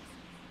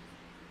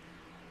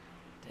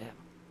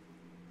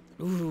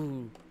 Damn.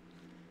 Ooh.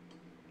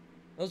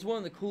 That was one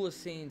of the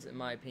coolest scenes, in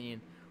my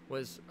opinion,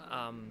 was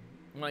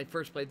when I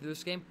first played through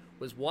this game,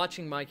 was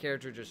watching my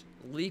character just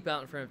leap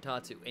out in front of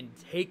Tatsu and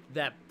take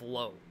that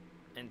blow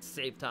and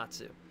save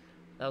Tatsu.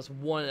 That was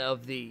one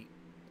of the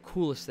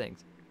coolest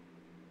things.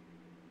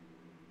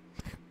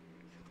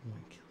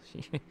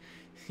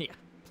 Yeah.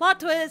 Plot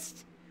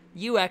twist!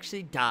 You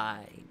actually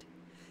died.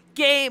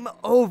 Game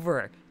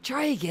over.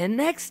 Try again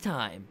next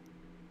time.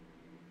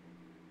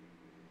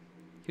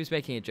 Who's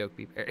making a joke,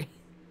 B-Berry?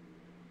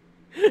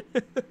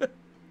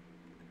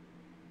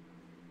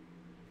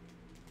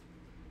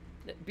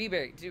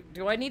 B-Berry,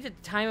 do I need to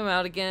time him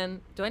out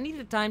again? Do I need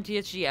to time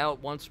TSG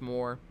out once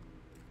more?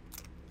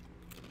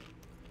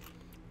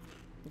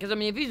 Because, I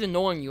mean, if he's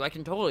annoying you, I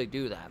can totally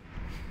do that.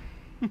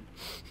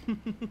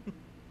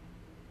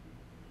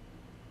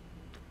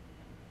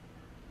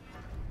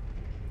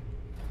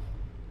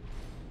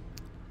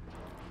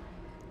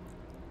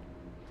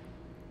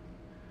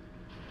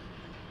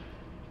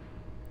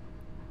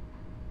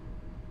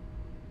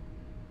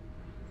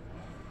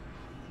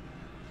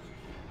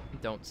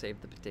 Don't save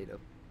the potato.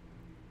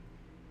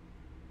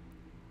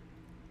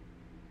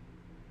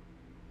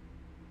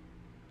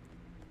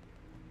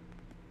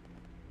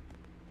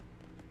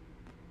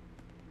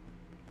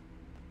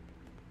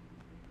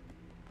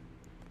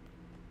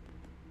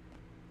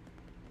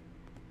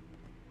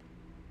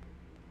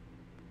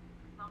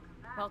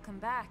 Welcome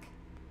back.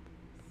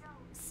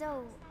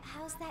 So,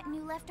 how's that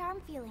new left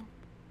arm feeling?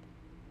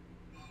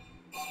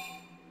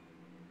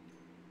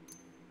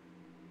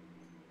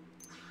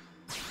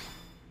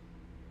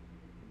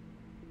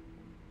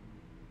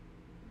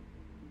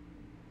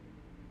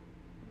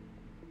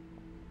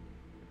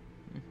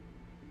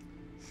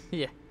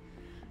 Yeah.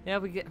 Yeah,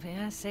 we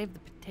gotta save the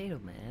potato,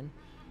 man.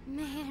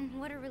 Man,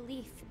 what a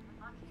relief.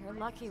 You're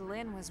lucky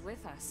Lynn was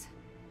with us.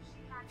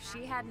 If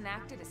she hadn't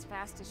acted as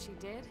fast as she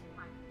did,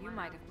 you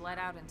might have bled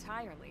out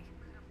entirely.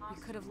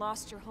 You could have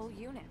lost your whole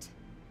unit.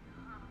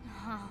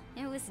 Oh,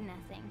 it was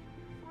nothing.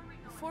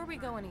 Before we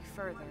go any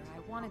further,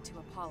 I wanted to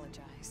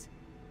apologize.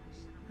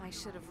 I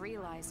should have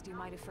realized you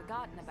might have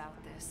forgotten about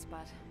this,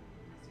 but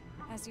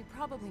as you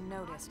probably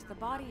noticed, the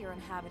body you're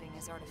inhabiting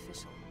is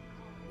artificial.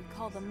 We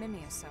call them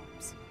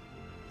mimeosomes.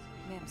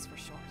 MIMS for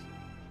short.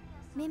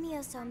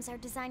 Mimeosomes are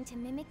designed to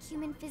mimic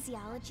human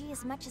physiology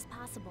as much as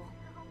possible.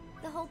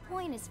 The whole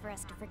point is for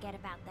us to forget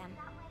about them.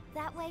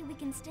 That way we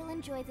can still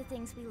enjoy the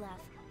things we love,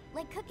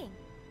 like cooking.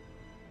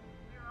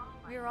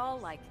 We're all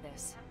like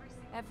this.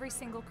 Every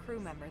single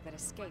crew member that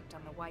escaped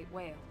on the White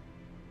Whale.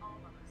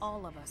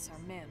 All of us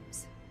are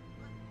MIMS.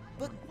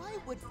 But why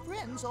would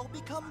friends all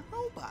become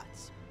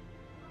robots?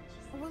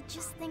 Well,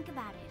 just think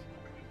about it.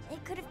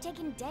 It could have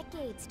taken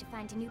decades to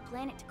find a new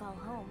planet to call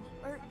home,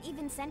 or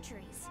even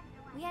centuries.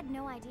 We had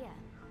no idea.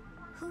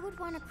 Who would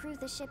want to crew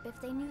the ship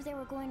if they knew they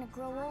were going to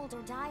grow old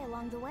or die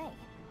along the way?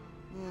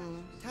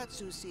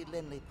 Tatsu see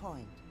Linley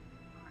point.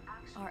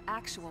 Our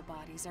actual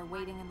bodies are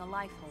waiting in the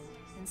lifehold,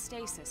 in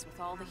stasis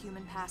with all the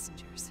human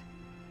passengers.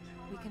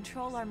 We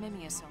control our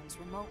mimeosomes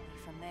remotely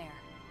from there.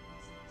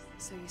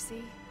 So you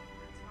see,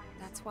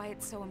 that's why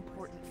it's so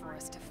important for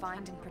us to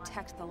find and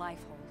protect the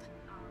lifehold.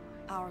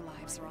 Our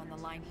lives are on the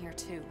line here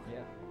too.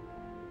 Yeah.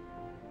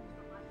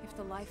 If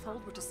the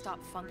lifehold were to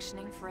stop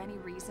functioning for any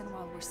reason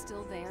while we're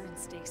still there in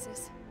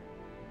stasis,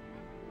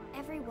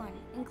 everyone,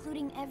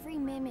 including every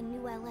MIM in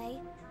New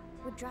LA,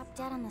 would drop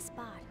dead on the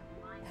spot.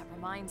 That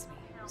reminds me,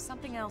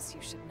 something else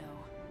you should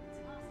know.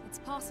 It's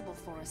possible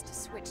for us to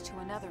switch to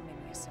another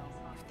mimeosome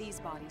if these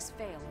bodies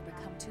fail or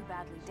become too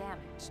badly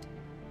damaged.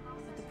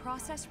 But the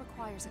process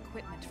requires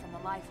equipment from the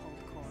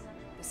Lifehold Core,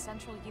 the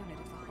central unit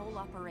of the whole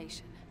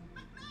operation.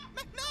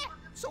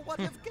 So what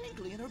if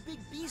Ginkley and her big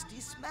beastie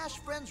smash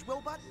Friends'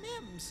 robot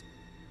MIMS?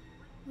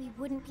 We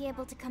wouldn't be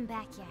able to come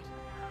back yet.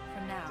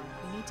 For now,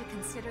 we need to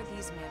consider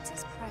these MIMS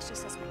as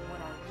precious as we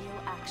would our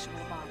real, actual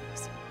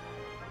bodies.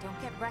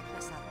 Don't get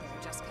reckless out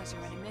there just because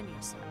you're in a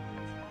mimeosome.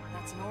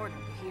 That's an order,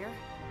 you hear?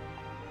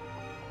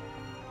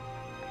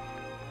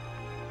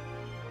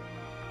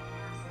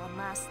 One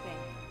last thing,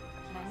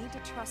 and I need to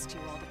trust you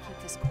all to keep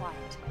this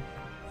quiet.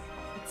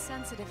 It's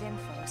sensitive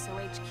info, so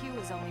HQ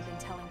has only been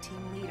telling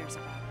team leaders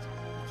about it.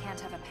 We can't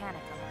have a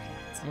panic on our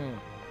hands.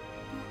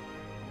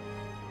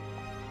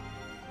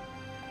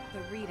 The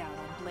readout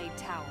on Blade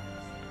Tower.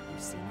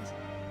 You've seen it?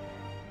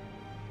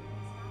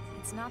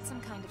 It's not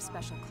some kind of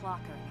special clock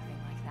or anything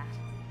like that.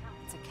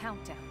 It's a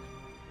countdown.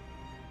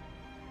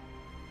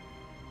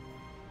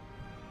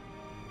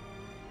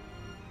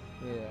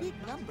 Yeah.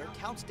 Big number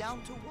counts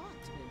down to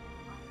what?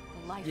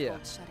 The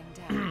Lifehold shutting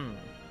down.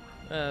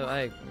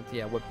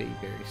 What Baby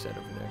Berry said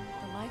over there.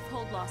 The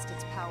Lifehold lost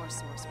its power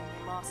source when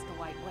we lost the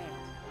White Whale.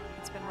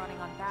 It's been running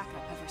on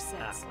backup ever since.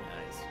 Nice.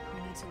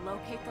 We need to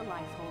locate the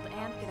Lifehold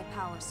and get a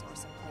power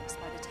source in place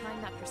by the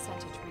time that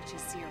percentage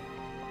reaches 0.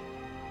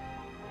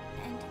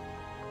 And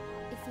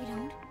if we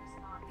don't?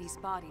 These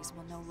bodies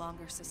will no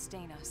longer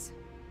sustain us.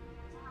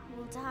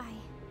 We'll die.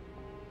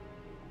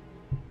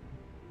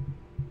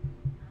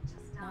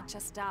 Not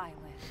just die,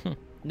 Lynn.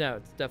 No,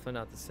 it's definitely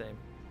not the same.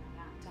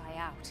 Die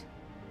out.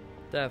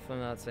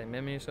 Definitely not the same.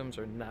 Mimeosomes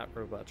are not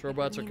robots.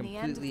 Robots are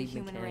completely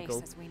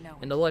mechanical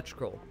and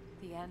electrical.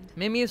 The end.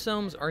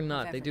 Mimeosomes are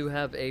not. They do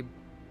have a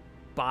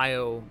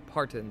bio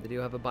part to them. They do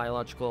have a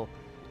biological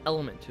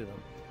element to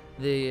them.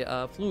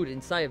 The fluid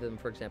inside of them,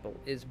 for example,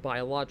 is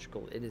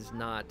biological. It is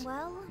not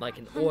like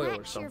an oil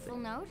or something. Cheerful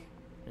note.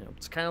 You know,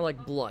 it's kind of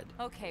like blood.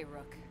 Okay,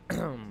 Rook.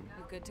 You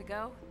good to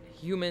go?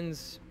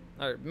 Humans,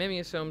 or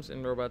mimeosomes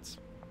and robots,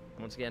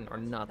 once again, are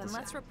not the Then same.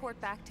 let's report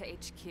back to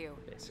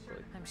HQ.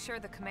 Basically. I'm sure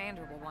the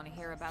commander will want to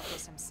hear about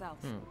this himself.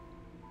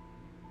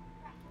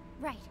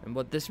 Right. And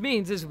what this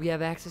means is we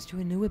have access to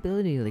a new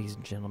ability, ladies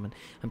and gentlemen.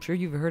 I'm sure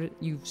you've heard it,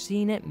 you've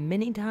seen it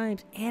many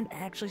times, and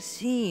actually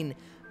seen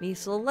me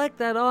select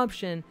that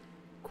option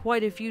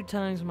quite a few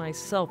times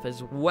myself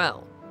as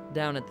well.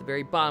 Down at the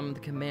very bottom of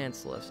the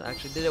commands list. I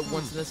actually did it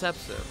once in this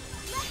episode.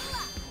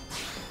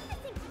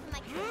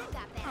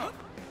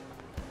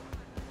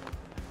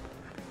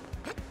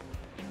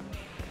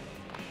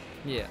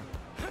 Yeah,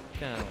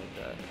 kind of like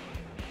that.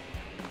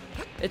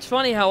 It's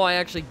funny how I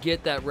actually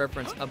get that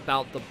reference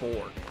about the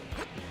Borg.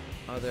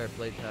 Oh, there,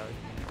 Blade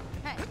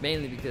Tower.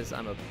 Mainly because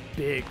I'm a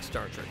big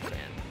Star Trek fan.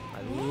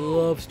 I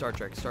love Star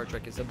Trek. Star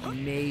Trek is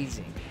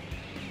amazing.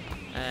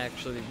 I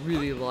actually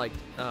really liked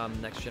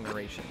Next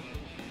Generation.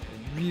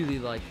 I really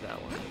liked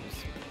that one. It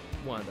was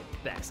one of the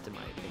best in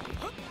my opinion.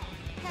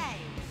 Hey.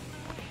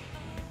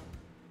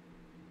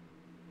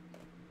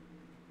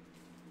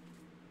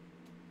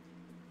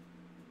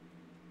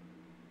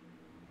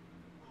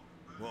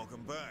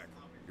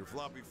 Your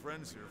floppy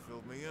friends here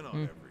filled me in on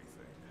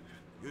everything.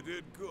 You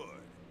did good.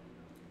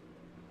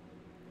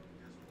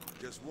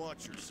 Just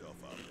watch yourself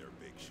out there,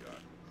 big shot.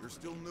 You're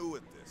still new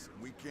at this,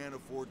 and we can't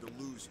afford to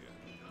lose you.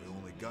 We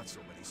only got so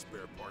many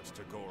spare parts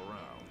to go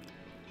around.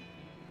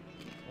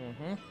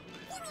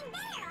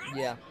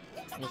 Yeah,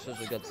 this is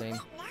a good thing.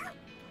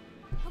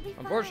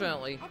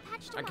 Unfortunately,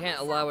 I can't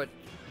allow it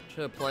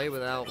to play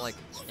without like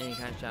any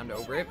kind of sound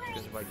over it,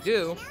 because if I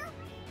do,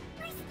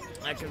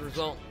 that could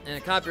result in a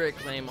copyright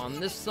claim on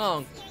this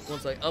song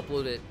once I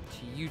upload it to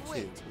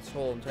YouTube, this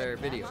whole entire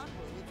video.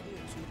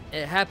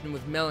 It happened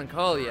with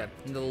Melancholia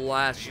in the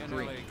last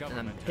stream, and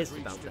I'm pissed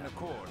about that. A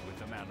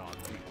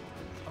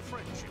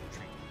friendship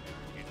treaty.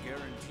 It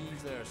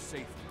guarantees their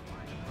safety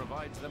and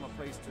provides them a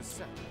place to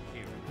settle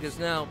here. Because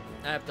now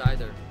I have to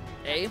either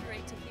A,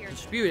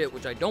 dispute it,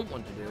 which I don't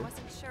want to do,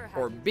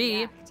 or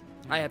B,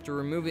 I have to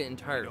remove it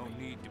entirely. We don't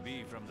need to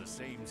be from the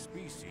same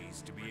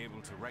species to be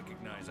able to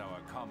recognize our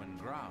common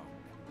ground.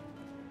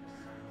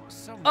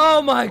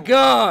 Oh my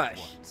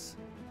gosh!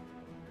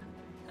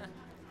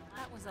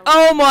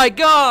 Oh my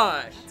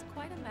gosh! That's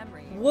quite a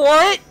memory.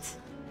 What?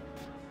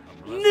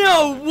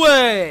 No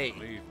way!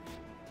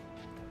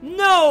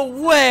 No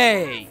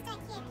way!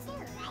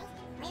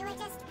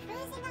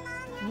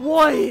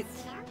 What?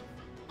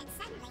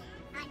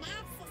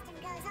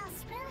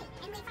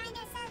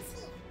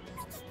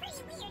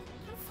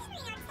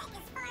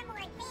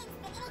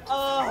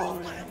 Oh,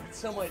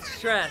 so much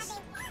stress.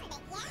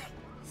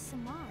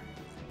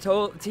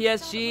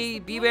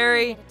 TSG,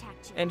 B-Berry,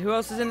 and who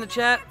else is in the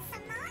chat?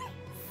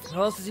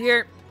 Who else is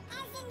here?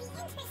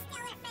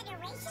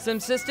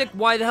 Simsistic,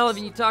 why the hell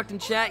haven't you talked in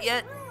chat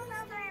yet?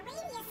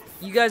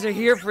 You guys are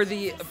here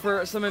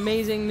for some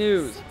amazing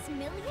news. 6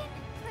 million?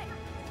 But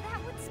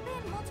that would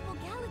span multiple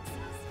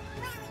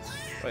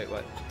galaxies. Wait,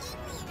 what?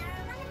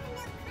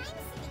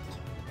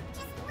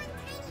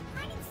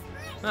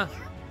 Huh.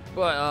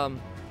 But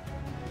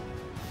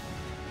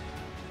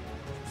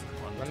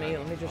let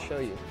me just show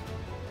you.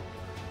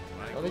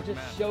 Let me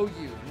just show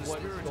you what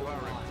is going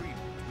on.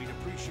 We'd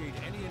appreciate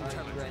any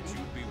intelligence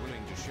you'd be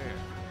willing to share.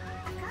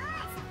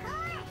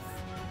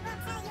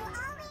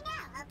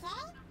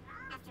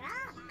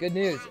 Good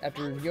news,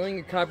 after reviewing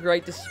a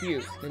copyright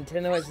dispute,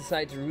 Nintendo has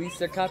decided to release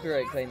their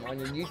copyright claim on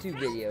your YouTube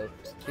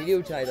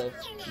video titled,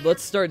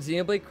 Let's Start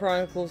Xenoblade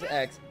Chronicles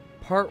X,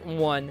 Part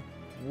 1,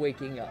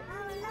 Waking Up.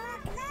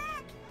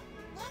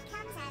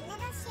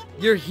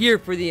 You're here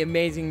for the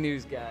amazing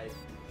news, guys.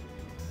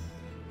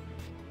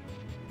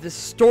 The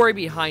story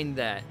behind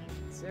that.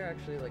 Is there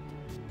actually, like,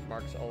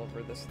 marks all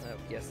over this? No,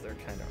 yes, there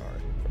kind of are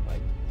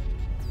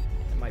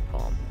from my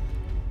palm.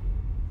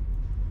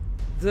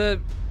 The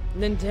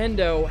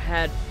Nintendo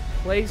had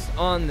placed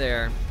on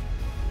there,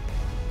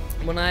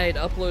 when I had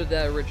uploaded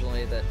that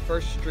originally, that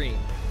first stream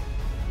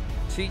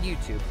to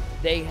YouTube,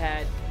 they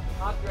had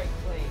copyright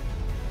claimed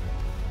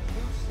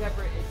 2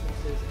 separate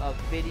instances of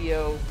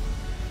video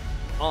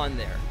on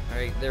there.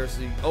 Alright, there's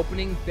the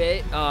opening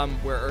bit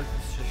where Earth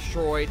is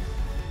destroyed,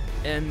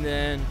 and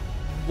then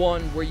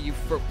one where you,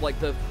 like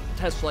the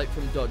test flight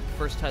from Doug, the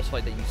first test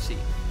flight that you see.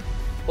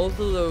 Both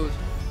of those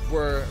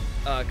were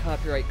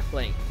copyright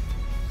claimed.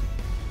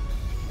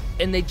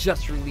 And they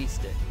just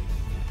released it.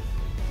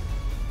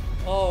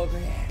 Oh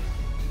man.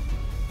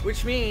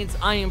 Which means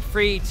I am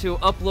free to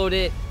upload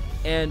it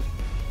and...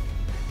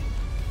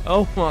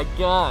 Oh my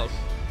gosh.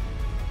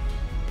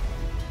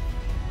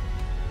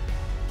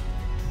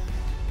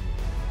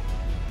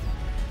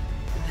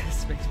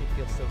 This makes me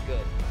feel so good.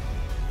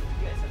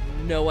 You guys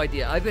have no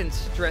idea. I've been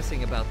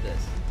stressing about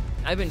this.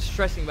 I've been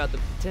stressing about the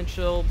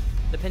potential...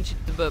 I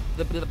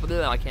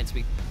can't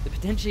speak. The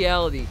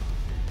potentiality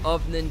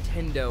of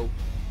Nintendo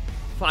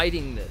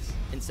fighting this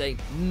and saying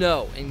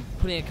no and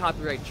putting a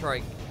copyright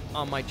strike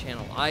on my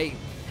channel. I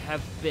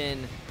have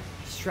been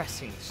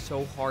stressing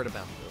so hard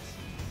about this,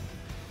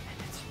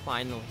 and it's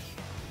finally,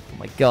 oh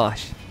my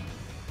gosh.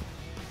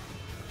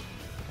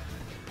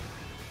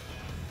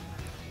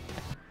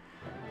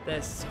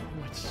 There's so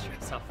much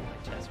stress off of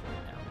my chest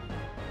right now.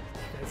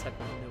 You guys have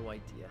no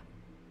idea.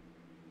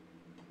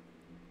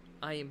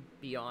 I am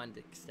beyond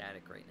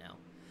ecstatic right now.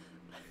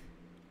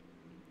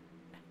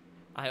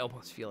 I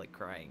almost feel like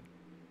crying.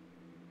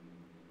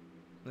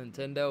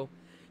 Nintendo,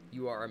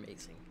 you are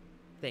amazing.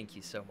 Thank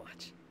you so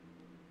much.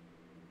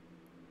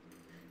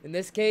 In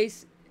this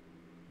case,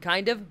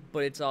 kind of,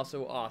 but it's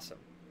also awesome.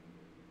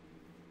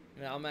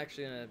 Now, I'm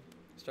actually going to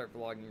start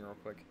vlogging real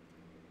quick.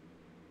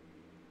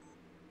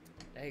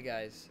 Hey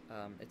guys,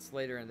 it's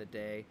later in the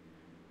day.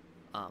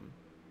 So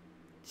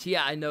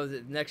yeah, I know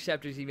that the next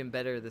chapter is even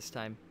better this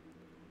time.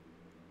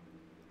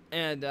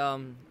 And,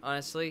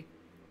 honestly,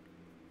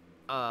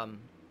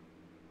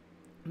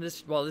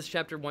 this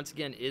chapter once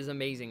again is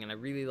amazing, and I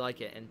really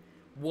like it. And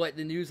what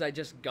the news I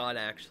just got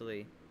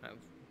actually,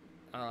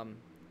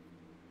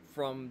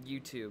 from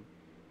YouTube,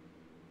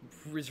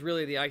 is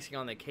really the icing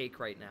on the cake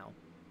right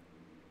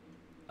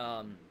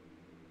now.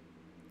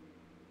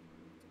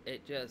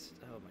 It just,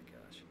 oh my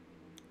gosh,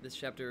 this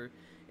chapter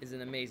is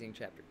an amazing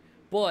chapter.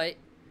 But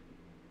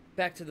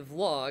back to the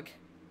vlog.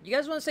 You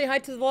guys want to say hi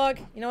to the vlog?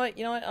 You know what?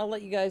 You know what? I'll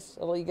let you guys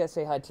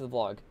say hi to the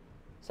vlog.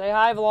 Say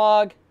hi,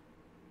 vlog.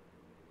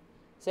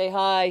 Say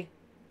hi.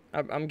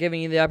 I'm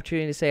giving you the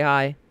opportunity to say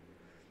hi.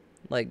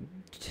 Like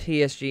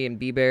TSG and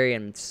B-Berry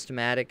and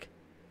Systematic.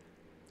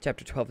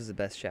 Chapter 12 is the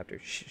best chapter.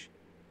 Shh.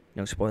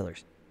 No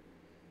spoilers.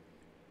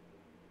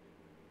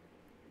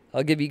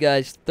 I'll give you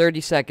guys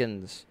 30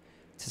 seconds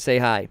to say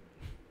hi.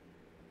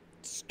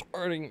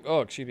 Starting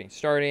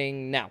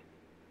now.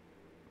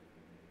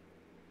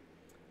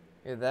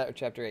 Either that or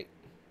chapter 8.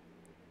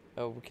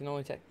 Oh, we can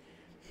only type.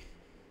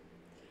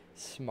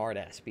 Smart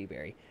ass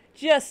B-Berry.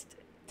 Just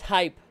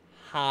type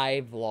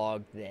hi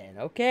vlog then,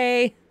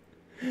 okay?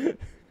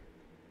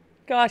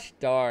 Gosh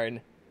darn.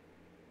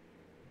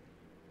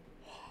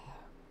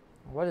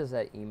 What is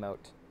that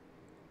emote?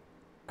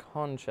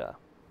 Concha.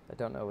 I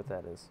don't know what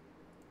that is.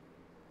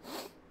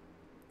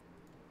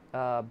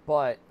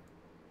 But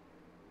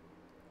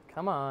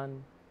come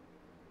on.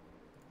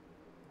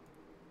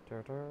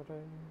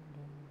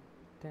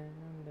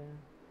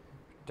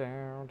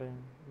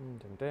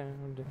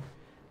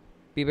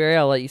 B-Berry,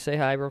 I'll let you say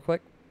hi real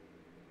quick.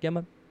 Come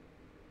on.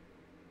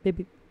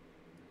 Baby.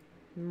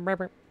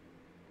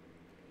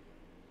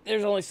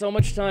 There's only so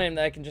much time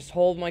that I can just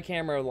hold my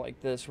camera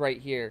like this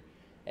right here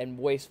and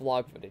waste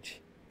vlog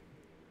footage.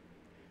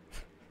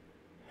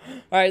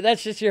 Alright,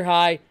 that's just your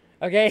hi.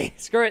 Okay,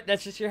 screw it.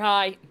 That's just your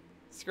hi.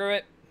 Screw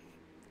it.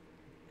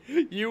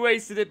 You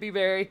wasted it,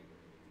 B-Berry.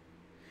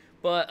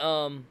 But,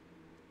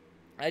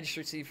 I just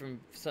received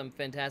some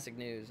fantastic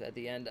news at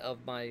the end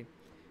of my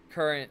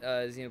current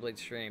Xenoblade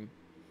stream.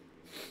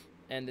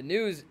 And the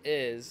news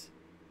is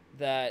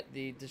that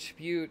the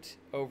dispute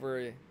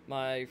over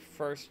my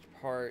first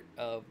part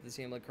of the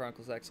Xenoblade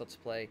Chronicles X Let's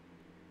Play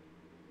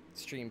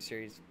stream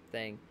series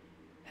thing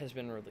has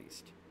been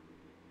released.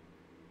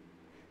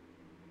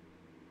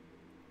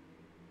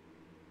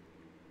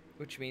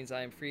 Which means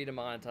I am free to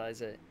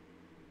monetize it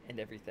and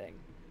everything.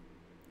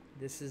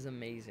 This is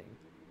amazing.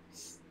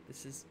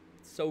 This is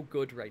so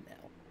good right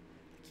now.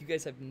 You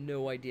guys have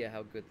no idea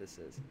how good this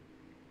is.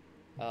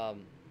 But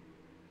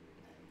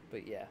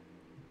yeah.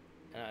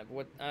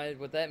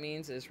 What that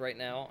means is right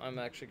now I'm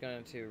actually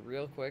going to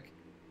real quick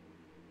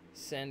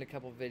send a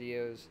couple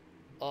videos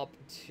up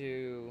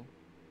to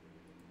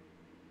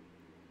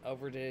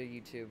over to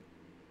YouTube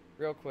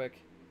real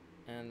quick,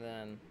 and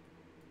then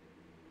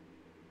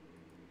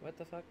what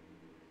the fuck?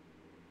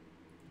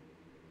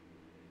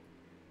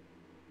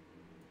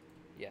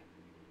 Yeah,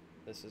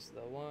 this is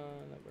the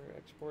one that we're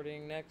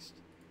exporting next,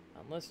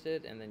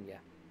 unlisted, and then yeah,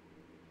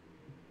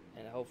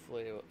 and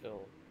hopefully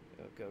it'll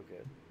go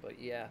good. But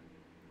yeah,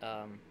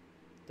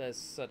 that's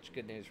such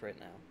good news right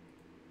now,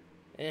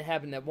 and it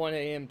happened at 1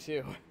 a.m.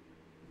 too.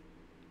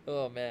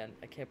 Oh man,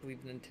 I can't believe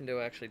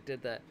Nintendo actually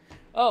did that.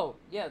 Oh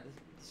yeah, the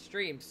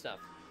stream stuff.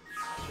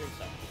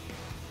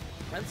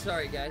 I'm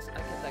sorry guys, I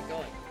kept that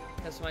going.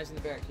 Customizing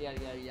the barracks, yada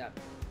yada yada.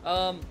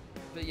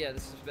 But yeah,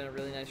 this has been a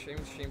really nice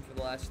stream. Streamed for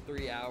the last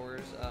 3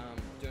 hours,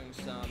 doing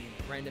some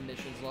random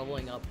missions,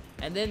 leveling up,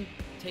 and then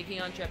taking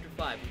on Chapter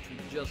 5, which we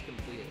just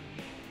completed.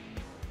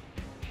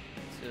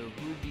 So,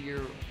 who would be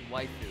your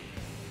waifu?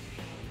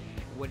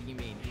 What do you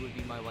mean? Who would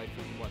be my waifu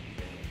and what?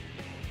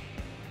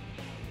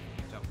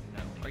 Don't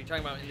know. Are you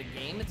talking about in the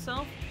game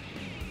itself?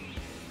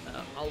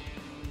 I'll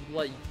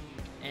let you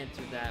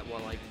answer that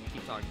while I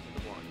keep talking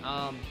to the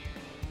vlog.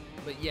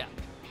 But yeah.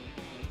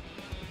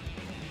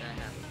 That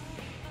happened.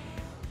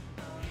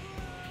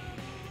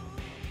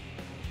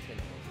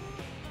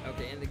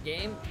 Okay, in the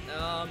game,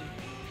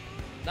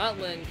 not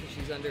Lynn, because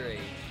she's underage.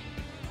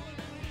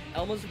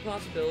 Elma's a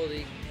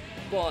possibility,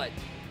 but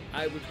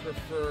I would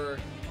prefer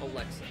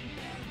Alexa,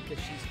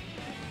 because she's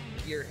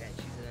gearhead.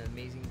 She's an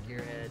amazing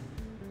gearhead,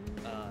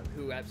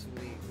 who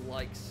absolutely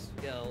likes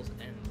Skells,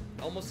 and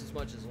almost as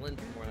much as Lynn,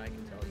 from what I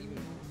can tell,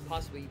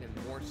 possibly even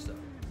more so.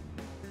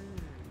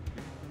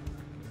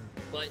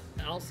 But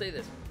I'll say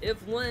this,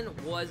 if Lynn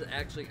was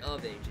actually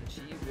of age, and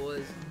she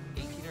was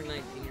 18 or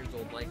 19 years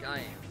old like I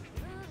am,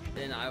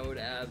 then I would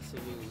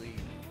absolutely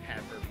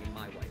have her be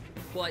my wife.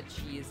 But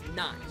she is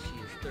not. She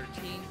is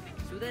 13,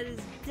 so that is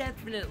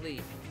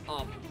definitely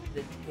off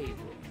the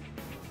table.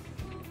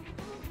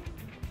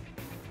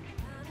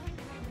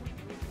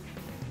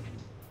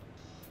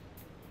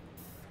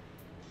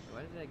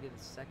 Why did I get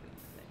a second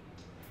thing?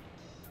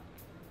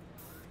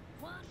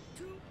 1,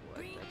 2,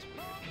 3, that's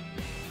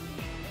weird.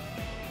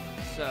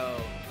 So,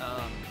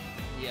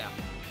 yeah,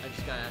 I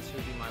just got asked who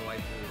would be my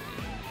wife in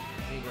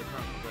Xenoblade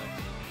Chronicles X,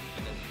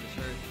 and as you just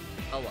heard,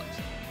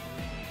 Alexa.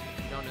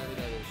 If you don't know who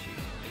that is, she's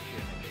a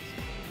gearhead,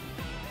 basically.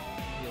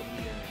 You'll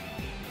meet her in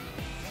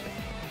a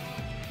second.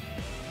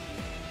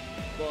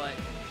 But,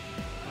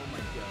 oh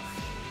my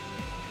gosh.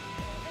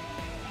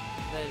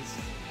 That is...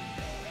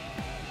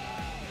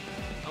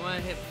 I'm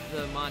gonna hit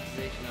the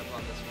monetization up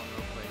on this one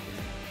real quick.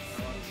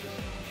 How long is this?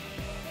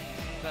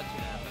 About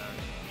 2.5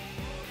 hours.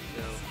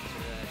 So,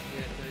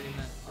 here at 30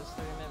 minutes, this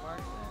 30-minute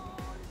mark,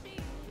 and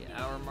the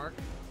hour mark,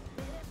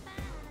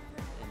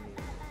 and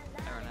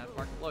the hour and a half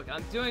mark. Look,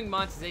 I'm doing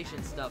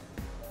monetization stuff,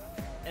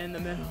 and in the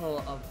middle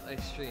of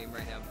a stream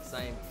right now because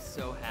I am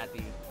so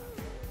happy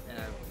and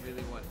I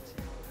really want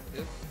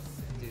to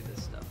do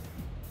this stuff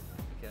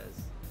because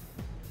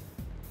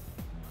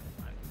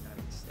I'm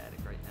ecstatic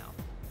right now.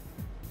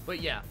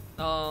 But yeah,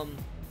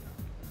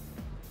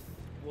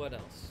 what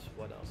else?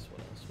 What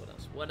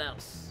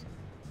else?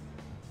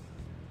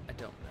 I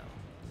don't know.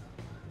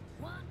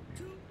 1,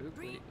 2,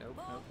 3.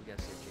 Nope, we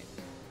gotta save changes.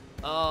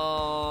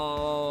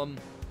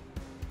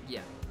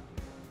 Yeah.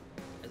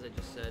 As I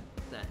just said,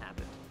 that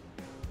happened.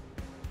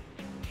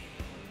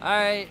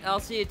 Alright, I'll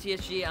see you at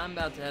TSG. I'm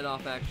about to head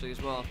off actually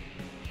as well,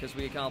 because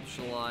we accomplished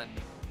a lot.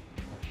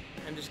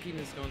 I'm just keeping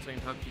this going so I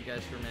can talk to you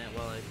guys for a minute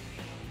while I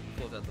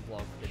close out the vlog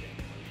for the day.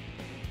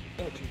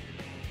 Oh, geez.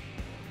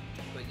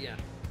 But yeah.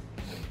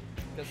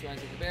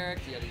 Customizing the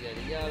barracks, yada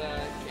yada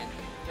yada. Can't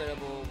be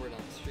incredible, word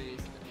on the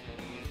streets,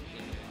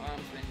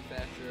 arms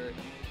manufacturer,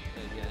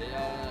 yada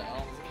yada,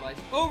 almost advice.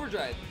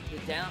 Overdrive!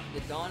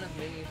 The dawn of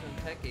minions on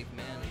tech gave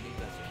man a new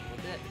vessel.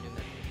 With it, a new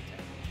method of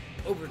attack.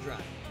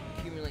 Overdrive.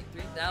 Accumulate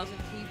 3,000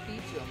 TP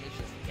to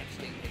missions that kept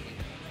staying picking.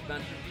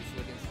 Bound for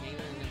peaceful against Nemo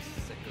and against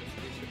Sector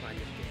Station by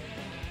this game.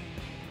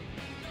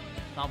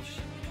 Accomplished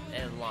a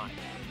lot.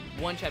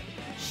 One chapter.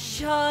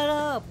 Shut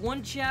up!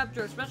 One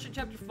chapter, especially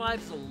chapter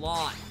 5, is a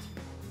lot.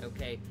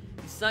 Okay.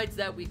 Besides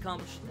that, we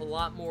accomplished a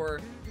lot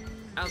more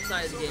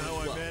outside of the game as well.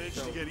 Somehow I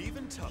managed to get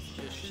even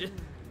tougher.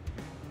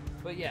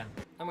 But yeah,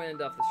 I'm gonna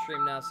end off the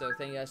stream now. So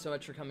thank you guys so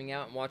much for coming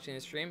out and watching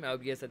the stream. I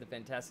hope you guys had a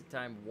fantastic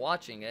time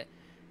watching it,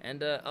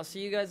 and I'll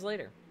see you guys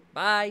later.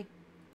 Bye.